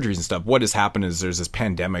 surgeries and stuff. What has happened is there's this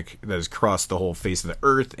pandemic that has crossed the whole face of the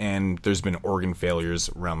earth, and there's been organ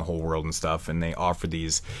failures around the whole world and stuff, and they offer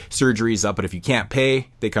these surgeries up, but if you can't pay,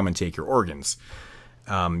 they come and take your organs.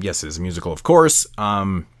 Yes, it is a musical, of course.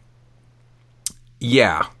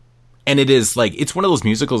 Yeah. And it is like, it's one of those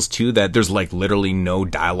musicals too that there's like literally no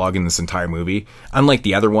dialogue in this entire movie. Unlike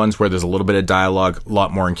the other ones where there's a little bit of dialogue, a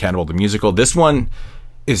lot more in Cannibal the Musical. This one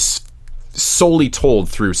is solely told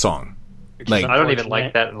through song. Like, I don't even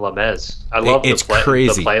like that in Les Mis. I love the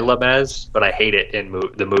play Les Mis, but I hate it in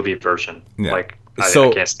the movie version. Yeah. Like, I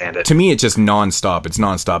can't stand it. To me, it's just nonstop. It's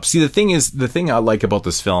nonstop. See, the thing I like about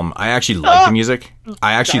this film, I actually like the music.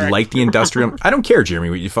 I actually like the industrial. I don't care, Jeremy,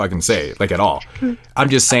 what you fucking say, like at all. I'm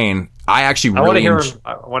just saying, I actually really I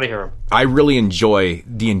want to hear him. I really enjoy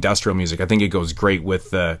the industrial music. I think it goes great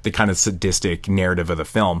with the kind of sadistic narrative of the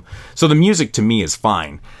film. So the music to me is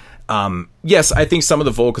fine. Yes, I think some of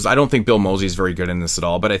the vocals, I don't think Bill Moseley is very good in this at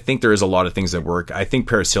all, but I think there is a lot of things that work. I think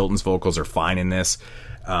Paris Hilton's vocals are fine in this.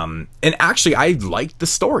 And actually, I liked the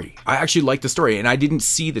story. And I didn't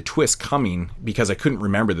see the twist coming because I couldn't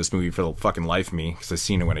remember this movie for the fucking life of me because I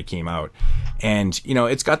seen it when it came out. And,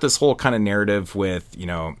 it's got this whole kind of narrative with,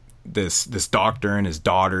 this doctor and his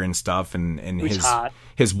daughter and stuff, and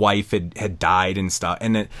his wife had died and stuff,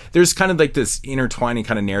 and there's kind of like this intertwining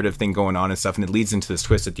kind of narrative thing going on and stuff, and it leads into this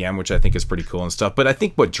twist at the end, which I think is pretty cool and stuff. But I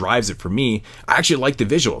think what drives it for me, I actually like the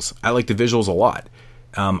visuals. I like the visuals a lot.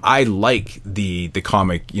 I like the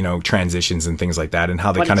comic, transitions and things like that, and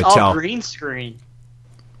how they kind of tell. It's all green screen.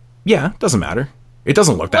 Yeah, it doesn't matter. It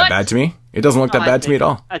doesn't look that bad to me. It doesn't look that bad to me at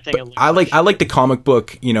all. I think it I like the comic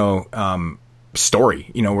book, story,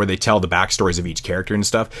 where they tell the backstories of each character and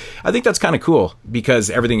stuff. I think that's kind of cool because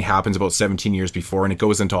everything happens about 17 years before, and it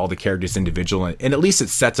goes into all the characters individual, and at least it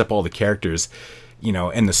sets up all the characters,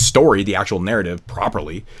 and the story, the actual narrative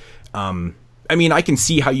properly. I mean, I can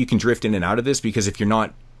see how you can drift in and out of this because if you're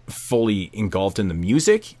not fully engulfed in the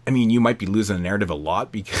music, I mean, you might be losing the narrative a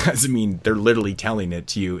lot because, I mean, they're literally telling it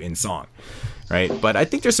to you in song. Right. But I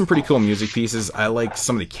think there's some pretty cool music pieces. I like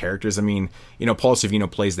some of the characters. I mean, Paul Sorvino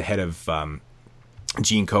plays the head of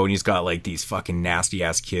GeneCo, and he's got like these fucking nasty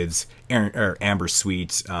ass kids. Amber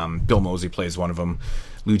Sweet, Bill Moseley plays one of them,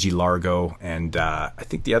 Luigi Largo, and I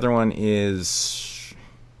think the other one is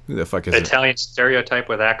who the fuck is Italian stereotype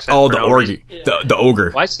with accent? Oh, the ogre. The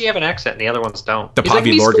ogre. Why does he have an accent and the other ones don't? The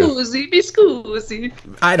Pavi Lorga. Mi scusi.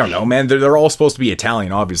 I don't know, man. They're all supposed to be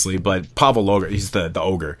Italian, obviously, but Pavel Lorga, he's the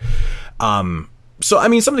ogre. So I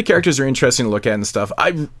mean, some of the characters are interesting to look at and stuff.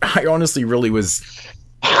 I honestly really was.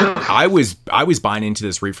 I was buying into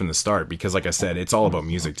this right from the start because, like I said, it's all about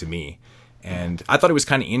music to me, and I thought it was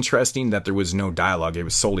kind of interesting that there was no dialogue. It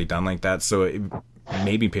was solely done like that, so it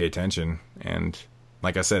made me pay attention. And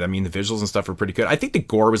like I said, I mean, the visuals and stuff were pretty good. I think the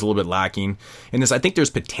gore was a little bit lacking in this. I think there's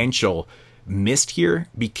potential missed here,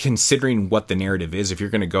 considering what the narrative is. If you're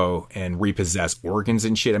going to go and repossess organs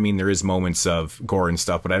and shit, I mean, there is moments of gore and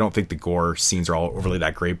stuff, but I don't think the gore scenes are all overly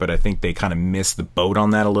that great. But I think they kind of missed the boat on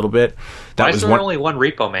that a little bit. Why is there only one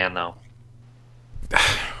Repo Man though?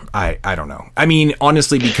 I don't know. I mean,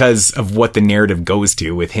 honestly, because of what the narrative goes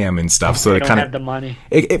to with him and stuff. So it kind of have the money.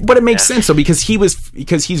 But it makes sense. So because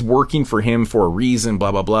he's working for him for a reason,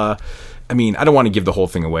 blah, blah, blah. I mean, I don't want to give the whole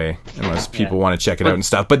thing away unless people want to check it out and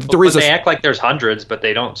stuff. But they act like there's hundreds, but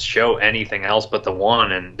they don't show anything else but the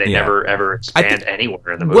one, and they never ever expand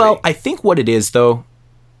anywhere in the movie. Well, I think what it is, though,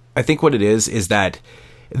 is that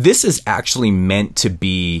this is actually meant to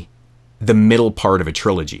be the middle part of a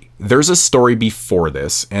trilogy. There's a story before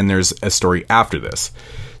this, and there's a story after this.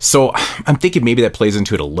 So I'm thinking maybe that plays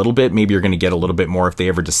into it a little bit. Maybe you're going to get a little bit more if they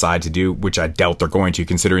ever decide to do, which I doubt they're going to,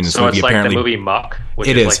 considering this movie it's like apparently... the movie Muck, which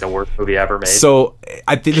is like the worst movie ever made. So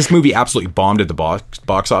I think this movie absolutely bombed at the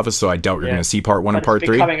box office, so I doubt you're going to see part 1 and part 3.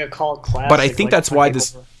 It's becoming a cult classic. But I think that's why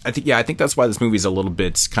this... I think that's why this movie is a little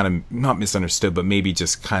bit kind of not misunderstood, but maybe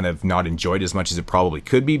just kind of not enjoyed as much as it probably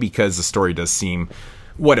could be, because the story does seem...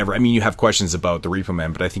 whatever. I mean, you have questions about the Repo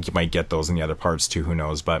Man, but I think you might get those in the other parts too. Who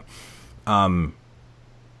knows? But...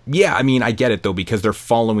 yeah, I mean, I get it, though, because they're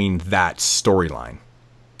following that storyline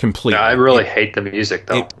completely. I really hate the music,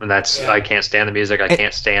 though. And I can't stand the music. I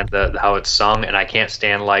can't stand how it's sung, and I can't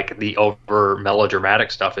stand, like, the over melodramatic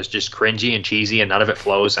stuff. It's just cringy and cheesy, and none of it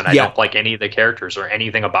flows, and I don't like any of the characters or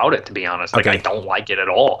anything about it, to be honest. Like, I don't like it at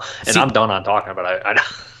all. And I'm done on talking, but I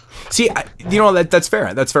See, that's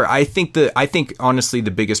fair. That's fair. I think honestly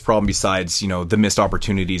the biggest problem, besides the missed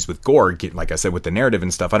opportunities with gore, like I said, with the narrative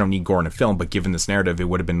and stuff. I don't need gore in a film, but given this narrative, it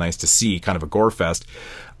would have been nice to see kind of a gore fest.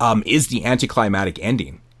 Is the anticlimactic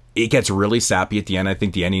ending? It gets really sappy at the end. I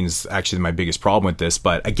think the ending is actually my biggest problem with this.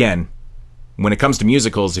 But again, when it comes to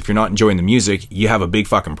musicals, if you're not enjoying the music, you have a big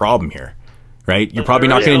fucking problem here. Right? You're probably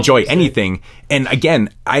not going to enjoy anything. And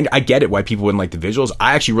again, I get it why people wouldn't like the visuals.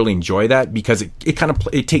 I actually really enjoy that because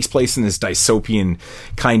it takes place in this dystopian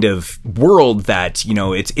kind of world that,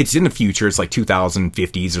 it's in the future. It's like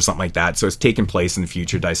 2050s or something like that. So it's taking place in the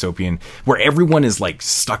future, dystopian, where everyone is like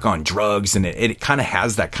stuck on drugs, and it kind of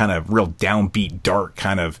has that kind of real downbeat, dark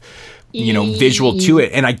kind of, visual to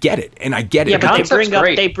it. And I get it. Yeah,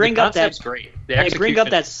 but they bring up that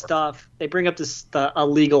stuff. They bring up the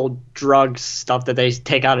illegal drug stuff that they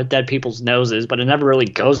take out of dead people's noses, but it never really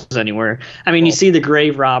goes anywhere. I mean, you see the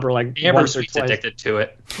grave robber like once or twice. Addicted to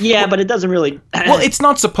it. Yeah, but it doesn't really. Well, it's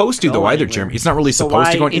not supposed to though either, Jeremy. It's not really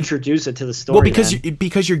supposed to go. Introduce it to the story. Well,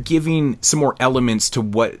 because you're giving some more elements to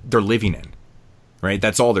what they're living in. Right?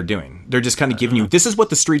 That's all they're doing. They're just kind of giving you, this is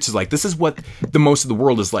what the streets is like. This is what the most of the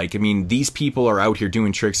world is like. I mean, these people are out here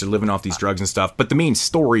doing tricks. They're living off these drugs and stuff. But the main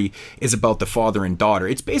story is about the father and daughter.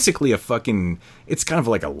 It's basically it's kind of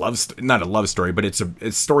like not a love story, but it's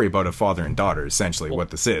a story about a father and daughter, essentially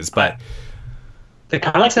what this is. But the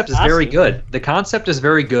concept is very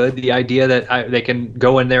good. The idea that they can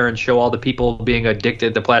go in there and show all the people being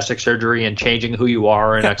addicted to plastic surgery and changing who you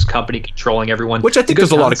are, and X company controlling everyone. Which I think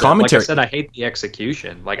there's a lot of commentary. Like I said, I hate the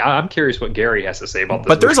execution. Like I'm curious what Gary has to say about this.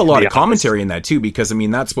 But there's a lot of commentary in that too, because I mean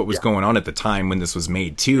that's what was going on at the time when this was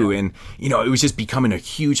made too, and it was just becoming a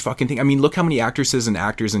huge fucking thing. I mean, look how many actresses and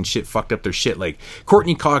actors and shit fucked up their shit. Like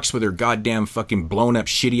Courtney Cox with her goddamn fucking blown up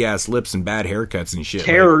shitty ass lips and bad haircuts and shit.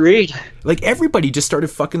 Tara Reid. Like everybody just started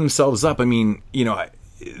fucking themselves up. I mean,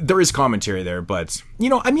 there is commentary there, but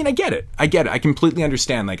I mean, I get it. I completely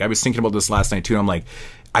understand. Like I was thinking about this last night too, and I'm like,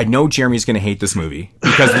 I know Jeremy's going to hate this movie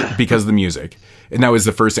because of the music. And that was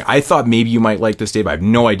the first thing. I thought maybe you might like this, Dave. I have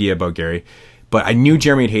no idea about Gary, but I knew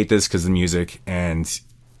Jeremy would hate this because of the music. And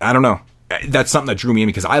I don't know. That's something that drew me in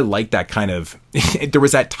because I like that kind of, there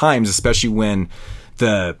was at times, especially when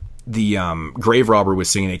the grave robber was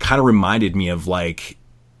singing, it kind of reminded me of Rammstein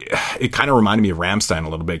a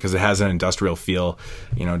little bit because it has an industrial feel,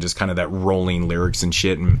 just kind of that rolling lyrics and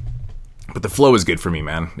shit. But the flow is good for me,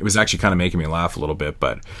 man. It was actually kind of making me laugh a little bit.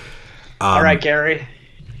 But all right, Gary.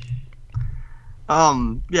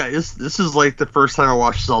 Yeah, this is like the first time I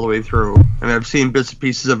watched this all the way through. I mean, I've seen bits and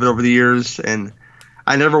pieces of it over the years, and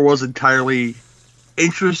I never was entirely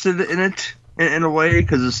interested in it in a way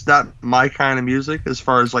because it's not my kind of music as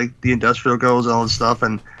far as like the industrial goes and all that stuff,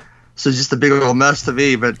 and so it's just a big old mess to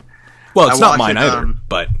me. But it's not mine either.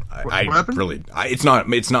 But it's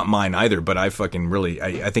not mine either. But I fucking really,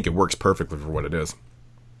 I think it works perfectly for what it is.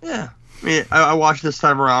 Yeah, I mean, I watched this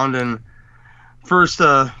time around, and first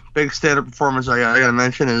big stand-up performance I gotta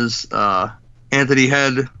mention is Anthony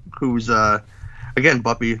Head, who's again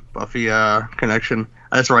Buffy connection.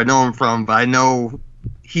 That's where I know him from, but I know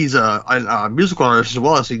he's a musical artist as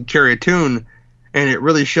well, so he can carry a tune, and it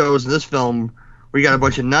really shows in this film. We got a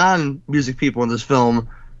bunch of non-music people in this film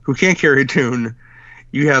who can't carry a tune.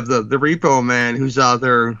 You have the Repo Man who's out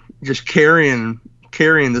there just carrying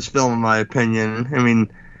this film, in my opinion. I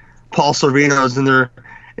mean, Paul Sorvino's in there,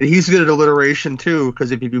 And he's good at alliteration too,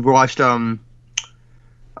 because if you watched the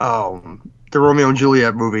Romeo and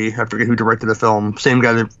Juliet movie, I forget who directed the film. Same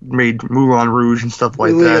guy that made Moulin Rouge and stuff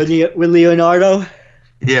like that. With Leonardo.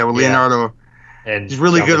 Yeah, with Leonardo. And he's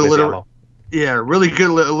really good alliteration. Yeah, really good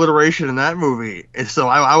alliteration in that movie. And so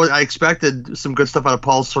I expected some good stuff out of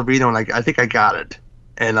Paul Sorvino, and I think I got it.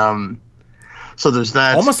 And so there's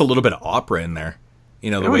that. Almost a little bit of opera in there.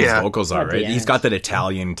 You know, the way his vocals are, right? He's got that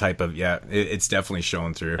Italian type of, it's definitely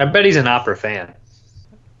showing through. I bet he's an opera fan.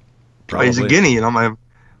 Probably. He's a Guinea, you know, my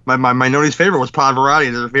Noni's favorite was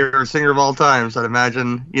Pavarotti, the favorite singer of all time. So I'd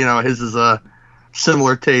imagine, you know, his is a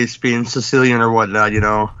similar taste, being Sicilian or whatnot, you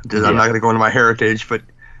know. I'm not going to go into my heritage, but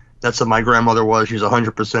that's what my grandmother was. She's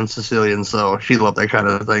 100% Sicilian, so she loved that kind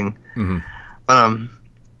of thing. Mm-hmm. But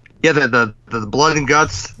the blood and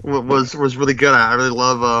guts was really good. I really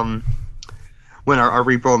love when our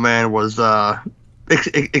Repo Man was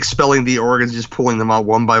expelling the organs, just pulling them out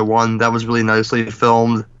one by one. That was really nicely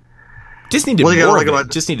filmed. Just needed more of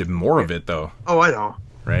it. Just needed more of it, though. Oh, I know.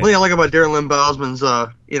 Right. One thing I like about Darren Lynn Bousman's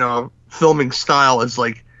filming style is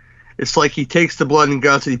it's like he takes the blood and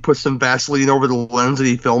guts and he puts some Vaseline over the lens and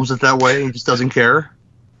he films it that way. He just doesn't care.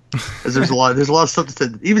 There's a lot of stuff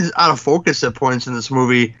that's even out of focus at points in this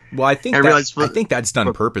movie. Well, I think that's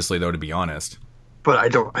done purposely, though, to be honest. But I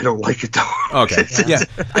don't like it though. Okay. Yeah.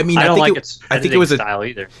 I mean, I don't like its style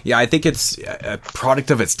either. Yeah, I think it's a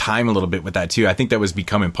product of its time a little bit with that too. I think that was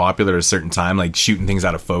becoming popular at a certain time, like shooting things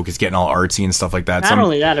out of focus, getting all artsy and stuff like that. Not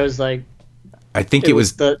only that, it was like. I think it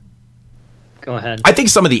was the. Go ahead. I think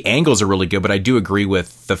some of the angles are really good, but I do agree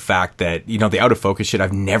with the fact that, you know, the out of focus shit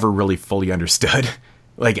I've never really fully understood,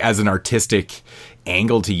 like as an artistic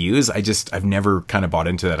angle to use. I've never kind of bought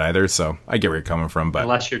into that either, so I get where you're coming from. But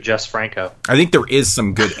unless you're just Franco, I think there is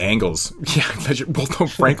some good angles. Yeah, well, no,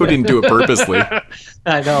 Franco didn't do it purposely.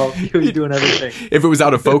 I know, he was doing everything. If it was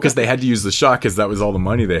out of focus, they had to use the shot because that was all the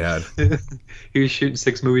money they had. He was shooting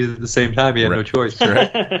 6 movies at the same time. He had no choice.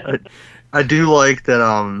 Right. I do like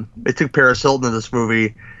that they took Paris Hilton in this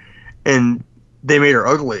movie and they made her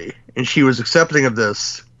ugly, and she was accepting of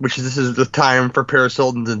this, this is the time for Paris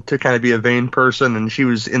Hilton to kind of be a vain person, and she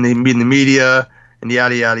was in the media and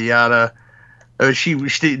yada yada yada. She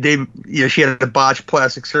had a botched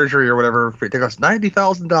plastic surgery or whatever. It cost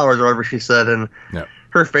 $90,000 or whatever she said, and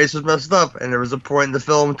her face was messed up. And there was a point in the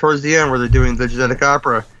film towards the end where they're doing the genetic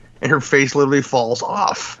opera, and her face literally falls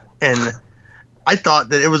off. And I thought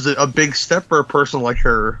that it was a big step for a person like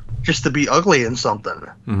her just to be ugly in something.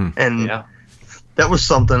 Mm-hmm. And that was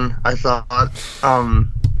something I thought.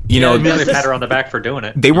 They pat her on the back for doing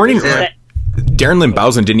it. They weren't even. Darren Lynn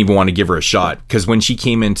Bousman didn't even want to give her a shot, because when she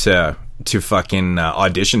came into fucking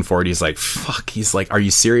audition for it, he's like, "Fuck!" He's like, "Are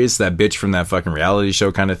you serious? That bitch from that fucking reality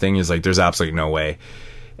show kind of thing?" He's like, "There's absolutely no way."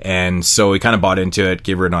 And so he kind of bought into it,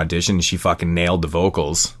 gave her an audition, and she fucking nailed the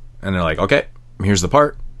vocals. And they're like, "Okay, here's the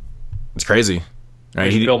part." It's crazy.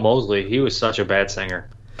 Right? Bill Moseley, he was such a bad singer.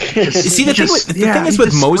 See, the thing is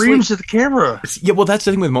with Moseley, screams at the camera. Yeah, well, that's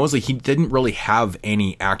the thing with Moseley. He didn't really have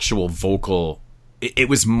any actual vocal. It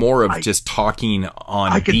was more of just talking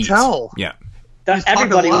on. I could tell. Yeah,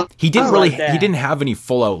 everybody. He didn't really. He didn't have any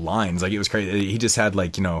full out lines. Like, it was crazy. He just had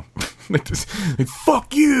like this, like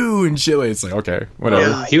 "fuck you" and shit. Like, it's like, okay,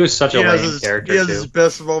 whatever. He was such a lame character. He has his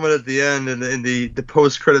best moment at the end in the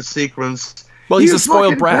post credit sequence. Well, he's a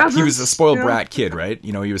spoiled brat. He was a spoiled brat kid, right?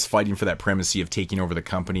 You know, he was fighting for that primacy of taking over the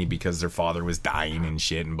company because their father was dying and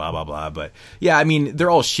shit and blah, blah, blah. But, yeah, I mean, they're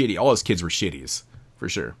all shitty. All his kids were shitties, for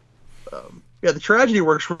sure. The tragedy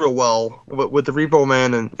works real well with the Repo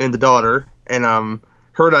Man and the daughter. And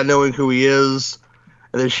her not knowing who he is.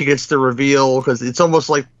 And then she gets the reveal, because it's almost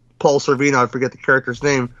like Paul Sorvino, I forget the character's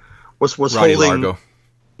name, was Ronnie holding... Largo.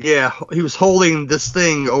 Yeah, he was holding this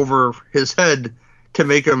thing over his head to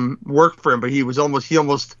make him work for him, but he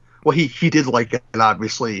did like it,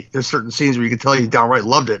 obviously. There's certain scenes where you can tell he downright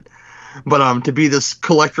loved it. But to be this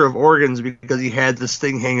collector of organs because he had this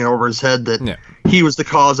thing hanging over his head that he was the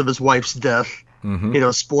cause of his wife's death.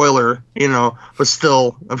 Mm-hmm. Spoiler, but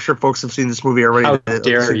still, I'm sure folks have seen this movie already. How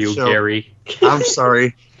dare you, Gary? I'm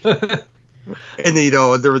sorry. And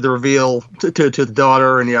the reveal to the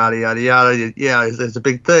daughter and yada, yada, yada. Yeah, it's a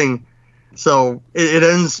big thing. So it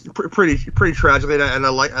ends pretty tragically, and I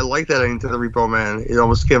like that ending to the Repo Man. It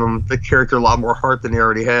almost gave him the character a lot more heart than he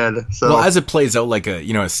already had. So, well, as it plays out like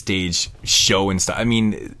a stage show and stuff. I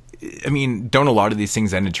mean, don't a lot of these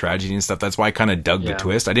things end in tragedy and stuff? That's why I kind of dug the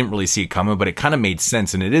twist. I didn't really see it coming, but it kind of made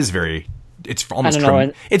sense, and it's almost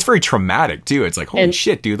it's very traumatic too. It's like, holy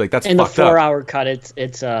shit, dude! Like, that's fucked up. In the 4-hour cut,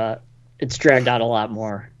 it's dragged out a lot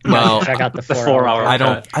more. Well, check out the 4 hour. I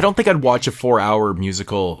don't think I'd watch a 4-hour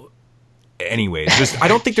musical anyways. I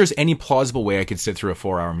don't think there's any plausible way I could sit through a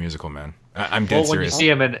 4-hour musical, man. I'm dead serious. When you see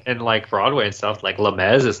him in like Broadway and stuff, like Les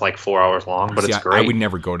Mis is like 4 hours long, but it's great. I would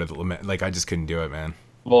never go to the Les Mis. Like, I just couldn't do it, man.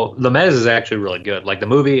 Well, Les Mis is actually really good. Like the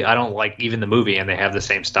movie, I don't like even the movie, and they have the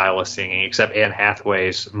same style of singing, except Anne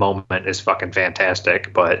Hathaway's moment is fucking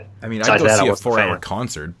fantastic. But I mean, I'd go see a 4-hour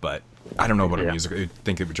concert, but I don't know about a musical. I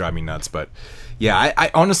think it would drive me nuts. But yeah, I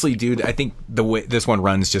honestly, dude, I think the way this one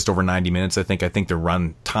runs just over 90 minutes. I think the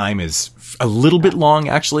run time is a little bit long,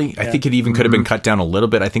 actually. I think it even could have been cut down a little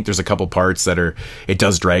bit. I think there's a couple parts it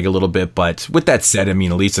does drag a little bit. But with that said, I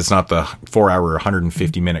mean, at least it's not the 4-hour,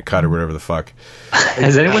 150-minute cut or whatever the fuck.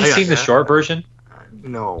 Has anyone seen the short version?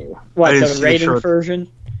 No. What, the rating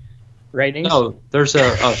version? Ratings? No, there's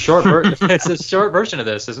a short version. It's a short version of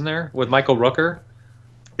this, isn't there? With Michael Rooker?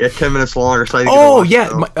 Yeah, 10 minutes longer. So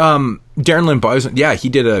Darren Lynn Bousman. Yeah, he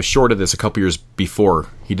did a short of this a couple years before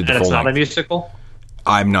he did the full length. And it's not a musical?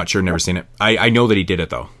 I'm not sure. Never seen it. I know that he did it,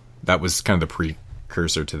 though. That was kind of the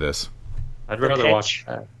precursor to this. I'd rather watch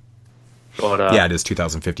that. But, yeah, it is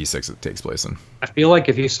 2056 it takes place in. I feel like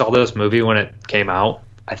if you saw this movie when it came out,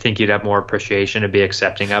 I think you'd have more appreciation and be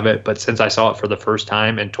accepting of it. But since I saw it for the first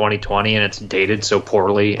time in 2020 and it's dated so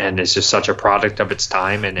poorly and it's just such a product of its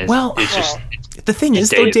time, and the thing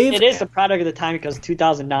is, though, Dave, it is a product of the time because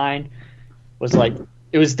 2009 was like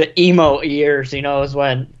it was the emo years. You know, it was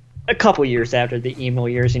when a couple years after the emo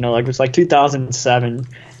years. You know, like it was like 2007.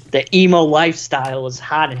 The emo lifestyle was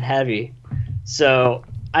hot and heavy. So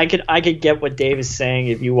I could get what Dave is saying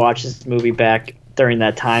if you watch this movie back during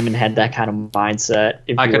that time and had that kind of mindset.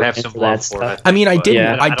 I could have some love for it. I mean, I did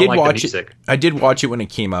watch it. I did watch it when it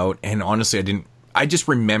came out, and honestly, I just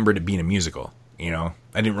remembered it being a musical. You know,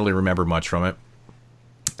 I didn't really remember much from it,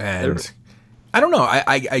 and I don't know.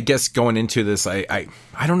 I guess going into this, I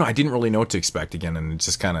don't know. I didn't really know what to expect again, and it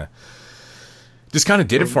just kind of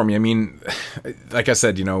did it for me. I mean, like I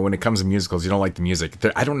said, you know, when it comes to musicals, you don't like the music.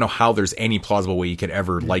 I don't know how there's any plausible way you could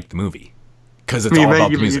ever like the movie. Because it's all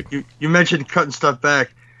about the music. You mentioned cutting stuff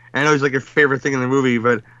back. I know it's like your favorite thing in the movie,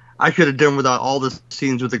 but I could have done without all the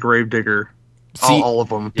scenes with the Gravedigger. All of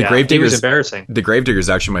them. The Gravedigger is embarrassing. The Gravedigger is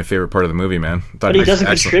actually my favorite part of the movie, man. But he doesn't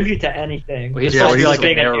contribute to anything. Well, he's supposed to be like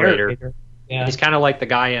a narrator. Yeah. He's kind of like the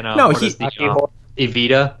guy in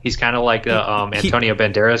Evita. He's kind of like Antonio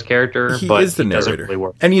Banderas character, but is the narrator. Really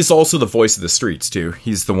work. And he's also the voice of the streets too.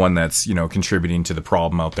 He's the one that's, you know, contributing to the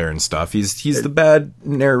problem out there and stuff. He's the bad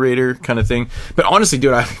narrator kind of thing. But honestly,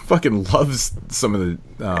 dude, I fucking love some of the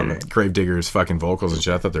Gravedigger's fucking vocals and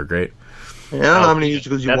shit. I thought they're great. Yeah, I don't know how many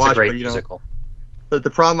musicals you watch, but you know, the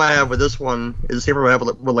problem I have with this one is the same problem I have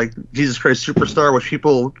with like Jesus Christ Superstar, which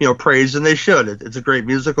people, you know, praise, and they should. It's a great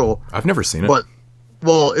musical. I've never seen it. But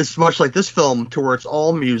well, it's much like this film to where it's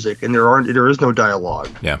all music and there is no dialogue.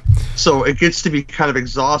 Yeah. So it gets to be kind of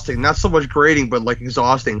exhausting. Not so much grating, but like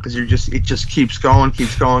exhausting because it just keeps going.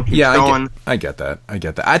 Yeah, I get that. I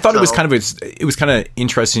thought it was kind of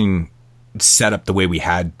interesting setup the way we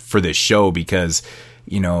had for this show because,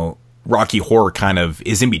 you know, Rocky Horror kind of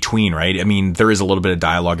is in between, right? I mean, there is a little bit of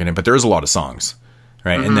dialogue in it, but there is a lot of songs,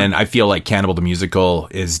 right? Mm-hmm. And then I feel like Cannibal the Musical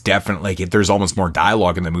is definitely like there's almost more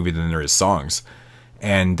dialogue in the movie than there is songs.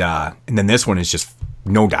 And then this one is just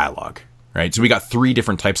no dialogue, right? So we got 3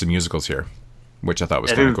 different types of musicals here, which I thought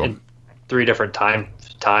was kind of cool. And 3 different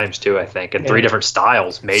times too, I think, and 3 different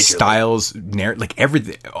styles, majorly. Styles, like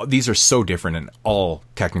everything. These are so different in all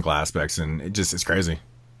technical aspects, and it's crazy.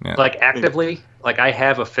 Yeah. Like actively, like I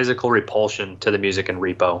have a physical repulsion to the music in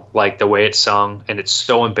Repo, like the way it's sung, and it's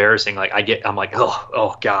so embarrassing. Like I'm like,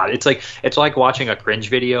 oh god, it's like watching a cringe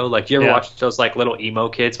video. Like, do you ever watch those like little emo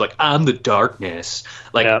kids, like I'm the darkness,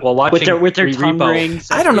 like while watching with their tongue rings?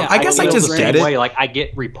 I don't know. I guess I just get it. Like I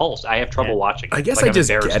get repulsed. I have trouble watching. I guess like, I just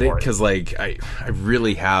get it because like I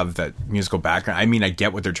really have that musical background. I mean, I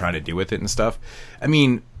get what they're trying to do with it and stuff. I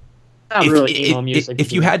mean.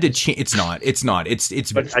 If you had to change, it's not. It's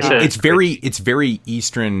very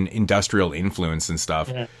Eastern industrial influence and stuff.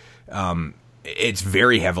 Yeah. It's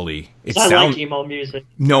very heavily. It's not like emo music.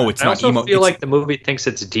 No, it's not emo. I feel like the movie thinks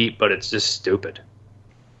it's deep, but it's just stupid.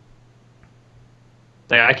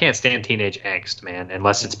 Like, I can't stand teenage angst, man,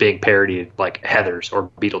 unless it's being parodied like Heathers or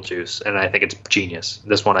Beetlejuice, and I think it's genius.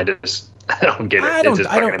 This one, I don't get it.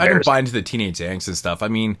 I don't buy into the teenage angst and stuff. I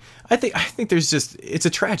mean, I think there's it's a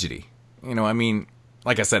tragedy. You know, I mean,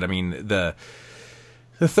 like I said, I mean, the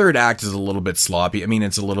third act is a little bit sloppy. I mean,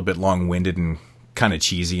 it's a little bit long-winded and kind of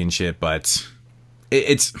cheesy and shit, but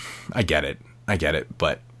I get it,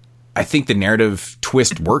 but I think the narrative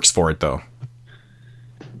twist works for it, though.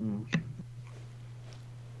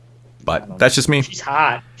 But that's just me. She's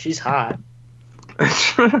hot. She's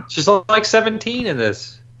like 17 in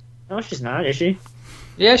this. No, she's not, is she?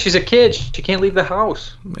 Yeah, she's a kid. She can't leave the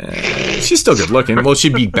house. She's still good looking. Well,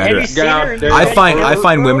 she'd be better. I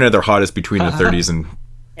find women are their hottest between their 30s and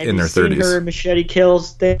in their 30s. Have you seen her Machete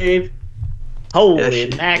Kills, Dave? Holy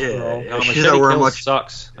mackerel! Yeah, she's not wearing much.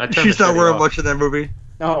 Sucks. She's not wearing much in that movie.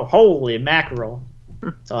 No, holy mackerel!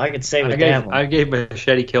 So I could say with that one. I gave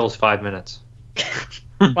Machete Kills 5 minutes.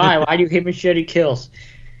 Why? Why do you hate Machete Kills?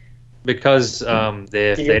 Because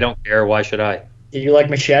if they don't care, why should I? Did you like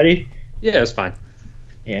Machete? Yeah, it's fine.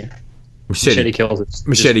 Yeah. Machete Kills.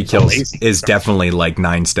 Machete Kills is definitely like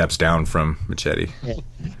 9 steps down from Machete. Yeah.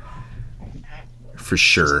 For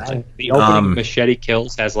sure. The opening of Machete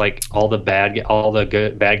Kills has like all the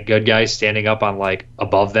good guys standing up on like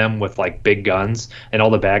above them with like big guns, and all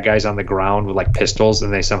the bad guys on the ground with like pistols,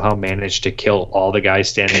 and they somehow manage to kill all the guys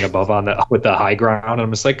standing above with the high ground. And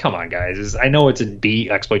I'm just like, come on, guys! I know it's a B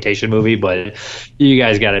exploitation movie, but you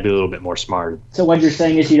guys got to be a little bit more smart. So what you're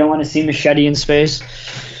saying is you don't want to see Machete in space?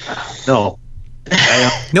 No.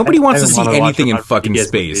 Nobody wants to see anything in fucking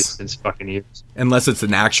space since fucking years, unless it's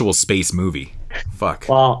an actual space movie. Fuck.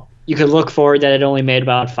 Well, you could look forward that it only made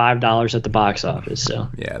about $5 at the box office. So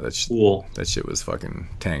yeah, that's cool. That shit was fucking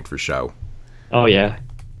tanked for show. Oh yeah.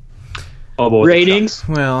 Oh boy. Ratings.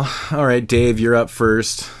 Well, all right, Dave, you're up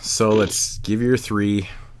first. So let's give your 3,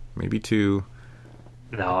 maybe 2.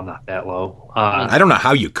 No, I'm not that low. I don't know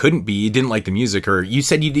how you couldn't be. You didn't like the music, or you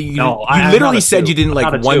said you didn't. No, you literally said you didn't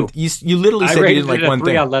like one. You literally said you didn't like one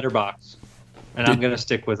thing. I rated it a 3 on Letterboxd, and I'm gonna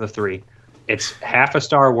stick with a 3. It's half a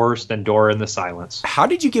star worse than Dora in the Silence. How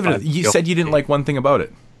did you give it? You said you didn't like one thing about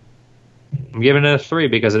it. I'm giving it a 3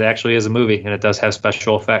 because it actually is a movie, and it does have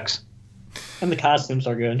special effects. And the costumes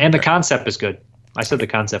are good. And the concept is good. I said the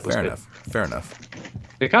concept was good. Fair enough.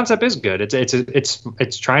 The concept is good.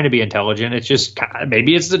 It's trying to be intelligent. It's just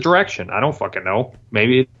maybe it's the direction. I don't fucking know.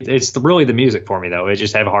 Maybe it's really the music for me though. I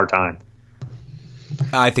just have a hard time.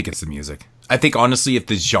 I think it's the music. I think honestly, if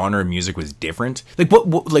the genre of music was different,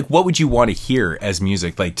 what would you want to hear as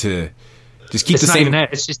music? Like to just keep the same. Even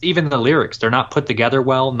that. It's just even the lyrics. They're not put together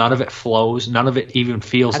well. None of it flows. None of it even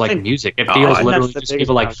feels like music. It feels literally just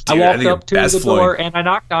people like I walked up to the door and I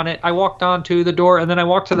knocked on it. I walked on to the door and then I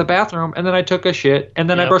walked to the bathroom and then I took a shit and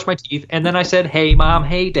then I brushed my teeth and then I said, "Hey mom,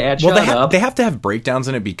 hey dad, shut up." They have to have breakdowns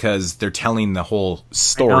in it because they're telling the whole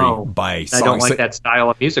story by songs. I don't like that style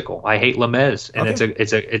of musical. I hate Les Mis, and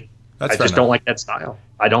I just don't like that style.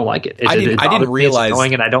 I don't like it. I didn't realize. It's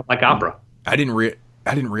annoying, and I don't like opera. I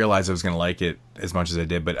didn't realize I was going to like it as much as I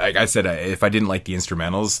did. But like I said, if I didn't like the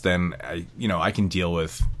instrumentals, then I can deal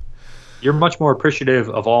with. You're much more appreciative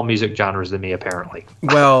of all music genres than me, apparently.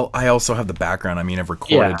 Well, I also have the background. I mean, I've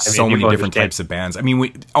recorded so many different types of bands. I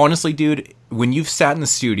mean, honestly, dude, when you've sat in the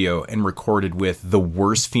studio and recorded with the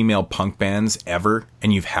worst female punk bands ever,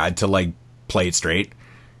 and you've had to like play it straight,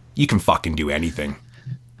 you can fucking do anything.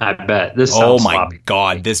 I bet. This oh my sloppy.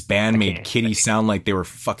 God, this band made Kitty sound like they were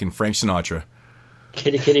fucking Frank Sinatra.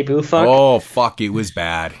 Kitty boo fuck? Oh, fuck, it was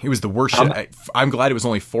bad. It was the worst shit. I'm glad it was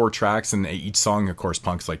only 4 tracks, and each song, of course,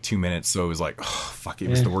 punk's like 2 minutes, so it was like, oh, fuck, it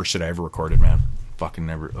was the worst shit I ever recorded, man. Fucking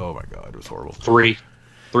never, oh my God, it was horrible. 3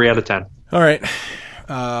 out of 10. All right.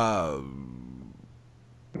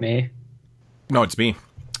 Me? No, it's me.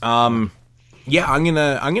 Yeah,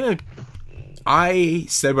 I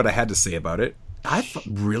said what I had to say about it. I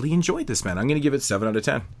really enjoyed this, man. I'm going to give it 7 out of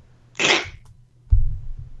 10.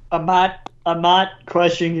 I'm not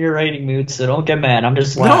questioning your rating mood, so don't get mad. I'm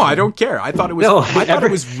just laughing. No, I don't care. I thought it was. I thought it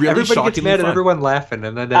was really everybody shockingly gets mad fun. At everyone laughing,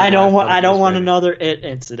 and then I don't want another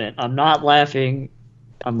incident. I'm not laughing.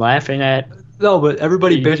 I'm laughing at. No, but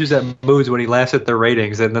everybody bitches at moods when he laughs at their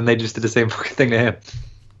ratings, and then they just did the same fucking thing to him.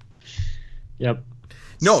 Yep.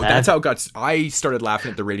 No, that's how it got. I started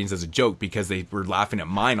laughing at the ratings as a joke because they were laughing at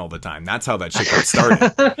mine all the time. That's how that shit got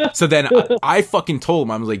started. So then I fucking told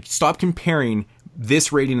them, I was like, stop comparing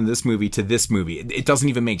this rating of this movie to this movie. It doesn't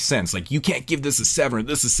even make sense. Like, you can't give this a 7 or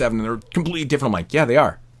this a 7, and they're completely different. I'm like, yeah, they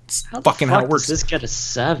are. It's fucking how it works. Does this get a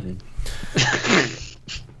 7?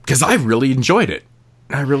 Because I really enjoyed it.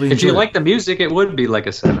 If you like the music, it would be like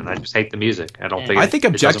a 7. I just hate the music. I think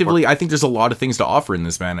objectively, I think there's a lot of things to offer in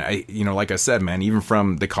this, man. Like I said, man, even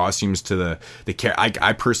from the costumes to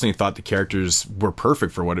I personally thought the characters were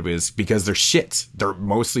perfect for what it is because they're shits. They're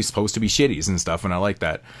mostly supposed to be shitties and stuff, and I like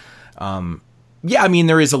that. Yeah, I mean,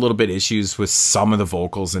 there is a little bit issues with some of the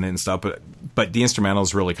vocals in it and stuff, but the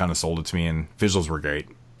instrumentals really kind of sold it to me, and visuals were great.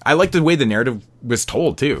 I like the way the narrative was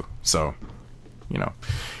told too. So,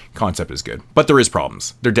 concept is good, but there is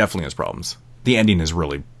problems. There definitely is problems. The ending is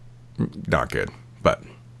really not good, but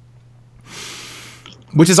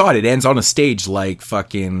which is odd. It ends on a stage like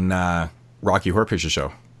fucking Rocky Horror Picture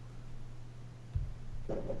Show.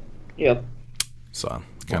 Yep. So,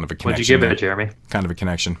 kind of a connection. What'd you give it, Jeremy? Kind of a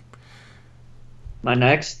connection. My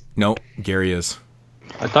next? Nope, Gary is.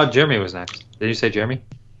 I thought Jeremy was next. Did you say Jeremy?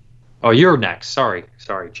 Oh, you're next. Sorry.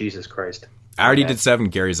 Jesus Christ. I already did 7.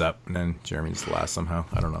 Gary's up, and then Jeremy's the last somehow.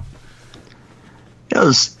 I don't know. Yeah, it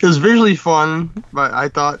was visually fun, but I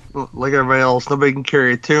thought, like everybody else, nobody can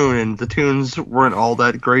carry a tune, and the tunes weren't all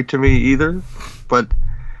that great to me either. But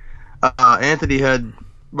Anthony had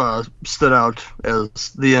stood out as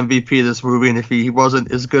the MVP of this movie, and if he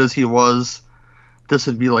wasn't as good as he was, this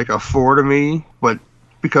would be like a 4 to me. But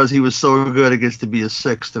because he was so good, it gets to be a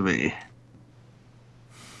 6 to me.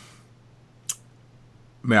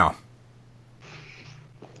 Yeah.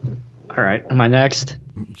 All right, am I next?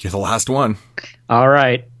 You're the last one. All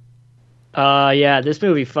right. Yeah, this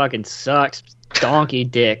movie fucking sucks. Donkey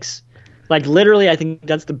dicks. Like, literally, I think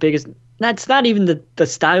that's the biggest... That's not even the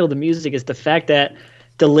style of the music. It's the fact that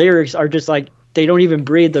the lyrics are just like, they don't even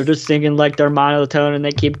breathe. They're just singing like they're monotone, and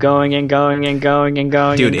they keep going and going and going and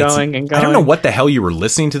going. Dude, and going and going. I don't know what the hell you were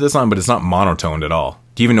listening to this on, but it's not monotoned at all.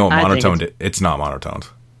 Do you even know what monotoned is? It's not monotoned.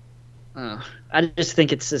 I just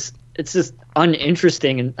think it's just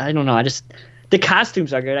uninteresting, and I don't know. The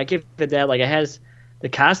costumes are good. I give it that. Like, the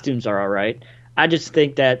costumes are all right. I just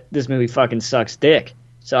think that this movie fucking sucks dick.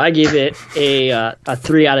 So I give it a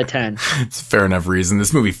 3 out of 10. It's a fair enough reason.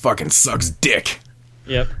 This movie fucking sucks dick.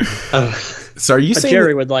 Yep. So are you saying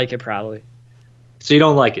Jerry would like it probably? So you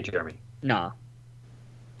don't like it, Jeremy? No.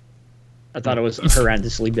 I thought it was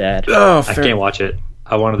horrendously bad. Oh, I can't watch it.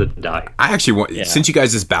 I wanted to die. I actually want. Yeah. Since you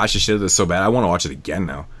guys just bashed the shit of this so bad, I want to watch it again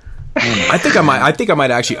now. I think I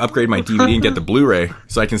might actually upgrade my DVD and get the Blu-ray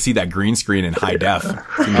so I can see that green screen in high def.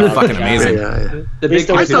 It's gonna be fucking amazing. I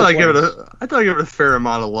thought I'd give it a fair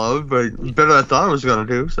amount of love, but better than I thought I was gonna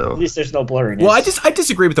do. So at least there's no blurriness. Well, I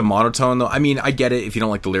disagree with the monotone though. I mean, I get it if you don't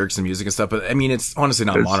like the lyrics and music and stuff, but I mean, it's honestly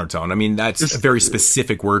not monotone. I mean, that's a very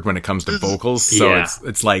specific word when it comes to vocals. So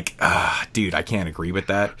it's like, dude, I can't agree with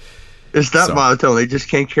that. It's not monotone. They just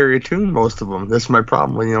can't carry a tune, most of them. That's my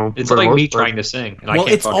problem, you know. It's like me trying to sing. And well,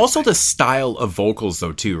 it's also the style of vocals,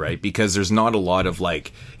 though, too, right? Because there's not a lot of,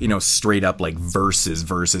 like, you know, straight up, like, verses.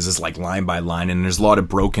 It's like line by line, and there's a lot of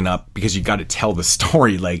broken up because you got to tell the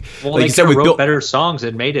story. Like, well, like they wrote better songs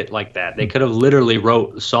and made it like that. They could have literally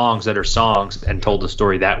wrote songs that are songs and told the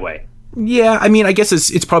story that way. Yeah, I mean, I guess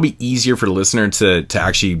it's probably easier for the listener to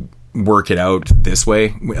actually work it out this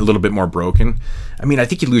way, a little bit more broken. I mean, I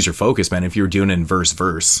think you'd lose your focus, man, if you were doing it in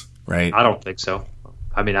verse, right? I don't think so.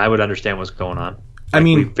 I mean, I would understand what's going on. Like, I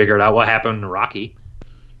mean, we figured out what happened in Rocky.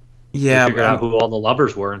 Yeah, we figured out who all the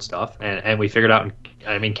lovers were and stuff, and we figured out.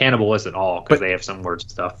 I mean, Cannibal isn't all because they have some words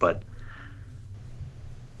and stuff, but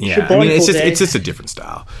yeah, I mean, it's just a different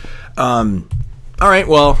style. All right,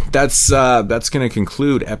 well, that's going to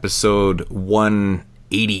conclude episode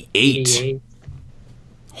 188.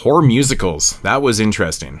 Horror musicals. That was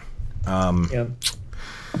interesting.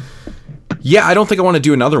 Yeah, I don't think I want to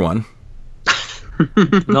do another one.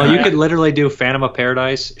 No, you could literally do Phantom of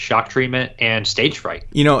Paradise, Shock Treatment, and Stage Fright.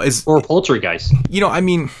 You know, or Poltergeist. You know, I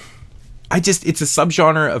mean, it's a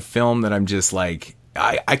subgenre of film that I'm just like,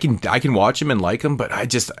 I can watch them and like them, but I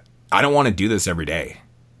don't want to do this every day.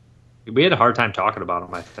 We had a hard time talking about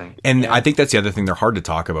them, I think. And I think that's the other thing. They're hard to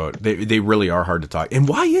talk about. They really are hard to talk. And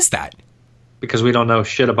why is that? Because we don't know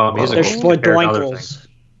shit about musicals. They're spoiled.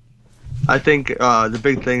 I think the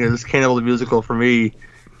big thing is Cannibal the Musical for me.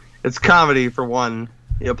 It's comedy for one,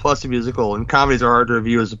 plus a musical, and comedies are hard to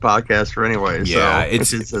review as a podcaster anyway. Yeah,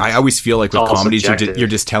 so it's I always feel like with comedies you're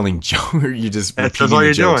just telling jokes, you're just that's all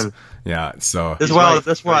you're doing. Yeah, so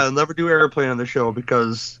that's why I'll never do Airplane on the show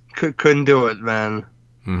because couldn't do it, man.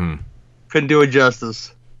 Mm-hmm. Couldn't do it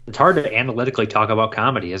justice. It's hard to analytically talk about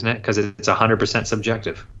comedy, isn't it? Because it's 100%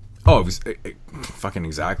 subjective. Oh, it was fucking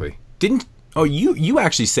exactly. You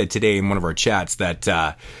actually said today in one of our chats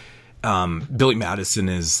that Billy Madison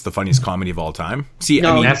is the funniest comedy of all time. See,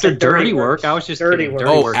 no, I mean, after Dirty Work, I was just Dirty Work.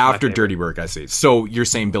 Oh, after Dirty Work, I see. So you're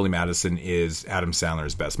saying Billy Madison is Adam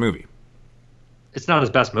Sandler's best movie? It's not his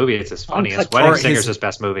best movie. It's his funniest. Wedding Singer's his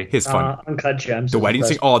best movie. His fun. Uncut Gems. The Wedding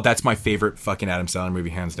Singer. Oh, that's my favorite fucking Adam Sandler movie,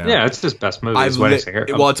 hands down. Yeah, it's his best movie. Wedding Singer.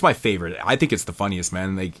 Well, it's my favorite. I think it's the funniest,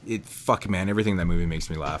 man. Like everything in that movie makes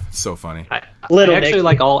me laugh. It's so funny. I actually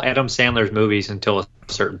like all Adam Sandler's movies until a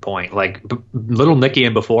certain point. Like Little Nicky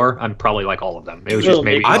and before, I'm probably like all of them. It was just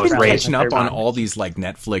maybe I've been catching up on all these like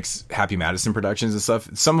Netflix Happy Madison productions and stuff.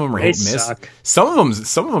 Some of them are hit and miss.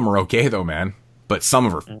 Some of them are okay though, man. But some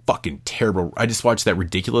of them are fucking terrible. I just watched that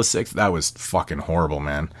Ridiculous 6. That was fucking horrible,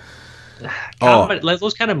 man.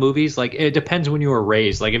 those kind of movies, like, it depends when you were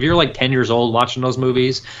raised. Like, if you're like 10 years old watching those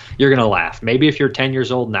movies, you're gonna laugh. Maybe if you're 10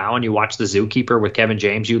 years old now and you watch The Zookeeper with Kevin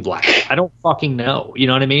James, you'd laugh. I don't fucking know. You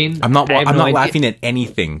know what I mean? I'm not laughing at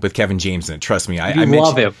anything with Kevin James in it. Trust me. I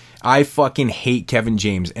love him. I fucking hate Kevin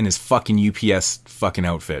James and his fucking UPS fucking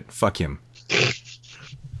outfit. Fuck him.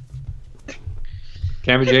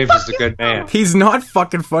 Kevin James is a good man. He's not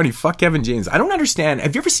fucking funny. Fuck Kevin James. I don't understand.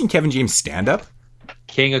 Have you ever seen Kevin James stand up?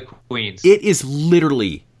 King of Queens. It is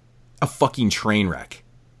literally a fucking train wreck.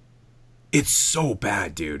 It's so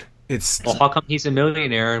bad, dude. Well, how come he's a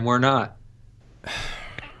millionaire and we're not?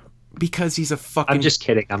 Because he's a fucking... I'm just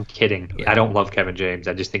kidding. I'm kidding. I don't love Kevin James.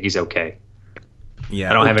 I just think he's okay. Yeah.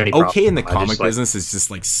 I don't have any problem. Okay in the comic business is just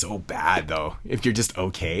like so bad, though. If you're just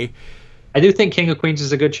okay. I do think King of Queens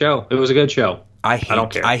is a good show. It was a good show. I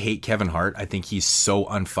don't care. I hate Kevin Hart. I think he's so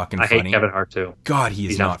unfucking funny. I hate Kevin Hart too. God,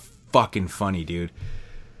 he's not fucking funny, dude.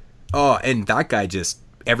 Oh, and that guy just,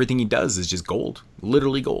 everything he does is just gold.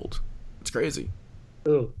 Literally gold. It's crazy.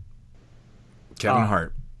 Ooh. Kevin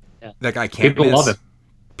Hart. Yeah. That guy can't People love him.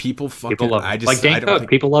 People fucking love him. Like Dane Cook.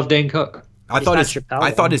 People love Dane Cook. I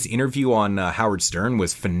thought his interview on Howard Stern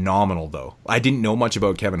was phenomenal, though. I didn't know much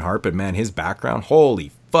about Kevin Hart, but man, his background,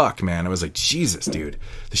 holy fuck, man. I was like, Jesus, dude.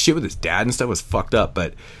 The shit with his dad and stuff was fucked up,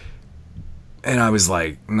 and I was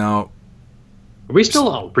like, no. Are we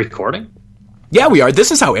still recording? Yeah, we are.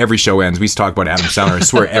 This is how every show ends. We just talk about Adam Sandler. I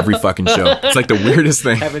swear, every fucking show. It's like the weirdest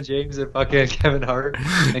thing. Kevin James and fucking Kevin Hart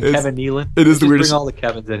and Kevin Nealon. It is the weirdest. Bring all the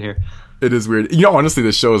Kevins in here. It is weird. You know, honestly,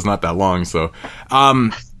 the show is not that long, so.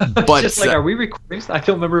 But just like, are we recording? I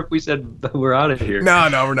don't remember if we said we're out of here. No,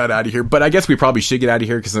 we're not out of here. But I guess we probably should get out of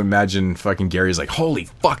here because imagine fucking Gary's like, holy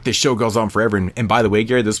fuck, this show goes on forever. And by the way,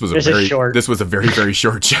 Gary, this was a very very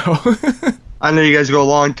short show. I know you guys go a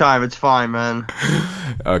long time. It's fine, man.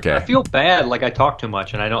 Okay. I feel bad, like I talk too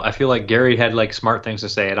much, and I feel like Gary had like smart things to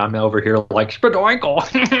say, and I'm over here like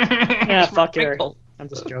spadoinkle. Yeah, fuck Gary. I'm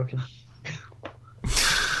just joking.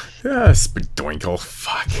 Yeah, spadoinkle.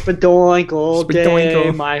 Fuck. Spadoinkle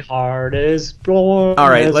day, my heart is blown. All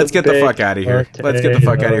right, let's get the fuck out of here. Let's get the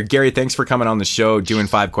fuck out of here. Gary, thanks for coming on the show, doing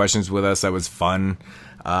 5 questions with us. That was fun.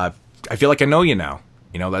 I feel like I know you now.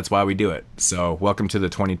 You know, that's why we do it. So, welcome to the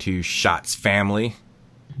 22 Shots family.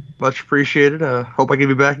 Much appreciated. Hope I can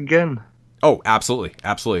be back again. Oh, absolutely.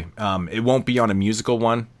 Absolutely. It won't be on a musical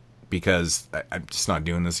one because I'm just not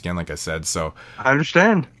doing this again, like I said. So I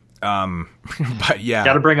understand. But yeah.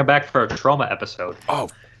 Got to bring it back for a trauma episode. Oh,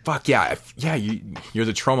 fuck yeah. Yeah, you're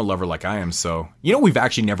the trauma lover like I am. So, you know, we've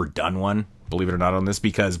actually never done one, believe it or not, on this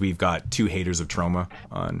because we've got 2 haters of trauma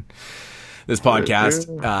on this podcast.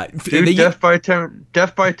 Dude,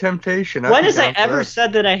 death by temptation. When has I ever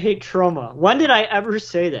said that I hate trauma? When did I ever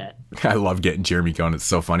say that? I love getting Jeremy going. It's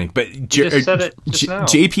so funny. But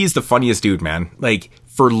JP is the funniest dude, man. Like,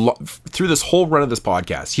 through this whole run of this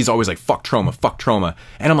podcast, he's always like, fuck trauma.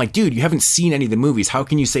 And I'm like, dude, you haven't seen any of the movies. How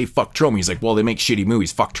can you say fuck trauma? He's like, well, they make shitty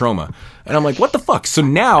movies. Fuck trauma. And I'm like, what the fuck? So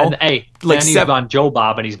now, and, hey, like, he's on Joe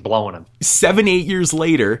Bob and he's blowing him. 7-8 years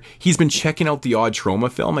later, he's been checking out the odd trauma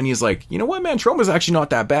film and he's like, you know what, man, trauma's actually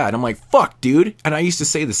not that bad. I'm like, fuck, dude. And I used to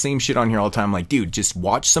say the same shit on here all the time. I'm like, dude, just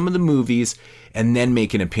watch some of the movies and then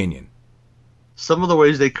make an opinion. Some of the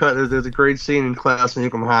ways they cut, there's a great scene in Class of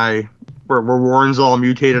Nukem High where Warren's all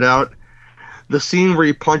mutated out. The scene where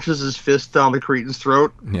he punches his fist down the Cretan's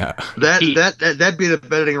throat. Yeah. That bit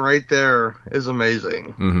of editing right there is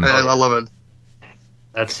amazing. Mm-hmm. I love it.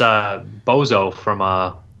 That's Bozo from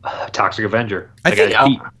Toxic Avenger.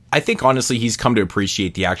 I think honestly he's come to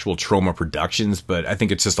appreciate the actual trauma productions, but I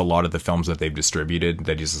think it's just a lot of the films that they've distributed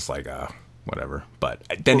that he's just like, whatever. But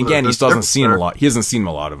then again, he still hasn't seen a lot. He hasn't seen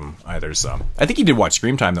a lot of them either. So I think he did watch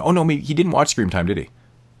Scream Time though. Oh no, maybe he didn't watch Scream Time, did he?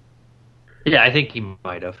 Yeah, I think he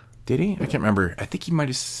might have. Did he? I can't remember. I think he might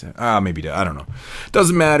have. Maybe he did. I don't know.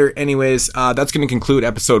 Doesn't matter. Anyways, that's going to conclude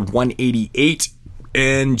episode 188.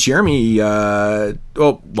 And Jeremy,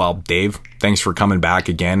 Dave, thanks for coming back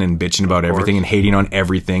again and bitching about everything and hating on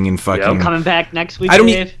everything and fucking. I'm coming back next week.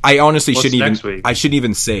 I honestly shouldn't even. I shouldn't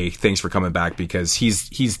even say thanks for coming back because he's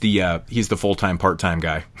the full-time part-time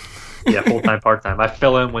guy. Yeah, full-time part-time. I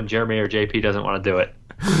fill in when Jeremy or JP doesn't want to do it.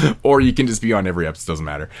 Or you can just be on every episode. Doesn't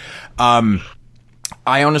matter. I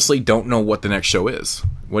honestly don't know what the next show is.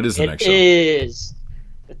 What is the next show? It is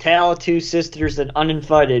The Tale of Two Sisters, an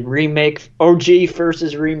Uninvited remake. OG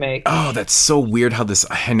versus remake. Oh, that's so weird how this...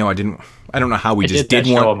 I know I don't know how we just did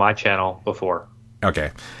one. Show on my channel before.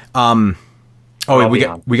 Okay. We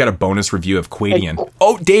got a bonus review of Quadian.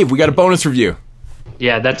 Oh, Dave, we got a bonus review.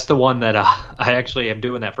 Yeah, that's the one that I actually am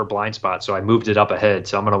doing that for Blind Spot, so I moved it up ahead.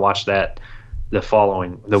 So I'm going to watch that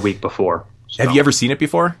the week before. So. Have you ever seen it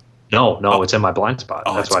before? No, it's in my blind spot.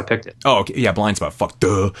 That's why I picked it. Oh, okay. Yeah, blind spot. Fuck,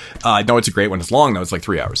 duh. No, it's a great one. It's long, though. It's like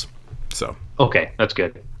 3 hours. So. Okay, that's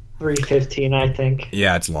good. 3:15, I think.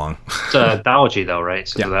 Yeah, it's long. It's an anthology, though, right?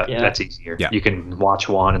 So that's easier. Yeah. You can watch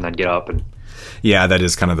one and then get up and. Yeah, that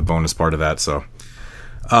is kind of the bonus part of that. So,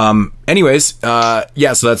 anyways, so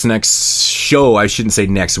that's next show. I shouldn't say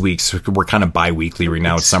next week. So we're kind of bi-weekly right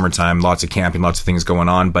now. It's summertime, lots of camping, lots of things going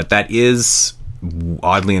on. But that is,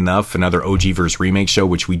 oddly enough, another OG versus remake show,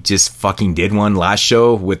 which we just fucking did one last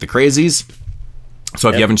show with the Crazies. So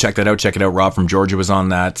if you haven't checked that out, check it out. Rob from Georgia was on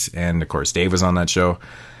that, and of course Dave was on that show.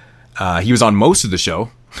 He was on most of the show.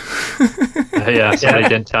 Somebody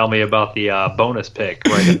didn't tell me about the bonus pick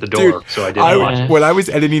right at the door, dude, so I didn't watch it. When I was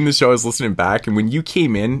editing the show, I was listening back, and when you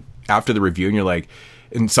came in after the review, and you're like,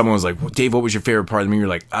 and someone was like, well, Dave, what was your favorite part of me? You're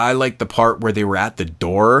like, I like the part where they were at the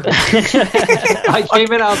door. I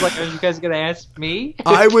came in, I was like, are you guys going to ask me?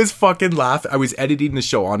 I was fucking laughing. I was editing the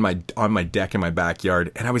show on my deck in my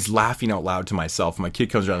backyard, and I was laughing out loud to myself. My kid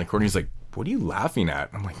comes around the corner, he's like, what are you laughing at?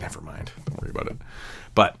 I'm like, never mind. Don't worry about it.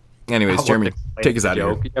 But anyways, Jeremy, take us out of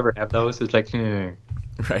here. You ever have those? It's like,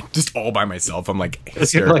 right, just all by myself. I'm like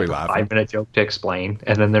hysterically laughing. 5-minute joke to explain,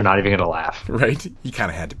 and then they're not even going to laugh. Right? You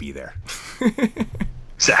kind of had to be there.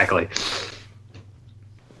 Exactly.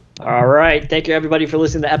 All right. Thank you, everybody, for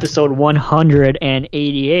listening to episode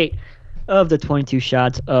 188 of the 22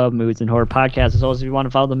 Shots of Moods and Horror podcast. As always, if you want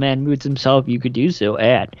to follow the man Moods himself, you could do so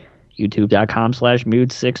at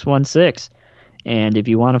youtube.com/Moods616. And if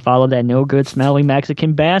you want to follow that no good smelling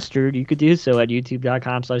Mexican bastard, you could do so at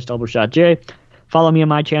youtube.com/doubleshotj. Follow me on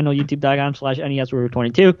my channel,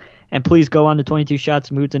 youtube.com/NESWorld22. And please go on the 22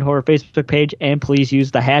 Shots Moods and Horror Facebook page, and please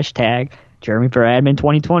use the hashtag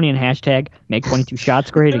JeremyForAdmin2020 and hashtag make 22 shots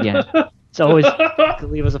great again. So always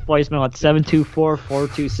leave us a voicemail at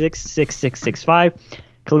 724-426-6665.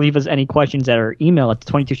 Can leave us any questions at our email at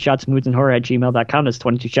 22shotsmoodsandhorror@gmail.com. That's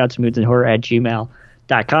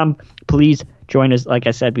 22shotsmoodsandhorror@gmail.com. Please join us, like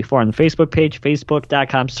I said before, on the Facebook page,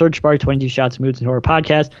 facebook.com, search bar 22 Shots Moods and Horror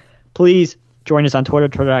Podcast. Please join us on Twitter,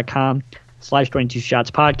 twitter.com/22 Shots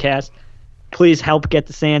Podcast. Please help get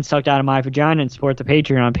the sand sucked out of my vagina and support the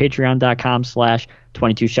Patreon on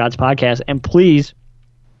patreon.com/22 Shots Podcast. And please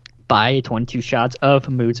buy a 22 Shots of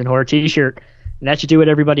Moods and Horror t-shirt. And that should do it,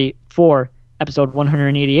 everybody, for episode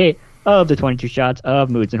 188 of the 22 Shots of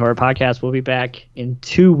Moods and Horror Podcast. We'll be back in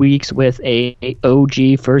 2 weeks with a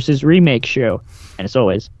OG versus remake show. And as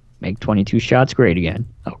always, make 22 shots great again.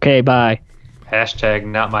 Okay, bye. Hashtag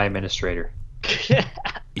not my administrator. Yeah.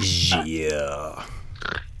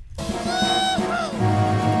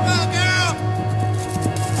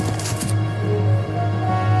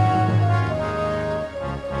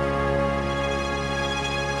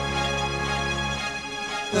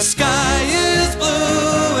 The sky is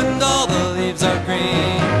blue and all the leaves are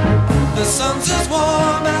green. The sun's as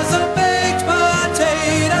warm as a baked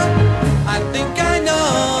potato. I think I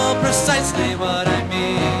know precisely what I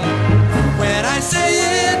mean when I say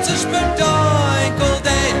it's a spadoinkle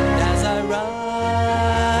day. And as I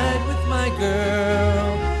ride with my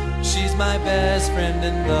girl, she's my best friend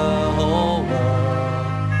in the whole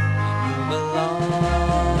world. We move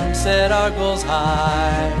along, set our goals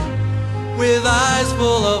high, with eyes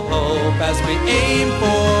full of hope as we aim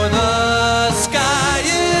for the sky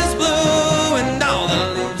is blue and all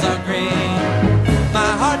the leaves are green.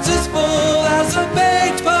 My heart's as full as a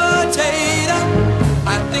baked potato.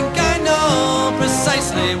 I think I know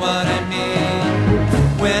precisely what I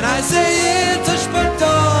mean when I say it's a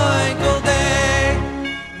spadoinkle day.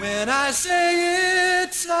 When I say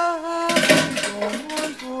it's a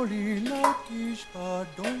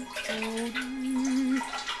spadoinkle day.